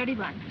Hargrave.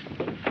 31.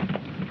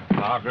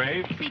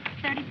 Hargraves. Seat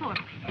 34.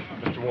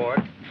 Mr.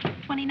 Ward.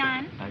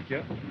 29. Thank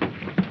you.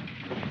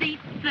 Seat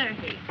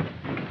 30.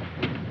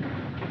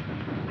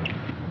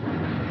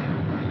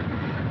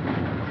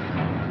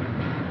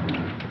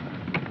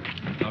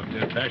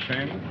 Dr.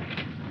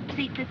 Barshan.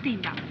 Seat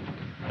 15, Doctor.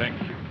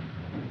 Thank you.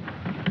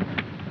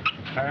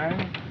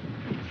 Time?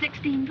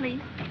 16,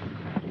 please.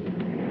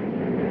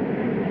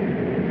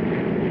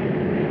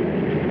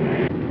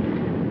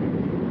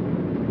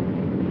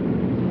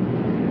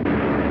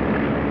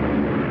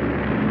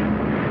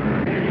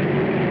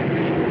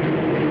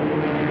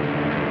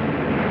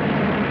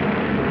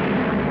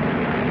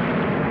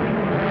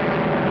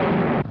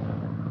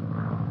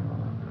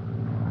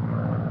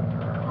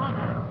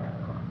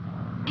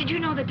 Did you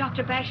know that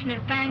Dr. Barshan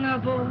and Fang are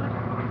aboard?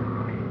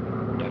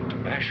 Dr.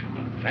 Barshan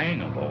and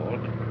Fang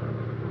aboard?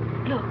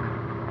 Look.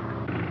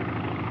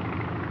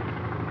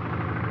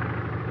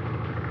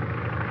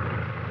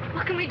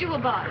 What can we do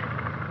about it?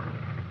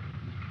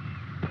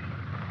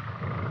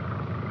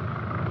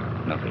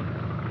 Nothing.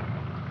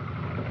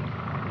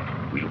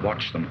 We'll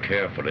watch them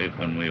carefully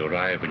when we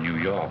arrive in New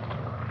York.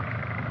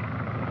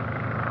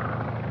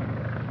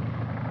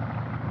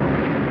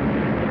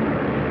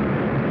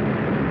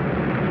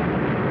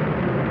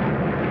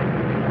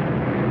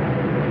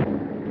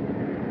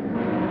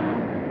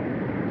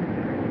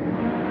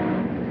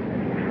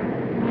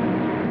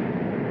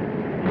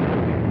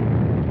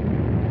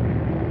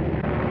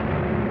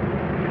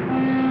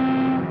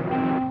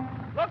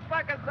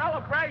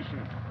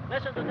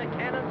 Listen to the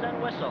cannons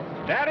and whistles.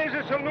 That is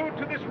a salute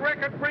to this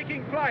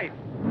record-breaking flight.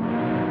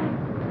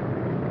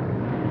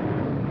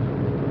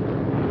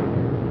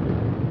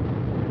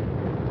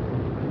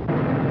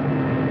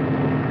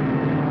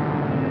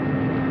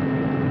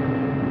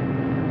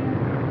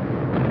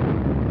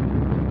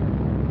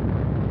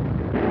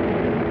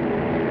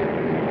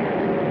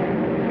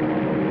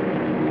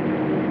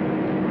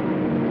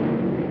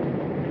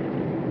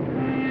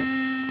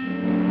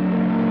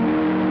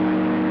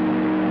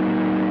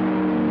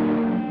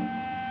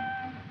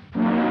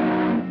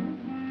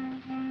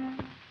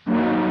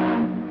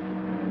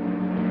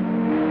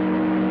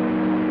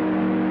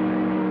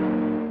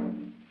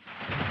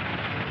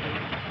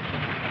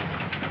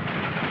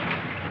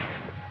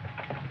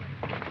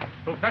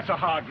 Professor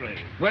Hargrave.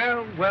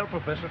 Well, well,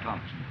 Professor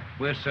Thompson.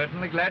 We're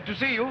certainly glad to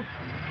see you.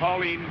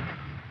 Pauline,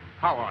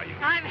 how are you?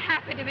 I'm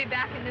happy to be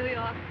back in New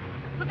York.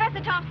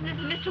 Professor Thompson, this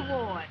is Mr.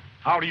 Ward.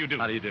 How do you do?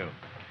 How do you do?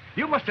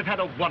 You must have had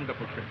a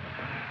wonderful trip.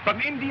 From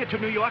India to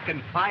New York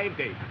in 5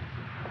 days.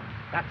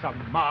 That's a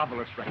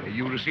marvelous record.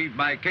 You received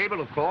my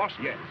cable, of course?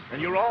 Yes,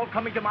 and you're all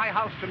coming to my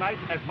house tonight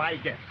as my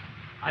guests.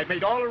 I've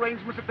made all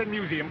arrangements at the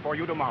museum for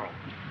you tomorrow.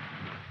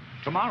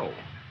 Tomorrow?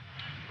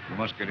 You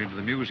must get into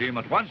the museum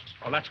at once.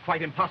 Well, that's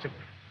quite impossible.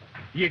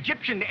 The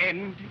Egyptian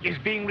end is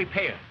being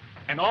repaired,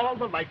 and all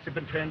the lights have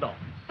been turned off.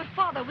 But,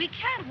 Father, we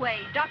can't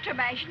wait. Dr.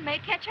 Barshan may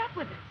catch up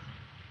with us.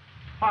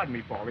 Pardon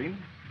me, Pauline.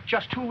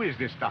 Just who is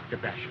this Dr.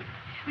 Barshan?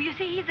 Well, you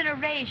see, he's an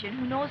Eurasian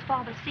who knows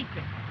Father's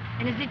secret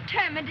and is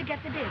determined to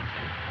get the disc.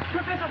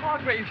 Professor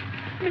Hargraves,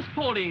 Miss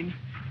Pauline,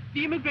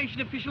 the immigration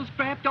officials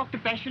grabbed Dr.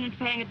 Barshan and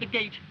Fang at the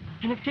gate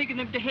and have taken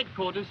them to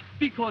headquarters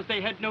because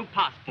they had no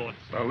passports.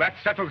 Well, that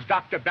settles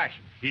Dr.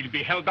 Barshan. He'll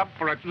be held up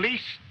for at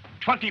least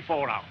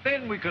 24 hours.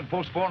 Then we can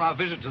postpone our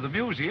visit to the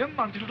museum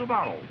until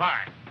tomorrow.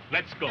 Fine.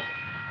 Let's go.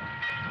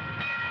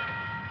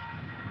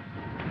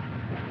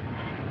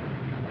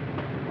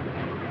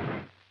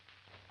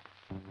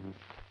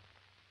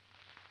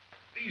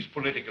 These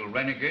political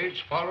renegades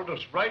followed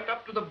us right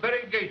up to the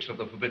very gates of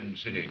the Forbidden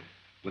City,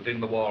 within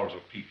the walls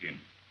of Peking.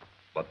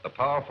 But the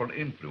powerful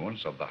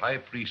influence of the High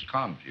Priest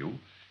Confu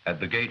had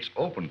the gates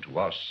open to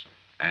us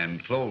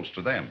and closed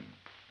to them.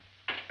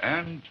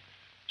 And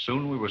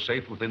soon we were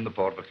safe within the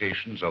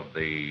fortifications of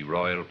the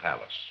Royal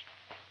Palace.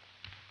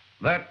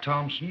 That,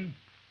 Thompson,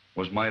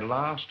 was my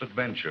last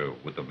adventure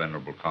with the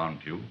Venerable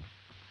Confu,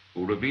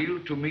 who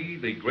revealed to me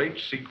the great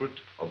secret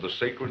of the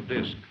sacred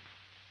disc.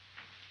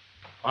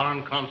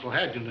 Foreign Consul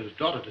Hadgen and his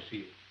daughter to see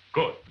you.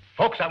 Good.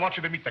 Folks, I want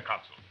you to meet the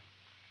consul.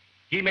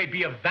 He may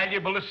be of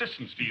valuable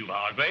assistance to you,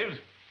 Hargraves.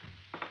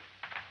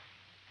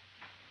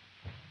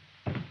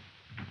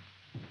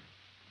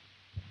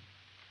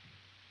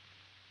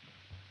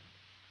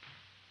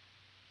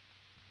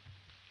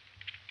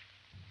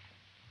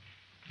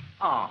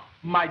 Ah,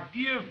 my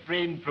dear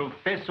friend,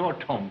 Professor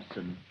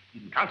Thompson.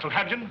 Consul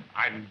Hadgen,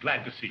 I'm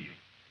glad to see you.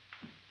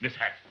 Miss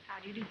Hadgen.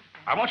 How do you do?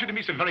 I want you to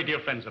meet some very dear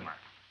friends of mine.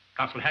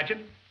 Consul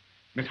Hadgen,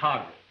 Miss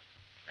Hargrave.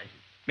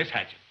 Miss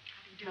Hadgen.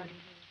 How do you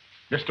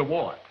do? Mr.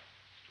 Ward.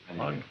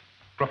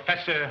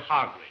 Professor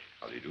Hargraves.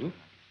 How do you do?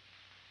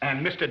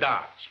 And Mr.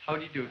 Dodge. How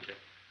do you do, sir?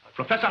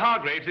 Professor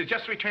Hargraves has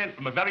just returned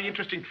from a very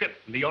interesting trip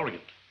in the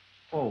Orient.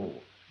 Oh,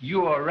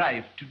 you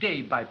arrived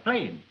today by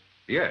plane?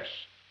 Yes.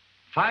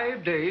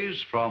 5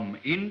 days from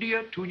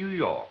India to New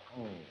York.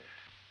 Oh.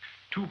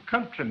 2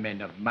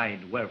 countrymen of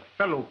mine were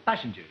fellow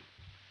passengers.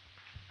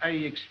 I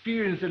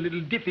experienced a little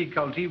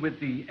difficulty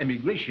with the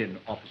immigration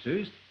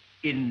officers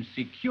in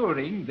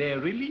securing their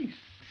release.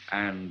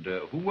 And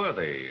who were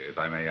they, if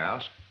I may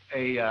ask?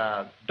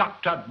 A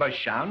Dr.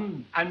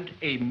 Barshan and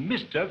a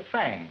Mr.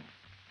 Wang.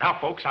 Now,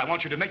 folks, I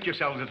want you to make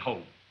yourselves at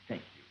home.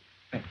 Thank you.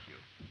 Thank you.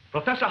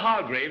 Professor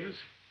Hargraves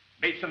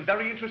made some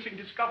very interesting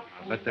discoveries.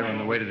 I bet they're on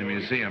the way to the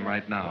museum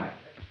right now.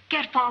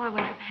 Get Father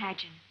away from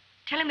Pageant.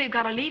 Tell him we've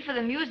got to leave for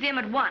the museum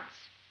at once.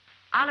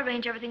 I'll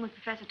arrange everything with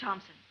Professor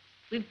Thompson.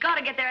 We've got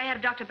to get there ahead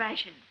of Dr.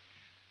 Barshan.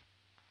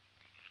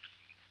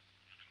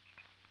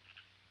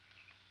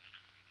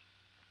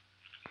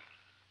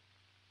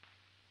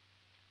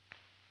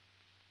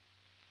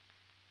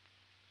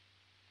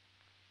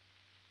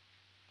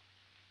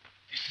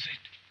 This is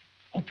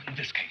it. Open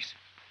this case.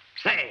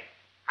 Say,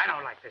 I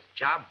don't like this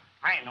job.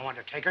 I ain't no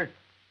undertaker.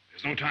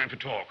 There's no time for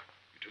talk.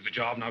 You do the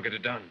job, now get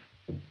it done.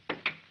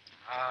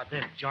 Ah,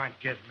 this joint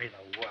gives me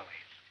the wellies.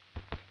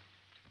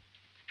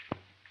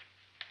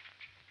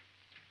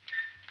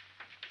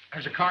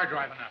 There's a car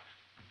driving up.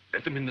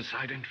 Let them in the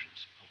side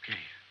entrance. Okay.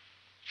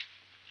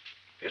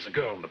 There's a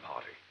girl in the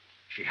party.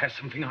 She has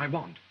something I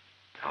want.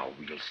 Now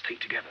we'll stay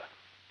together.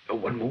 No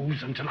one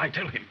moves until I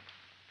tell him.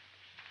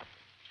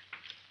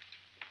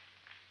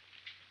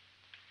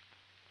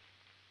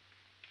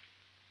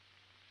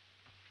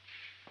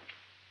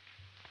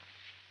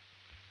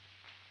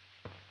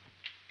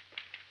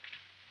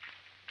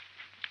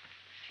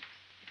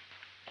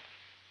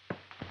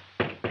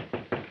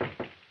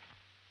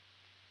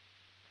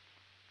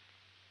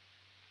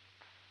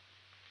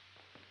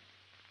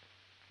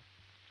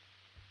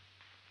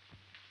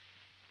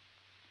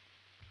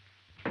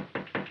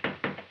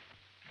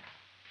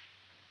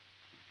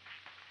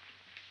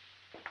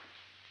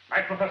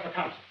 Right, Professor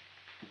Thompson.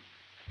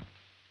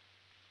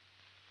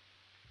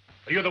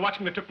 Are you the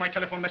watchman that took my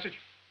telephone message?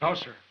 No,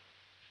 sir.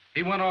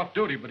 He went off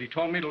duty, but he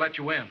told me to let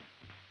you in.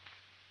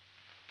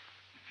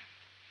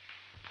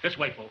 This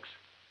way, folks.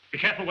 Be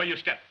careful where you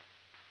step.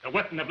 The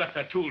Wetton have left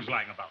their tools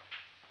lying about.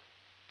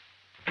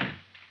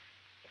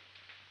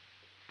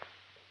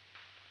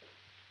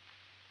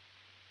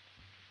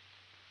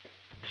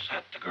 Is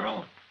that the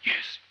girl?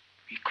 Yes.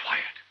 Be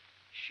quiet.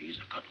 She's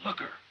a good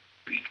looker.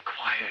 Be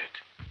quiet.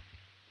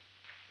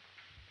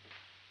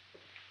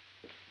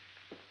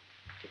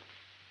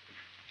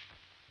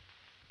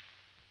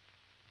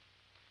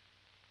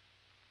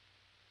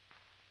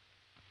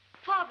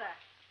 Father,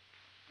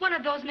 one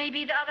of those may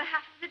be the other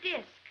half of the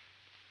disc.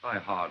 I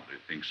hardly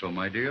think so,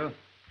 my dear.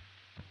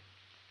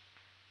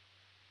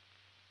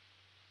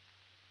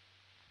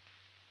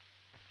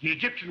 The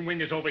Egyptian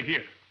wing is over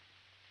here.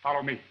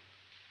 Follow me.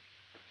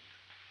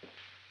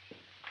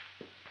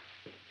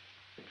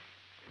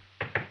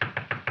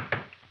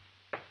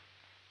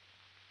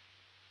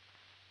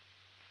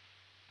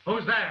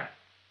 Who's there?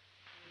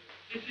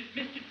 This is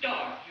Mr.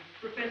 Dark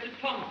of Professor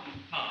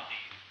Thompson's party.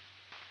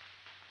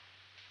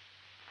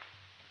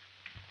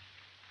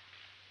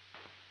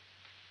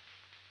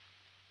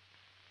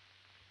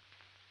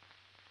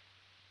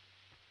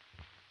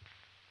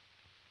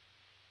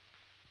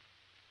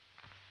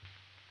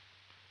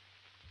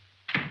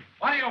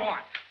 What do you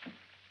want?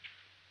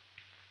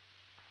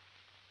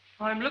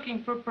 I'm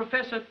looking for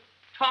Professor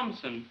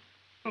Thompson,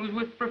 who's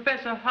with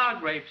Professor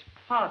Hargrave's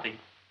party.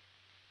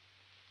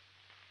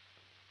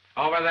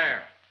 Over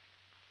there.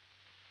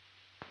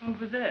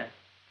 Over there.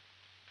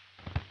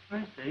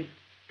 I see.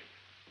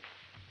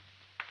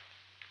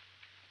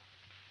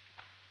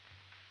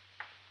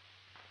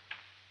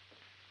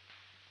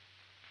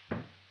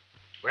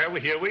 Well,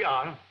 here we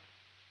are.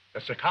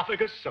 The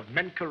sarcophagus of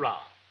Menkaure.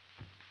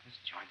 This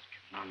joint's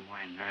getting on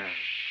my nerves.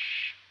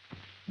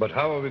 But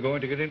how are we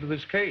going to get into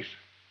this case?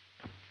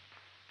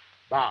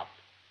 Bob,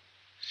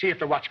 see if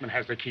the watchman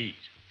has the keys.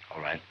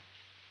 All right.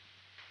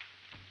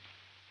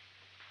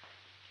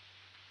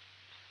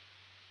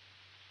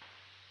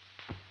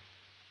 If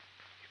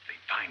they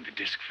find the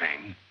disc,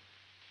 Wang,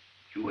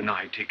 you and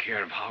I take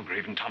care of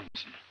Hargrave and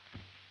Thompson.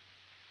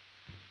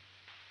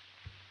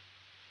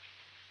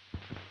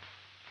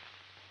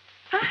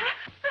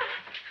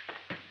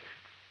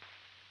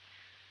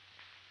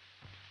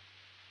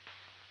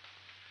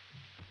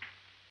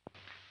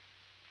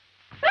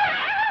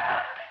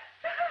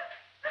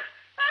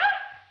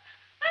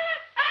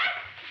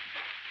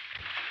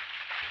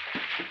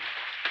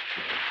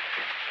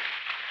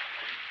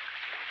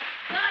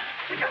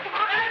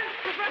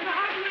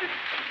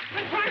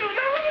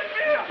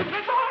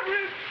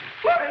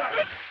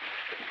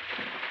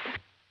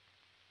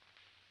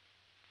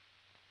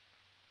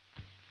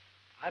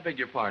 I beg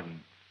your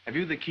pardon. Have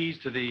you the keys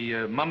to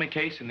the mummy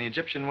case in the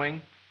Egyptian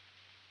wing?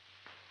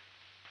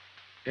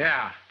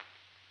 Yeah.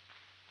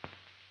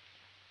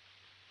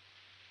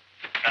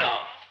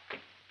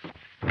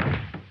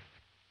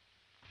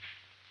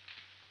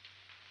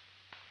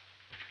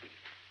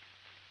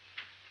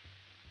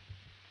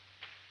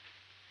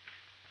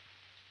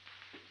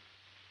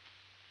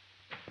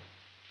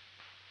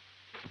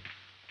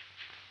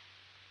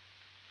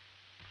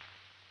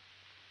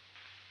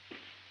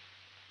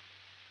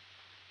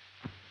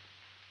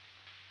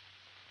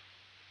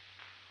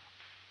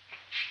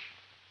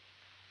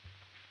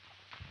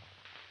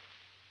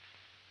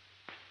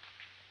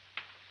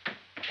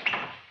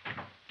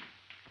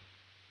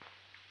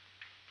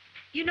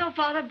 You know,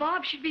 Father,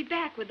 Bob should be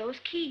back with those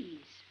keys.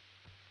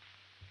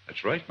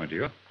 That's right, my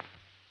dear.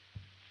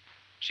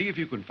 See if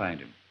you can find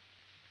him.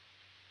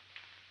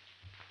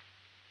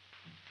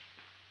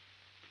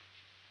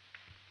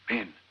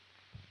 Men,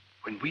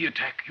 when we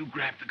attack, you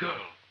grab the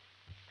girl.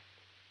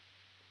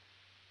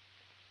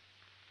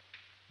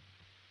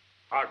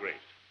 Hargraves,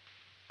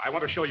 I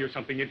want to show you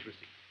something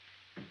interesting.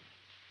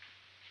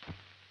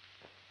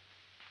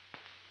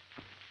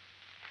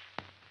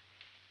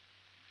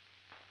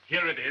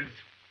 Here it is.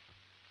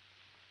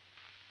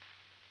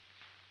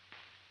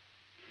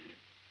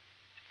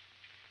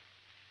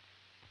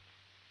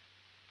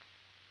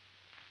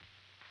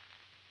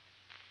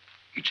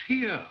 It's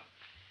here,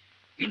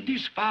 in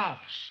this vase.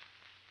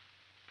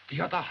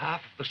 The other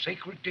half of the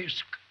sacred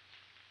disc.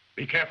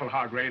 Be careful,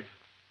 Hargrave.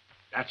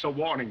 That's a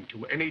warning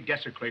to any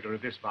desecrator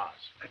of this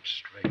vase. That's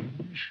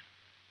strange.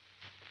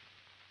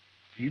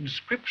 The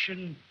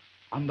inscription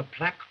on the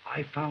plaque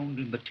I found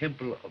in the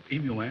temple of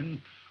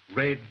Imuan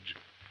read,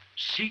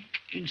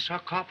 "Seek in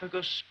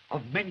sarcophagus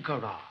of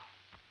Menkara."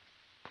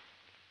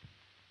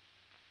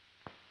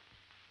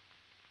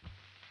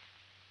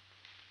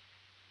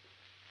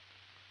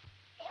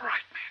 All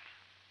right, men.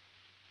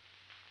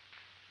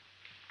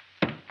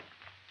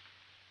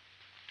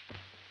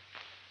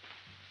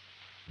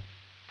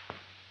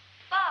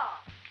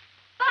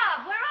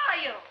 Bob, where are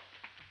you?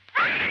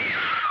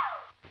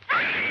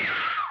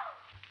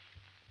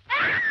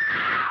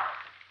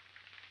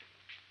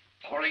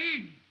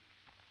 Pauline!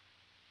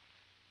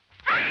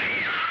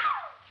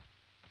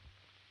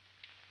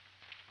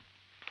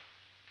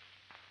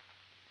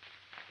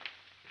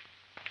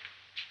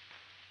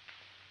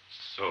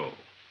 So,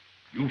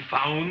 you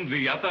found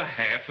the other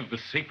half of the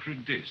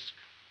sacred disc.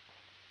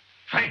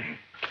 Fine.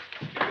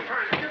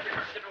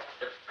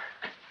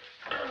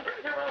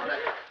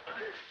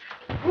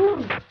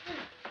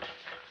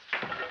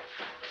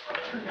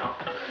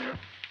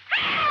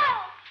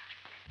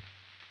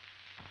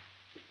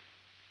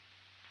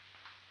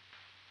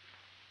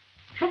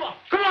 Come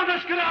on,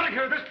 let's get out of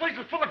here. This place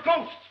is full of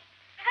ghosts.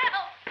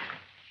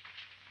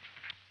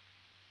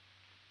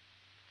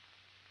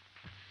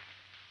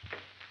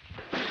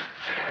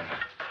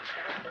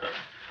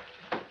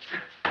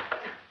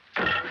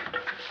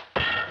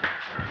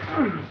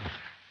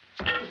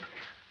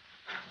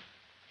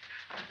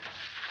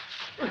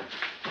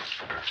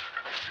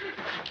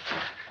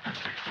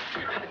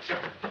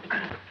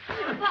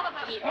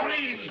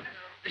 Pauline!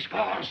 This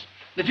bars.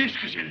 The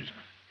disc is in it.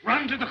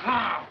 Run to the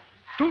car.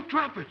 Don't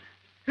drop it.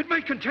 It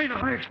may contain a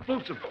high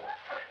explosive.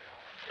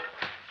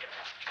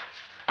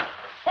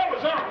 Hold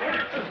us on.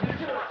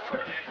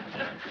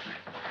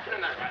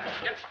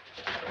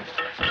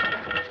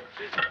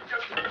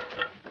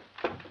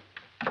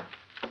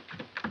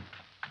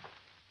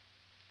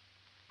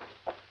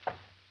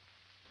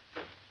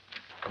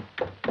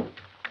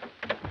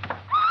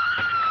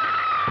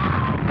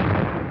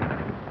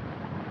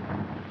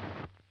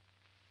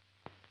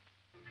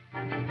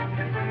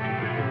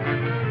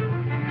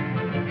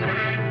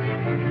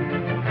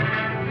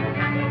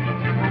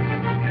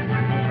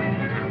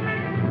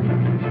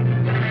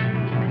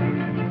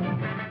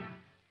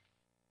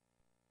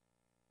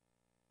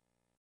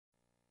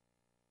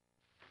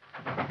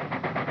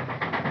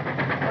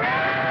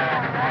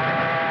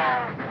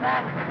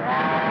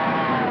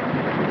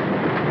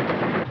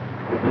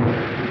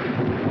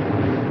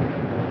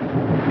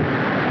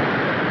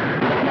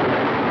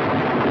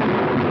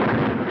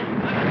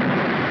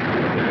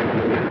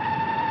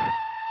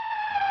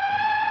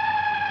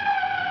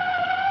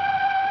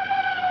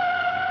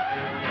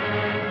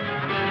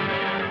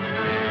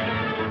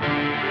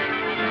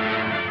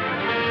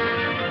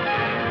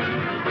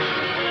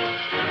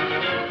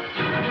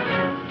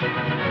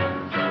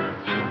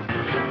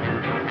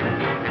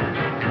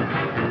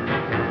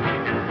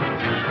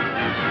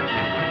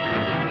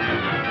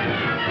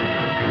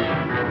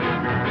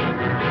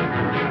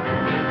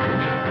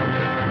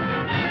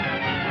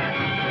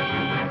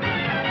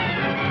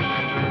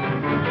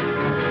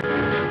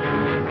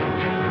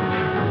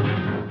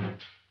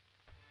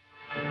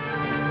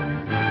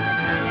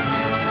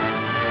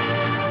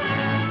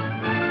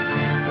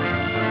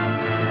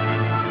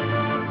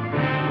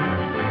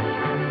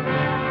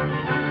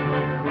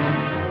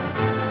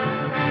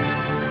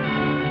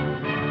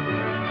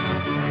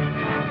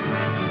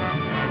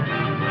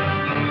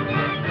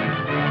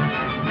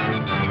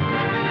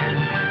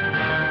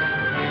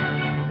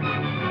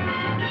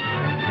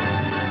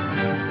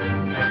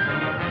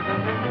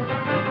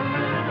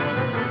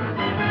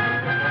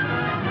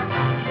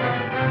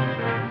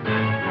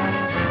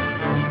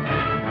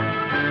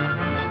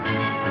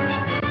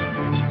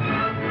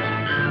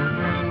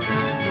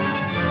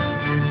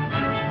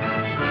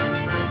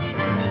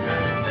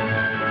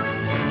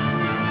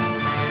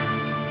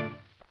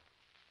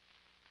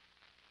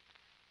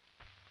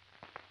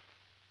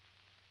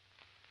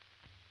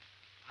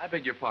 I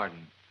beg your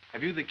pardon.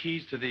 Have you the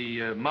keys to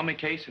the mummy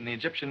case in the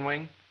Egyptian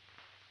wing?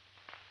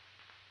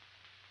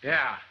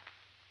 Yeah.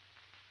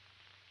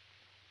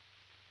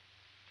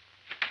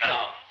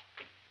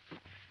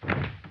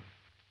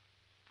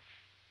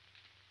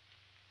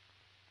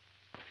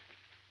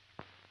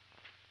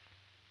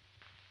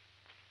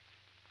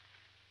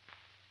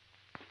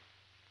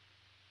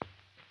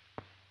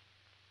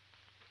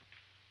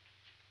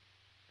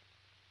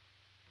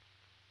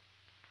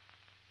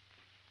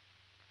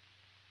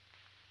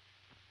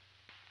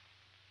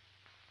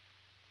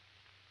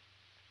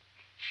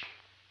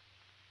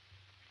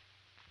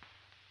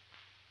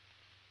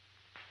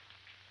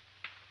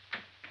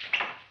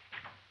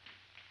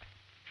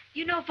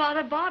 You know,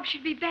 Father, Bob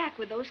should be back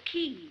with those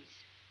keys.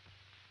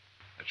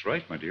 That's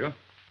right, my dear.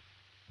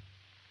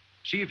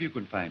 See if you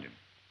can find him.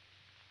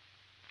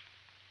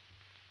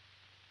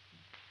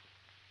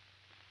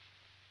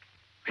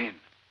 Men,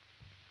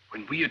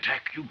 when we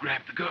attack, you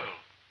grab the girl.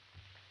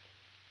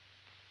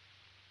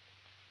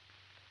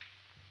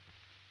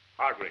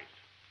 Hargraves,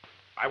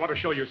 I want to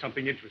show you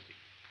something interesting.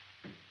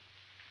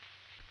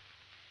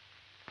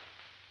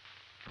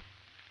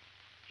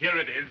 Here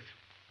it is.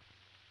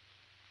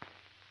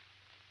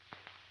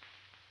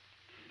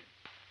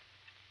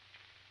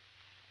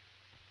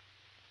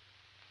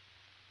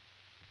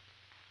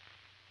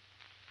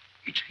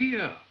 It's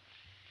here,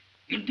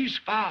 in this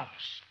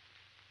vase.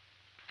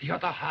 The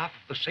other half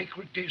of the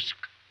sacred disc.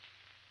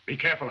 Be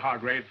careful,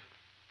 Hargrave.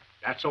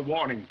 That's a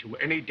warning to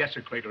any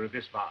desecrator of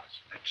this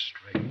vase. That's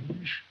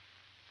strange.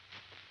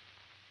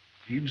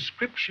 The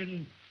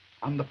inscription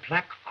on the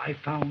plaque I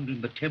found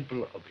in the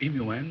temple of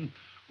Imuan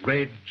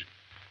read,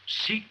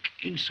 "Seek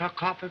in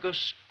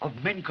sarcophagus of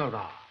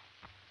Menkara."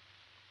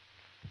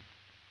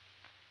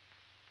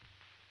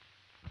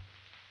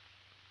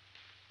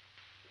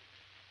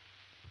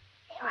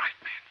 All right,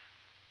 men.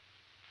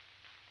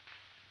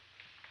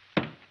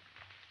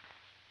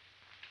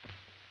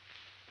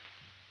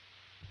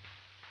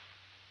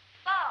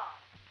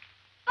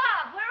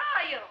 Bob, where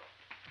are you?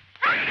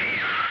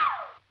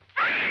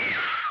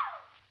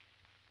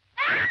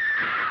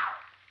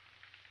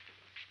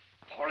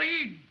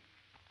 Pauline!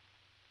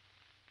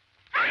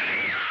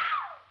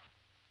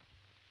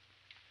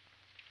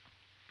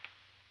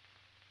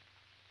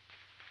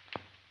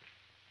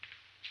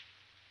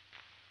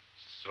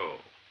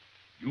 So,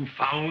 you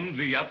found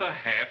the other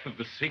half of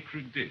the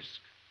sacred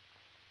disc.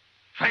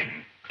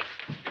 Fine.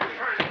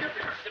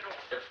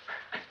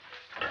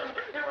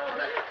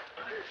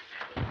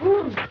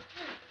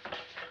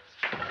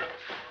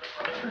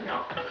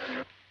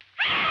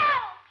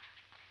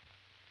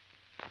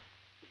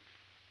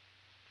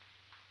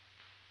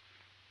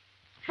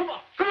 Come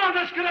on,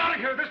 let's get out of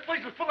here. This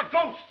place is full of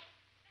ghosts.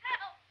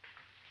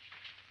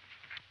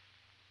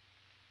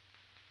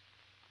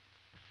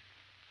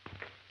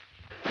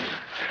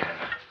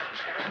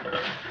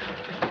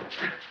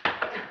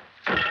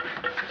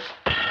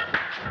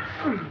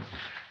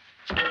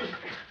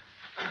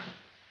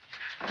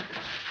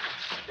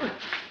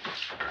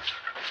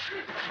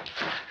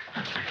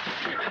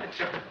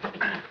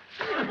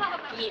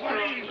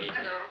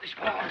 This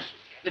vase.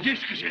 The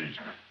disc is in it.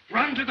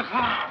 Run to the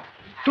car.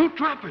 Don't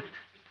drop it.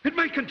 It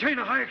may contain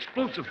a high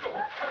explosive.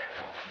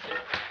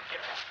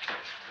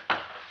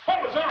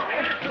 Hold us on.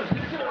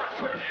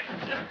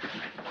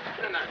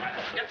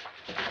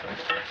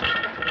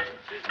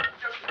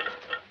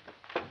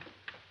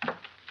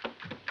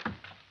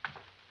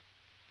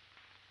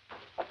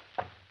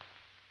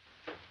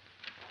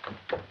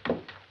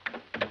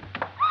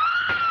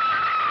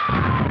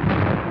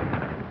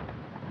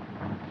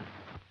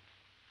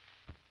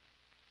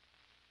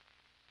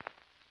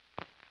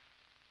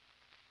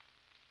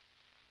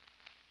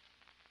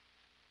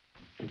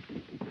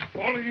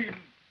 Pauline!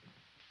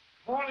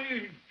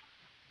 Pauline!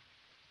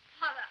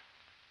 Father,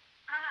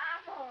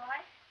 I'm all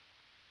right.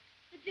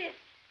 The disc.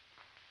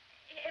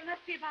 It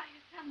must be about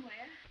here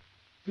somewhere.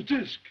 The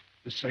disc.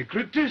 The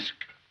sacred disc.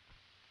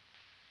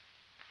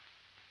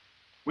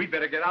 We'd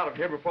better get out of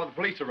here before the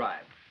police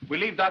arrive. We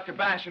leave Dr.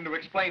 Barshan to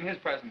explain his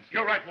presence.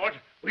 You're right, Ward.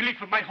 We leave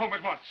for my home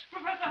at once.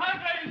 Professor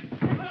Hargraves!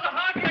 Professor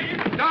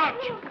Hargraves!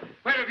 Dodge!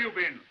 Where have you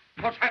been?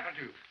 What's happened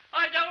to you?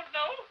 I don't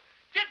know.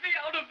 Get me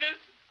out of this.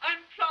 I'm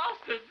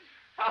plastered.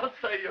 I'll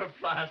say you're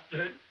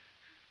plastered.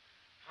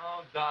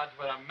 Oh, Dodge,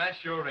 what a mess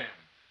you're in.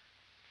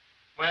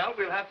 Well,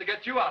 we'll have to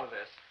get you out of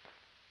this.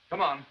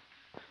 Come on.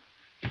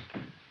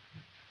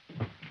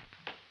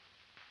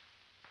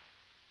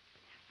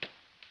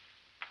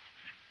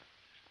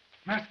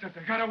 Master,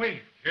 they got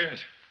away. Yes,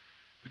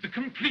 with the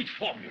complete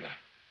formula.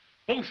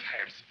 Both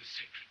halves of the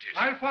sacred disc.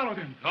 I'll follow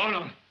them. No, no.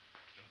 No,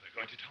 they're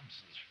going to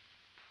Thompson's.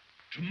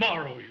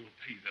 Tomorrow you'll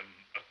pay them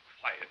a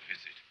quiet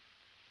visit.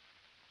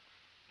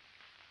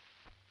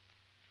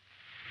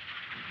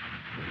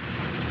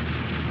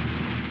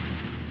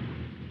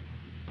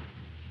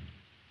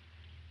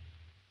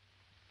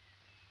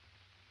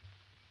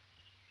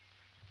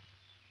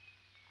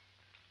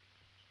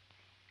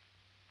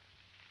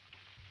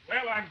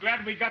 Well, I'm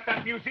glad we got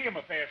that museum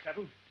affair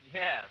settled.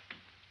 Yes.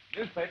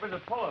 Newspapers are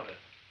full of it.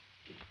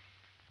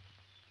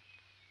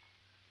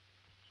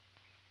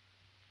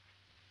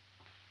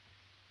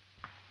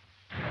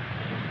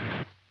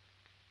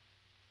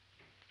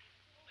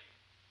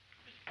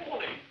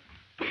 Pauline!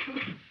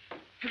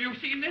 Have you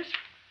seen this?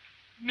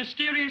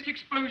 Mysterious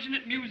explosion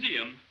at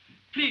museum.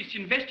 Police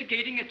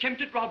investigating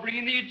attempted robbery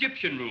in the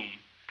Egyptian room.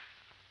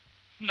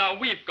 Now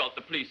we've got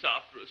the police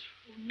after us.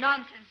 Oh,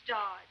 nonsense,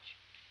 Dodge.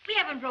 We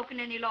haven't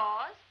broken any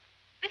laws.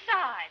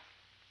 Besides,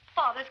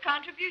 Father's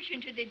contribution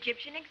to the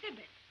Egyptian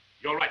exhibit.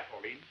 You're right,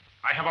 Pauline.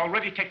 I have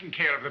already taken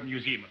care of the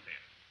museum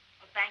affair.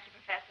 Well, thank you,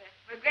 Professor.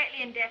 We're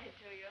greatly indebted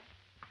to you.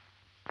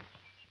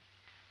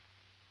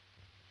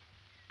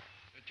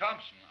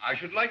 Thompson, I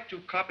should like to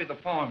copy the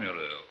formula,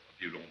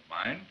 if you don't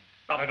mind.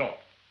 Not at all.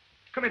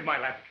 Come into my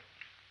laboratory.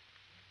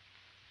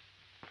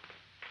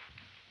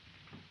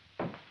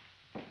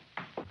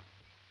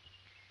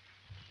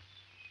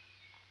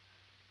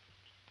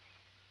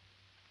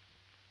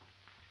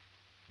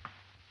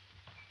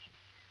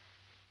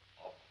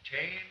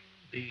 Obtain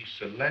the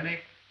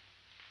selenic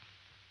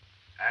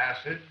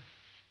acid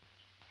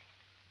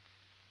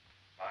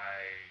by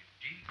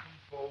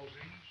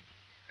decomposing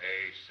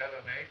a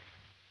selenate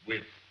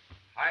with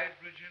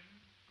hydrogen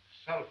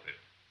sulfate.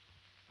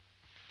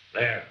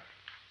 There.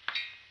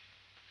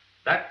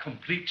 That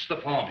completes the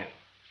formula.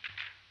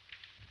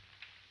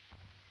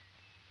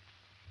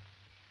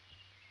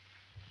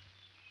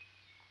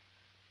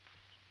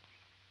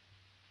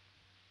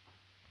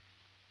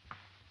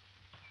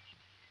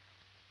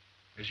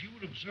 As you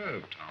would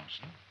observe,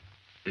 Thompson,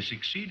 this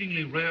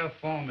exceedingly rare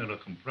formula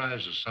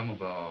comprises some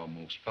of our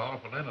most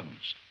powerful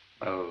elements.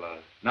 Well,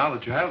 now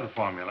that you have the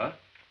formula,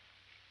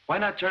 why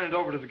not turn it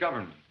over to the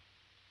government?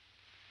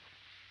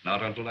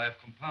 Not until I've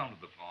compounded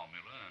the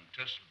formula and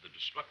tested the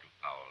destructive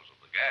powers of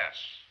the gas.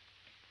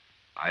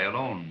 I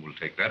alone will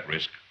take that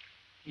risk.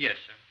 Yes,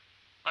 sir.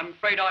 I'm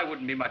afraid I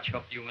wouldn't be much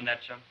help to you in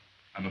that, sir.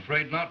 I'm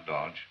afraid not,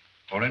 Dodge,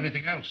 or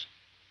anything else.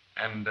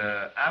 And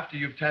after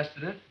you've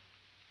tested it?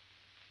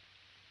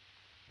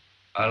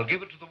 I'll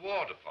give it to the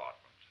War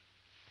Department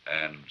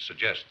and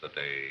suggest that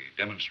a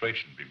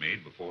demonstration be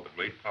made before the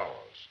great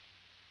powers.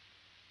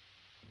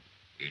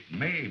 It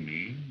may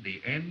mean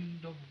the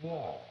end of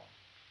war.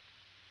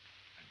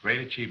 A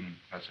great achievement,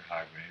 Professor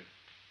Hargrave.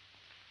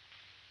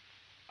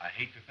 I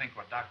hate to think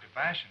what Dr.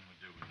 Barshan would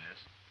do with this.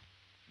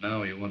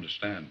 Now you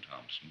understand,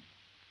 Thompson,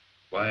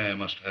 why I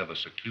must have a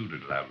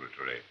secluded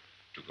laboratory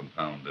to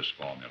compound this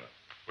formula.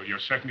 Well, you're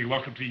certainly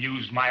welcome to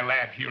use my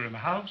lab here in the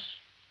house,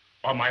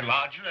 or my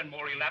larger and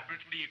more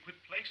elaborately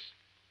equipped place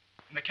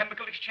in the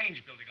Chemical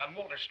Exchange Building on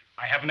Water Street.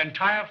 I have an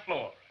entire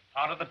floor and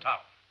part of the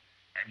tower,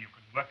 and you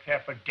can work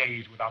there for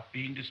days without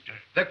being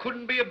disturbed. There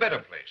couldn't be a better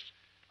place.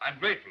 I'm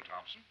grateful,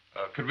 Thompson.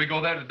 Could we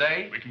go there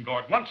today? We can go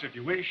at once if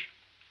you wish.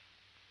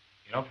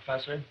 You know,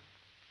 Professor,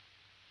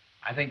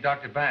 I think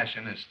Dr.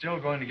 Barshan is still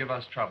going to give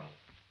us trouble.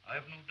 I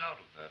have no doubt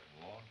of that,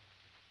 Ward.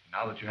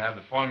 Now that you have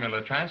the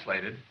formula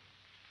translated,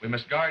 we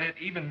must guard it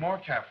even more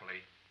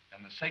carefully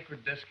than the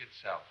sacred disc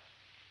itself.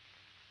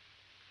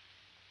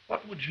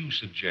 What would you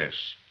suggest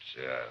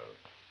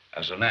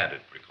as an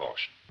added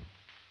precaution?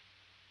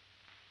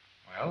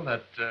 Well,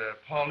 that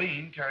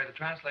Pauline carry the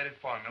translated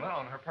formula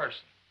on her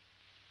person,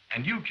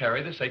 and you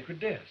carry the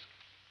sacred disc.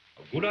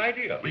 A good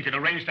idea. We can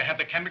arrange to have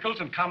the chemicals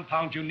and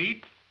compounds you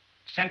need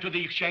sent to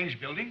the exchange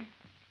building,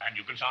 and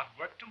you can start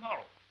work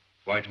tomorrow.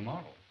 Why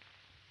tomorrow?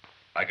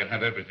 I can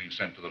have everything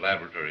sent to the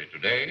laboratory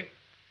today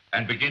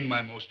and begin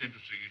my most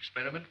interesting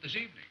experiment this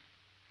evening.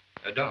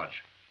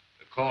 Dodge,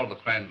 call the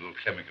Crandall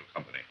Chemical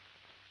Company.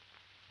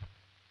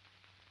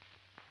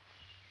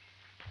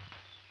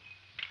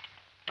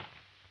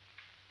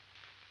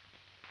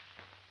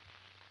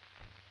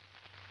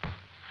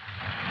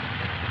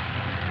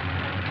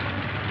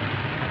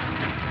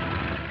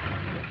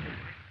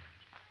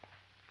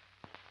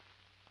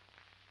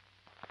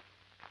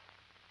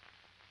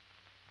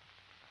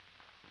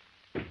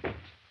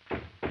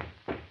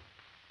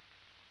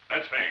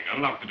 That's Wang.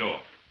 Unlock the door.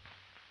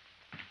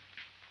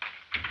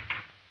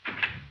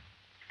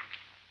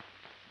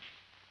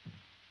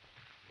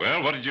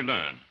 Well, what did you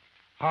learn?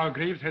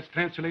 Hargraves has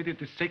translated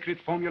the sacred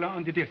formula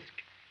on the disc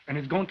and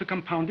is going to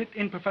compound it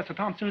in Professor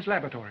Thompson's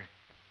laboratory.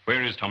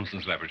 Where is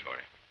Thompson's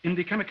laboratory? In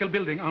the chemical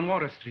building on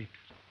Water Street.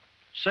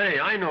 Say,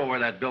 I know where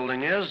that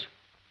building is.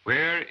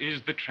 Where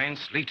is the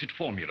translated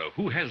formula?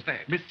 Who has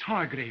that? Miss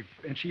Hargrave,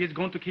 and she is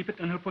going to keep it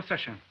in her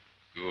possession.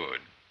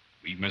 Good.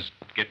 We must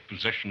get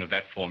possession of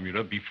that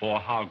formula before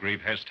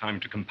Hargrave has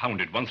time to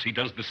compound it. Once he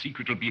does, the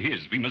secret will be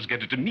his. We must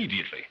get it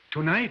immediately.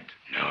 Tonight?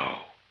 No.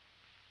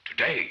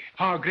 Today.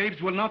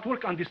 Hargraves will not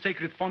work on the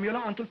sacred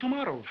formula until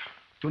tomorrow.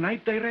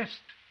 Tonight they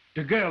rest.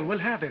 The girl will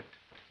have it.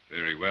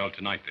 Very well,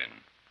 tonight then.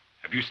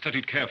 Have you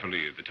studied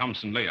carefully the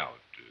Thompson layout,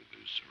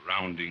 the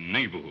surrounding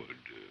neighborhood,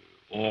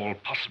 all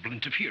possible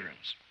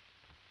interference?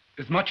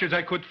 As much as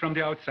I could from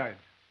the outside.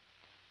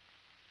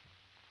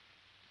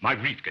 My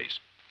briefcase.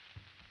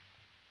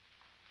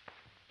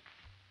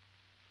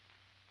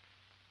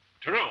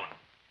 Tyrone.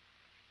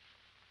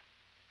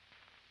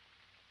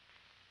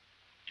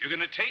 You're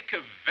going to take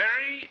a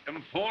very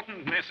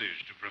important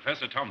message to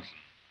Professor Thompson.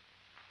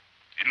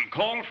 It'll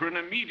call for an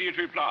immediate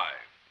reply.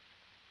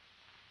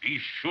 Be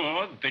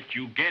sure that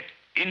you get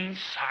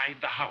inside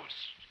the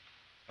house.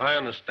 I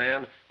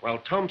understand. While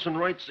Thompson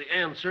writes the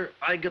answer,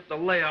 I get the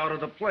layout of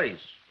the place.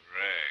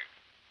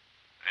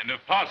 Correct. And if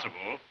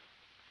possible,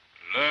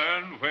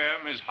 learn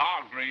where Miss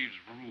Hargrave's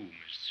room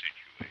is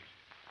situated.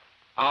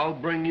 I'll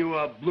bring you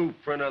a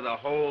blueprint of the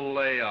whole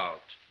layout.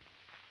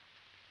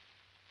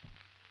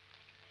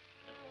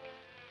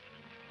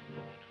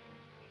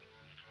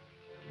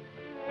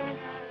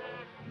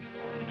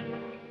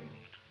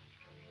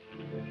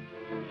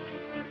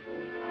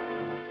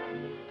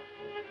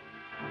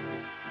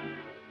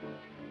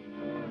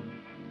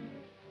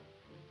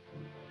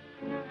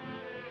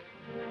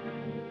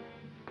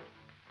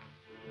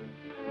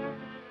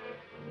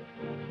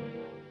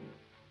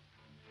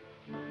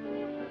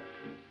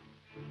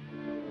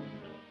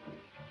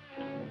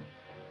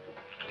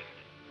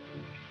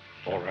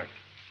 All right.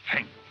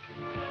 Thank you.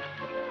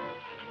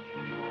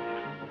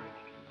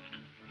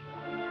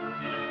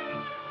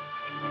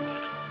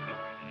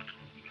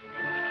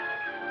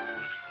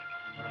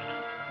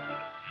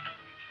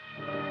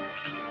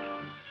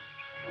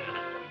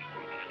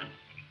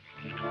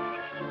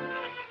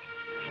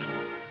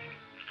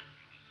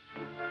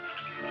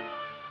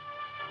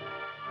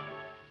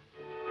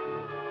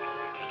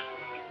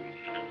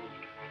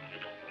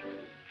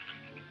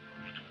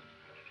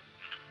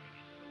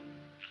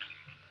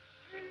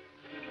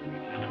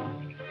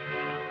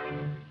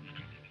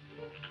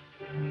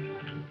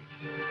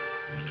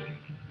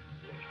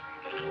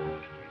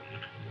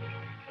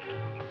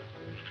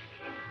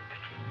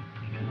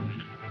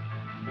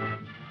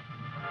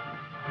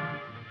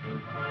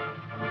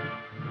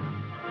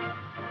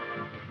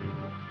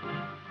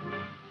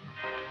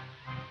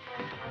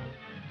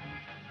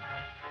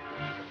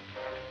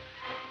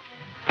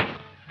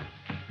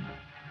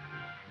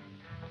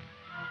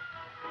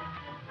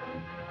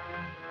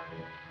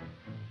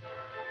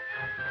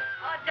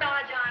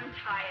 I'm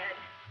tired.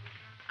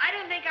 I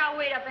don't think I'll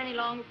wait up any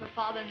longer for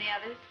Father and the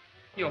others.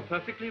 You're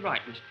perfectly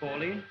right, Miss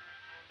Pauline.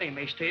 They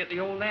may stay at the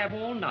old lab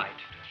all night.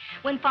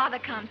 When Father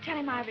comes, tell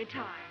him I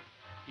retire.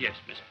 Yes,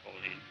 Miss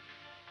Pauline.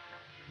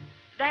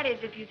 That is,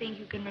 if you think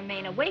you can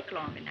remain awake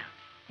long enough.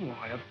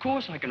 Why, of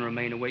course I can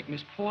remain awake,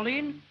 Miss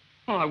Pauline.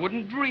 Oh, I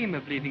wouldn't dream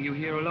of leaving you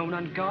here alone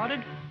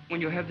unguarded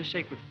when you have the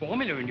sacred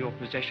formula in your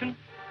possession.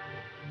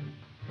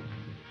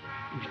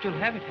 You still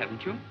have it,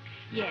 haven't you?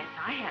 Yes,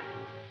 I have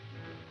it.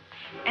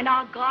 And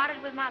I'll guard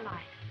it with my life.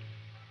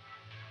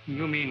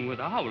 You mean with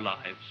our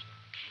lives?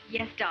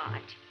 Yes,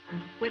 Dodge,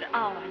 with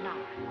our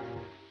lives.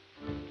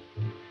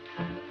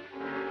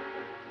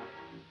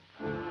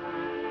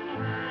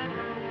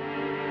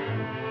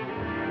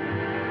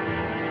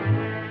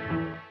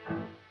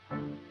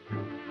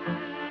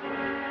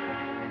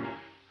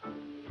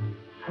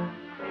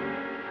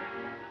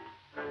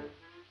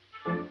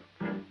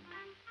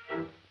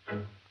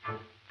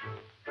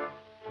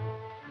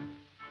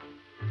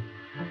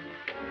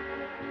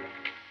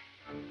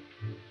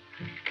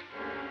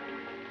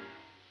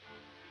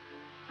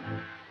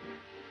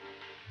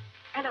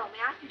 Hello, may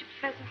I speak to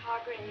Professor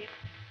Hargrave?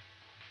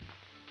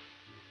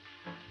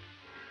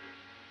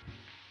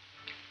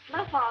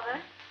 Hello, Father.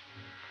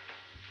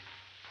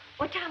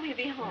 What time will you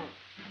be home?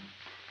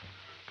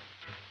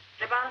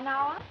 In about an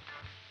hour?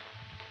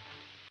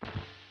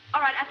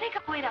 All right, I think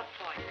I'll wait up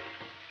for you.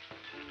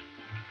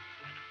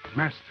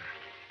 Master,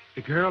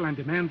 the girl and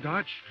the man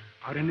Dodge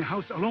are in the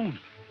house alone.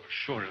 You're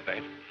sure of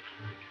that?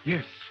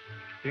 Yes.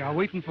 They are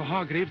waiting for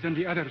Hargraves and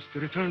the others to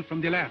return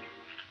from the lab.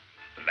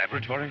 The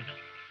laboratory?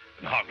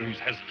 And Hargraves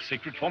has the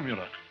sacred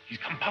formula. He's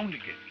compounding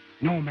it.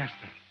 No,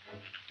 Master.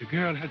 The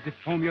girl has the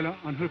formula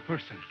on her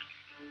person.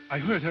 I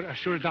heard her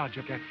assure Dodge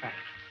of that fact.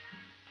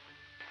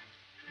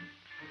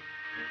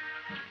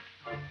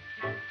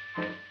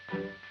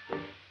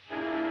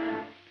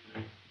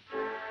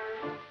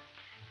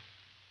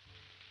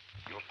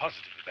 You're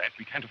positive of that?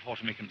 We can't afford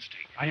to make a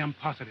mistake. I am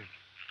positive.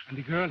 And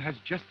the girl has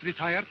just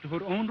retired to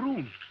her own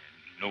room.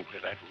 You know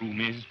where that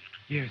room is?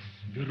 Yes,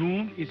 the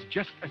room is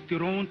just as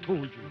Tyrone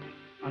told you.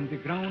 On the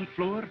ground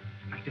floor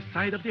at the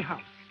side of the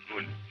house.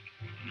 Good.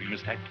 We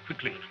must act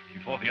quickly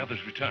before the others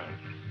return.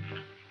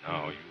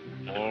 Now,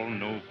 you all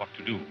know what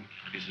to do.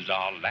 This is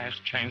our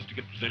last chance to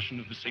get possession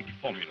of the sacred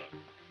formula.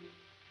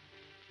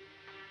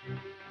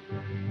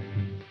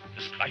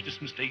 The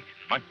slightest mistake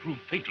might prove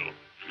fatal.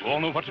 You all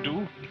know what to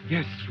do?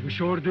 Yes, we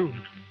sure do.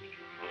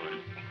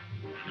 Good.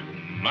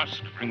 You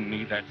must bring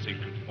me that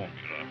sacred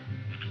formula.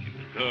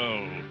 If the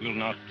girl will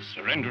not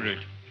surrender it,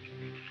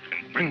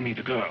 then bring me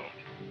the girl.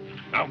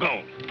 Now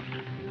go.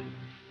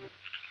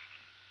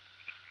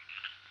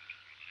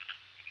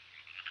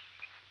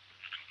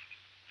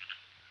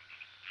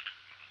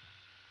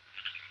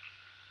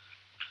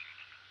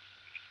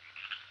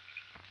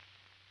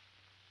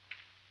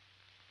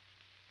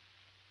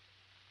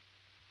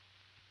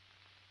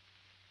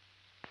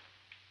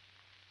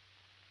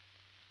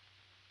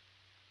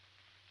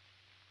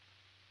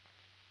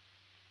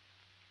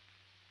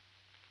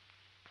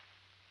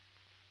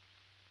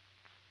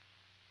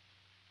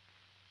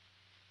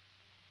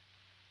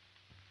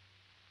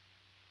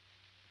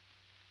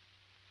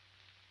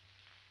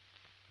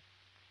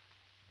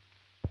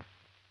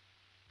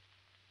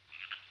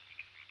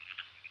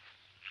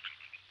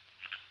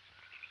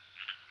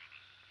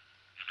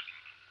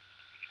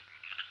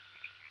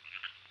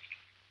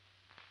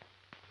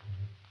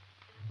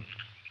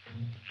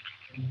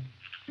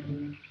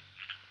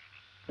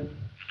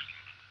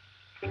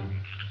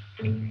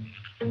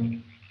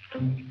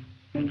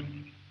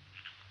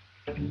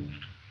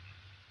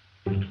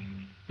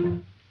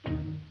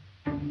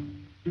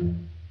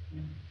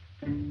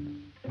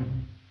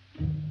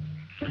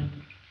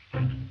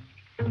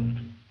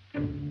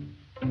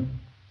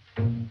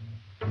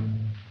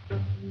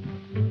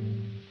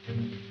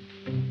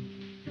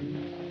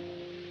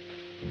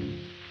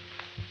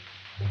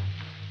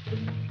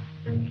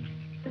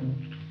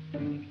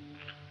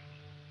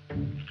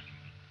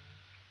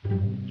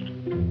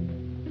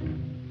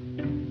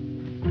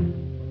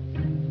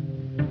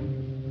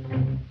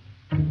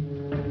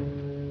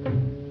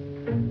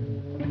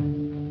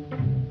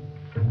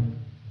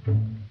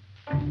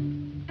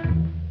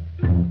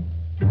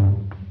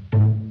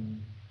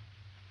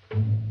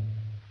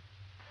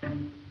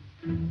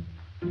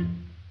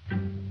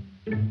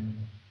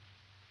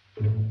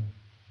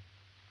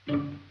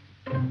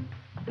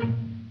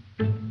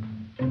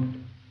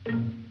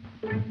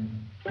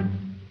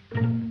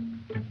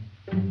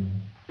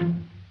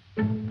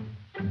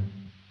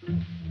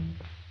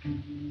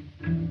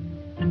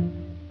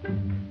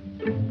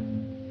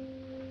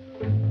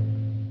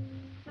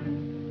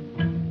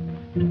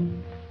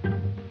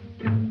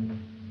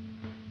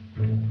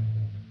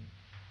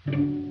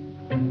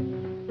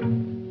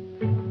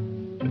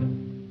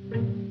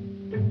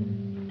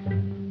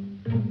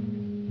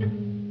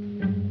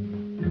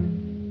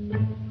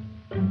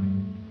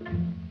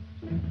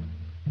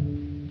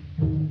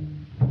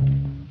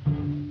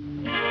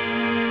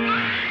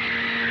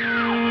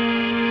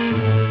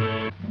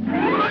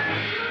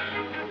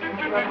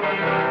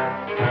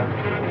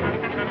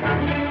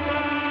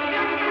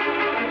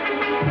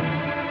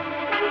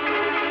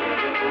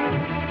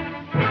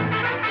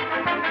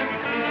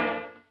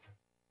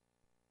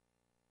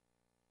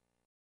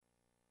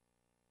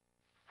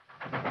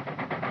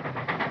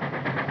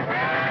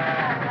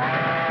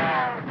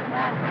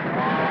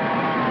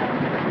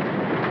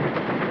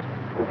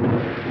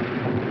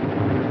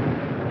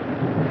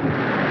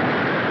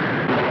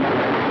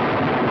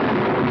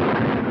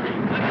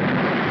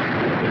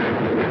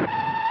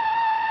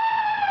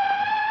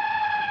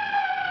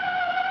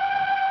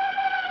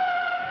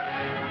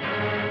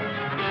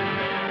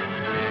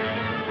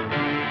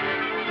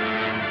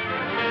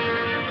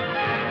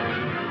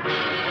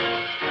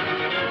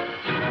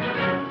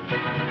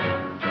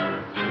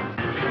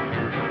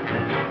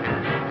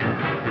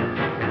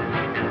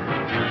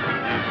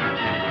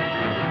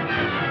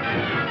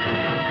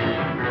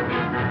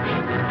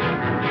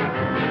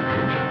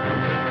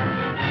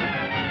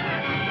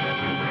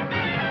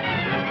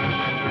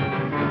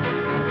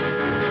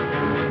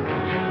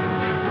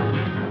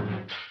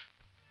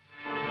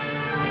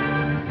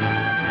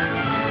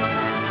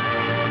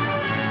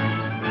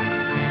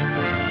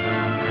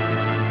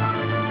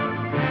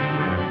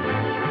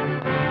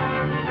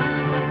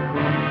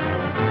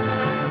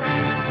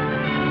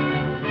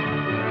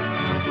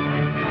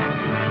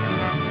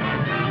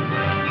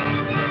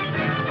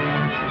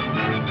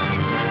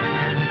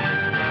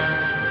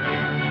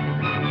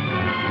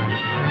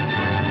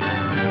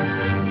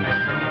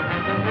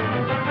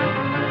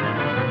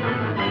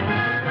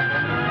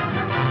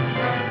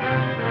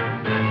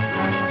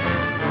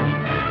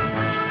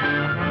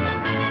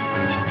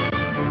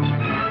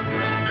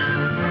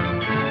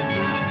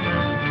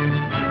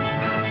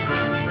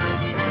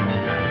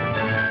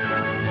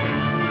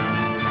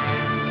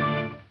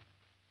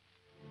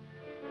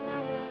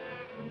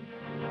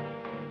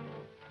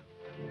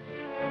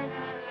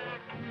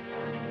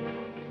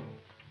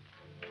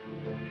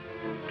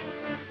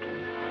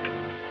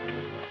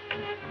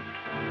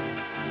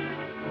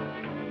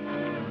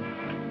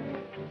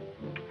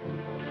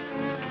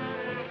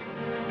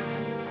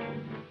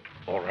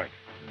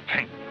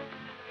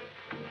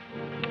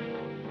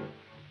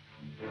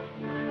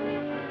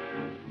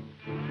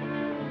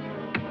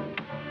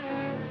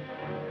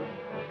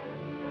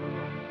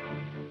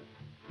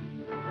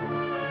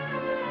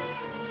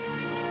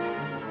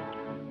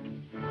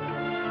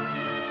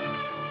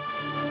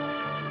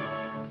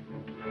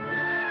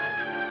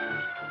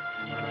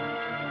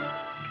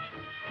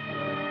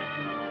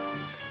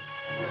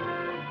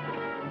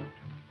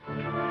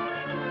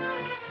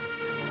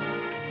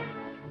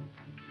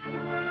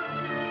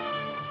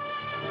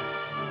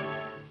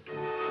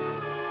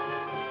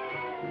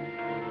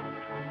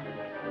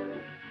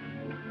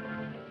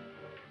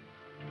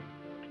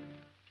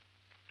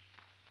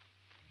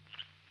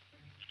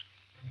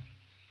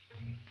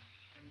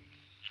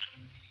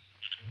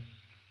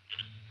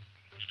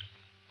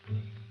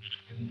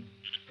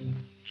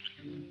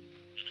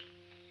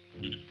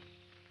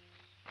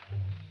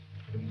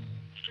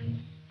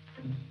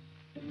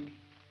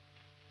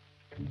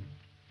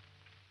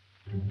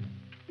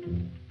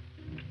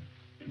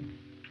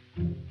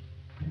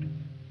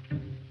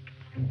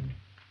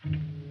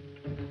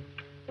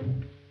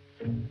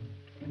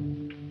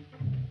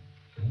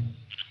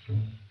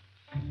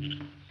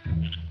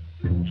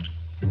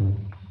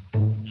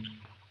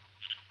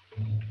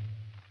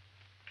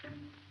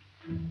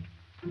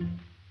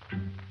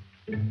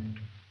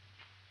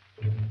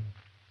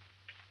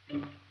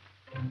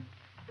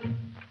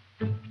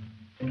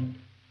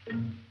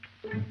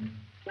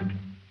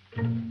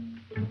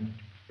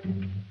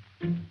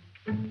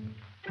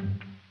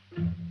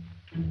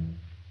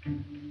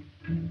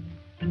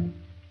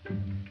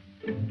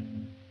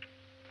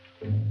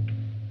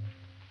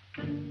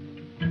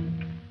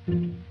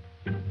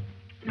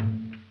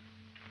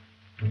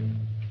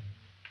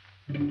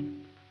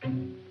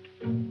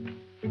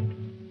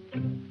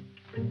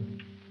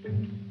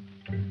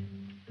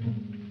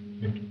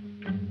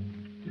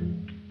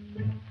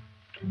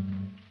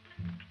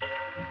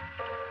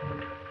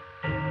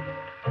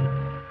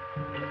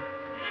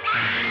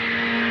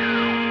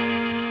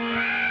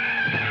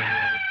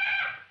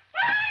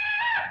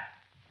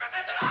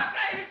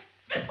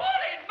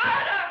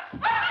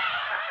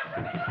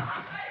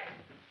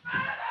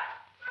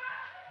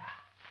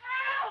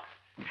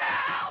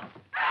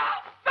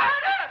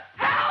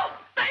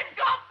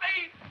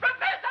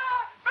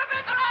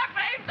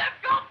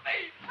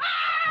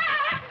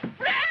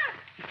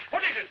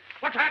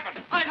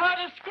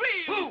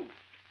 do?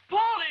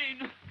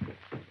 Pauline!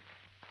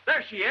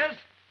 There she is.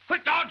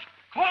 Quick, Dodge.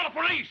 Call the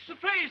police. The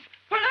police!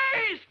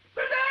 Police!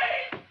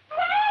 Police!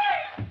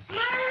 Police!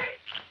 Police!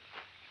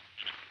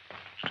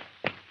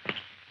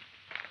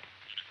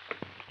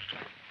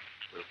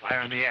 We'll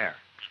fire in the air.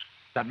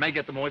 That may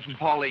get them away from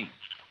Pauline.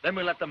 Then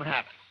we'll let them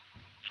have it.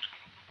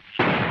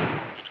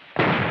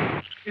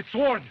 It's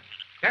Ward.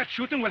 That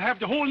shooting will have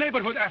the whole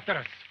neighborhood after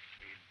us.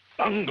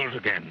 Bungled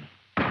again.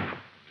 The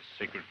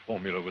sacred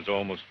formula was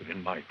almost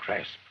within my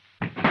grasp.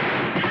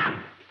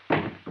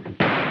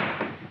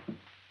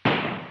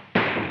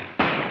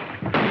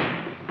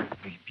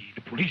 Maybe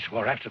the police who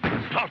are after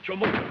them. Start your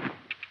motor.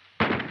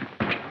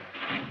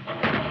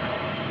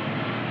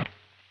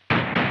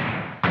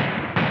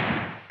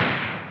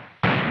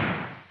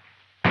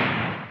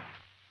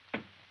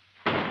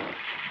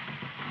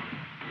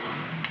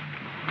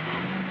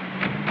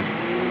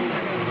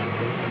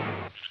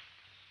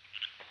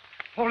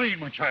 Pauline,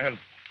 my child,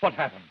 what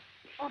happened?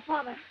 Oh,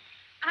 Father,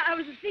 I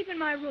was asleep in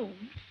my room.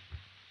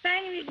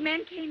 Wang and his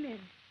men came in.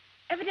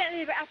 Evidently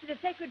they were after the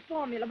sacred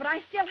formula, but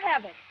I still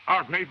have it.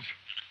 Hargraves,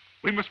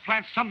 we must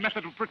plan some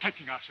method of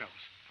protecting ourselves.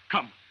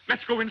 Come,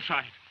 let's go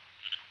inside.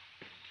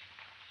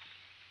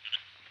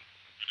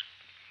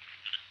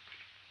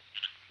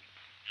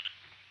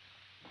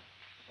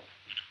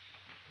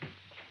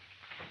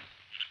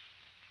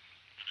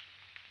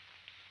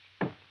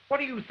 What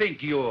do you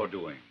think you're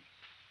doing?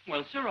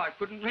 Well, sir, I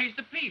couldn't raise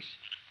the police.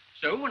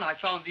 So when I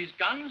found these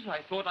guns, I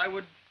thought I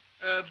would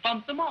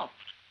bump them off.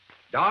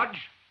 Dodge,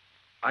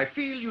 I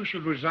feel you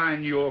should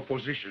resign your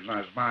position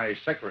as my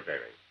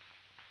secretary.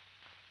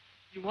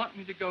 You want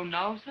me to go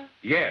now, sir?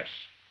 Yes.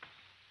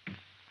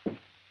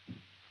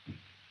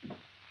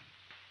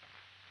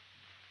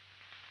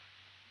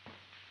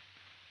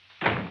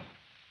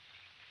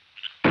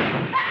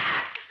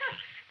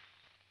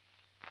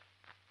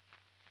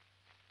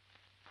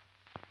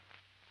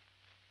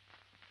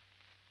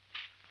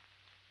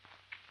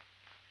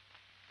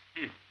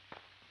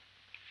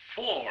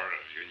 Four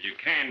of you, and you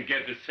can't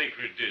get the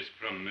sacred disc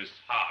from Miss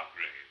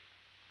Hargrave.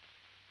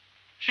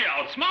 She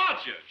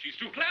outsmarts you. She's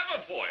too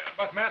clever for you.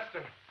 But,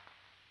 Master...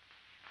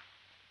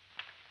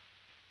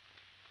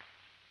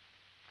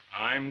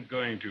 I'm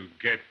going to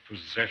get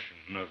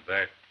possession of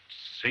that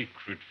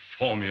sacred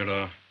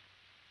formula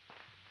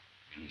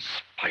in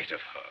spite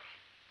of her.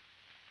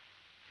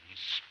 In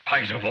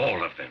spite of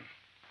all of them.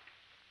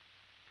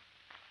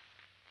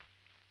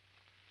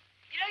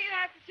 You know, you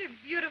have such a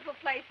beautiful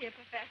place here,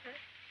 Professor.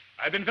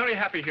 I've been very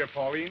happy here,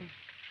 Pauline.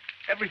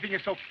 Everything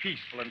is so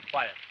peaceful and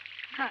quiet.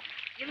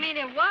 You mean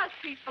it was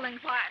peaceful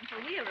and quiet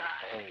until we arrived?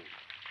 Oh.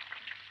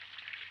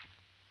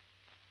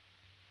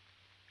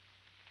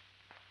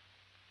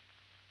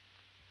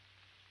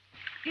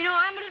 You know,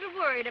 I'm a little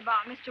worried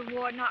about Mr.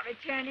 Ward not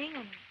returning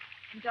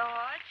and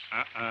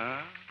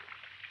Dodge.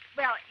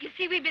 Well, you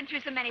see, we've been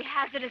through so many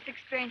hazardous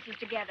experiences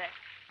together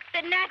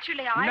that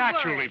naturally I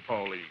Naturally, worry.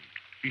 Pauline.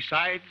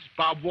 Besides,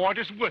 Bob Ward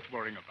is worth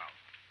worrying about.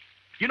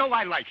 You know,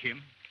 I like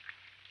him.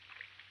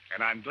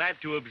 And I'm glad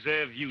to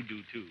observe you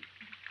do, too.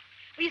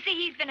 Well, you see,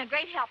 he's been a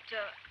great help to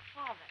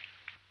Father.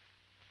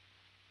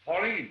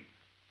 Pauline.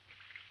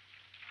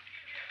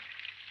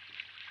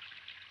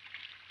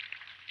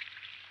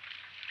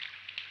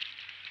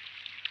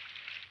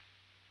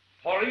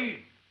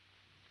 Pauline.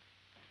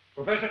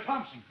 Professor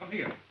Thompson, come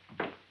here.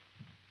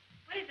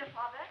 What is it,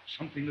 Father?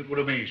 Something that would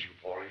amaze you,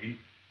 Pauline,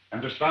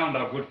 and astound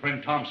our good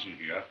friend Thompson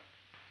here.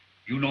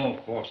 You know,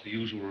 of course, the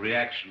usual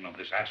reaction of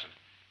this acid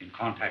in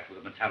contact with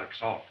a metallic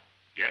salt.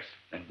 Yes.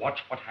 Then watch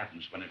what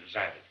happens when it is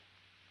added.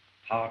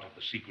 Part of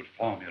the secret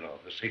formula of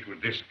the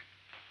sacred disc.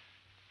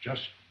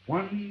 Just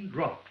one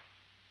drop.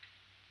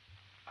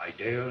 I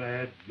dare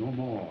add no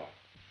more.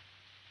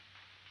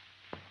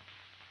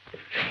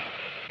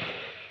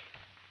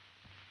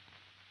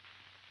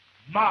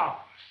 Marvelous.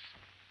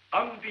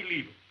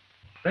 Unbelievable.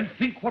 Then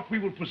think what we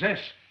will possess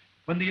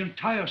when the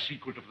entire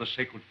secret of the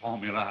sacred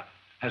formula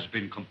has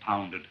been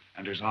compounded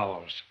and is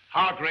ours.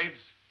 Hargraves,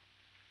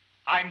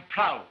 I'm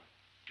proud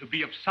to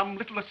be of some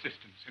little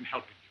assistance in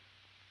helping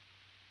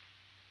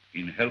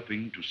In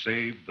helping to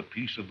save the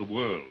peace of the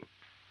world,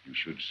 you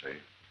should say.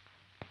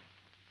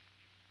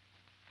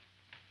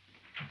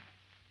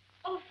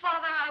 Oh,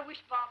 Father, I wish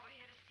Bob were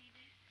here to see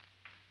this.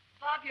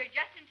 Bob, you're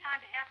just in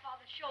time to have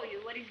Father show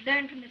you what he's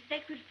learned from the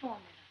sacred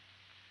formula.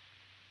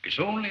 It's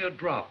only a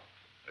drop,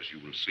 as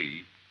you will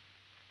see.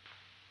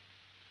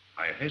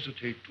 I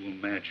hesitate to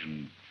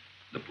imagine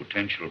the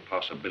potential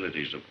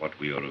possibilities of what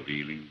we are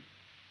revealing.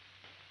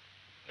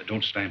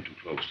 Don't stand too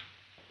close.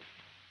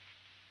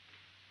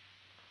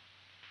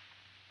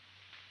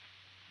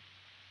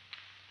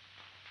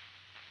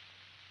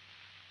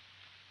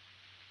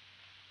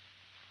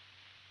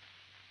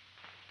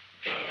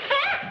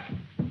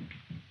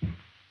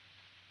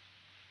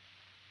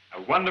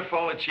 A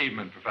wonderful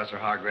achievement, Professor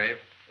Hargrave.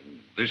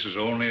 This is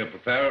only a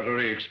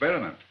preparatory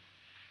experiment.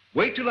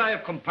 Wait till I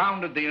have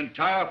compounded the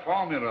entire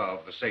formula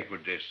of the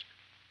sacred disc.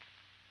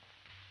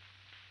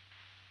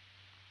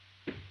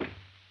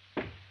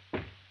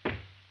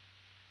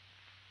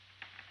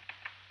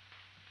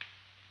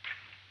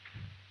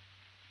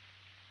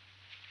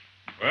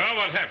 Well,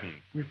 what happened?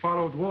 We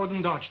followed Ward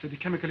and Dodge to the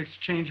chemical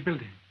exchange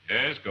building.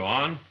 Yes, go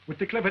on. With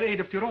the clever aid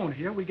of Tyrone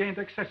here, we gained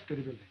access to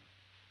the building.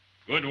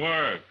 Good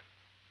work.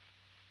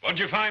 What'd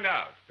you find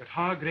out? That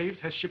Hargraves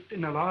has shipped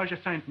in a large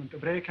assignment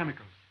of rare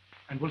chemicals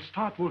and will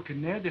start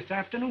working there this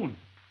afternoon.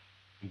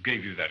 Who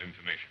gave you that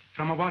information?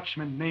 From a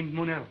watchman named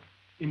Monell,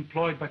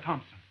 employed by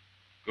Thompson.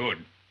 Good.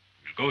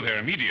 We'll go there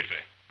immediately.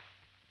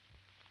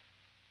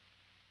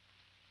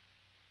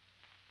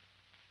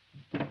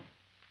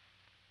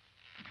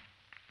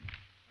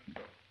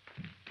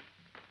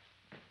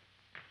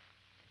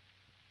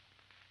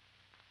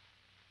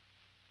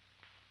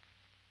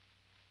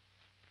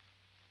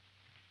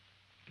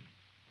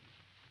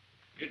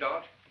 Here,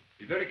 Dodge.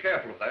 Be very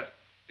careful of that.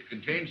 It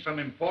contains some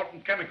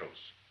important chemicals.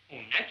 Oh,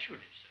 naturally,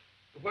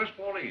 sir. Where's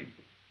Pauline?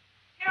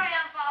 Here I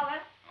am,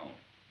 Father. Oh.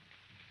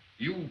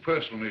 You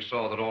personally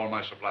saw that all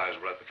my supplies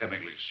were at the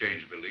chemical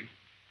exchange building?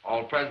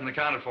 All present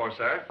accounted for,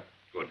 sir.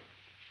 Good.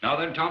 Now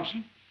then,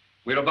 Thompson,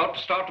 we're about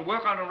to start to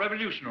work on a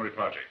revolutionary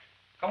project.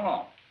 Come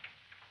along.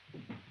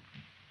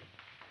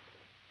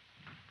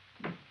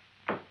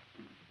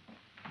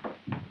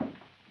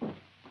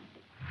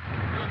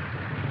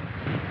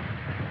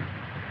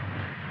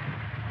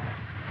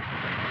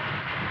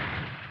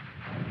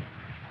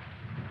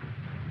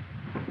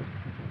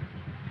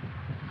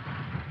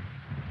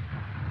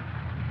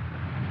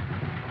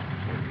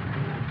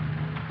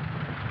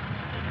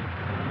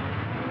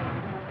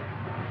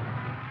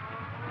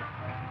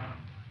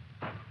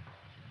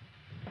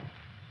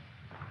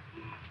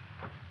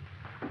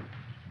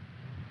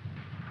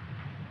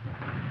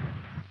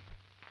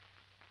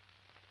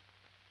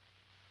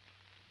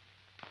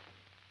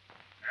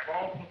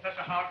 All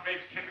Professor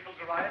Hargrave's chemicals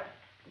arrived?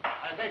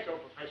 I think so,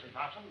 Professor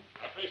Thompson.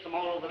 I placed them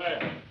all over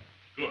there.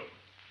 Good.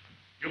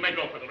 You may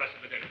go for the rest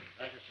of the day.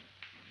 Thank you, sir.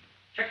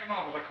 Check them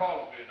out with a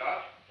call over here,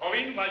 Dodge.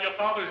 Pauline, while your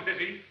father's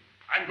busy,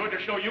 I'm going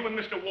to show you and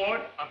Mr. Ward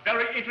a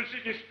very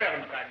interesting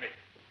experiment I made.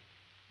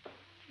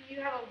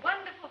 You have a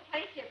wonderful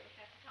place here,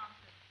 Professor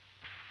Thompson.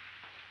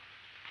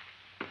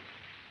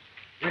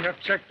 We have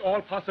checked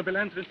all possible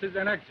entrances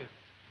and exits.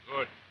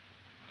 Good.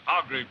 The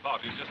Hargrave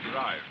party's just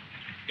arrived.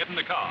 Get in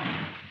the car.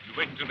 You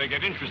wait until they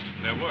get interested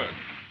in their work.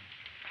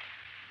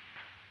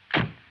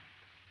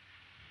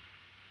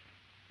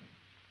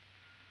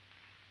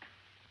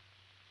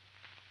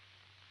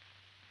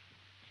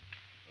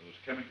 Those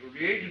chemical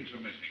reagents are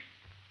missing.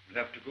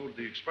 We'll have to go to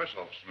the express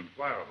office and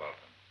inquire about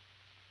them.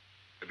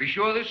 To be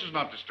sure this is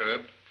not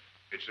disturbed,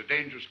 it's a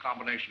dangerous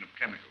combination of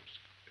chemicals.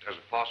 It has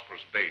a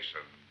phosphorus base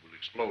and will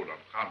explode on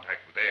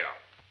contact with air.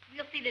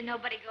 We'll see that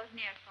nobody goes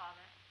near it,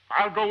 Father.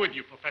 I'll go with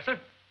you, Professor.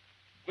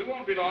 We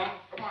won't be long.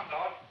 Come on,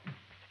 Dodge.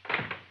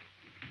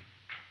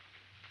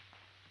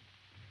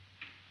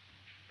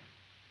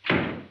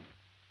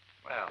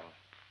 Well,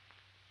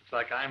 looks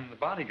like I'm the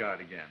bodyguard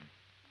again.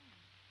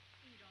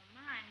 You don't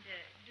mind,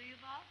 do you,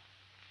 boss?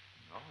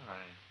 No,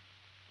 I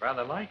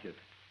rather like it.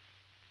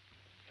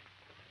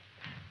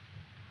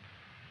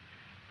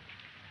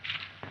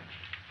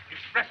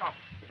 Express office.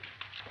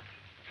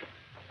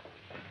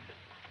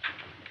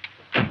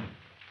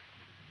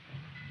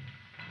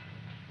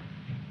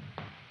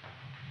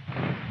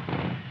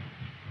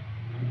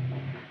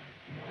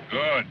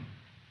 Good.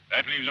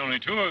 That leaves only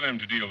two of them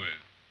to deal with.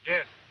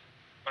 Yes,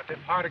 but if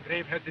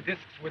Hargrave had the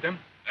discs with him...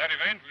 That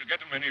event, we'll get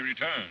them when he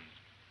returns.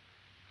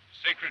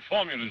 The sacred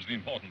formula is the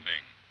important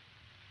thing.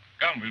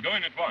 Come, we'll go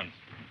in at once.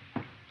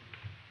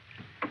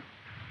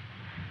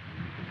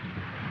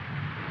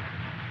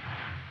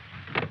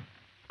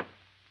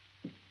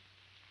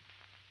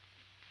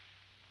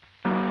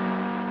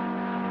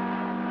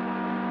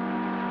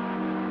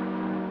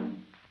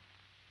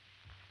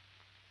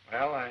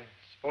 Well, I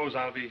suppose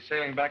I'll be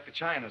sailing back to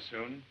China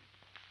soon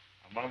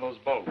on one of those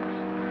boats.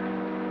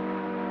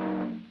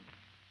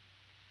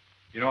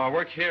 You know, our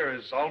work here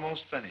is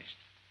almost finished.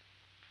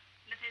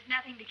 If there's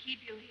nothing to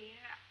keep you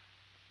here,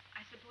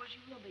 I suppose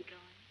you will be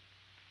going.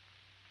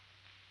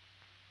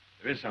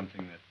 There is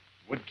something that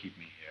would keep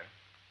me here.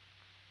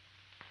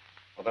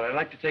 Or that I'd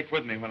like to take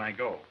with me when I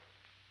go.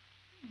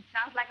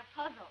 Sounds like a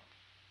puzzle.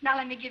 Now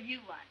let me give you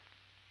one.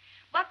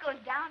 What goes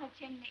down a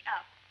chimney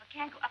up, but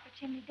can't go up a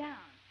chimney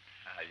down?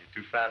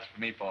 You're too fast for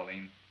me,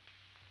 Pauline.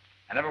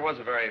 I never was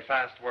a very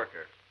fast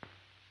worker.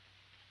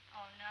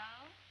 Oh,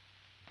 no?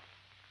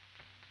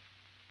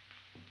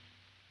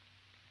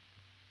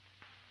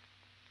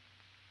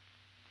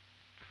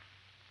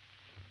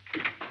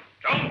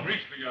 Don't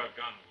reach for your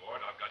gun,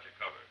 Ward. I've got you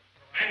covered.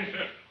 And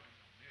certain.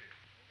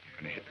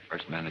 I'm going to hit the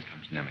first man that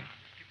comes near me.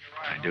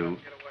 When I do,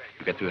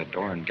 you get through that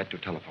door and get to a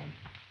telephone.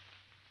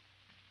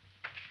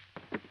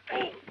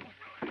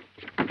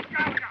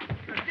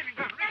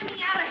 Get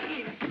me out of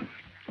here.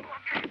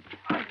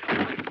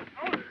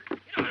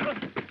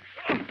 Come on,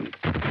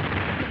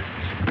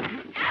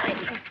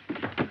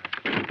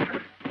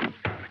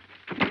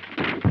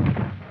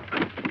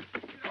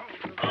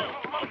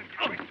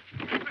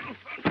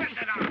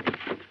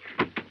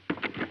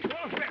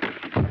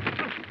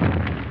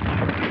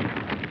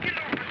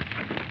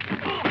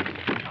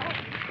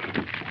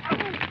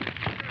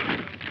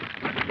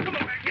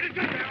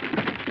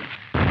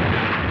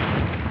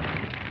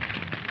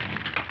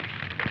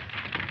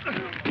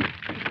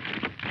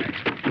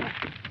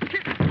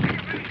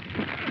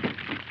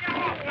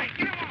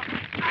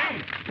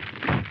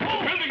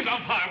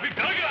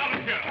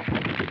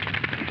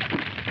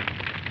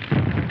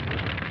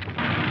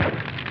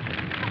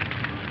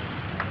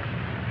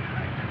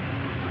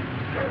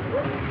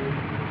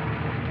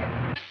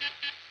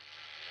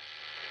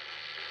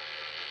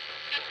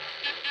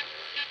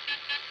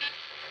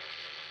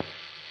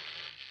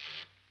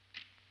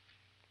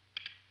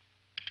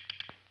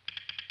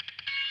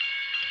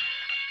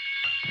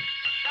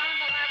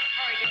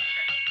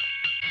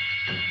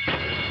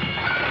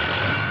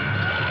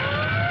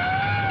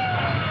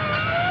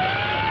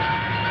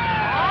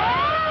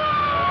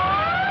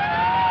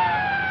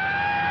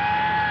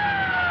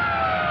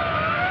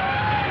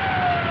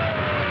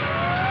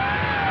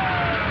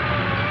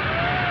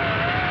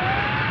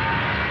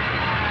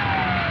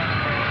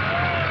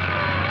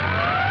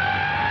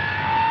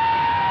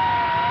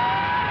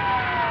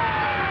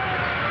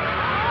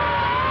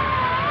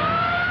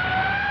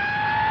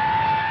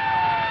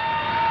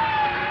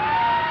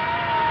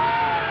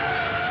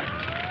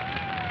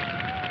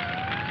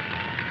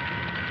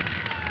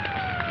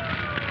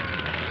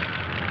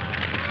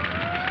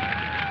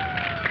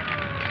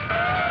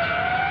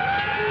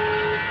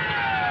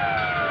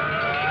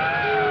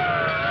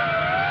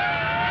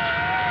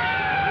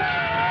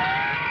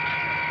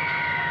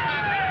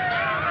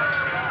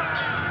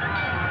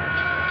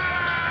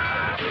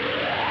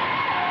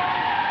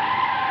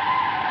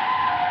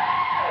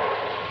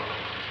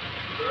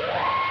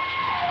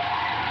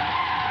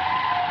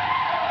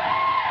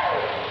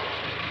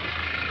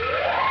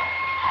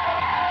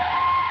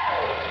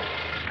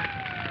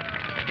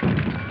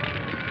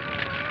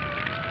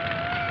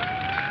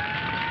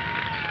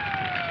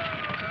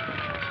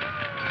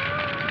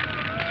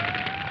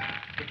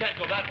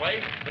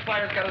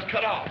 fire's got us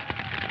cut off.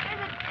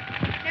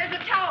 There's a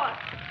tower.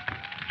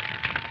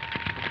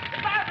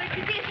 The fire break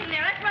is from there.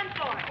 Let's run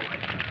for it.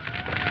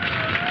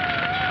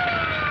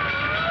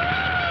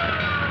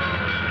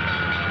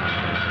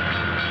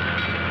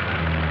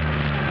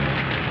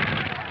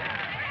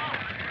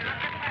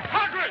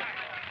 Hargrave!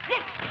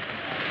 Look!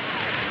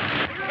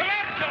 The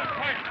Lackteen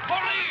point!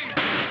 Pauline!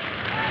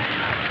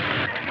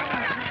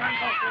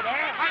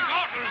 My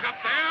daughter's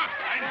up there.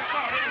 I'm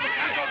sorry, we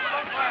can't go to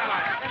the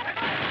fire.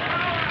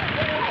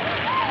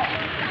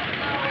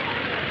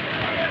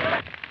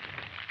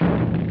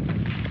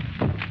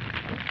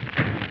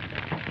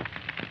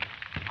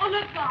 Oh,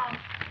 look, Bob.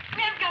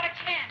 We haven't got a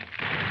chance.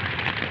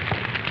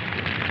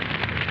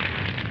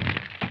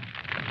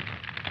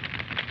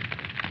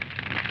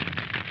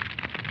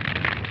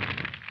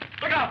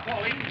 Look out,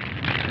 Pauline.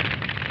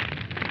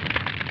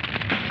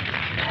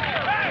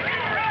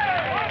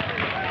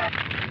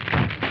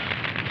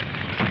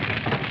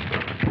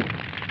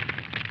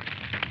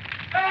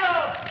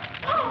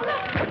 Oh,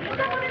 look. There's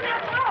someone in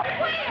that tower.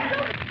 Where?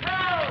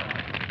 Help!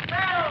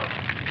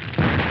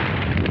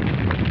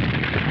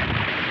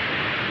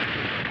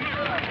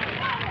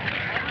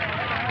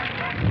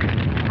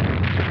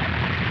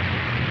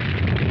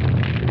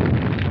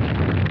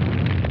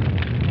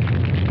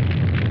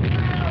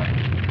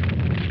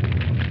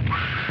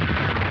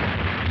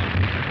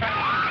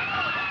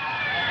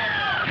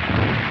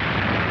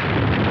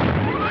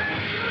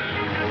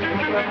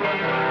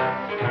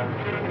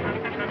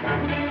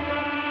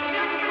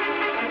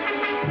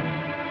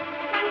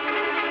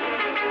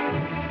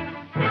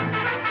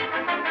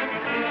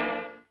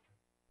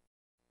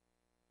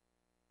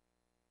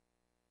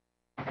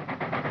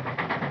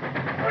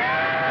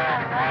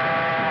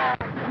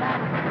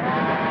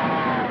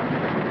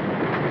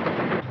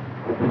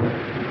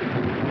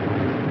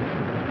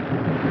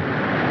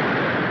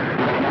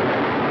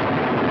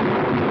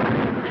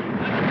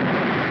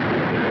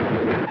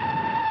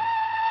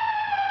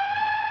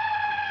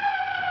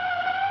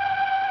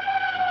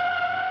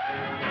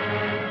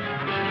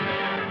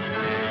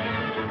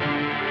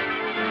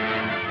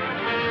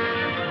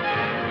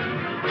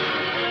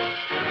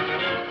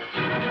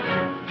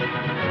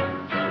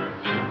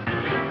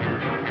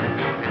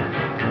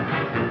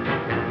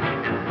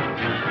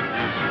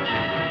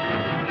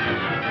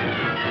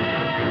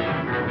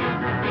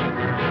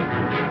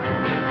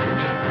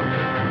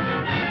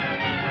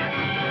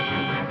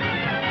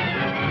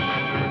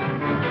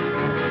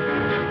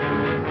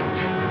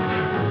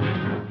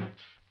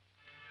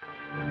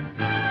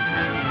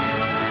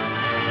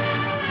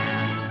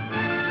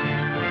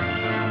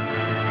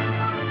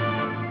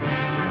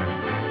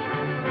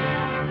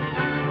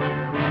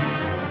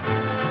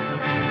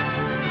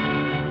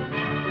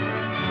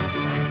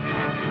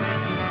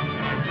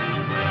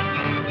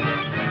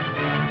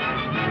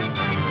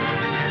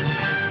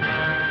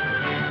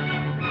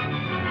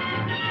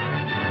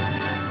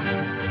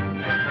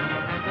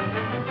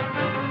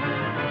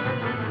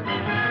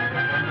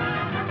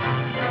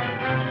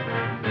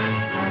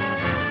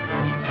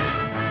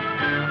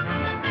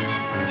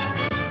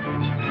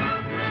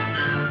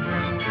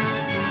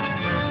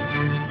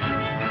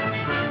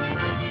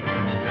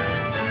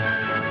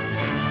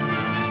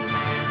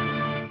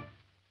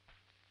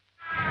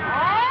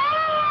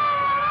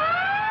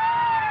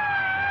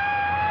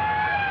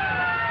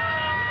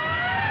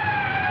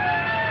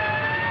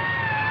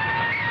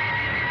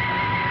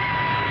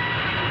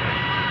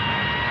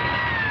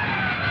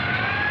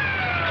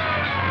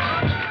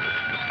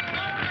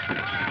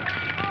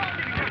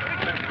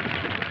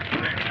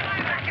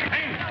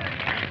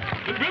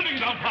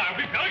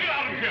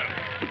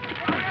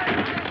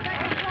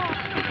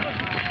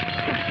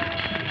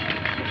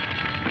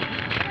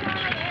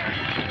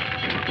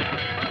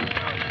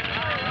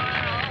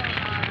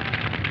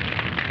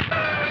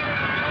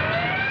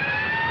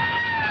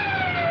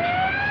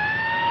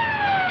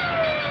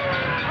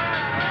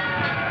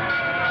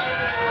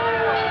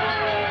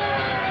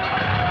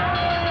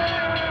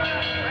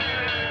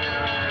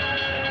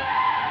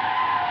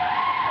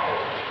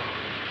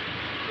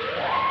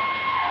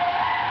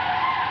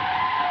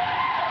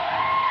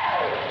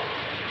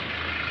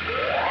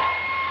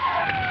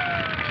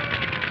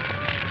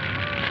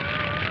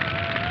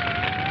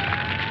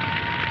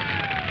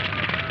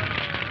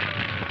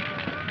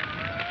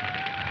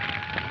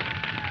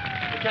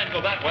 Can't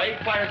go that way.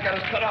 Fire's got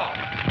us cut off.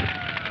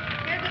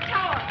 There's a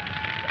tower.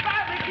 The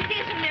fire break is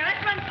from there. Let's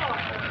run for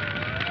it.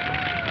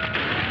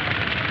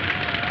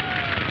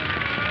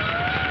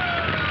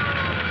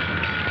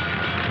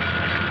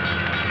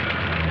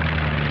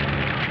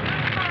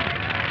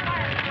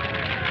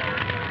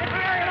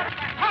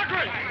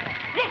 Hargrave!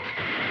 Look!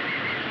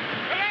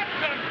 The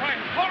Lackteen point!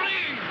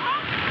 Pauline!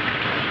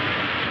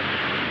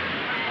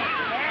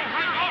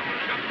 My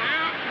daughter's up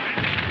there.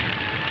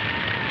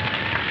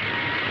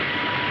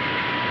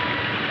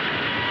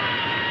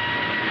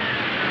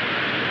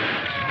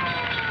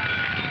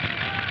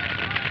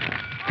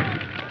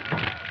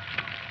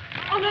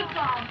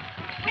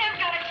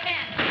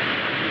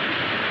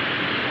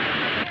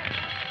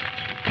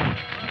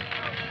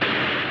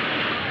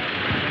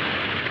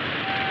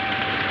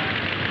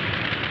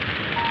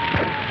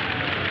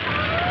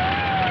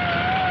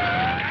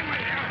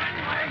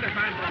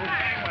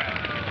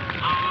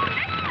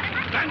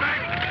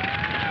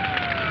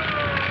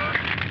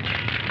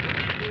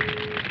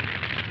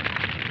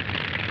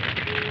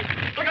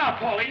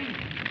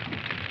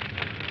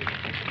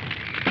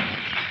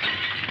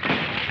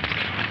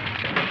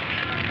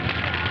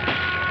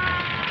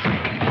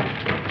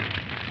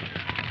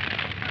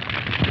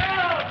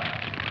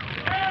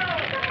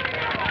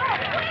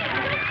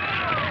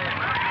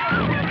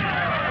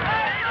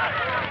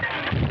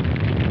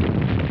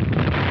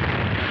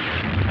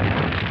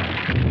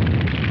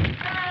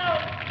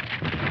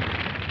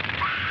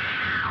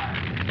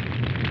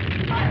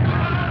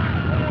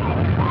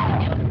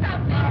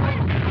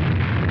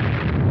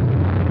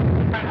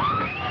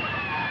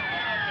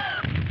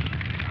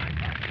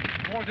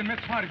 Ward and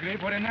Miss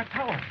Hargrave were in that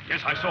tower.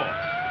 Yes, I saw.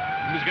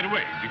 We must get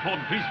away before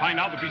the police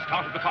find out that we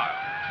started the fire.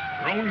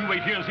 Roan, you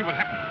wait here and see what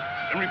happens.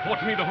 Then report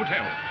to me the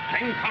hotel.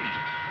 Wang, come.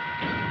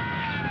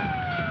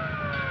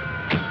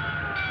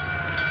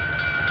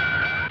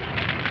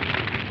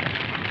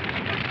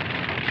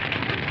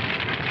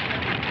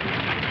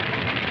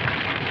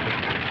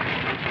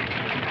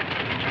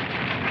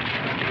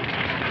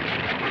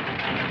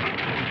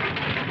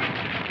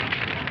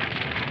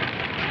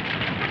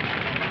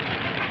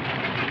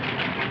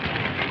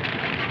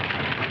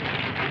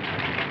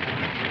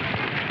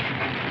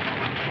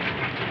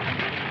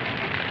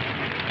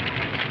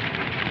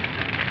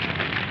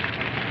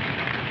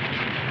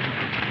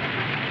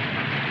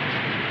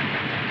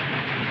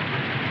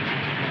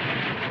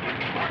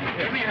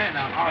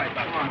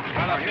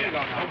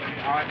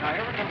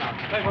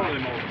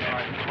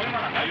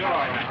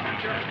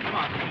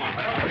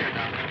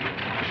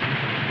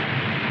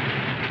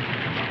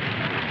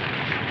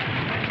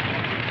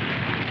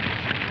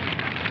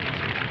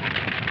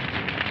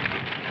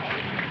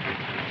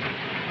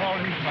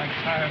 Pauline, my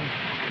child.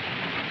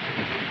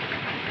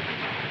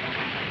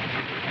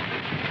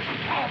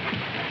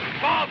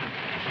 Bob!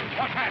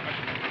 What happened?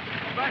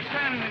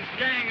 Barshan and his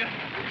gang.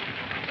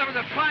 There was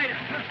a fight.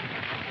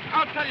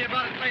 I'll tell you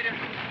about it later.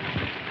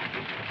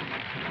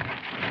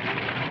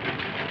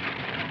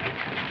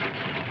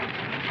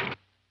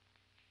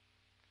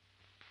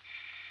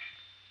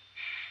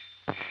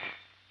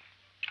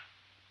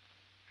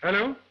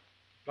 Hello?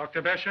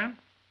 Dr. Barshan?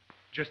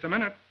 Just a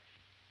minute.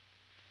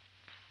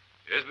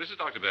 Yes, this is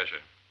Dr. Barshan.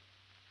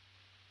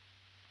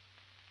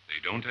 They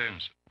don't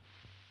answer.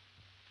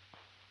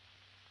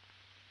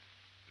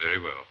 Very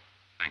well.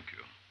 Thank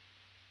you.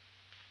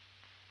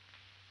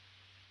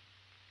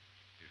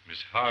 If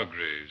Miss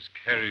Hargraves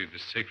carried the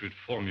sacred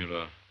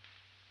formula,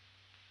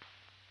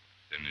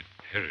 then it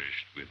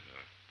perished with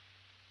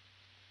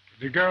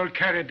her. The girl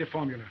carried the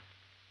formula.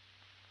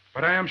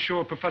 But I am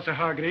sure Professor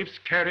Hargraves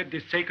carried the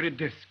sacred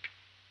disc.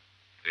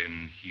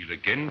 Then he'll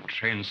again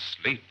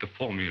translate the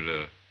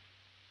formula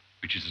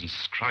which is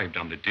inscribed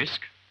on the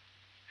disc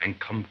and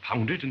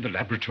compound it in the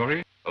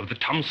laboratory of the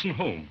Thompson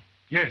home.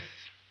 Yes.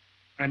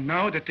 And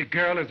now that the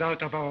girl is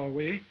out of our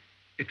way,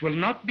 it will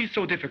not be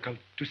so difficult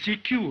to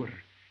secure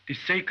the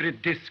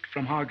sacred disc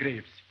from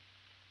Hargraves.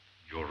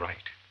 You're right.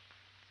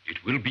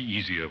 It will be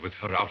easier with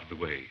her out of the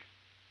way.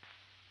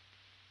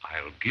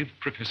 I'll give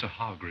Professor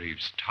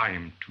Hargraves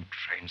time to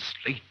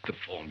translate the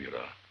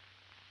formula,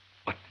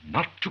 but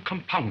not to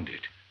compound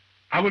it.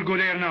 I will go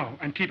there now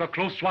and keep a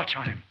close watch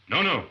on him.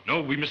 No.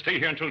 We must stay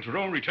here until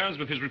Tyrone returns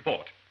with his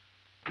report.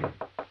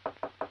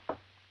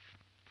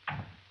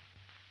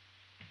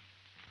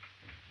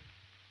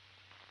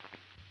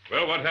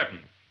 Well, what happened?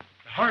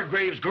 The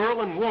Hargraves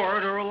girl and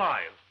Ward are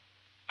alive.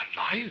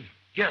 Alive?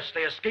 Yes,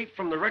 they escaped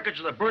from the wreckage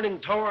of the burning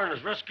tower and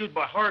was rescued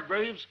by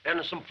Hargraves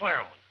and some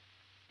firemen.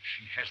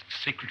 She has the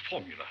sacred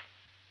formula.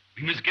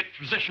 We must get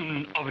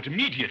possession of it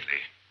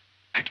immediately,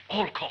 at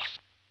all costs.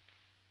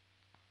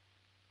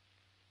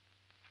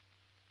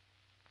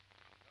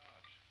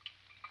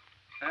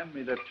 Hand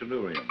me that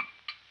tellurium.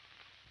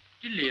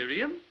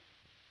 Delirium?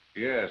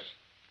 Yes.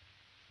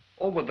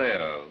 Over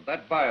there,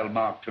 that vial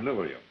marked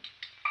tellurium.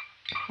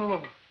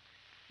 Oh,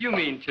 you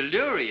mean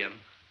tellurium?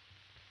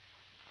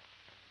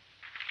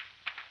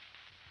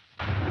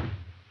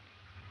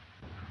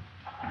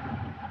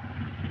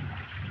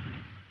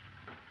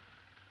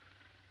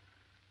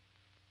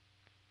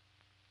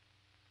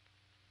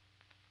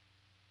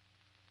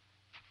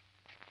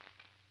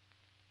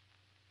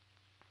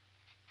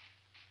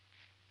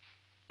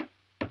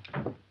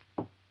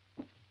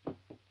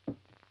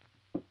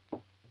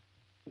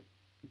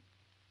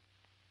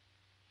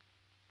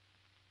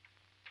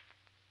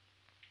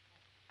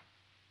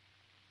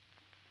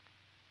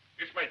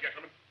 This way,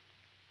 gentlemen.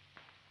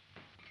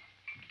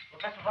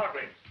 Professor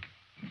Hargraves.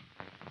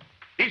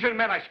 These are the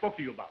men I spoke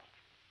to you about.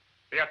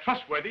 They are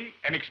trustworthy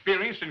and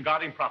experienced in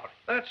guarding property.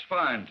 That's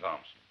fine,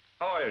 Thompson.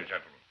 How are you,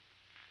 gentlemen?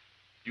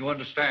 You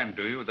understand,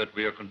 do you, that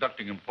we are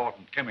conducting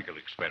important chemical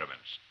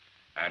experiments,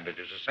 and it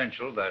is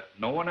essential that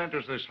no one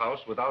enters this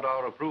house without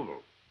our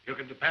approval. You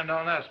can depend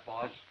on us,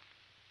 boss.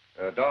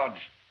 Dodge,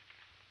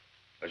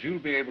 as you'll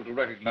be able to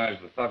recognize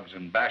the thugs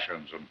in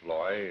Barshan's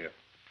employ,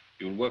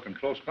 you'll work in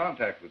close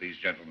contact with these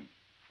gentlemen.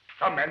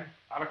 Come, men.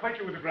 I'll acquaint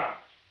you with the grounds.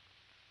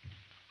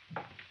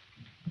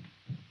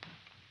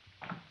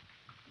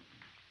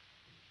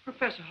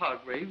 Professor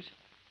Hargraves,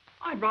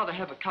 I'd rather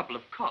have a couple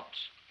of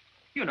cots.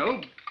 You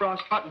know,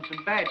 brass buttons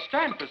and badge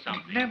stand for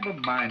something. Never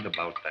mind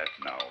about that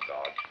now,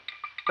 Dodge.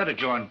 Better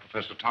join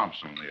Professor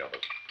Thompson and the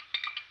others.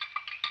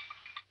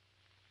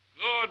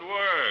 Good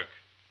work.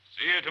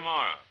 See you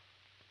tomorrow.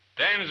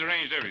 Dan has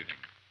arranged everything.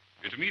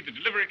 You're to meet the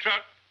delivery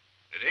truck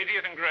at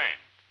 80th and Grand.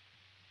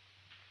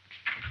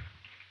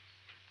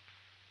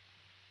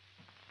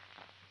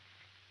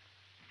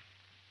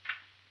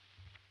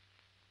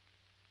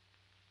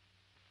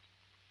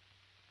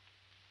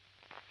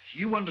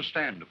 You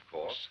understand, of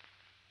course,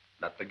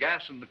 that the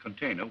gas in the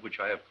container, which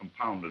I have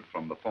compounded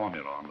from the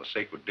formula on the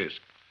sacred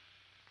disc,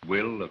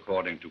 will,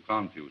 according to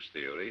Confu's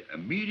theory,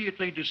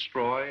 immediately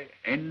destroy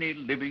any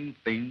living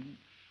thing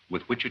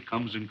with which it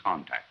comes in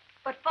contact.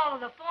 But follow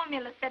the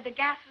formula said the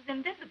gas was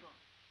invisible.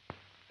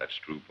 That's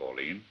true,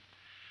 Pauline.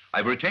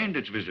 I've retained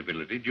its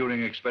visibility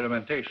during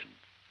experimentation.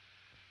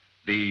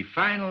 The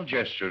final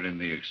gesture in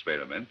the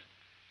experiment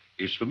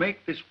is to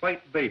make this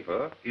white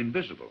vapor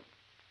invisible.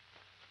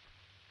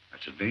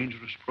 That's a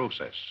dangerous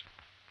process.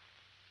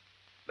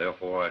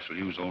 Therefore, I shall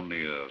use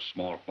only a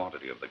small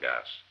quantity of the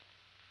gas.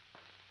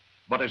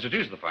 But as it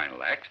is the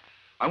final act,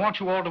 I want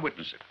you all to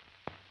witness it.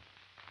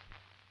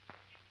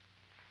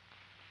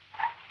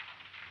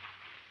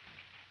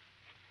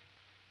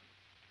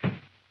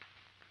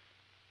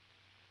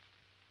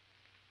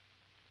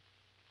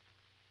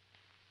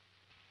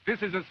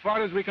 This is as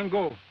far as we can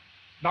go.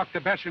 Dr.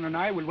 Barshan and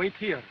I will wait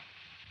here.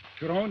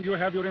 Tyrone, you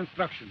have your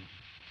instructions.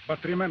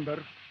 But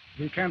remember,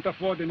 we can't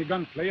afford any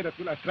gunplay that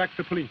will attract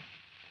the police.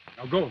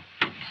 Now go.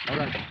 All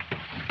right.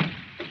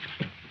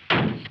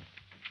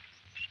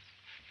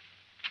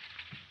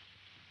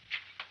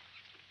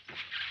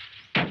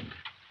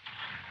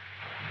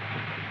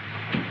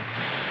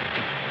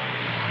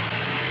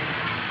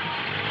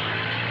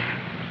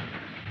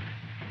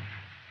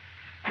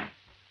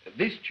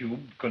 This tube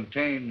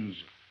contains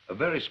a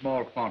very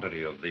small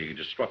quantity of the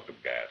destructive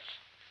gas.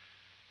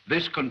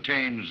 This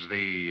contains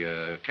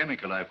the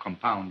chemical I've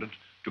compounded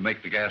to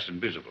make the gas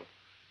invisible.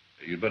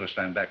 You'd better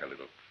stand back a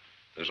little.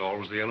 There's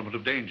always the element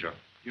of danger.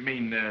 You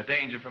mean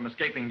danger from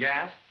escaping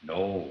gas?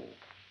 No.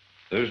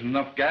 There's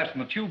enough gas in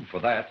the tube for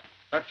that.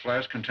 That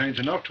flask contains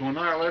enough to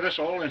annihilate us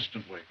all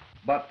instantly.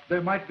 But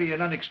there might be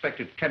an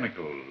unexpected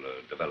chemical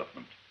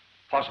development,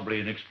 possibly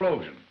an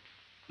explosion.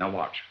 Now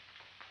watch.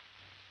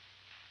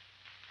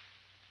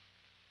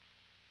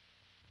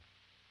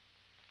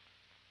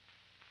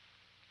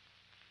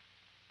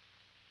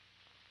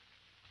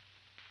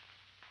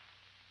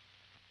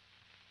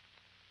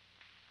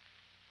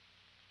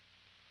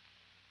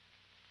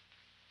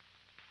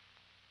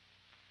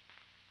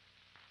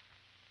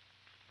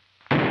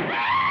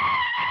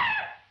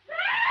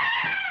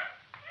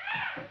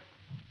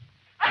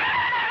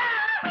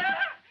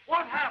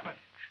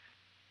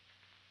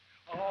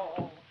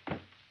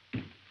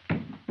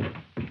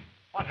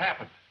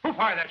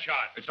 That shot.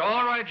 It's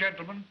all right,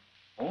 gentlemen.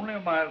 Only a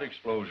mild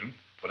explosion,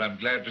 but I'm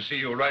glad to see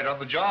you right on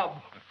the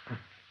job.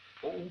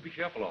 Oh, be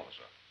careful,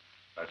 officer.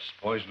 That's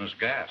poisonous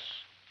gas.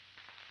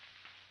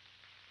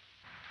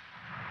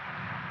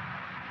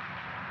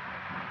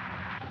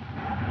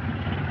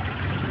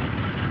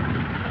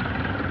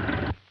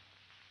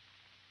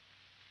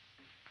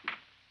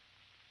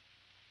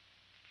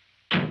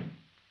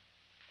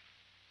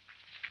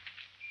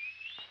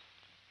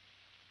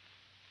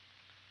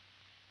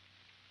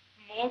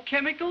 More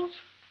chemicals?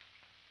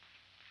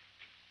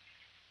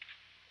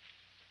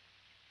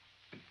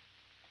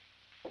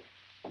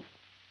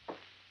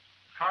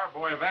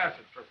 Carboy of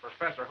acid for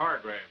Professor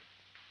Hargrave.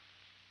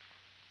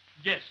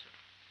 Yes, sir.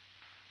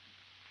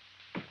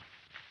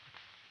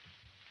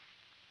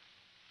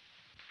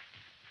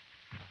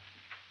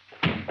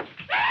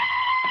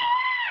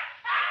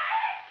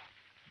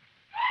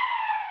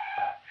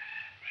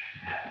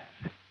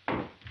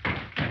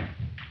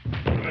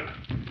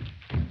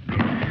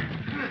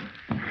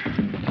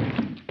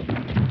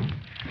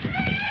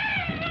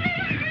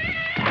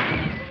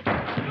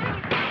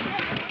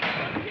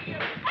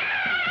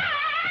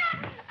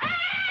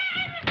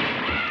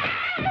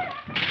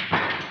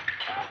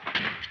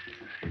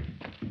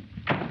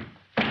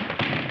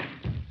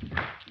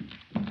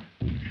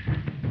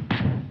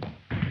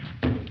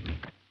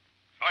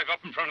 Drive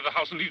up in front of the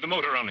house and leave the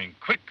motor running.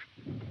 Quick.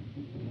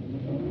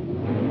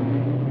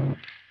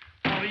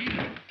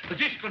 Pauline, the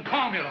disc and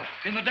formula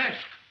in the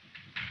desk.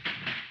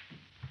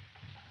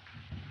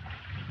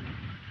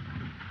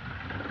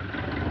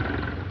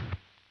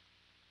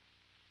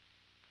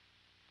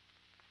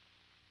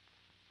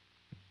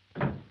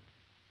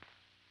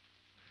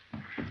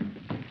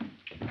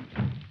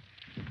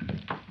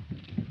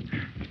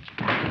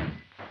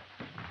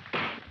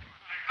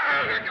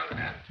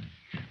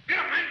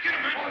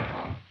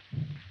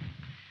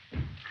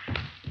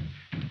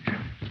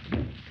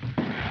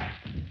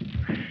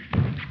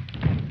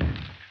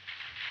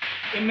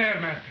 In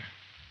there, master.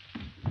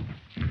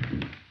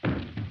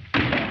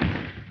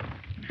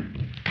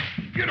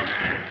 Get him!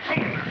 Come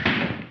on now!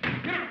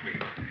 Get him!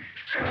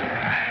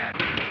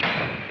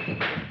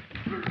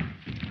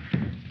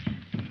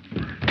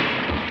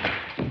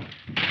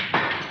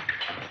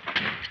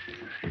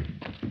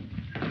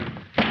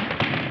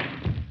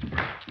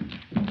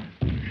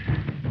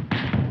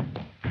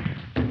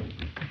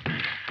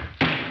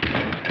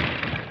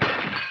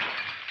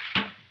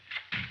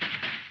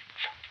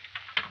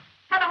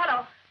 Hello,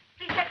 hello.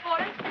 Please check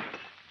for us.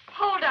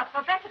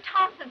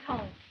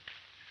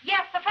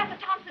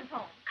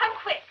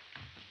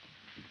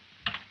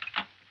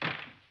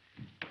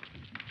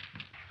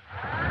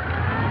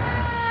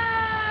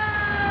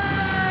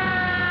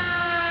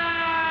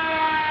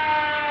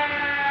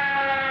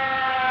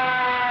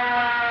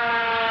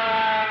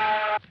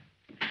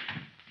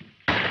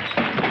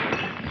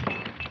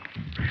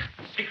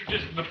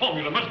 The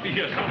formula must be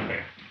here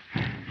somewhere.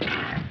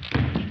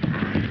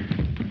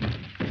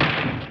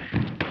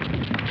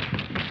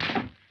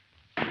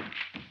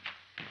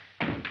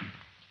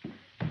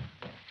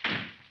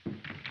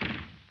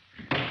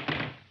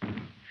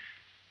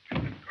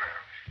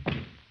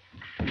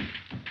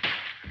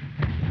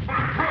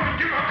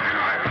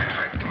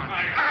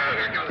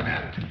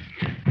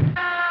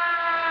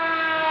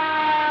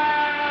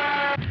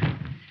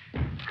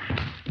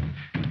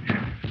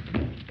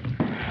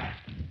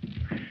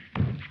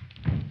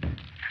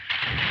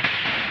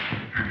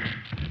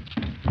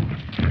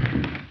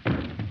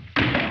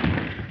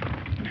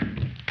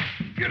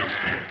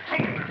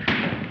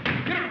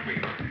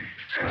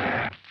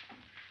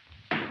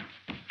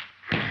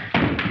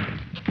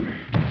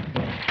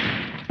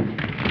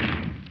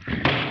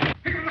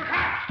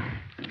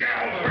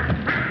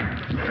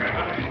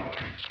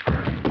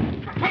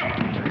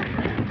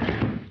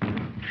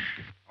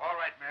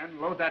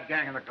 That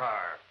gang in the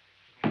car.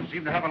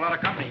 Seem to have a lot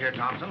of company here,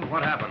 Thompson.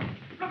 What happened?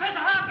 Professor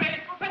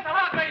Hargraves! Professor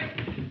Hargraves!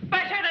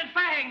 Barshan and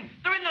Wang!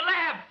 They're in the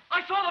lab!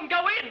 I saw them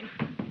go in!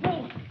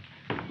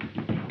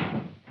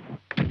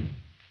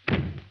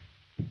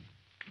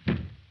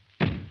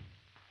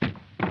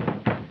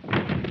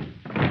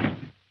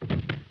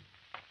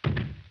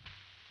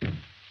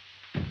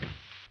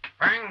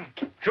 Wang,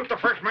 shoot the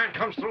first man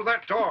comes through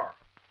that door.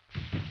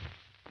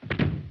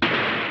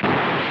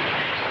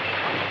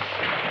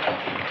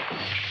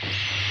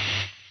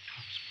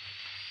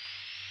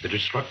 The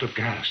destructive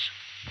gas.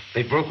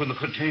 They've broken the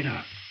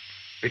container.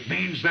 It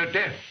means they're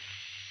dead.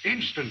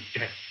 Instant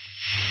death.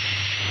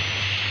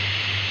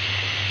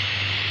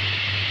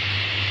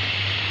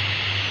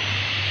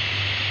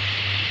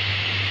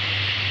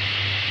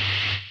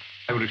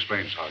 I will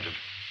explain, Sergeant.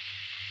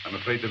 I'm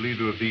afraid the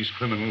leader of these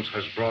criminals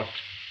has brought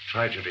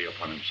tragedy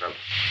upon himself.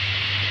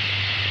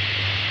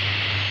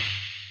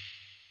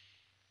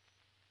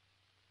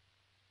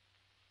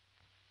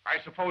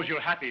 I suppose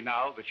you're happy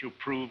now that you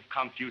proved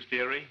Confu's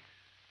theory?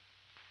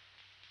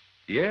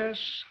 Yes,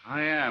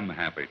 I am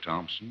happy,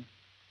 Thompson.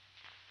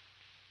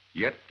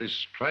 Yet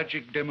this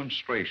tragic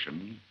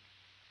demonstration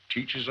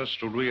teaches us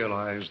to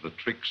realize the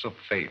tricks of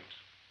fate.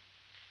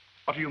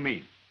 What do you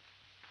mean?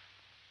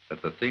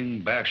 That the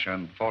thing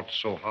Barshan fought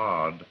so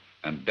hard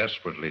and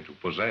desperately to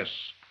possess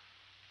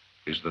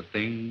is the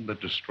thing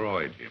that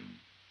destroyed him.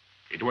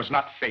 It was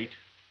not fate.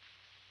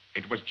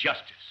 It was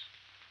justice.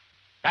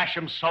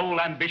 Barsham's sole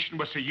ambition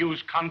was to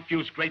use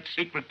Confu's great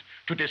secret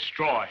to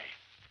destroy.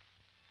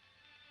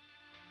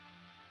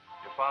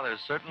 Your father is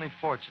certainly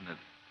fortunate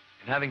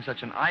in having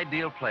such an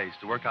ideal place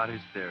to work out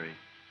his theory.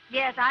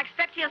 Yes, I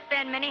expect he'll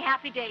spend many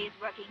happy days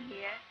working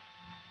here.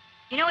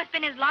 You know, it's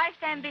been his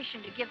life's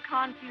ambition to give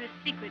Confu's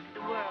secret to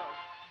the world.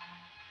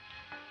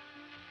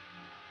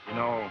 You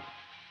know,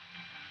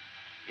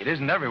 it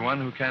isn't everyone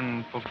who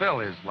can fulfill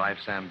his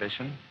life's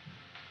ambition.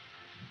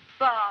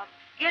 Bob,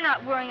 you're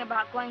not worrying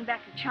about going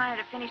back to China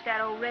to finish that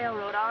old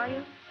railroad, are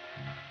you?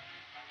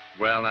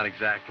 Well, not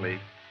exactly.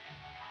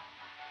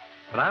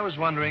 But I was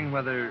wondering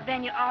whether...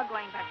 Then you are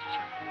going back to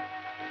China.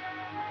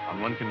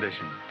 On one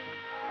condition,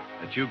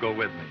 that you go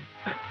with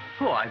me.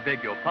 Oh, I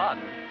beg your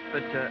pardon,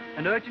 but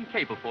an urgent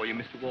cable for you,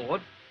 Mr.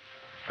 Ward.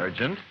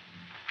 Urgent?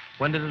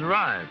 When did it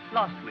arrive?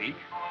 Last week.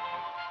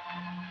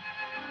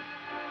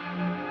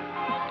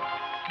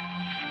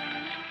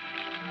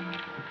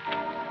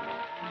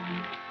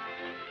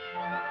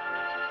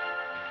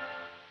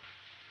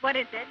 What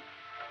is it?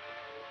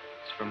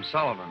 It's from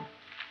Sullivan.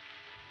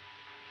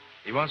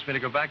 He wants me to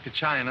go back to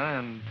China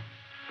and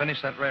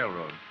finish that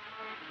railroad.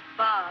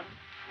 Bob,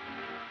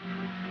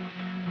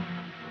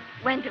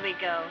 when do we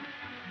go?